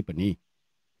गर्दा गर्दै पनि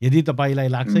यदि तपाईलाई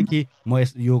लाग्छ कि म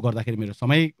यो गर्दाखेरि मेरो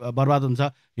समय बर्बाद हुन्छ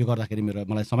यो गर्दाखेरि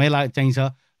मलाई समय चाहिन्छ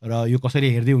र यो कसरी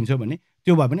हेर्दै हुन्छ भने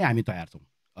त्यो भए पनि हामी तयार छौं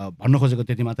भन्न खोजेको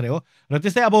त्यति मात्रै हो र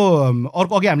त्यस्तै अब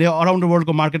अर्को अघि हामीले अराउन्ड द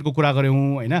वर्ल्डको मार्केटको कुरा गर्यौं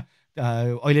हैन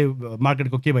अहिले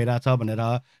मार्केटको के भइराछ भनेर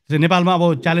त्यसै नेपालमा अब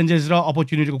च्यालेन्जेस र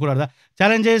अपर्च्युनिटीको कुरा गर्दा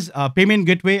challenges payment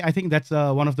gateway I think that's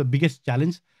one of the biggest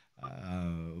challenge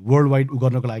world wide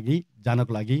गर्नको लागि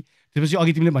जानको लागि त्यसपछि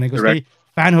अघि तिमीले भनेको जस्तै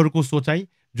फ्यानहरुको सोचाइ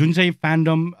जुन चाहिँ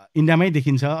फ्यान्डम इन्डियामै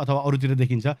देखिन्छ अथवा अरूतिर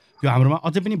देखिन्छ त्यो हाम्रोमा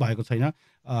अझै पनि भएको छैन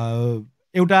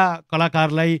एउटा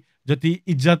कलाकारलाई जति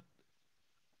इज्जत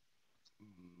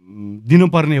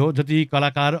दिनुपर्ने हो जति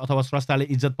कलाकार अथवा स्रष्टाले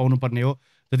इज्जत पाउनुपर्ने हो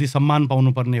जति सम्मान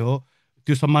पाउनुपर्ने हो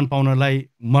त्यो सम्मान पाउनलाई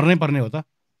मर्नै पर्ने हो त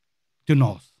त्यो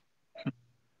नहोस्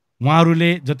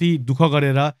उहाँहरूले जति दुःख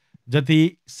गरेर जति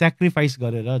स्याक्रिफाइस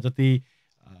गरेर जति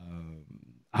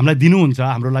हामीलाई दिनुहुन्छ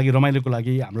हाम्रो लागि रमाइलोको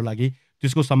लागि हाम्रो लागि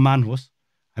त्यसको सम्मान होस्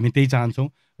हामी त्यही चाहन्छौं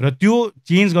र त्यो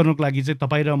चेन्ज गर्नको लागि चाहिँ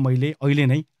तपाई र मैले अहिले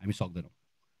नै हामी सक्दैनौं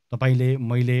तपाईले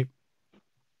मैले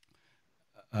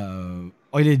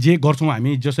अहिले जे गर्छौं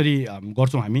हामी जसरी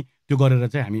गर्छौं हामी त्यो गरेर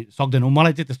चाहिँ हामी सक्दैनौं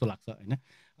मलाई चाहिँ त्यस्तो लाग्छ हैन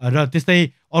र त्यस्तै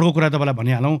अर्को कुरा तपाईलाई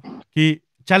भनिहालौं कि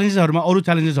च्यालेन्जेसहरुमा अरु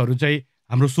च्यालेन्जेसहरु चाहिँ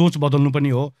हाम्रो सोच बदल्नु पनि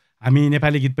हो हामी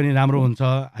नेपाली गीत पनि राम्रो हुन्छ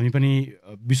हामी पनि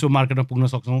विश्व मार्केटमा पुग्न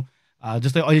सक्छौं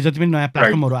जस्तै अहिले जति पनि नयाँ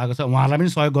प्लेटफर्महरु आएको छ उहाँहरूलाई पनि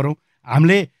सहयोग गरौं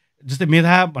हामीले जस्तै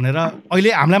मेधा भनेर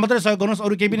अहिले हामीलाई मात्रै सहयोग गर्नुस्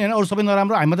अरु केही पनि हैन अरु सबै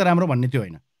नराम्रो हामी मात्रै राम्रो भन्ने त्यो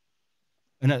हैन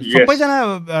हैन सबैजना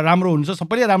राम्रो हुन्छ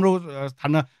सबैले राम्रो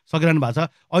ठान्न सकिरहनु भएको छ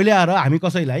अहिले आएर हामी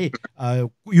कसैलाई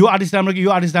यो आर्टिस्ट राम्रो कि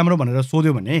यो आर्टिस्ट राम्रो भनेर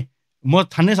सोध्यो भने म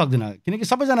ठान्नै सक्दिन किनकि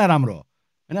सबैजना राम्रो हो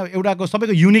हैन एउटाको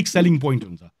सबैको युनिक सेलिङ पोइन्ट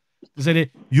हुन्छ त्यसैले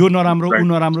यो नराम्रो उ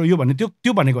नराम्रो यो भन्ने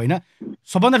त्यो भनेको हैन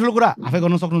सबभन्दा ठुलो कुरा आफै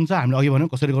गर्न सक्नुहुन्छ हामीले अघि भन्यौ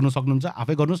कसरी गर्न सक्नुहुन्छ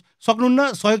आफै गर्नुस् सक्नुहुन्न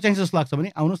सहयोग चाहिन्छ जस्तो लाग्छ भने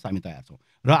आउनुस् हामी तयार छौं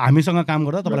र हामीसँग काम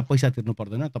गर्दा तपाईलाई पैसा तिर्नु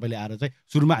पर्दैन तपाईले आएर चाहिँ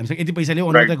सुरुमा हामीसँग यति पैसाले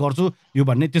अनुरोध गर्छु यो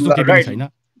भन्ने त्यस्तो केही पनि छैन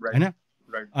हैन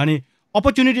अनि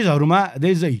अपर्च्युनिटिजहरुमा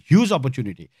there is a huge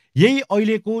opportunity यही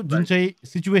अहिलेको जुन चाहिँ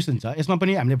सिचुएसन छ यसमा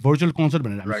पनि हामीले भर्चुअल कन्सर्ट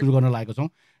भनेर हामी सुरु गर्न लागेका छौं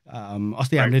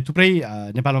अस्ति हामीले थुप्रै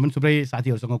नेपालमा पनि थुप्रै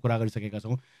साथीहरुसँग कुरा गरिसकेका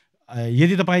छौं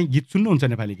यदि तपाई गीत सुन्नुहुन्छ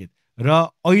नेपाली गीत र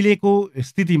अहिलेको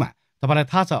स्थितिमा तपाईलाई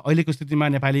थाहा छ अहिलेको स्थितिमा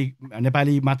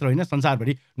नेपाली मात्र हैन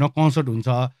संसारभरि न कन्सर्ट हुन्छ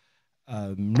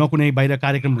न कुनै बाहिर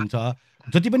कार्यक्रम हुन्छ,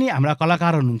 जति पनि हाम्रा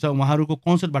कलाकारहरू हुनुहुन्छ उहाँहरूको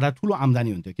कन्सर्टबाट ठुलो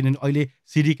आम्दानी हुन्थ्यो, किनभने अहिले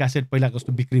सिडी क्यासेट पहिलाको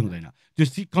जस्तो बिक्री हुँदैन। त्यो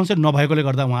कन्सर्ट नभएकोले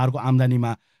गर्दा उहाँहरूको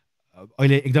आम्दानीमा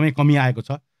अहिले एकदमै कमी आएको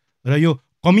छ। र यो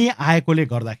कमी आएकोले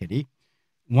गर्दाखेरि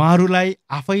उहाँहरूलाई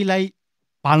आफैलाई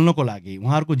पाल्नको लागि,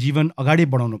 उहाँहरूको जीवन अगाडि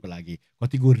बढाउनको लागि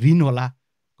कतिको ऋण होला,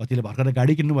 कतिले भर्खर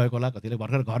गाडी किन्नुभएको होला, कतिले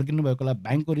भर्खर घर किन्नुभएको होला,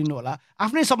 ब्याङ्कको ऋण होला,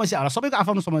 आफ्नै समस्या होला, सबैको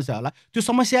आफ्नो समस्या होला। त्यो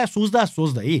समस्या सोच्दा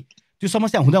सोच्दै, त्यो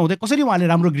समस्या हुँदाहुँदै कसरी उहाँले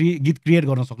राम्रो गीत क्रिएट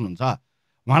गर्न सक्नुहुन्छ?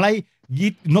 उहाँलाई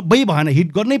गीत नब्बई भएन, हिट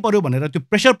गर्नै पर्यो भनेर त्यो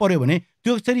प्रेसर पर्यो भने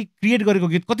त्यो यसरी क्रिएट गरेको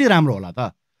गीत कति राम्रो होला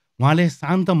त? उहाँले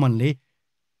शान्त मनले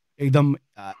एकदम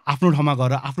आफ्नो ठाउँमा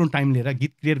गएर आफ्नो टाइम लिएर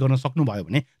गीत क्रिएट गर्न सक्नुभयो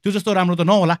भने त्यो जस्तो राम्रो त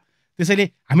नहोला। त्यसैले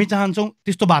हामी चाहन्छौँ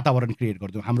त्यस्तो वातावरण क्रिएट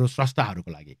गरिदिउँ हाम्रो स्रष्टाहरूको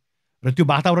लागि। र त्यो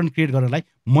वातावरण क्रिएट गर्नलाई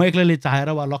म एक्लैले चाहेर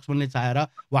वा लक्ष्मणले चाहेर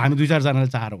वा हामी 2-4जनाले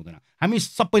चाहेर हुँदैन, हामी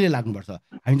सबैले लाग्नुपर्छ।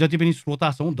 हामी जति पनि श्रोता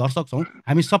छौँ, दर्शक छौँ,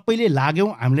 हामी सबैले लाग्यौँ,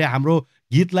 हामीले हाम्रो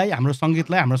गीतलाई, हाम्रो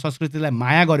सङ्गीतलाई, हाम्रो संस्कृतिलाई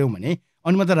माया गऱ्यौँ भने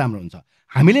अनि मात्रै राम्रो हुन्छ।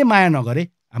 हामीले माया नगरे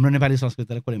हाम्रो नेपाली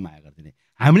संस्कृतिलाई कसले माया गरिदिने?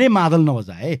 हामीले मादल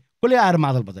नबजाए कसले आएर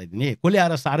मादल बजाइदिने? कसले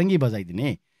आएर सारङ्गी बजाइदिने?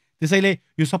 त्यसैले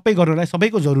यो सबै गर्नलाई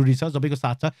सबैको जरुरी छ, सबैको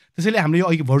साथ छ। त्यसैले हामीले यो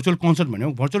अहिले भर्चुअल कन्सर्ट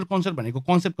भन्यौँ। भर्चुअल कन्सर्ट भनेको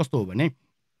कन्सेप्ट कस्तो हो भने,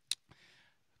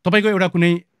 तपाईँको एउटा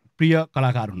कुनै प्रिय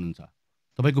कलाकार हुनुहुन्छ,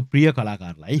 तपाईँको प्रिय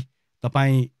कलाकारलाई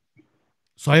तपाईँ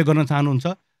सहयोग गर्न चाहनुहुन्छ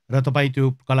र तपाईँ त्यो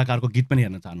कलाकारको गीत पनि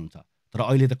हेर्न चाहनुहुन्छ। तर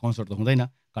अहिले त कन्सर्ट त हुँदैन।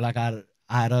 कलाकार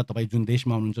आएर तपाईँ जुन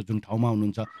देशमा हुनुहुन्छ, जुन ठाउँमा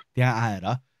हुनुहुन्छ, त्यहाँ आएर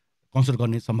कन्सर्ट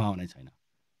गर्ने सम्भावना छैन।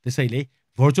 त्यसैले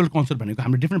भर्चुअल कन्सर्ट भनेको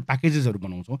हामीले डिफ्रेन्ट प्याकेजेसहरू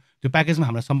बनाउँछौँ। त्यो प्याकेजमा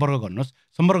हामीलाई सम्पर्क गर्नुहोस्।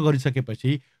 सम्पर्क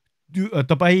गरिसकेपछि त्यो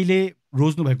तपाईँले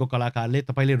रोज्नुभएको कलाकारले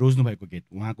तपाईँले रोज्नुभएको गीत,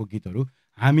 उहाँको गीतहरू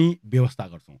हामी व्यवस्था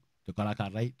गर्छौँ त्यो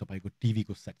कलाकारलाई तपाईँको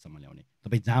टिभीको सेटसम्म ल्याउने।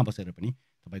 तपाईँ जहाँ बसेर पनि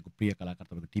तपाईँको प्रिय कलाकार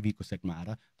तपाईँको टिभीको सेटमा आएर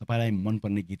तपाईँलाई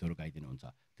मनपर्ने गीतहरू गाइदिनुहुन्छ।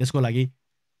 त्यसको लागि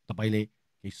तपाईँले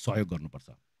केही सहयोग गर्नुपर्छ,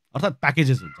 अर्थात्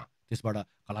प्याकेजेस हुन्छ। त्यसबाट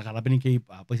कलाकारलाई पनि केही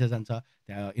पैसा जान्छ,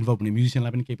 त्यहाँ इन्भल्भ हुने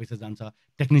म्युजिसियनलाई पनि केही पैसा जान्छ,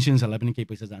 टेक्निसियन्सहरूलाई पनि केही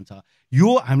पैसा जान्छ। यो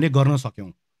हामीले गर्न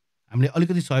सक्यौँ, हामीले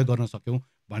अलिकति सहयोग गर्न सक्यौँ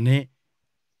भने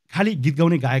खालि गीत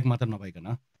गाउने गायक मात्र नभइकन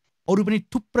अरू पनि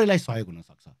थुप्रैलाई सहयोग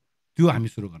हुनसक्छ। त्यो हामी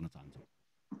सुरु गर्न चाहन्छौँ।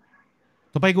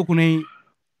 तपाईँको कुनै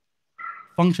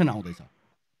फङ्सन आउँदैछ,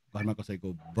 घरमा कसैको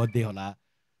बर्थडे होला,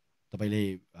 तपाईँले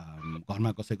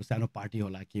घरमा कसैको सानो पार्टी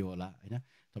होला, के होला, होइन,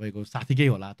 तपाईँको साथीकै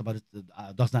होला,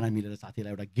 तपाईँहरू 10जना मिलेर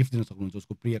साथीलाई एउटा गिफ्ट दिन सक्नुहुन्छ,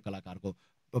 उसको प्रिय कलाकारको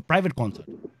प्राइभेट कन्सर्ट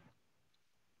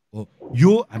हो।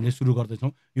 यो हामीले सुरु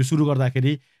गर्दैछौँ। यो सुरु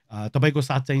गर्दाखेरि तपाईँको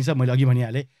साथ चाहिन्छ। मैले अघि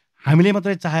भनिहालेँ, हामीले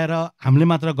मात्रै चाहेर, हामीले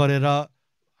मात्र गरेर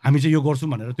हामी चाहिँ यो गर्छौँ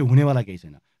भनेर त्यो हुनेवाला केही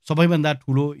छैन। सबैभन्दा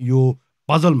ठुलो यो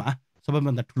पजलमा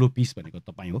सबैभन्दा ठुलो पिस भनेको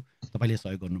तपाईँ हो। तपाईँले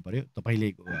सहयोग गर्नु पऱ्यो, तपाईँले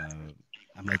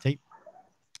हामीलाई चाहिँ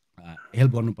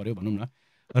हेल्प गर्नु पऱ्यो भनौँ न।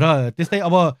 र त्यस्तै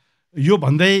अब यो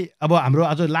भन्दै अब हाम्रो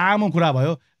आज लामो कुरा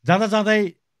भयो। जाँदा जाँदै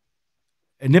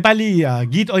नेपाली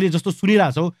गीत अहिले जस्तो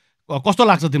सुनिरहेछौ, कस्तो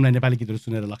लाग्छ तिमीलाई नेपाली गीतहरू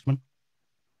सुनेर लक्ष्मण?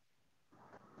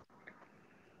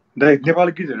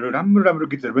 नेपाली गीतहरू राम्रो राम्रो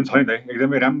गीतहरू पनि छ नि त,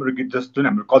 एकदमै राम्रो गीत जुन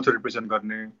हाम्रो कल्चर रिप्रेजेन्ट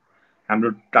गर्ने, हाम्रो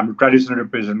हाम्रो ट्रेडिसन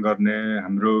रिप्रेजेन्ट गर्ने,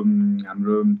 हाम्रो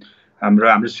हाम्रो हाम्रो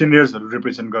हाम्रो सिनियर्सहरू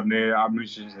रिप्रेजेन्ट गर्ने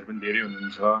म्युजिसियन्सहरू पनि धेरै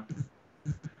हुनुहुन्छ।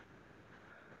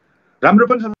 राम्रो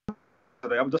पनि छ।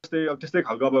 अब जस्तै अब त्यस्तै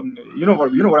खालको अब you know what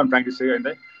I'm trying to say होइन।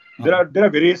 There are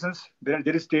variations,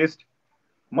 there is test.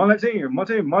 मलाई चाहिँ म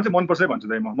चाहिँ मनपर्छ भन्छु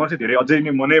दाइ। मलाई चाहिँ धेरै अझै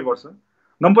नै मनै पर्छ।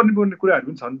 नपर्ने कुराहरू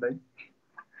पनि छ नि दाइ,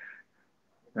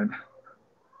 होइन?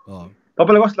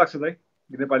 तपाईँलाई कस्तो लाग्छ दाइ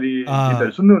नेपाली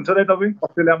गीतहरू सुन्नुहुन्छ दाइ? तपाईँ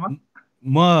अस्ट्रेलियामा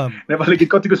म नेपाली गीत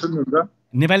कतिको सुन्नुहुन्छ?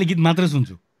 नेपाली गीत मात्रै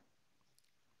सुन्छु।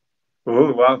 हो,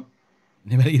 वाह,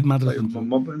 नेपाली गीत मात्र सुन्छु।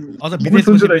 अझ विदेश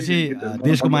बसेपछि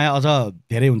देशको माया अझ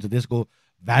धेरै हुन्छ, देशको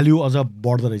भ्याल्यु अझ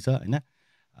बढ्दो रहेछ, होइन?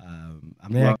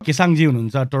 हाम्रो यहाँ केसाङजी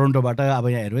हुनुहुन्छ टोरन्टोबाट, अब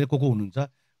यहाँ हेरौँ को हुनुहुन्छ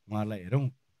उहाँहरूलाई हेरौँ।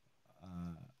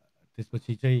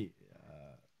 त्यसपछि चाहिँ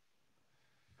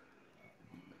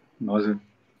हजुर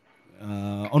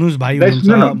अनुज भाइ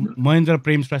हुनुहुन्छ, महेन्द्र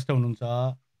प्रेम श्रेष्ठ हुनुहुन्छ।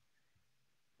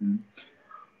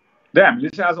 हामीले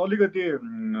चाहिँ आज अलिकति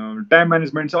टाइम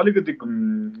म्यानेजमेन्ट चाहिँ अलिकति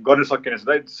गर्न सकिएन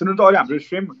दाइ। सुन्नु त, अहिले हाम्रो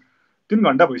स्ट्रिम 3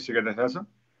 घन्टा भइसक्यो थाहा छ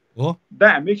हो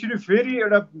दाइ। हामी एक्चुली फेरि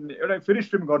एउटा फेरि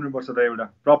स्ट्रिम गर्नुपर्छ दाइ, एउटा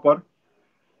प्रपर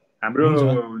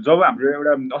हाम्रो। जब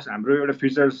हाम्रो एउटा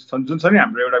फिचर्स छन्, जुन छ नि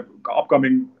हाम्रो एउटा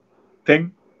अपकमिङ थिङ,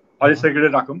 अहिले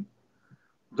सेक्रेट राखौँ।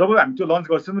 जब हामी त्यो लन्च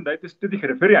गर्छौँ नि दाइ,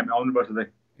 त्यतिखेर फेरि हामी आउनुपर्छ दाइ।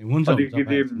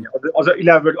 अलिकति अझ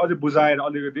इलाबोरेट, अझ बुझाएर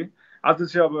अलिकति। आज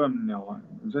चाहिँ अब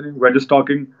हुन्छ नि, we are just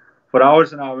talking for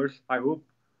hours and hours. I hope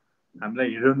हामीलाई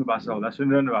हेरिरहनु भएको छ होला,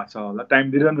 सुनिरहनु भएको छ होला,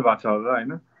 टाइम दिइरहनु भएको छ होला,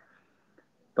 होइन?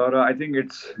 तर I think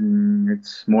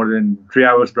it's more than 3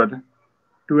 hours brother,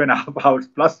 2.5 hours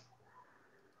plus.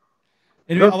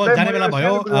 अब जाने बेला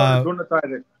भयो।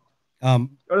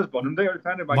 एउटा भन्नु त एउटा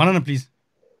सानो भन न प्लिज।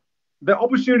 द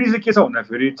अपर्च्युनिटी चाहिँ के छ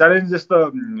भन्दाखेरि च्यालेन्जेस त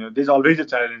देज अलवेज अ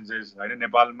च्यालेन्जेस होइन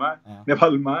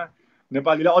नेपालमा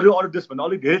नेपालीले अरू अरू देशभन्दा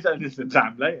अलिक धेरै च्यालेन्जेस दिन्छ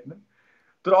हामीलाई होइन।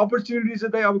 तर अपर्च्युनिटी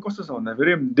चाहिँ दाइ अब कस्तो छ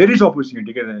भन्दाखेरि देयर इज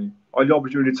अपर्च्युनिटी क्या दाइ, अहिले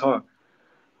अपर्च्युनिटी छ।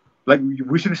 Like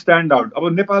we should stand out. अब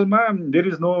नेपालमा देयर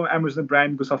इज नो एमाजोन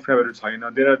प्राइमको सब्सक्राइबरहरू छैन,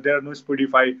 there are no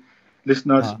Spotify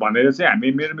listeners भनेर चाहिँ हामी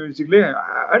मेरो म्युजिकले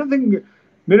आई डोन्ट थिङ्क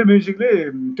मेरो म्युजिकले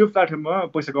त्यो प्लेटफर्ममा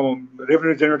पैसा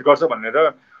रेभेन्यू जेनेरेट गर्छ भनेर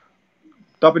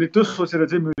तपाईँले त्यो सोचेर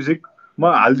चाहिँ म्युजिकमा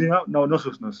हालिदिन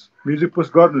नसोच्नुहोस्, म्युजिक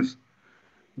पोस्ट गर्नुहोस्।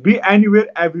 बी एनीवेयर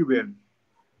एभ्रिवेयर,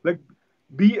 लाइक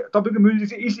तपाईँको म्युजिक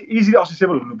चाहिँ इजिली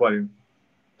एक्सेसेबल हुनु पऱ्यो,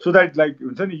 सो द्याट लाइक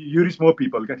हुन्छ नि यु रिच मोर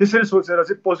पिपल क्या। त्यसरी सोचेर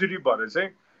चाहिँ पोजिटिभ भएर चाहिँ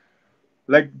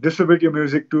लाइक डिस्ट्रिब्युट यो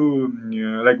music to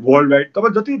like world wide.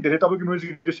 तपाईँ जति धेरै तपाईँको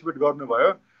म्युजिक डिस्ट्रिब्युट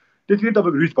गर्नुभयो त्यति नै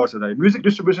तपाईँको रिच पर्छ दाइ। Music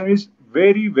distribution is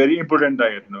very very important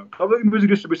दाइ। हेर्नु, तपाईँको म्युजिक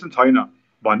डिस्ट्रिब्युसन छैन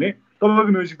भने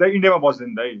तपाईँको म्युजिक दाइ इन्डियामा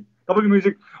बस्दैन दाइ, तपाईँको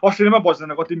म्युजिक अस्ट्रेलियामा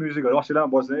बस्दैन, कति म्युजिकहरू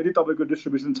अस्ट्रेलियामा बस्दैन यदि तपाईँको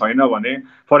डिस्ट्रिब्युसन छैन भने।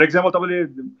 फर इक्जाम्पल तपाईँले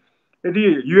यदि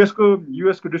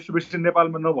युएसको डिस्ट्रिब्युसन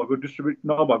नेपालमा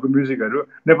नभएको म्युजिकहरू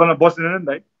नेपालमा बस्दैन नि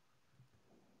दाइ,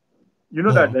 यु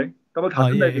नो द्याट दाइ, तपाईँलाई थाहा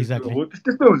छ नि हो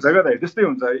त्यस्तै हुन्छ क्या दाइ, त्यस्तै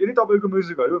हुन्छ। यदि तपाईँको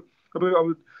म्युजिकहरू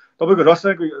तपाईँको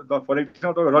रसाको फर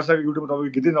इक्जाम्पल तपाईँको रसाको युट्युबमा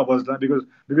तपाईँको गीतै नबज्दा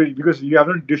because you have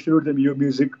not distribute them यो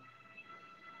म्युजिक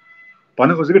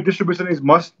भन्न खोजेको distribution is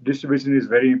must, distribution is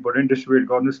very important. Distribute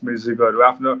गर्नुहोस् म्युजिकहरू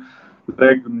आफ्नो,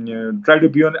 like try to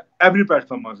be on every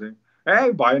प्लेटफर्ममा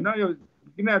चाहिँ भएन यो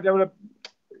किन एउटा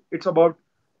it's about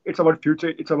future,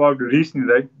 it's about rich नि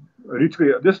दाइ, रिचको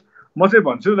जस्ट म चाहिँ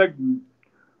भन्छु लाइक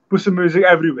पुस म्युजिक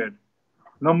एभ्रिवेयर,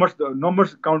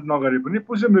 नम्बर्स काउन्ट नगरे पनि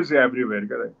पुस म्युजिक एभ्रिवेयर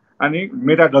क्या दाइ। अनि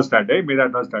मेटा डज द्याट है, मेटा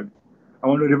does that. I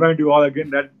want to remind you all again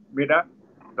that Meta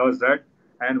does that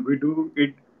and we do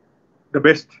it the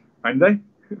best होइन दाइ,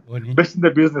 बेस्ट इन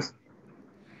द बिजनेस।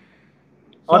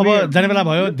 अब जाने बेला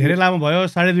भयो, धेरै लामो भयो,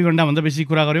 2.5 घन्टाभन्दा बेसी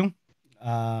कुरा गऱ्यौँ।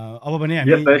 अब भने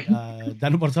हामी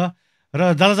जानुपर्छ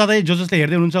र जाँदै जसले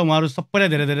हेर्दै हुनुहुन्छ उहाँहरू सबैलाई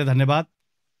धेरै धेरै धन्यवाद।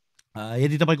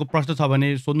 यदि तपाईँको प्रश्न छ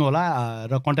भने सोध्नु होला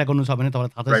र कन्ट्याक्ट गर्नु छ भने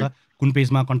तपाईँलाई थाहा छ कुन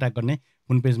पेजमा कन्ट्याक्ट गर्ने,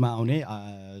 कुन पेजमा आउने।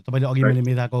 तपाईँले अघि मैले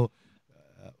मेधाको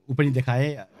ऊ पनि देखाएँ,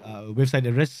 वेबसाइट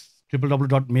एड्रेस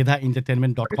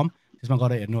www.medhaentertainment.com, त्यसमा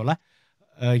गएर हेर्नु होला।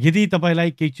 यदि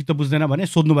तपाईँलाई केही चित्त बुझ्दैन भने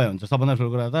सोध्नुभयो हुन्छ। सबभन्दा ठुलो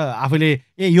कुरा त आफैले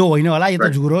यो होइन होला, यो त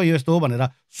झुरो हो, यो यस्तो हो भनेर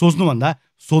सोच्नुभन्दा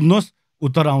सोध्नुहोस्,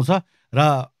 उत्तर आउँछ। र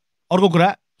अर्को कुरा,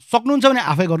 सक्नुहुन्छ भने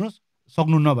आफै गर्नुहोस्,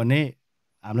 सक्नुहुन्न भने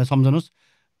हामीलाई सम्झनुहोस्।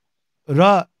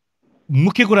 र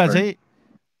मुख्य कुरा चाहिँ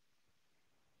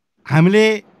हामीले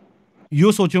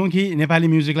यो सोच्यौँ कि नेपाली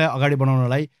म्युजिकलाई अगाडि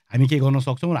बढाउनलाई हामी केही गर्न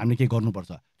सक्छौँ र हामीले केही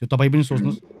गर्नुपर्छ। त्यो तपाईँ पनि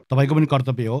सोच्नुहोस्, तपाईँको पनि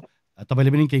कर्तव्य हो।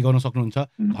 तपाईँले पनि केही गर्न सक्नुहुन्छ,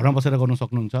 घरमा बसेर गर्न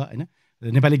सक्नुहुन्छ होइन।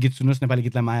 नेपाली गीत सुन्नुहोस्, नेपाली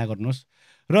गीतलाई माया गर्नुहोस्।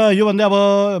 र योभन्दा अब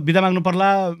बिदा माग्नु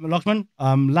पर्ला। लक्ष्मण,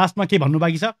 लास्टमा के भन्नु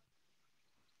बाँकी छ?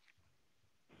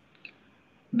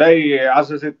 दाइ आज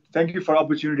चाहिँ थ्याङ्क यू फर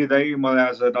अपर्च्युनिटी दाइ,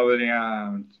 मलाई आज तपाईँले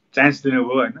यहाँ चान्स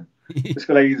दिनुभयो होइन,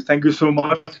 त्यसको लागि thank you so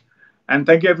much. And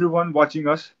thank you every one watching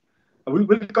us. We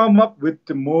will come up with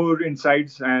more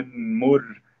insights and more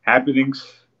happenings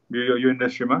यो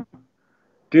इन्डस्ट्रीमा।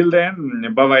 टिल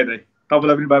देन बाई बाई दाइ,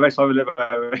 तपाईँलाई पनि बाई बाई, सबैलाई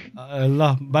बाई बाई। ल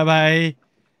बाई बाई।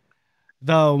 त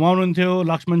उहाँ हुनुहुन्थ्यो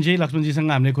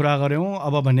लक्ष्मणजीसँग हामीले कुरा गऱ्यौँ।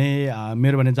 अब भने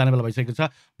मेरो भने जाने बेला भइसकेको छ।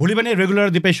 भोलि पनि रेगुलर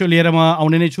दिपेश सो लिएर म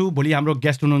आउने नै छु। भोलि हाम्रो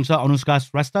गेस्ट हुनुहुन्छ अनुष्का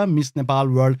श्रेष्ठ, मिस नेपाल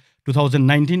वर्ल्ड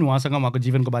 2019। उहाँसँग उहाँको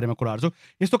जीवनको बारेमा कुराहरू छु।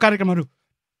 यस्तो कार्यक्रमहरू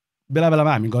बेला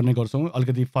बेलामा हामी गर्ने गर्छौँ,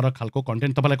 अलिकति फरक खालको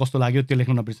कन्टेन्ट। तपाईँलाई कस्तो लाग्यो त्यो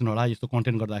लेख्न नबिर्सनु होला। यस्तो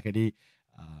कन्टेन्ट गर्दाखेरि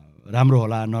राम्रो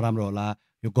होला नराम्रो होला,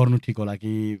 यो गर्नु ठिक होला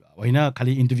कि होइन,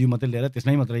 खालि इन्टरभ्यू मात्रै लिएर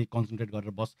त्यसमै मात्रै कन्सन्ट्रेट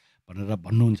गरेर बस भनेर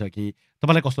भन्नुहुन्छ कि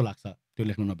तपाईँलाई कस्तो लाग्छ त्यो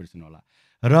लेख्नु नबिर्सनु होला।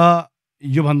 र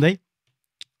यो भन्दै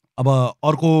अब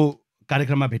अर्को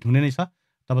कार्यक्रममा भेट हुने नै छ।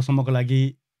 तबसम्मको लागि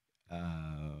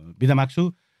बिदा माग्छु।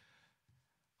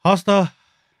 हस् त,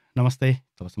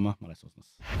 नमस्ते। तबसम्म मलाई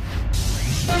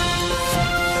सोच्नुहोस्।